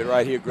we'll keep it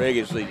right here, Greg,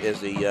 as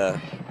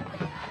the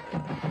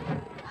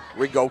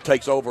Ringgold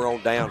takes over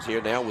on downs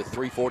here now with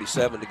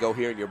 3:47 to go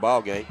here in your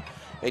ball game.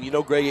 And, you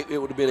know, Greg, it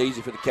would have been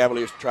easy for the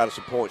Cavaliers to try to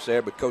some points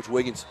there, but Coach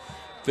Wiggins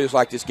feels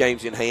like this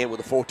game's in hand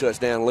with a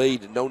 4-touchdown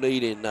lead, and no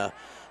need in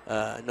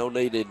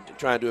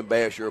trying to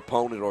embarrass your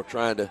opponent or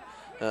trying to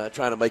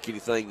make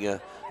anything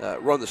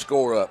run the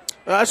score up.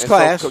 That's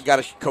class. So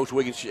Coach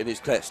Wiggins and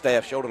his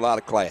staff showed a lot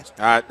of class.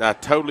 I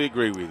totally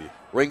agree with you.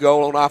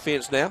 Ringgold on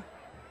offense now.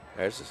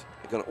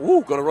 Going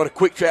to run a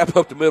quick trap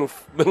up the middle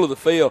of the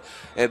field.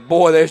 And,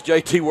 boy, there's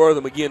J.T.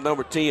 Wortham again,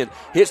 number 10.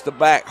 Hits the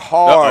back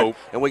hard,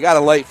 and we got a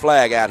late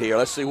flag out here.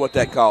 Let's see what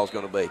that call is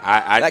going to be.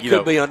 That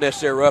could be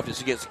unnecessary roughness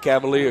against the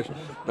Cavaliers.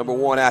 Number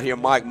 1 out here,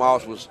 Mike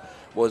Moss,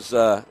 was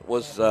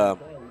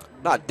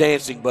not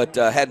dancing, but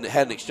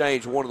hadn't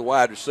exchanged one of the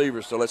wide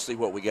receivers. So let's see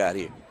what we got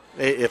here.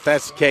 If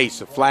that's the case,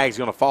 the flag's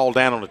going to fall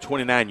down on the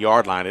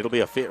 29-yard line. It'll be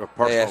a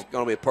personal. Yeah, it's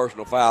going to be a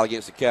personal foul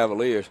against the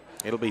Cavaliers.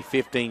 It'll be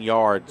 15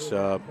 yards,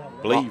 I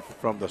believe,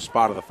 from the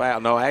spot of the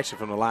foul. No, actually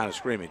from the line of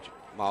scrimmage.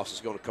 Moss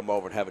is going to come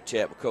over and have a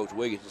chat with Coach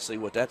Wiggins to see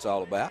what that's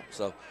all about.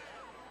 So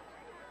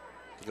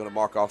he's going to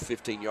mark off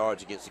 15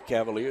 yards against the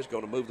Cavaliers.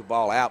 Going to move the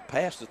ball out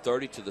past the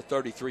 30 to the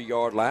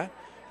 33-yard line.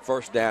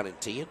 1st down and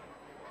 10.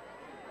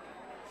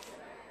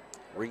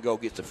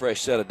 Ringgold gets a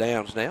fresh set of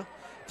downs now.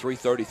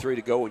 3:33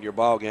 to go in your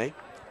ball game.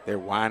 They're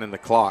winding the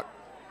clock,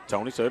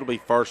 Tony, so it'll be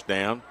 1st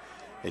down,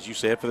 as you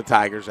said, for the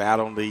Tigers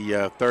out on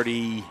the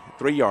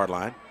 33-yard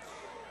line.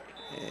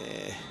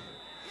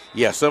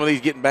 Yeah,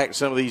 getting back to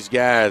some of these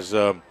guys,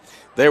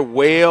 they're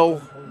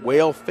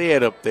well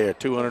fed up there.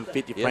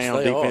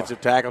 250-pound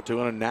defensive tackle,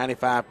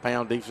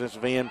 295-pound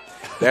defensive end.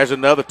 There's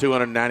another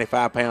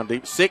 295-pound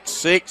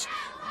 6'6".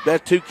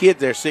 That's two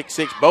kids there,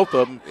 6'6", both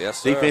of them, yes,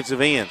 sir.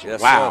 Defensive ends.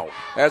 Yes, wow. Sir.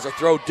 There's a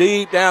throw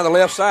deep down the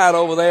left side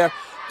over there.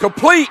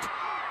 Complete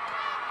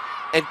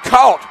and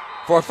caught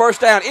for a first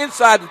down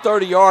inside the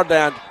 30-yard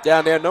down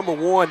there. Number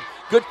one,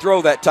 good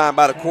throw that time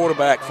by the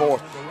quarterback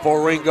for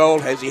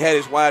Ringgold as he had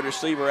his wide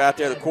receiver out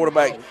there. The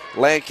quarterback,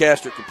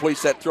 Lancaster,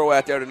 completes that throw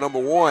out there to number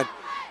one.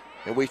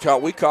 And we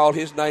called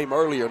his name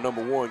earlier,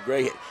 number one.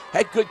 Gray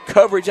had good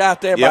coverage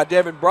out there by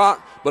Devin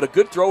Brock, but a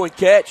good throw and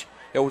catch.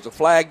 There was a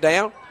flag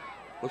down.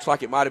 Looks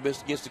like it might have been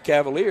against the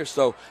Cavaliers.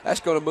 So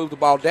that's going to move the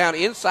ball down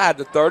inside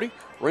the 30.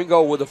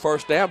 Ringgold with the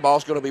first down.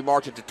 Ball's going to be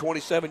marked at the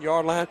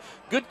 27-yard line.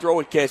 Good throw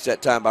and catch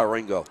that time by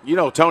Ringgold. You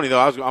know, Tony,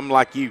 though, I'm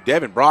like you.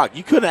 Devin Brock,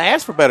 you couldn't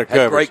ask for better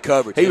coverage. Great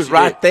coverage. He was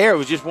right there. It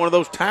was just one of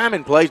those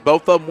timing plays.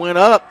 Both of them went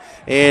up,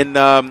 and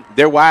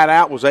their wide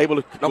out was able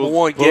to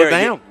pull it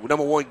down.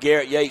 Number one,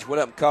 Garrett Yates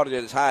went up and caught it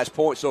at his highest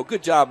point. So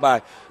good job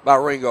by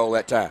Ringgold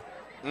that time.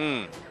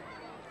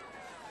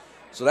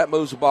 So that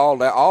moves the ball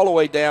down, all the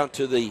way down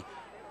to the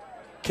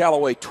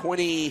Callaway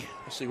 20.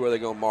 Let's see where they're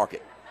going to mark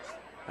it.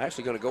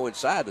 Actually going to go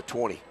inside the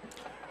 20.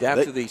 Down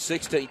to the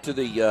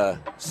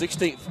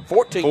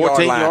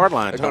 14-yard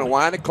line. They're going to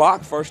wind the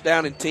clock. First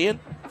down and 10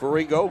 for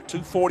Ringgold.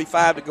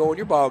 2:45 to go in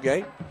your ball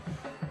game.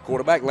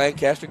 Quarterback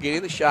Lancaster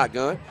getting the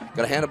shotgun.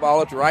 Going to hand the ball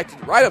up to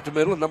right up the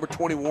middle. And number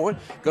 21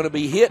 going to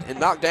be hit and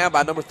knocked down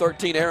by number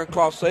 13 Aaron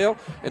Clausell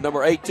and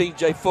number 18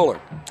 Jay Fuller.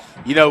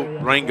 You know,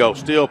 Ringgold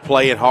still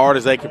playing hard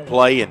as they can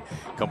play and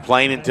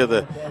complaining to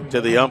the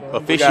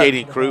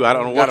officiating crew. I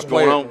don't know what's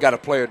going on. Got a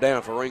player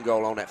down for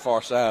Ringgold on that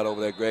far side over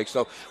there, Greg.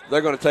 So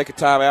they're going to take a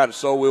timeout, and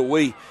so will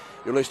we.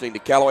 You're listening to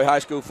Callaway High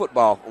School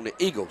football on the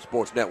Eagle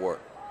Sports Network.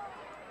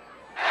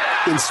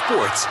 In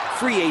sports,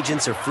 free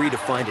agents are free to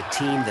find a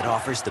team that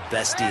offers the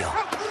best deal.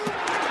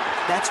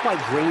 That's why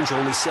Grange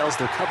only sells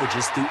their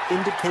coverages through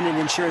independent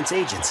insurance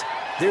agents.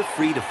 They're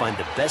free to find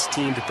the best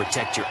team to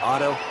protect your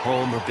auto,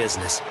 home, or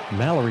business.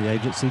 Mallory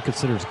Agency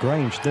considers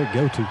Grange their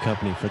go-to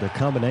company for their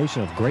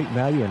combination of great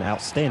value and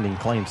outstanding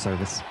claim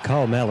service.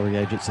 Call Mallory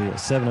Agency at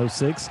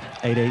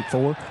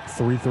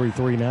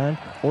 706-884-3339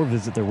 or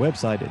visit their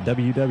website at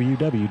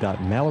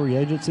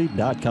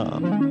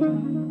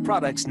www.MalloryAgency.com.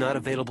 Products not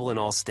available in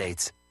all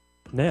states.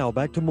 Now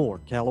back to more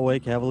Callaway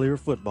Cavalier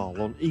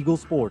football on Eagle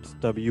Sports,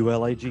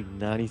 WLAG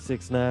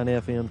 96.9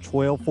 FM,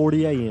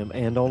 1240 AM,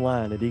 and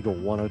online at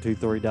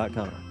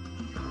Eagle1023.com.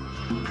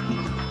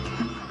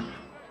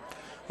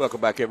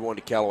 Welcome back, everyone,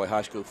 to Callaway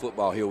High School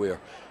football. Here we'll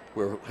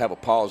have a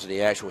pause in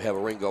the action. We have a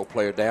Ringgold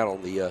player down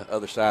on the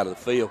other side of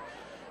the field,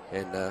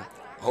 and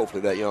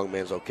hopefully that young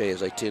man's okay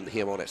as they tend to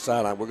him on that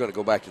sideline. We're going to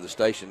go back to the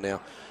station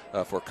now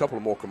for a couple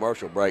of more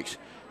commercial breaks.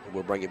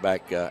 We'll bring it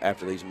back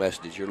after these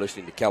messages. You're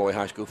listening to Callaway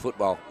High School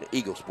football, the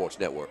Eagle Sports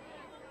Network.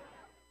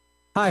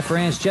 Hi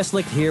friends, Jess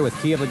Licht here with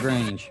Kia of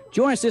LaGrange.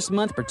 Join us this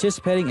month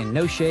participating in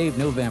No Shave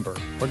November.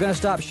 We're going to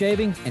stop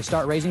shaving and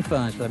start raising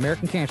funds for the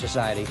American Cancer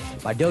Society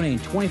by donating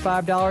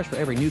 $25 for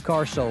every new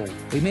car sold.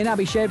 We may not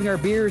be shaving our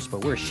beards,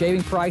 but we're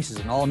shaving prices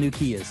on all new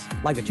Kias.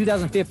 Like the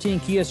 2015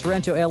 Kia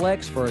Sorento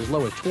LX for as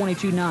low as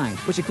 $22,900,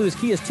 which includes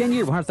Kia's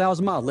 10-year,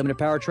 100,000-mile limited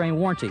powertrain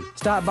warranty.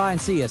 Stop by and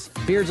see us,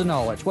 beards and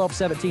all, at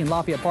 1217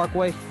 Lafayette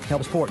Parkway.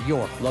 Help support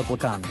your local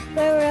economy.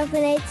 We're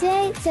open 8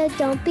 today, so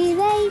don't be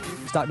late.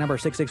 Stock number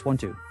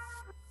 6612.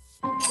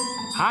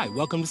 Hi,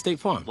 welcome to State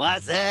Farm.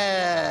 What's up?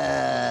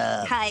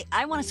 Hi,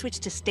 I want to switch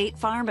to State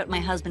Farm, but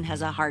my husband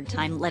has a hard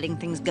time letting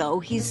things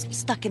go. He's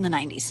stuck in the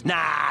 90s.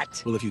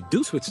 Not. Well, if you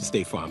do switch to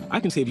State Farm, I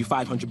can save you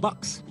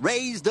 $500.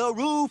 Raise the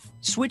roof.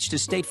 Switch to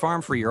State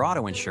Farm for your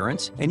auto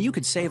insurance, and you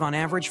could save on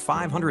average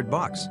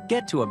 $500.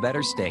 Get to a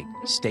better state.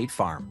 State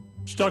Farm.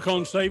 Stuck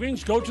on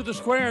savings? Go to the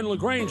Square in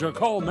LaGrange or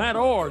call Matt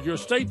Orr, your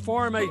State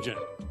Farm agent.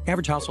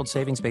 Average household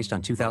savings based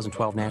on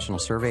 2012 National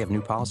Survey of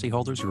New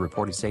Policyholders who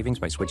reported savings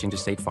by switching to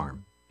State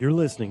Farm. You're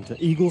listening to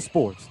Eagle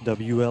Sports,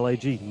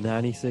 WLAG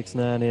 96.9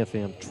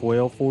 FM,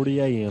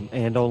 1240 AM,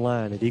 and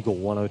online at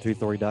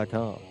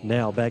Eagle1023.com.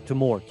 Now back to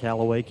more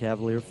Callaway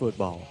Cavalier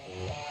football.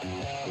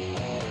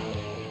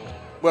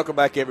 Welcome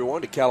back,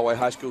 everyone, to Callaway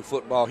High School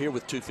football here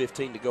with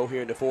 2:15 to go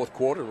here in the fourth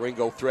quarter.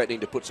 Ringgold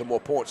threatening to put some more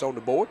points on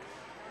the board.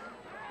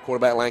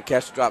 Quarterback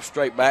Lancaster drops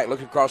straight back,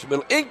 looking across the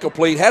middle,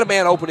 incomplete. Had a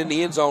man open in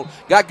the end zone.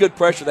 Got good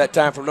pressure that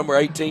time from number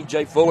 18,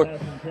 Jay Fuller.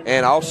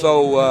 And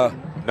also,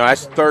 no,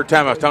 that's the third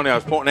time I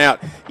was pointing out.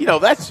 You know,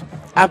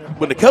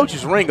 when the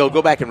coaches Ringgold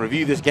go back and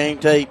review this game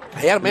tape.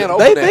 He had a man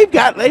open.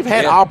 They've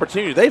had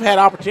opportunities. They've had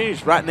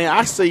opportunities right now.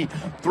 I see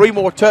 3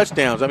 more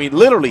touchdowns. I mean,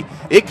 literally,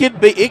 it could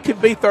be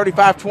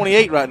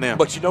 35-28 right now.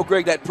 But you know,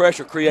 Greg, that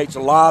pressure creates a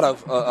lot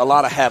of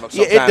havoc.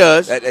 Sometimes. Yeah, it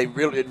does.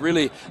 It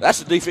really. That's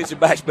the defensive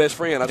back's best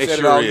friend. I've said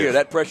it all year.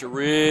 That pressure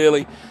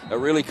really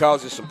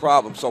causes some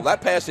problems. So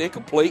that pass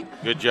incomplete.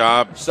 Good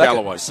job,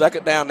 Callaway.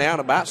 Second down now,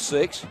 and about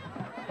 6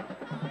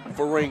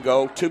 for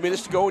Ringgold. 2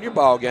 minutes to go in your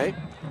ball game.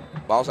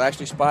 Ball's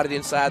actually spotted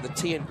inside the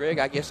 10, Greg.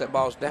 I guess that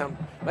ball's down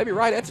maybe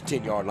right at the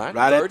 10-yard line.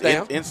 Right third at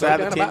down, inside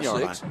the third down,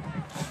 10-yard about 6. line.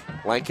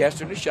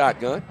 Lancaster in the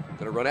shotgun.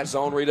 Going to run that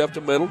zone read up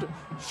the middle.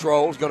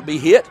 Stroll's going to be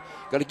hit.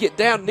 Going to get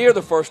down near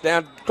the first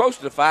down, close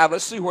to the 5.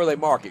 Let's see where they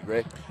mark it,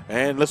 Greg.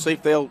 And let's see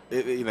if they'll,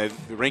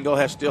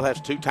 Ringgold still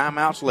has 2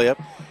 timeouts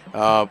left.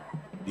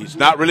 It's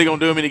not really going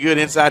to do them any good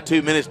inside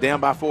 2 minutes,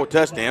 down by 4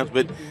 touchdowns.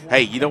 But,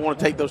 hey, you don't want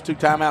to take those 2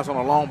 timeouts on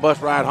a long bus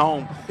ride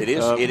home. It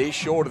is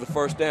short of the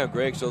first down,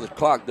 Greg, so the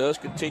clock does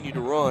continue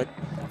to run.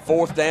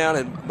 4th down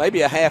and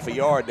maybe a half a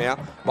yard now.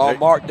 Ball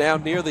marked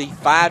down near the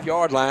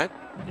 5-yard line.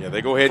 Yeah,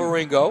 they go ahead. For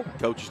Ringgold.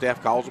 Coaching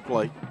staff calls a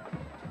play.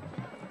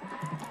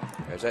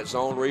 There's that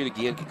zone read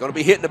again. Going to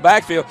be hit in the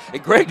backfield.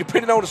 And, Greg,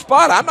 depending on the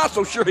spot, I'm not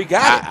so sure he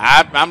got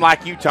it. I'm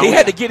like you, Tony. He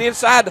had to get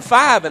inside the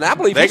 5, and I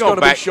believe he's going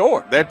to be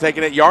short. They're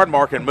taking that yard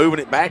mark and moving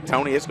it back,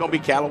 Tony. It's going to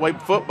be Callaway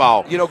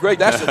football. You know, Greg,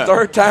 that's the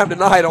 3rd time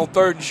tonight on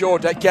 3rd and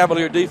short that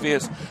Cavalier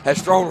defense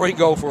has thrown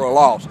Ringgold for a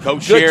loss.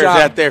 Coach Shear's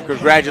out there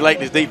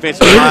congratulating his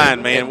defensive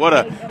line, man. What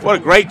a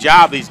great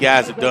job these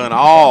guys have done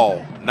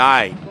all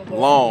night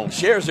long.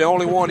 Shear's the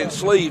only one in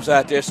sleeves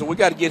out there, so we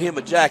got to get him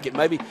a jacket.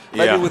 Maybe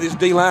with his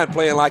D-line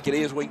playing like it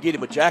is, we can get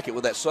him a jacket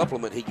with that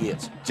supplement he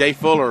gets. Jay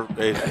Fuller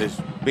is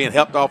being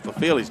helped off the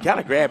field. He's kind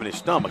of grabbing his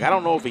stomach. I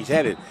don't know if he's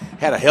had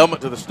a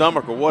helmet to the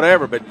stomach or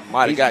whatever, but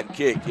might have gotten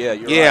kicked. Yeah,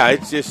 you're right. Yeah,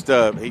 it's just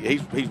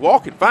he's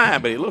walking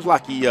fine, but it looks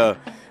like he like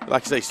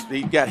I say,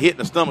 he got hit in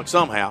the stomach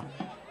somehow.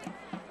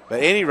 But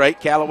at any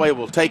rate, Callaway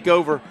will take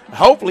over,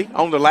 hopefully,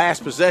 on the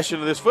last possession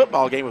of this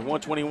football game with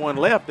 1:21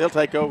 left. They'll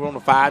take over on the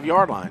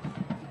 5-yard line.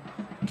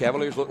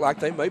 Cavaliers look like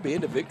they may be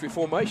in the victory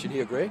formation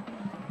here, Greg.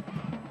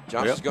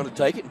 Johnson's going to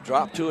take it and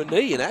drop to a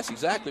knee, and that's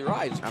exactly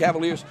right. The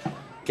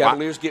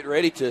Cavaliers get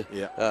ready to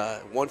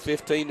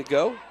 1:15 to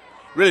go.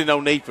 Really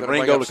no need for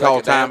Ringgold to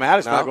call timeout.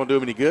 It's not going to do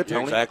him any good, Tony.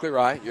 You're exactly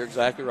right. You're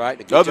exactly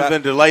right. Other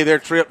than delay their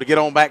trip to get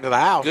on back to the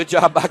house. Good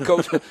job by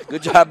Coach.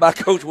 Good job by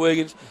Coach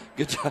Wiggins.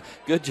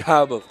 Good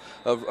job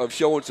of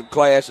showing some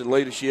class and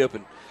leadership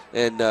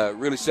and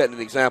really setting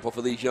an example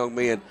for these young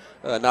men,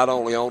 not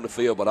only on the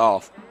field but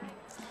off.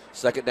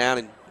 2nd down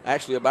and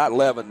actually about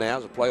 11 now.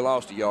 As a play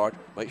lost a yard.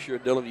 Make sure,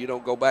 Dylan, you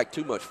don't go back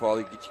too much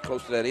farther. Get you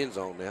close to that end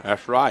zone now.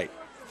 That's right.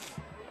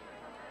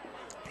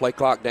 Play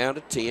clock down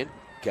to 10.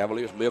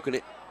 Cavaliers milking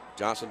it.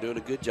 Johnson doing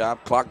a good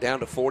job. Clock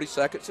down to 40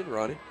 seconds and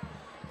running.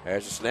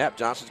 There's a snap.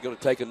 Johnson's going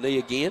to take a knee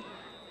again.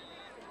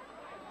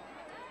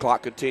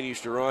 Clock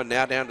continues to run,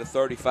 now down to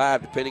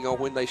 35, depending on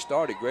when they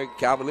started. Greg,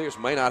 Cavaliers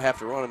may not have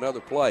to run another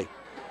play.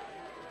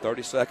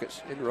 30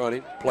 seconds in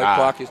running. Play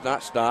clock is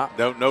not stopped.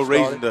 No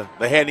reason to.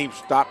 They hadn't even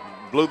stopped,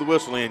 blew the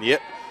whistle in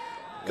yet.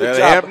 Good they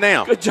job. have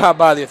now. Good job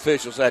by the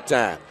officials that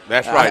time.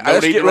 That's right.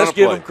 Let's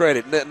give them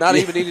credit. Not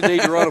even any need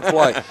to run a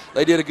play.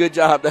 They did a good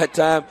job that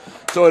time.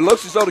 So it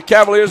looks as though the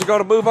Cavaliers are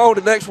going to move on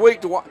to next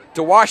week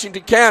to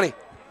Washington County.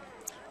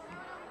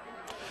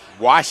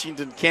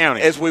 Washington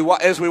County. As we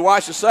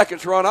watch the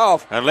seconds run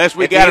off. Unless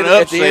we got an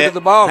upset. At the end of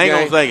the ball Hang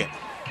on a second.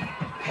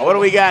 What do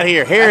we got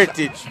here?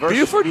 Heritage versus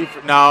Buford?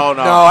 No.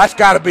 No, that's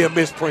got to be a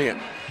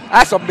misprint.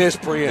 That's a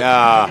misprint.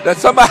 That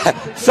somebody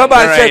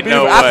said Buford.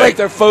 No I think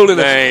they're fooling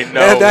us. There ain't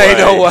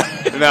no way.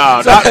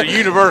 No, not the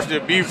University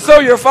of Buford. So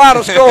your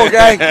final score,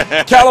 gang.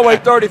 Callaway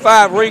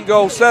 35,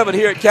 Ringgold 7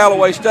 here at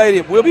Callaway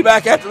Stadium. We'll be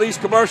back after these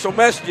commercial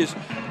messages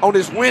on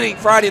this winning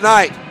Friday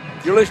night.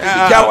 You're listening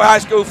to Callaway High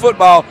School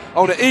football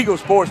on the Eagle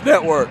Sports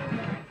Network.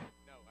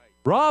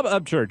 Rob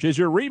Upchurch is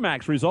your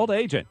RE/MAX result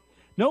agent.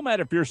 No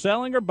matter if you're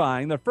selling or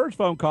buying, the first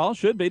phone call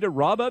should be to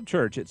Rob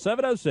Upchurch at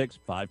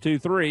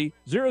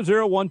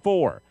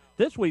 706-523-0014.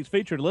 This week's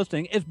featured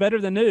listing is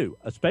better than new.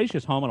 A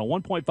spacious home on a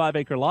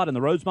 1.5-acre lot in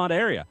the Rosemont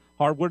area.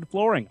 Hardwood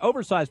flooring,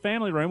 oversized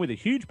family room with a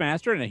huge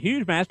master and a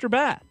huge master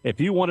bath. If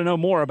you want to know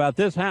more about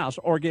this house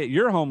or get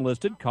your home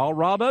listed, call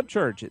Rob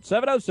Upchurch at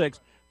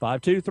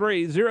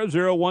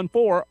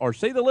 706-523-0014 or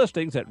see the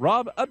listings at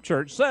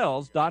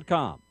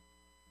robupchurchsells.com.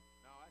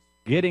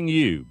 Getting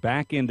you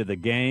back into the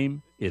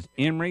game is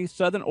Emory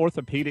Southern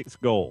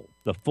Orthopedics Gold.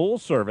 The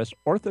full-service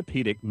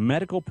orthopedic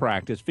medical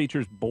practice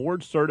features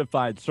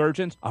board-certified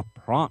surgeons, a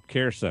prompt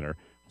care center,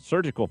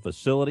 surgical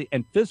facility,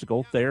 and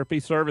physical therapy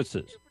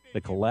services.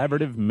 The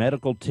collaborative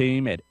medical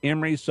team at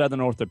Emory Southern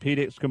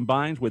Orthopedics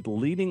combines with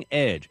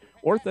leading-edge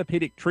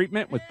orthopedic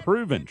treatment with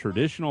proven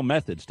traditional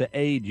methods to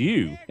aid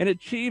you in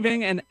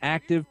achieving an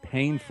active,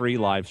 pain-free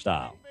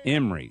lifestyle.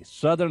 Emory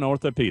Southern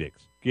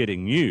Orthopedics,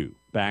 getting you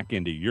back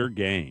into your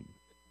game.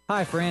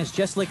 Hi friends,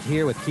 Jess Licht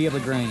here with Kia of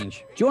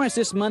LaGrange. Join us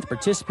this month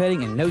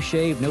participating in No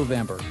Shave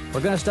November.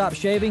 We're going to stop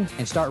shaving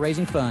and start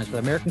raising funds for the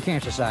American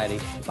Cancer Society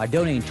by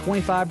donating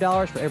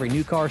 $25 for every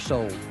new car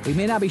sold. We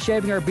may not be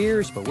shaving our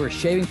beards, but we're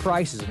shaving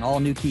prices on all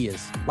new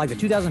Kias. Like the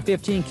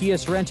 2015 Kia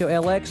Sorento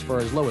LX for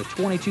as low as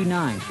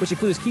 $22,900, which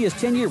includes Kia's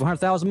 10-year,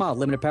 100,000-mile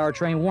limited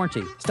powertrain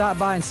warranty. Stop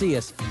by and see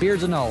us,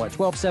 beards and all, at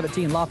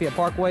 1217 Lafayette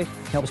Parkway.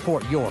 Help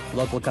support your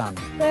local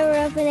economy.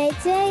 We're open 8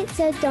 to 8,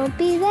 so don't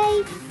be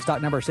late.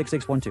 Stock number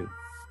 6612.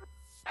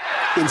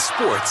 In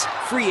sports,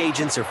 free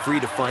agents are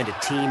free to find a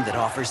team that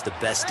offers the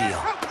best deal.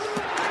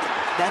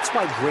 That's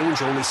why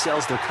Grange only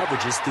sells their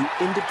coverages through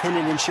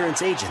independent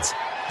insurance agents.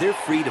 They're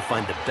free to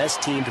find the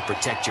best team to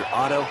protect your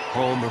auto,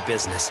 home, or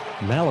business.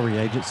 Mallory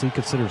Agency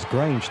considers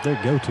Grange their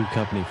go-to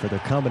company for their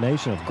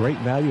combination of great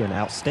value and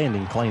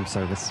outstanding claim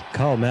service.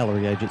 Call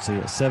Mallory Agency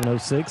at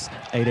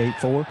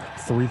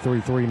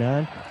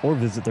 706-884-3339 or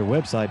visit their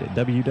website at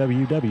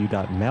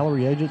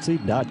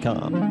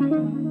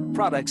www.malloryagency.com.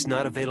 Products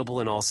not available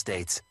in all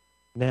states.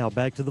 Now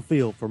back to the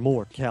field for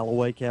more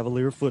Callaway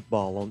Cavalier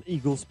football on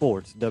Eagle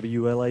Sports,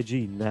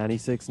 WLAG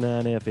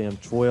 96.9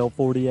 FM,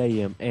 1240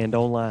 AM, and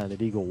online at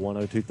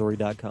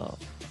eagle1023.com.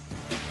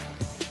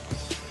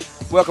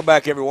 Welcome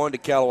back, everyone, to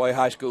Callaway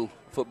High School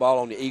football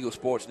on the Eagle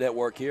Sports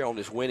Network here on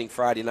this winning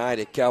Friday night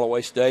at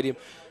Callaway Stadium,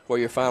 where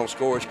your final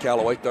score is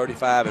Callaway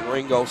 35 and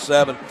Ringgold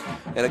 7.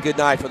 And a good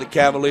night for the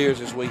Cavaliers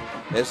as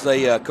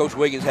Coach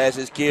Wiggins has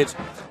his kids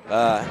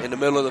in the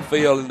middle of the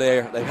field, and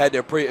they've had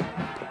their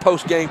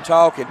post-game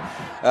talk. And,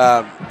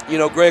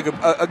 Greg,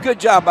 a good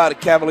job by the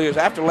Cavaliers.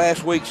 After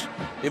last week's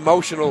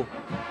emotional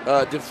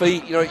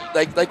defeat,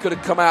 they could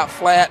have come out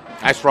flat.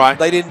 That's right.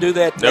 They didn't do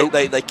that. Nope.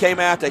 They came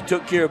out, they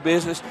took care of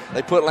business.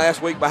 They put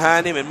last week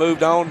behind them and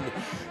moved on.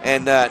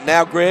 And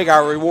now, Greg,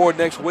 our reward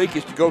next week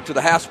is to go to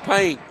the House of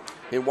Pain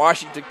in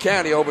Washington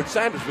County over in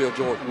Sandersville,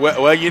 Georgia.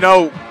 Well,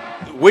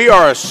 we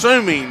are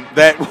assuming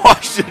that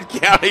Washington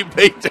County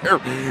beat their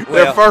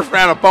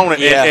first-round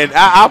opponent, and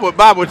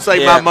I would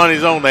say my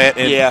money's on that.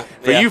 And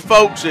for you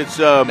folks, it's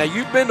now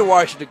you've been to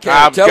Washington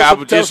County.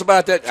 Tell us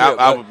about that trip.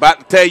 I was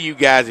about to tell you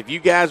guys, if you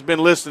guys have been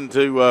listening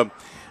to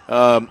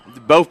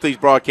both these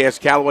broadcasts,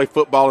 Callaway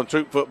football and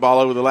Troop football,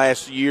 over the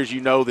last years, you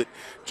know that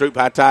Troop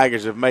High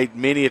Tigers have made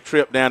many a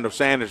trip down to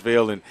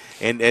Sandersville,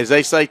 and as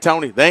they say,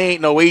 Tony, they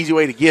ain't no easy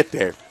way to get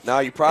there. No,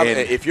 you probably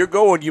if you're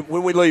going,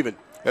 when we leaving.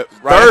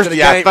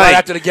 Thursday, I think. Right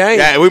after the game.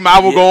 Yeah, we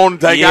might well go on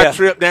and take our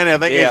trip down there. I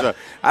think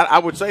I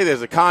would say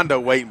there's a condo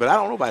waiting, but I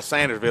don't know about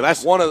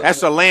Sandersville.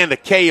 That's the land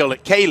of kale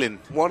at Kalen.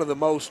 One of the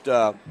most,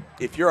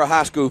 if you're a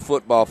high school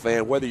football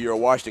fan, whether you're a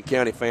Washington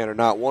County fan or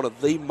not, one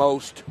of the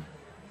most,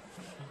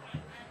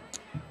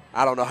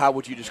 I don't know, how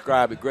would you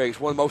describe it, Greg? It's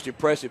one of the most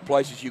impressive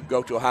places you can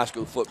go to a high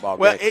school football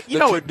game.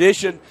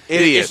 Tradition.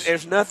 It is.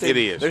 There's nothing. It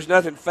is. There's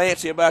nothing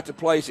fancy about the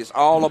place. It's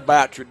all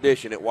about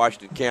tradition at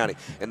Washington County,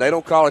 and they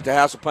don't call it the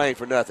House of Pain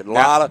for nothing. A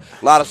lot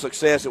of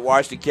success at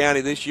Washington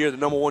County this year. The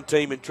number one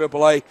team in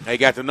AAA. They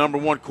got the number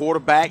one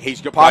quarterback. He's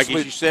possibly,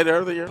 like you said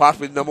earlier,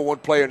 possibly the number one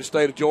player in the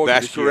state of Georgia.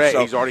 That's correct.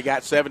 He's already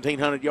got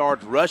 1,700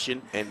 yards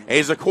rushing, and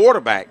he's a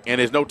quarterback. And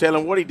there's no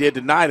telling what he did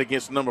tonight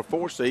against the number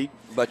 4 seed.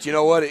 But you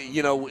know what?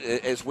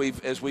 As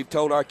we've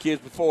told our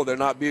kids before, they're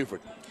not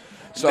Buford.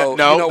 So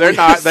no, they're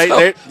not.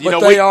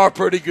 They are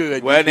pretty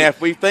good. Well, now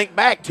if we think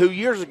back 2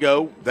 years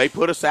ago, they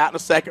put us out in the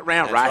second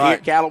round right here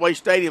at Callaway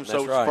Stadium. So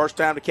it's the first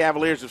time the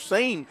Cavaliers have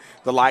seen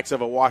the likes of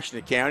a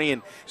Washington County,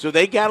 and so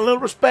they got a little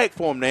respect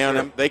for them now.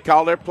 Sure. And they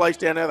call their place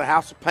down there the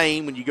House of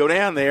Pain. When you go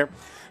down there,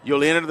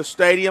 you'll enter the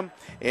stadium,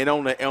 and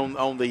on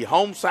the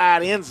home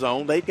side end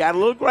zone, they've got a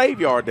little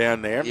graveyard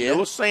down there, a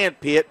little sand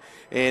pit.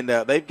 And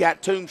they've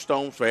got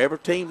tombstones for every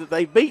team that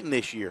they've beaten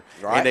this year.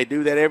 Right. And they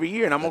do that every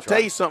year. And I'm going to tell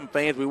you something,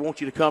 fans. We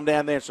want you to come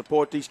down there and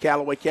support these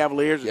Callaway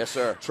Cavaliers. Yes,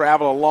 sir.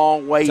 Travel a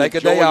long way. Take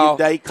Enjoy your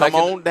day. Come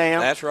on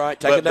down. That's right.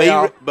 Take a day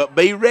off. But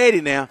be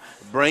ready now.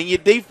 Bring your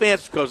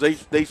defense, because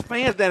these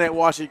fans down at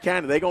Washington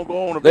County, they're going to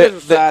go on the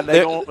business side.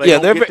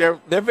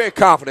 They're very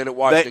confident at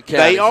Washington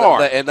County. They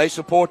are. And they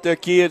support their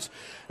kids.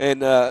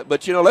 And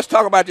but let's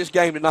talk about this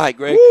game tonight,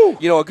 Greg.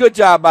 Woo. A good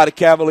job by the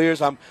Cavaliers.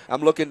 I'm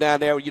looking down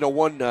there.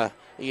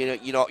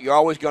 You're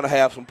always going to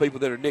have some people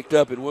that are nicked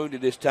up and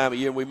wounded this time of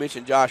year. And we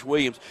mentioned Josh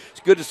Williams. It's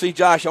good to see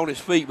Josh on his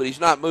feet, but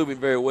he's not moving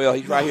very well.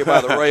 He's right here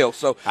by the rail.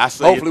 So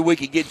hopefully we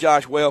can get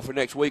Josh well for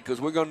next week,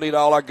 because we're going to need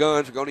all our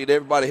guns. We're going to need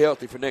everybody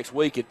healthy for next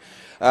week. And,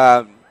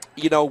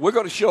 we're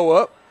going to show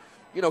up.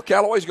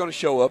 Callaway's going to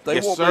show up. They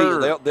won't be.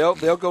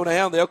 They'll go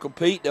down. They'll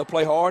compete. They'll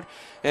play hard.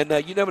 And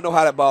you never know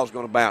how that ball's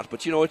going to bounce.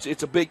 But,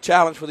 it's a big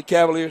challenge for the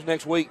Cavaliers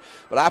next week.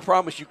 But I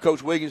promise you,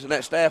 Coach Wiggins and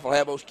that staff will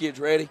have those kids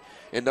ready.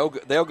 And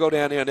they'll go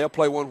down there and they'll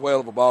play one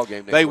whale of a ball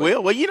game next week.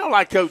 Will. Well,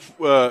 like Coach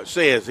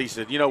says, he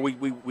said,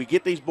 we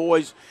get these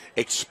boys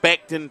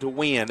expecting to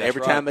win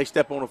every time they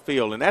step on the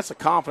field. And that's a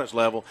confidence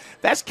level.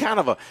 That's kind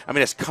of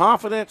it's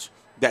confidence.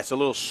 That's a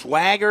little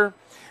swagger.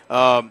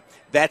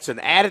 That's an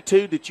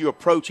attitude that you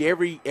approach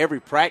every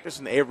practice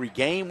and every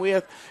game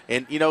with,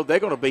 and they're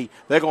going to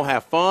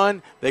have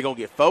fun. They're going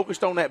to get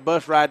focused on that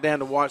bus ride down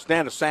to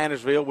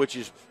Sandersville, which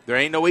is, there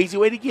ain't no easy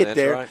way to get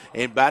there. Right.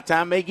 And by the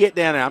time they get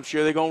down there, I'm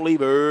sure they're going to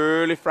leave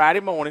early Friday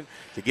morning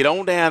to get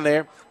on down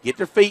there, get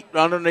their feet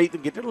underneath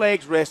them, get their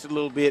legs rested a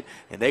little bit,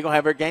 and they're going to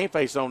have their game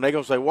face on. They're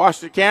going to say,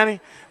 Washington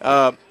County,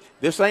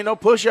 this ain't no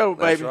pushover,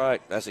 baby. That's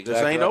right. That's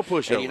exactly This ain't no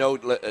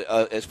pushover.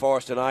 And, as far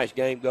as tonight's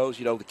game goes,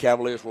 the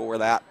Cavaliers will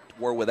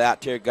were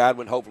without Terry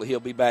Godwin. Hopefully he'll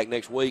be back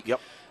next week. Yep.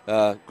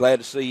 Glad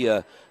to see.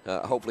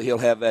 Hopefully he'll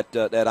have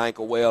that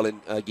ankle well. And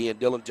again,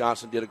 Dylan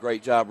Johnson did a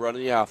great job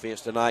running the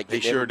offense tonight.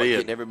 He sure did.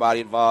 Getting everybody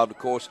involved. Of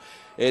course,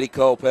 Eddie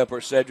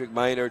Culpepper, Cedric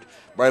Maynard,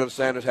 Braylon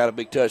Sanders had a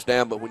big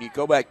touchdown. But when you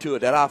go back to it,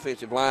 that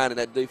offensive line and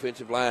that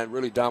defensive line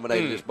really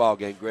dominated this ball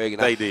game, Greg.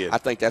 And they did. I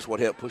think that's what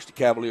helped push the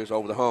Cavaliers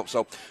over the hump.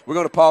 So we're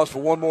going to pause for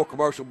one more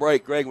commercial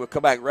break, Greg. We'll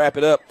come back and wrap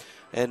it up,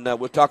 and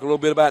we'll talk a little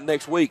bit about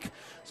next week.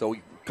 So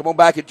come on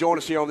back and join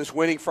us here on this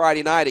winning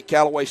Friday night at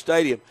Callaway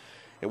Stadium,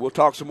 and we'll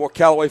talk some more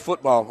Callaway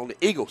football on the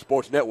Eagle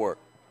Sports Network.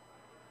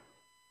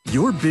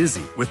 You're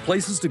busy with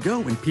places to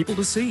go and people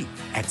to see.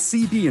 At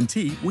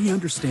CB&T, we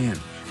understand.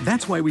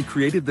 That's why we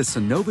created the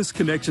Synovus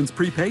Connections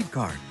prepaid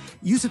card.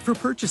 Use it for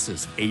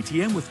purchases,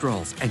 ATM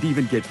withdrawals, and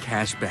even get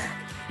cash back.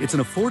 It's an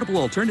affordable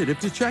alternative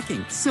to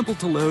checking, simple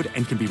to load,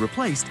 and can be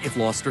replaced if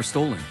lost or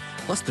stolen.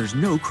 Plus, there's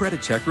no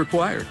credit check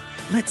required.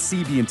 Let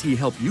CB&T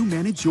help you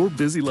manage your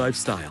busy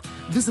lifestyle.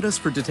 Visit us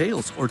for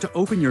details or to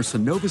open your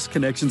Synovus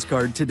Connections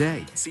card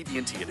today.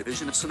 CB&T, a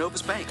division of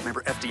Synovus Bank,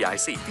 member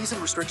FDIC. Fees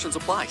and restrictions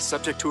apply,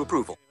 subject to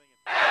approval.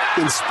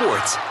 In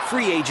sports,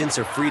 free agents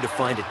are free to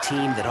find a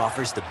team that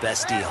offers the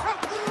best deal.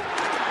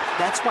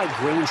 That's why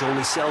Grange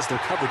only sells their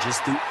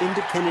coverages through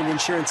independent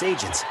insurance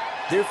agents.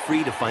 They're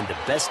free to find the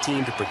best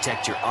team to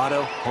protect your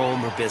auto,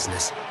 home, or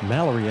business.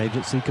 Mallory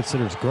Agency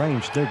considers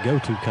Grange their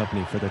go-to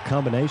company for their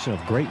combination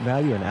of great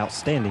value and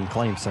outstanding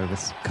claim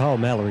service. Call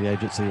Mallory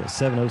Agency at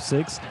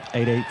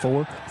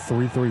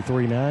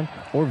 706-884-3339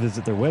 or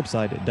visit their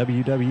website at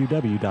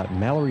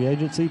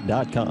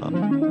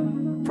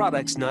www.malloryagency.com.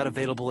 Products not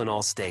available in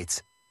all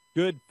states.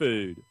 Good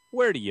food.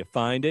 Where do you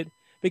find it?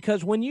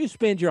 Because when you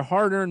spend your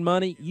hard-earned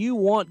money, you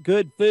want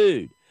good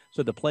food.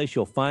 So the place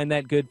you'll find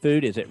that good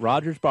food is at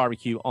Rogers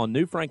Barbecue on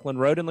New Franklin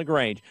Road in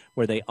LaGrange,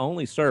 where they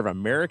only serve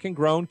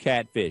American-grown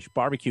catfish,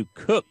 barbecue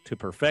cooked to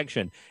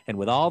perfection, and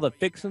with all the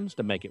fixings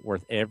to make it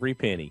worth every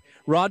penny.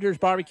 Rogers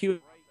Barbecue,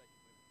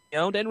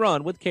 owned and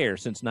run with care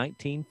since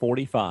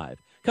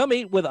 1945. Come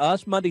eat with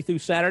us Monday through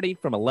Saturday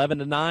from 11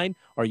 to 9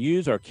 or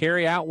use our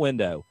carry-out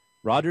window.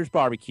 Rogers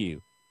Barbecue,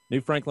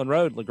 New Franklin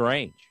Road,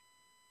 LaGrange.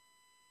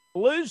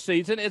 Flu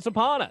season is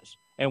upon us,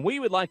 and we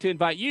would like to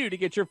invite you to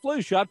get your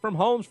flu shot from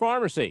Holmes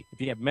Pharmacy.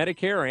 If you have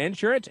Medicare or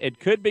insurance, it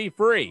could be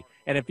free.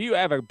 And if you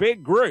have a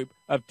big group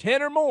of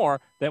 10 or more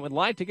that would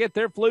like to get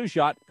their flu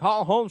shot,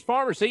 call Holmes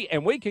Pharmacy,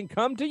 and we can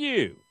come to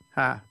you.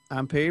 Hi,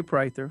 I'm Perry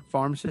Prather,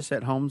 pharmacist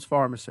at Holmes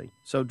Pharmacy.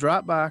 So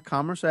drop by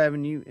Commerce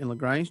Avenue in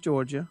LaGrange,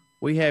 Georgia.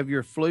 We have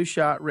your flu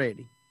shot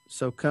ready.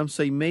 So come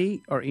see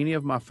me or any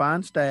of my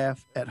fine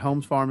staff at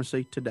Holmes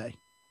Pharmacy today.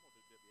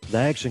 The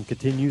action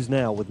continues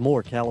now with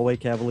more Callaway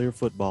Cavalier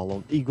football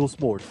on Eagle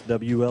Sports,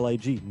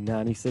 WLAG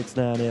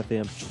 96.9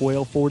 FM,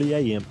 1240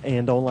 AM,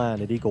 and online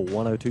at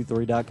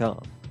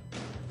eagle1023.com.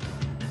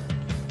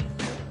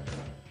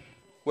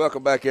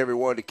 Welcome back,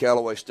 everyone, to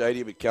Callaway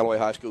Stadium and Callaway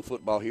High School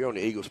football here on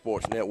the Eagle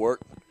Sports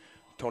Network.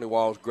 Tony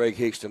Walls, Greg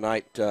Hicks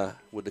tonight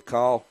with the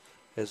call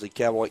as the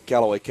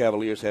Callaway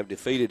Cavaliers have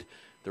defeated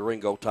the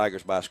Ringgold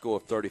Tigers by a score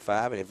of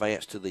 35 and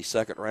advanced to the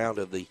second round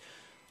of the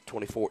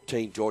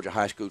 2014 Georgia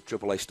High School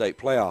AAA State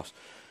Playoffs.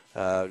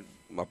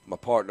 My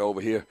partner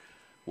over here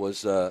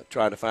was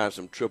trying to find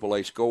some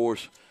AAA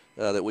scores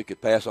that we could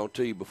pass on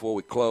to you before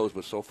we close,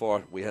 but so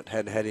far we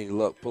hadn't had any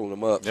luck pulling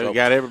them up. So you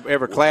got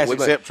every class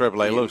except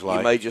AAA. Looks like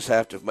you may just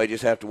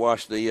have to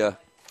watch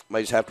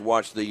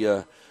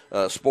the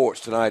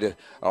sports tonight,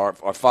 or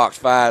Fox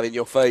 5 in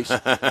your face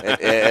at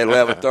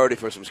 11:30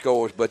 for some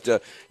scores. But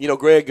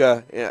Greg,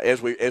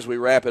 as we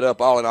wrap it up,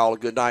 all in all, a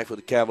good night for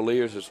the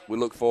Cavaliers as we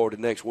look forward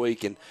to next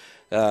week, and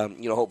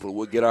hopefully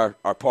we'll get our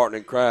partner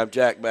in crime,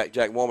 Jack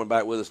Woman,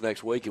 back with us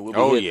next week, and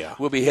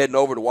we'll be heading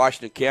over to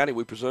Washington County,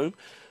 we presume,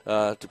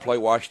 to play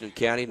Washington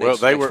County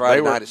next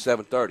Friday night at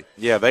 7:30.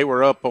 Yeah, they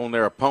were up on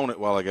their opponent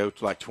a while ago,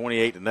 to like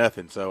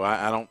 28-0. So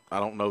I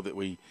don't know that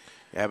we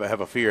have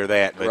a fear of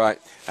that. But right.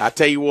 I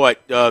tell you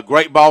what,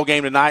 great ball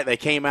game tonight. They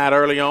came out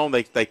early on.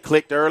 They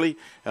clicked early.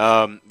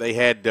 They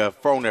had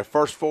on their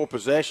first 4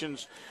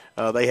 possessions,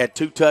 they had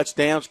 2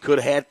 touchdowns. Could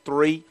have had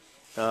 3.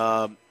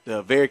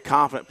 Very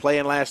confident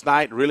playing last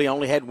night. Really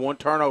only had 1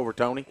 turnover,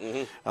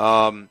 Tony.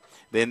 Mm-hmm.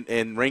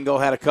 Then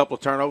Ringgold had a couple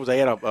of turnovers. They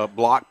had a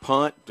block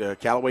punt.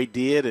 Callaway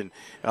did, and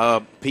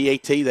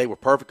PAT. They were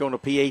perfect on the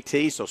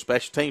PAT. So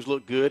special teams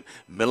looked good.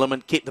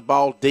 Milliman kicked the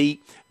ball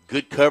deep.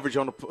 Good coverage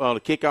on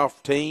the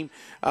kickoff team.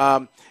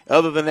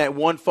 Other than that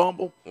 1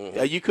 fumble,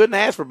 you couldn't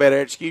ask for better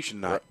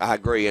execution tonight. I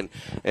agree. And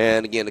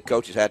again, the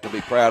coaches have to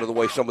be proud of the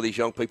way some of these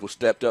young people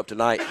stepped up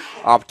tonight.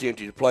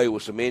 Opportunity to play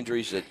with some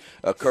injuries that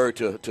occurred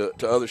to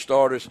other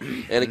starters.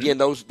 And again,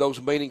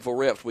 those meaningful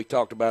reps we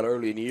talked about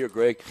early in the year,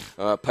 Greg,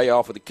 pay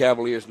off for the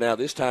Cavaliers now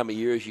this time of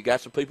year as you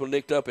got some people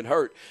nicked up and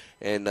hurt.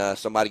 And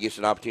somebody gets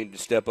an opportunity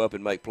to step up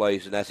and make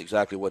plays, and that's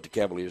exactly what the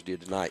Cavaliers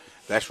did tonight.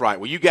 That's right.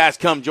 Well, you guys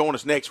come join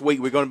us next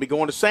week. We're going to be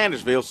going to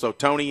Sandersville, so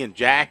Tony and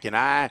Jack and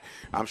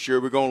I'm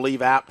sure we're going to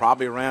leave out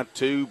probably around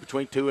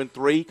between 2 and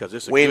 3 because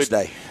it's a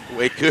Wednesday.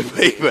 It could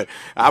be, but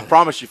I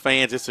promise you,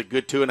 fans, it's a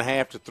good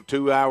 2.5 to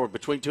 2 hour,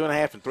 between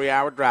 2.5 and 3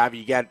 hour drive.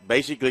 You got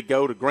basically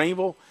go to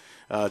Greenville,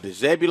 to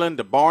Zebulon,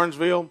 to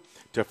Barnesville,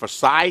 to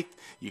Forsyth.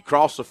 You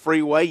cross the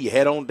freeway, you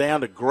head on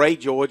down to Gray,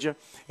 Georgia,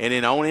 and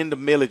then on into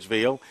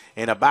Milledgeville.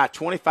 And about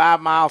 25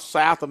 miles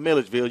south of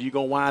Milledgeville, you're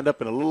going to wind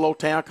up in a little old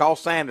town called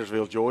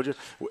Sandersville, Georgia.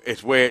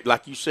 It's where,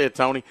 like you said,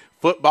 Tony,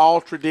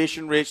 football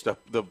tradition rich.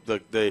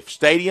 The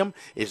stadium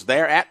is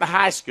there at the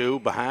high school,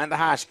 behind the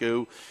high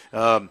school.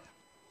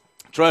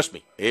 Trust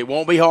me, it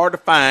won't be hard to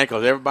find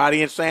because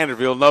everybody in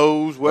Sandersville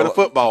knows where the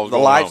football's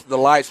going on. The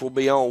lights will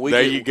be on.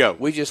 There you go.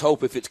 We just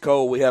hope if it's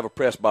cold, we have a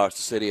press box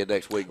to sit in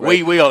next week. Right?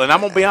 We will, and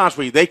I'm gonna be honest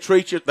with you. They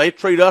treat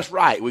us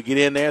right. We get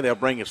in there, they'll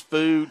bring us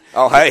food.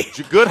 Oh, hey,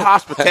 good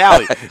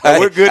hospitality. Hey,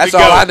 we're good that's to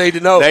go. All I need to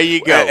know. There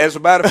you go. As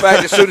a matter of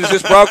fact, as soon as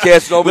this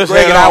broadcast is over,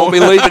 Greg and I will be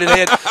leaving and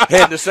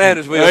heading to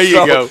Sandersville. There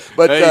you go.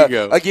 But there you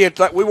go. Again,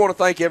 we want to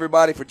thank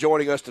everybody for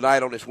joining us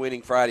tonight on this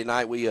winning Friday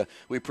night. We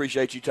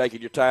appreciate you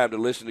taking your time to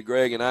listen to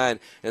Greg and I,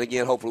 and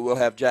again, hopefully we'll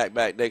have Jack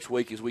back next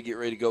week as we get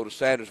ready to go to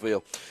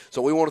Sandersville.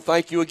 So we want to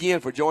thank you again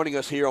for joining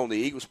us here on the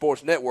Eagle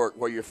Sports Network,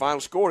 where your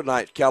final score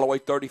tonight is Callaway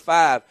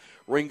 35,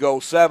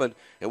 Ringgold 7,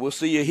 and we'll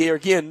see you here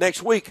again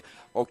next week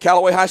on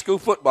Callaway High School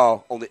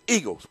football on the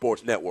Eagle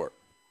Sports Network.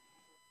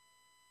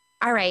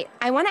 All right,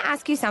 I want to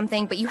ask you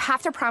something, but you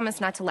have to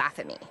promise not to laugh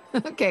at me.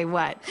 Okay,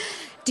 what?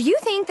 Do you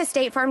think the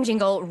State Farm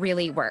jingle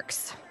really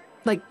works?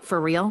 Like, for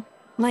real?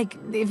 Like,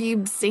 if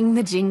you sing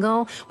the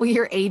jingle, will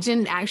your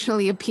agent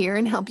actually appear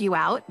and help you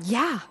out?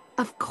 Yeah.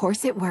 Of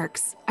course it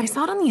works. I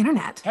saw it on the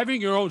internet.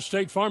 Having your own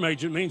State Farm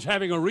agent means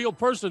having a real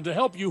person to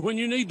help you when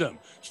you need them.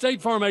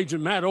 State Farm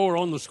agent Matt Orr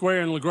on the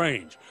Square in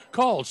LaGrange.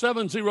 Call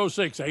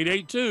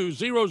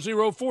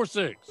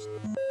 706-882-0046.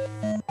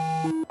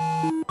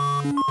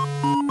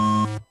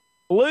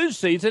 Flu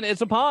season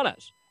is upon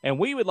us, and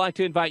we would like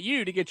to invite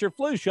you to get your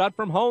flu shot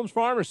from Holmes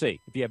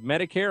Pharmacy. If you have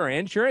Medicare or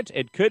insurance,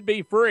 it could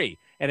be free.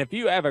 And if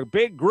you have a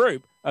big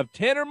group of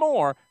 10 or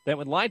more that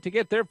would like to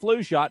get their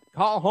flu shot,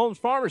 call Holmes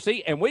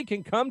Pharmacy and we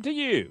can come to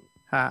you.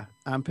 Hi,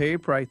 I'm Perry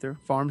Prather,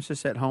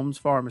 pharmacist at Holmes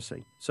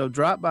Pharmacy. So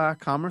drop by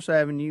Commerce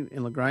Avenue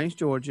in LaGrange,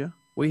 Georgia.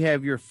 We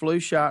have your flu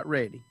shot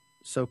ready.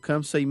 So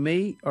come see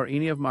me or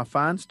any of my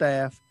fine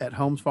staff at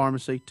Holmes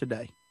Pharmacy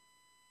today.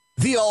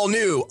 The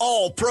all-new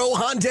All-Pro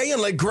Hyundai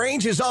in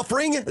LaGrange is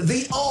offering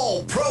the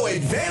All-Pro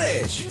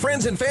Advantage.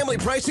 Friends and family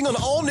pricing on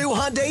all-new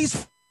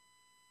Hyundais.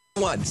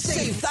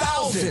 Save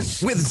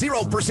thousands with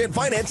 0%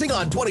 financing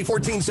on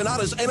 2014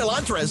 Sonatas and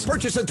Elantras.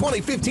 Purchase a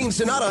 2015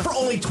 Sonata for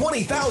only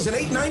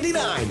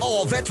 $20,899.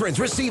 All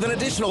veterans receive an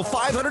additional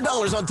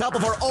 $500 on top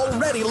of our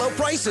already low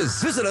prices.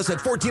 Visit us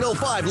at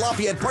 1405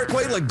 Lafayette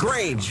Parkway,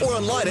 LaGrange, or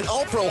online at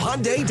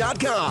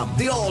allprohyundai.com.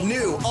 The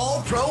all-new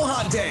All-Pro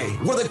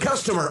Hyundai, where the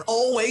customer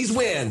always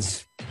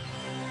wins.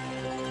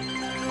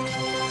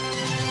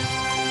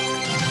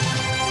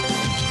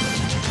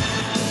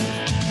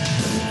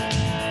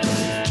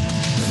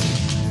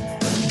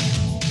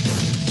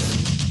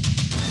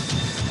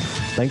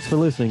 Thanks for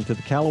listening to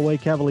the Callaway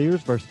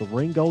Cavaliers versus the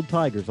Ringgold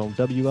Tigers on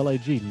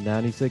WLAG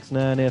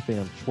 96.9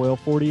 FM,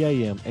 1240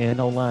 AM, and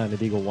online at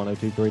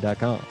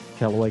eagle1023.com.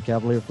 Callaway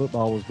Cavalier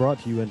football was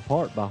brought to you in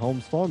part by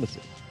Holmes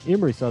Pharmacy,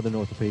 Emory Southern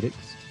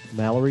Orthopedics,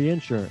 Mallory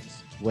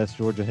Insurance, West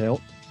Georgia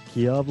Health,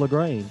 Kia of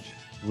LaGrange,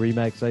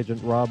 RE/MAX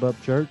agent Rob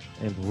Upchurch,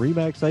 and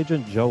RE/MAX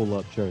agent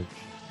Joel Upchurch.